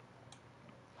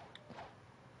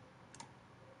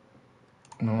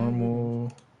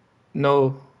 Normal.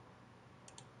 No.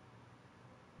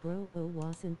 Bro, oh,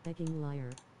 wasn't begging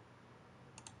liar.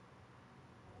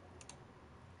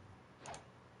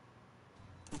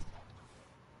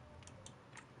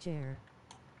 Jer.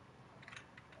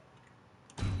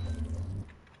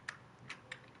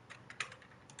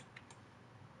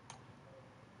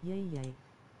 Yay yay.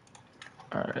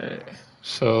 Alright.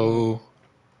 So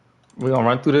we're gonna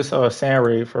run through this sand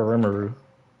raid for Rimuru.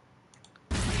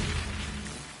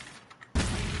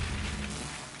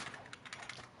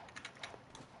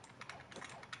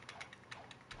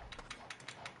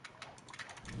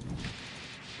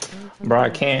 Bro, I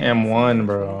can't M1,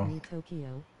 bro.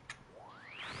 Tokyo.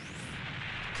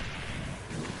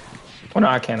 Oh no,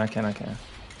 I can.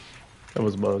 It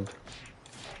was bugged.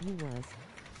 You was.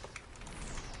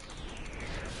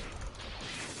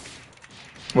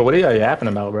 But what are y'all yapping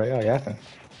about, bro? Y'all yapping.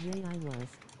 Yay, I was.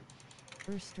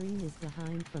 First stream is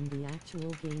behind from the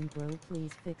actual game, bro.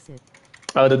 Please fix it.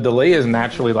 Oh, the delay is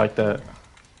naturally like that.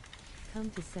 Come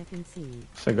to second C.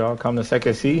 Cigar, come to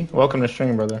second C. Welcome to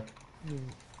stream, brother. You.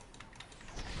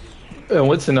 And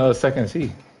what's another second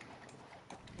C?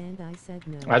 And I said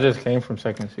no. I just came from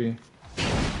second C.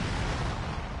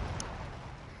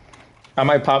 I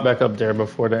might pop back up there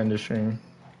before the end of stream.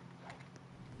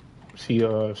 See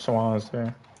Swan's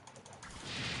there.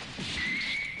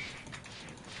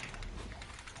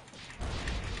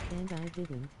 And I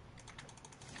didn't.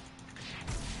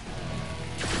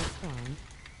 Respond.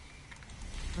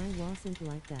 I wasn't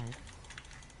like that.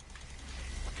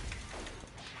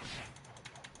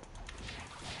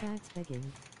 Cat's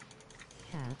begging.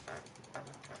 Cat.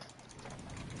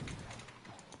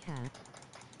 Cat.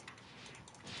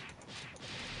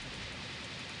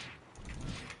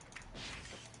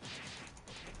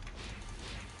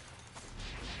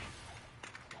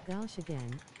 Gosh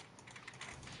again.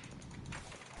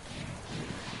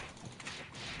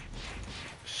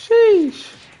 Sheesh.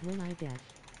 When I get.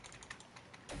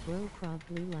 Bro,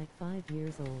 probably like 5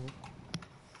 years old.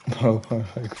 Oh,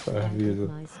 like Should I 5 years give old.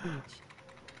 my speech?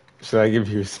 Should I give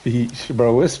you a speech?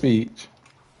 Bro, what speech?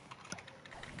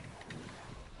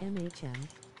 MHM.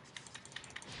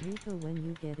 Rico, when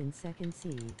you get in second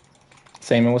C.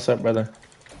 Saman, what's up, brother?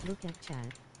 Look at chat.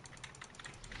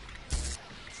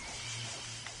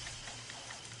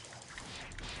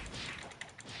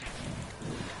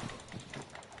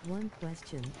 One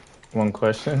question. One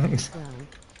question. Well,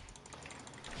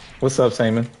 What's up,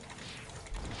 Saman?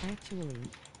 actually,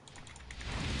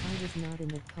 I was not in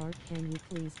the cart. Can you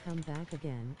please come back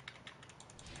again?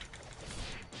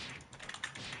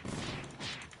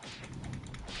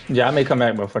 Yeah, I may come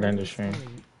back before the end of the stream.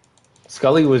 Scully.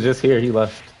 Scully was just here. He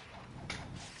left.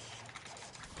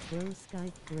 Bro,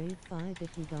 Skype grade 5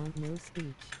 if you don't know speech.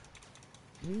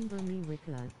 Remember me,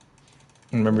 Rika.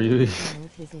 Remember you?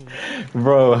 Promote his age.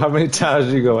 Bro, how many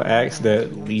times you gonna ask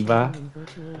that, Levi? In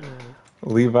virtual world.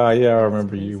 Levi, yeah, I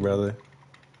remember you, brother.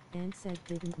 And said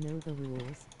didn't know the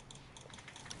rules.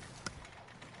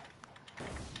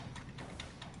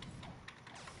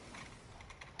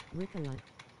 Ricola.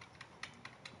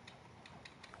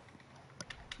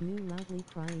 New loudly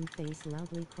crying face,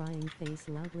 loudly crying face,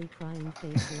 loudly crying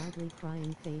face, loudly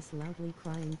crying face, loudly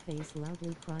crying face,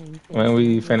 loudly crying face. When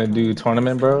we finna do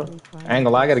tournament, bro? I ain't gonna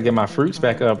lie, I gotta get my fruits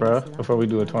back up, bro, before we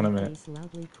do a tournament.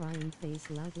 Loudly crying face,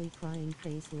 loudly crying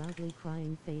face, loudly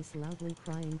crying face, loudly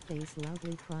crying face,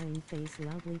 loudly crying face,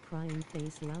 loudly crying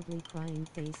face, loudly crying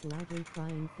face, loudly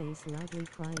crying face, loudly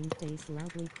crying face,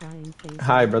 loudly crying face,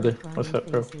 Hi, brother. What's up,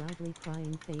 bro? loudly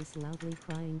crying face, loudly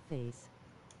crying face.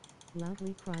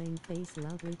 Loudly crying face,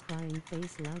 loudly crying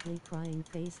face, loudly crying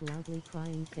face, loudly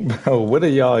crying face. Bro, what are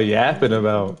y'all yapping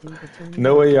about?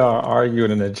 No way y'all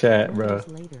arguing in the chat, bro.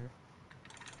 Later.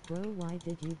 Bro, why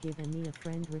did you give me a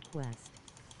friend request?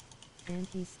 And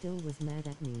he still was mad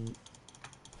at me.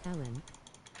 Alan.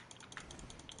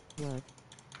 What?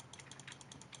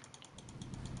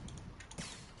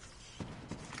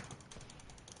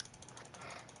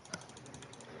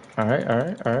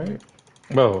 Alright.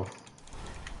 Bro.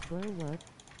 Bro, what?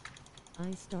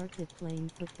 I started playing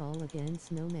football again,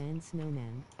 snowman.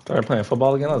 Started playing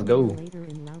football again? Let's go. Later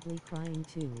in loudly crying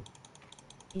too.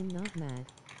 In not mad.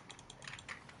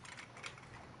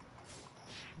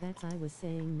 That's I was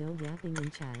saying no yapping in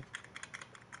chat.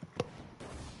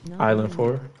 Not Island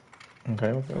anymore. 4.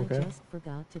 Okay. I just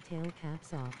forgot to tail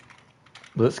caps off.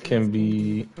 Blitz can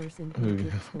be...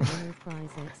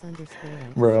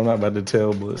 Bro, I'm not about to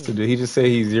tell Blitz to do. He just said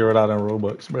he zeroed out on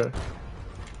Robux, bro.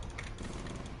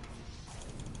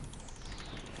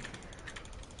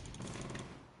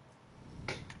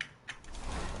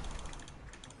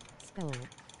 Skull.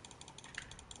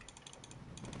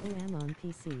 OM on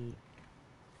PC.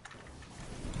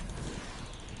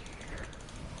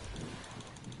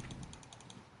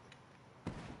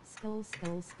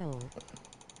 Skull.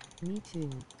 Me too.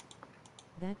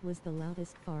 That was the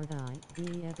loudest fart I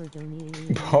ever done.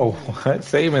 Oh, what?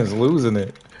 Saban's losing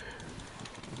it.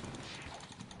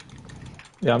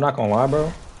 Yeah, I'm not gonna lie,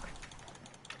 bro.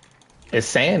 Is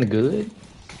sand good?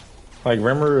 Like,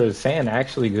 remember, is sand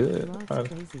actually good?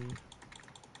 Crazy.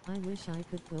 I wish I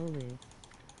could go live.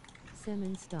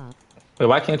 Semen stop. Wait,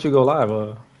 why can't you go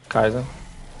live, Kaizen?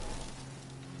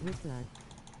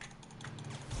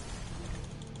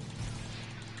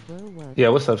 Bro, what? Yeah,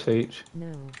 what's up, Sage?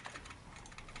 No.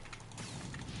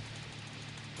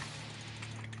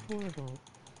 Horrible.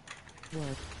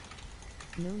 What?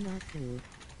 No, not good.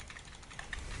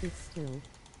 It's still.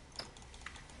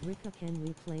 Rika, can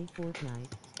we play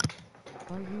Fortnite?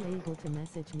 Are you able to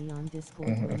message me on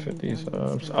Discord? 50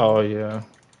 subs. Oh, yeah.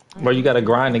 Bro, you gotta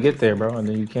grind to get there, bro, and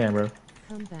then you can, bro.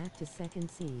 Come back to second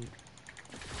seed.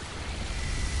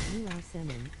 You are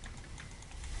Semen.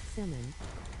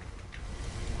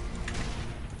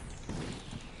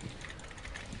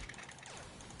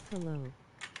 Hello.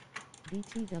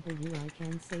 BTW, I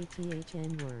can say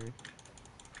THN word.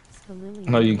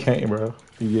 No, you can't, bro.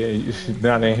 You should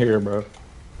not in here, bro.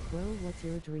 Bro, what's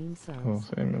your dream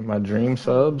subs? My dream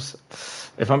subs?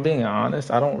 If I'm being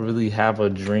honest, I don't really have a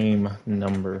dream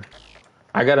number.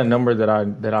 I got a number that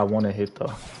I want to hit,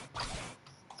 though.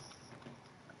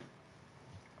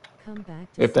 Come back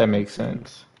if that makes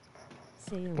sense.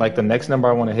 Like, the next number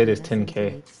I want to hit is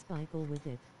 10K.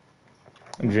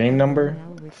 Dream number?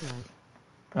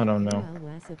 I don't know.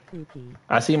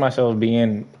 I see myself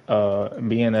being at 1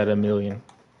 million,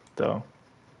 though,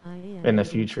 in the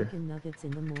future.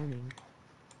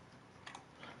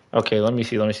 Okay, let me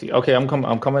see. Okay, I'm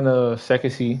coming to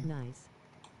second C. Nice.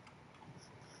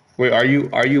 Wait, are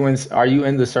you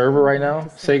in the server right now,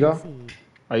 Sega?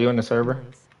 Are you in the server?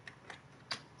 Nice.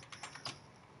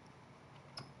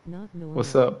 Not normal.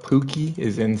 What's up? Pookie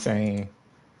is insane.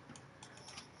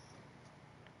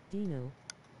 Dino.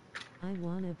 I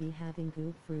wanna be having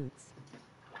good fruits.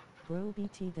 Bro,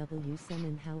 BTW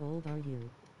Semen, how old are you?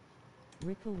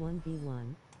 Rika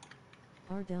 1v1.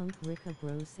 R dunk Rika,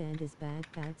 bro, sand is bad,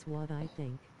 that's what I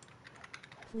think.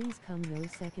 Please come no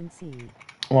second seed.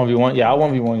 1v1? Yeah, I'll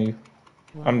 1v1 you.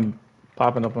 Wow. I'm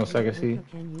popping up on second seed.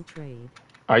 Can you trade?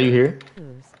 Are you here?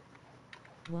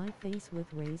 Why face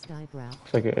with raised eyebrow?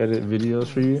 So I can edit videos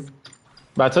for you.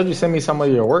 But I told you send me some of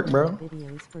your work, bro.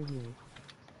 Videos for you.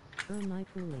 My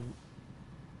pooling.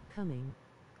 Coming.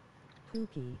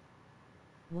 Pookie.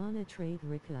 Wanna trade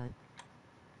Rika?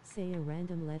 Say a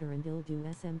random letter and he'll do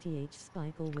SMTH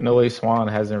Spikle with No way Swan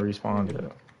hasn't responded.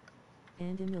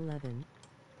 And in 11.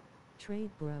 Trade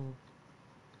bro.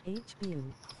 HBU.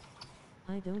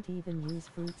 I don't even use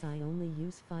fruits, I only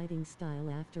use fighting style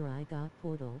after I got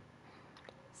portal.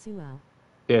 Suau.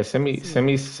 Yeah, send me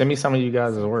some of you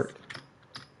guys' work.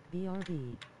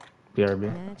 BRB.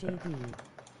 Maj AD.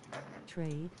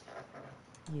 Trade.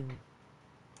 You.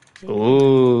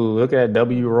 Ooh, look at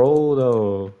W roll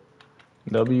though.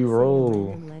 W Say a roll.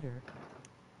 random letter.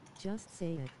 Just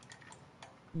say it.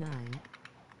 9.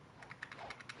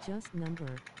 Just number.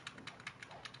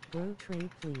 Bro trade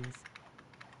please.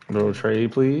 Bro,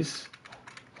 trade, please.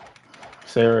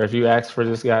 Sarah, if you ask for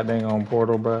this goddamn on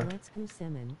portal, bro. Let's go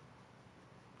salmon.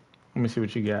 Let me see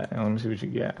what you got. Let me see what you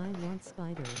got. I want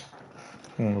spider.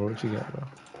 What you got, bro?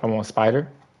 I want spider.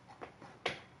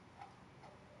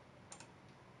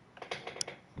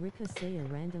 Rika, say a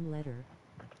random letter.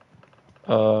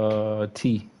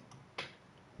 T.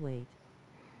 Wait.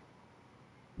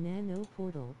 Nano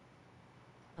portal.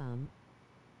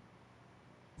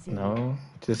 Z. No,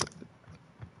 just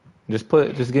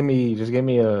give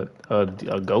me a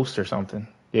ghost or something.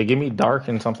 Yeah, give me dark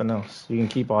and something else. You can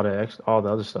keep all the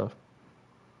other stuff.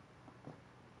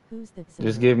 Who's that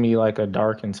Just Zoro? give me like a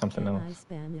dark and something Can else.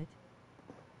 I spam it?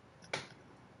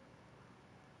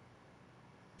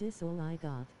 This all I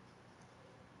got.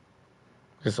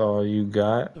 That's all you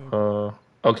got. Id.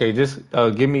 Okay, just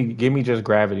give me just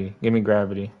gravity. Give me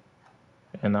gravity,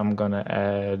 and I'm gonna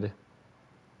add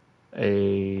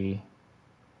a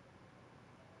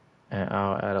and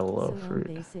I'll add a love So I'm fruit.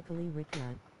 basically Rika.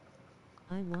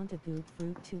 I want a good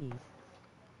fruit to eat.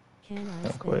 Can I Oh,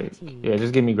 spam wait, tea? yeah,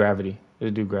 just give me gravity.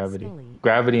 Just do gravity. Scully.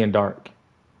 Gravity and dark. Do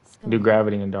Scully.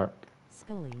 gravity and dark.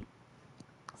 Scully.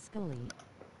 Scully.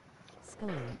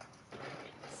 Scully.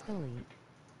 Scully.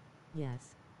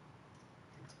 Yes.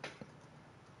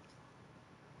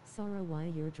 Sorrow, why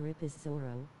your drip is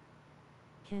Zoro?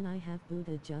 Can I have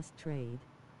Buddha just trade?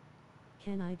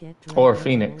 Can I get Or dragon for all of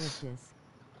Phoenix. this?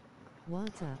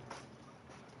 What's up?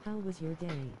 How was your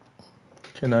day?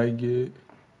 Can I get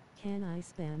Can I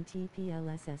spam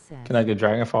TPLSSS? Can I get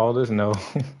dragon for all this? No.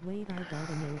 Wait, I got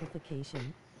a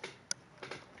notification.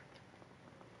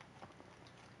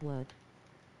 What?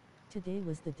 Today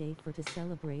was the day to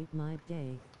celebrate my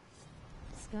day.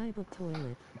 Skybook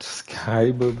toilet.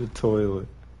 Skybook the toilet.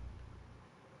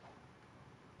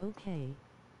 Okay.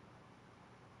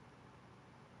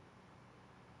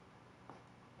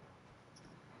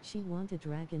 She want a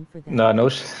dragon for that. No,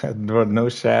 bro, no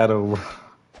shadow, bro.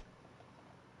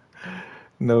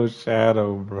 No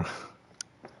shadow, bro.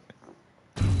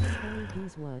 Scully,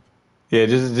 he's what? Yeah,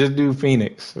 just do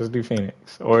Phoenix. Just do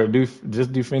Phoenix, or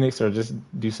just do Phoenix, or just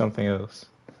do something else.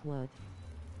 What?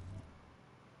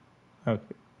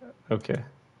 Okay, okay.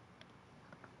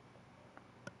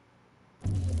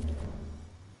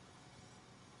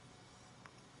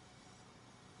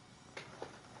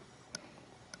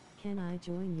 Can I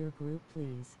join your group,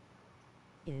 please?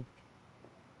 Id.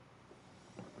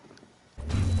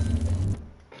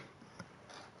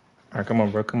 All right, come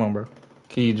on, bro. Come on, bro.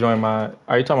 Can you join my?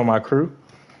 Are you talking about my crew?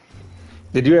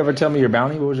 Did you ever tell me your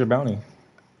bounty? What was your bounty?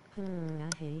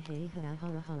 Hey, hey, ha, ha,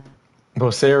 ha.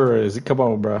 Bro, Sarah is. Come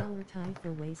on, bro. Our tie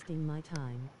for wasting my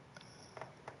time.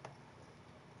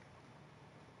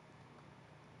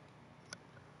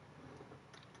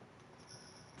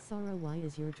 Sorrow, why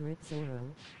is your drip Zoro?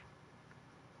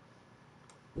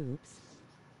 Oops.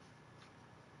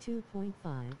 2.5.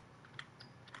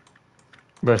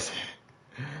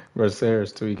 Bro,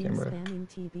 Sarah's tweaking, In bro. spamming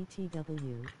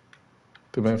TBTW.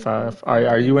 2.5.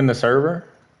 Are you in the server?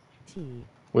 T.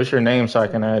 What's your name so I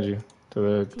T. can add you to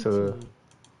the T. to the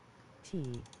T.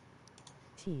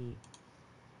 T.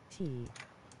 T.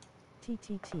 T.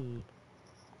 T. T.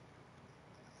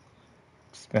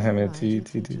 spam it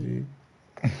T.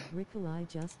 Riku, I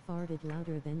just farted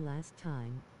louder than last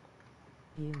time.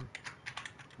 View.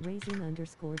 Raising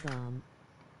underscore dom.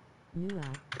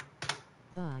 Nua.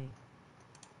 Bye.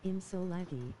 Im so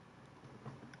laggy.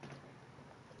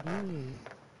 View.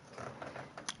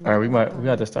 All right, we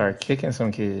got to start kicking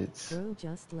some kids. Bro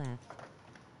just left.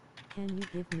 Can you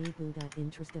give me Buddha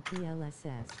interest a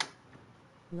PLSS?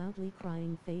 Loudly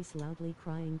crying face, loudly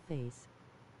crying face.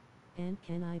 And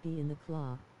can I be in the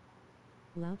claw?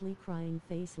 Loudly crying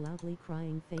face, loudly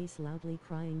crying face, loudly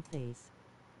crying face.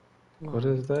 Long. What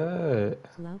is that?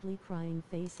 Loudly crying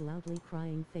face, loudly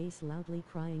crying face, loudly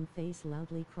crying face,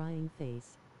 loudly crying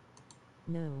face.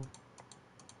 No.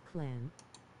 Clan.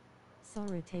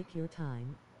 Sorry, take your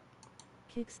time.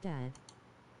 Kickstad.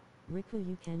 Riku,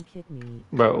 you can kick me.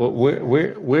 Bro,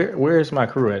 where's my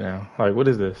crew at now? Like, what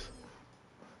is this?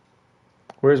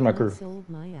 Where's my I crew? sold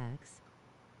my axe.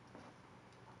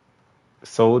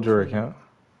 Soldier Trade. account.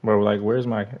 Bro, like, where's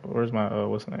my what's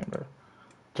the name, bro?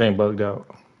 Jane bugged out.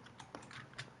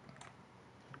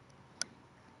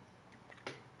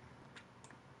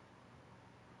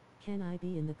 Can I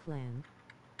be in the clan?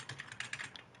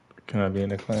 Can I be in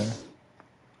the clan?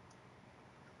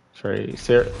 Trade.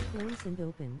 Sarah. Close and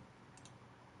open.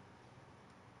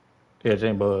 Yeah,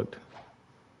 Jane bugged.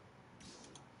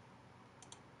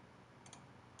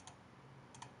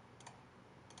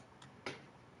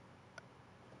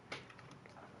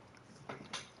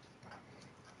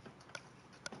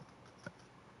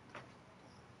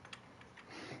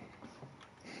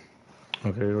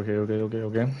 Okay.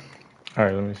 All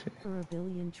right, let me see. For a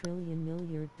billion trillion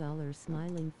milliard dollar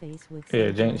smiling face with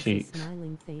Yeah, jank sunglasses, sheets.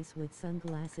 smiling face with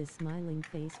sunglasses, smiling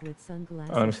face with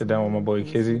Let me sunglasses, sit down with my smiling boy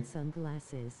face Kizzy. with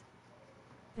sunglasses.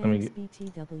 Let me Thanks get.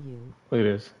 BTW. Look at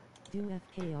this. Do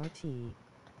FKRT.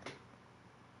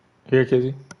 Here,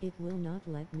 Kizzy. It will not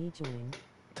let me join.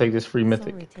 Take this free Sorry,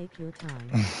 mythic. take your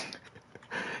time.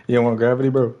 You don't want gravity,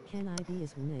 bro? Can I be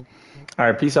his nib? All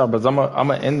right, peace out, bros. I'm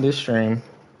gonna end this stream.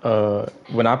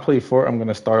 When I play Fort, I'm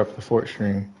gonna start up the Fort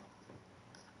stream.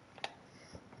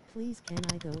 Please, can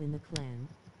I go in the clan?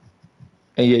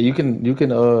 And yeah,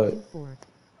 Do fort.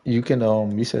 you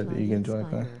Will said that I you can eat join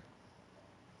clan. spider?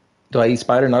 Do I eat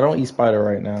spider? No, I don't eat spider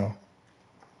right now.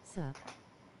 Sup?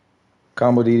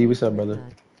 Combo DD, what's up, Paper brother?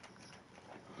 cut.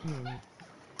 No.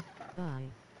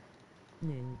 Bye.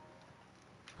 No.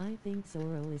 I think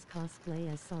Zoro is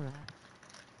cosplay as Sora.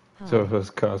 So Hi. if it's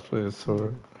cosplay of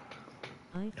Sora. No.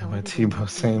 I And when farted in Tebow the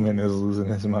Seaman TV. is losing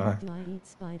his mind. Do I eat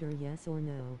spider, yes or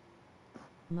no?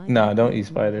 My Nah, dog don't eat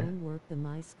made my spider. homework, the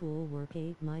my school work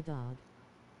ate my dog.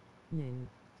 No.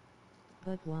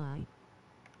 But why?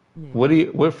 No.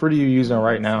 What fruit are you using I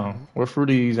right hate now? sand. What fruit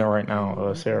are you using right Can now,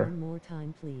 you eat Sarah? one more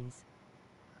time, please?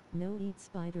 No, eat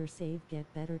spider, save,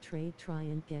 get better, trade, try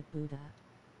and get Buddha.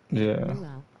 Yeah.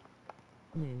 Luau.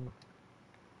 No.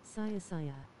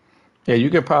 Saya. Yeah, you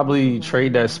could Why probably you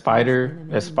trade not use venom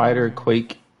that anymore, spider Lev?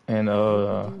 Quake and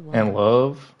APDY.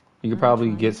 love. You could I'm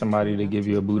probably get trying to somebody trade to up give to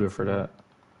you a a Buddha for kitsune. that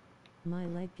My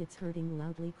leg gets hurting,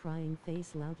 loudly crying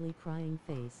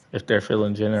face. if they're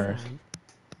feeling generous. Sound.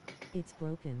 It's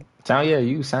broken. Sound, yeah,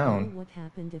 you Lol, sound. what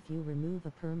happened if you remove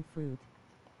a perm fruit?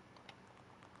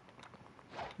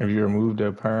 If you remove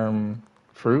the perm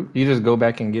fruit, you just go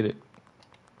back and get it.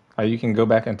 You can go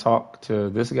back and talk to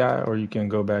this guy, or you can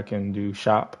go back and do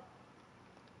shop,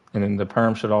 and then the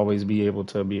perm should always be able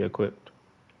to be equipped.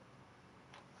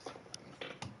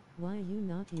 Why you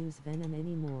not use venom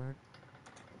anymore?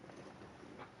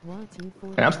 What you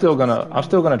for And watch a I'm stream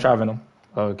still gonna try again? Venom,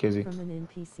 Kizzy. From an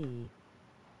NPC.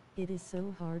 It is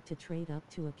so hard to trade up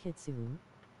to a kitsune.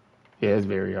 Yeah, it's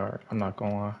very hard. I'm not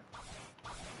gonna lie.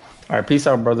 All right, peace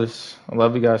out, brothers. I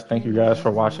love you guys. Thank you Can I guys be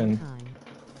for one more watching, time?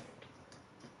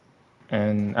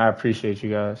 and I appreciate you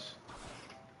guys.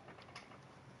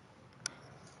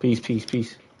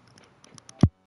 Peace.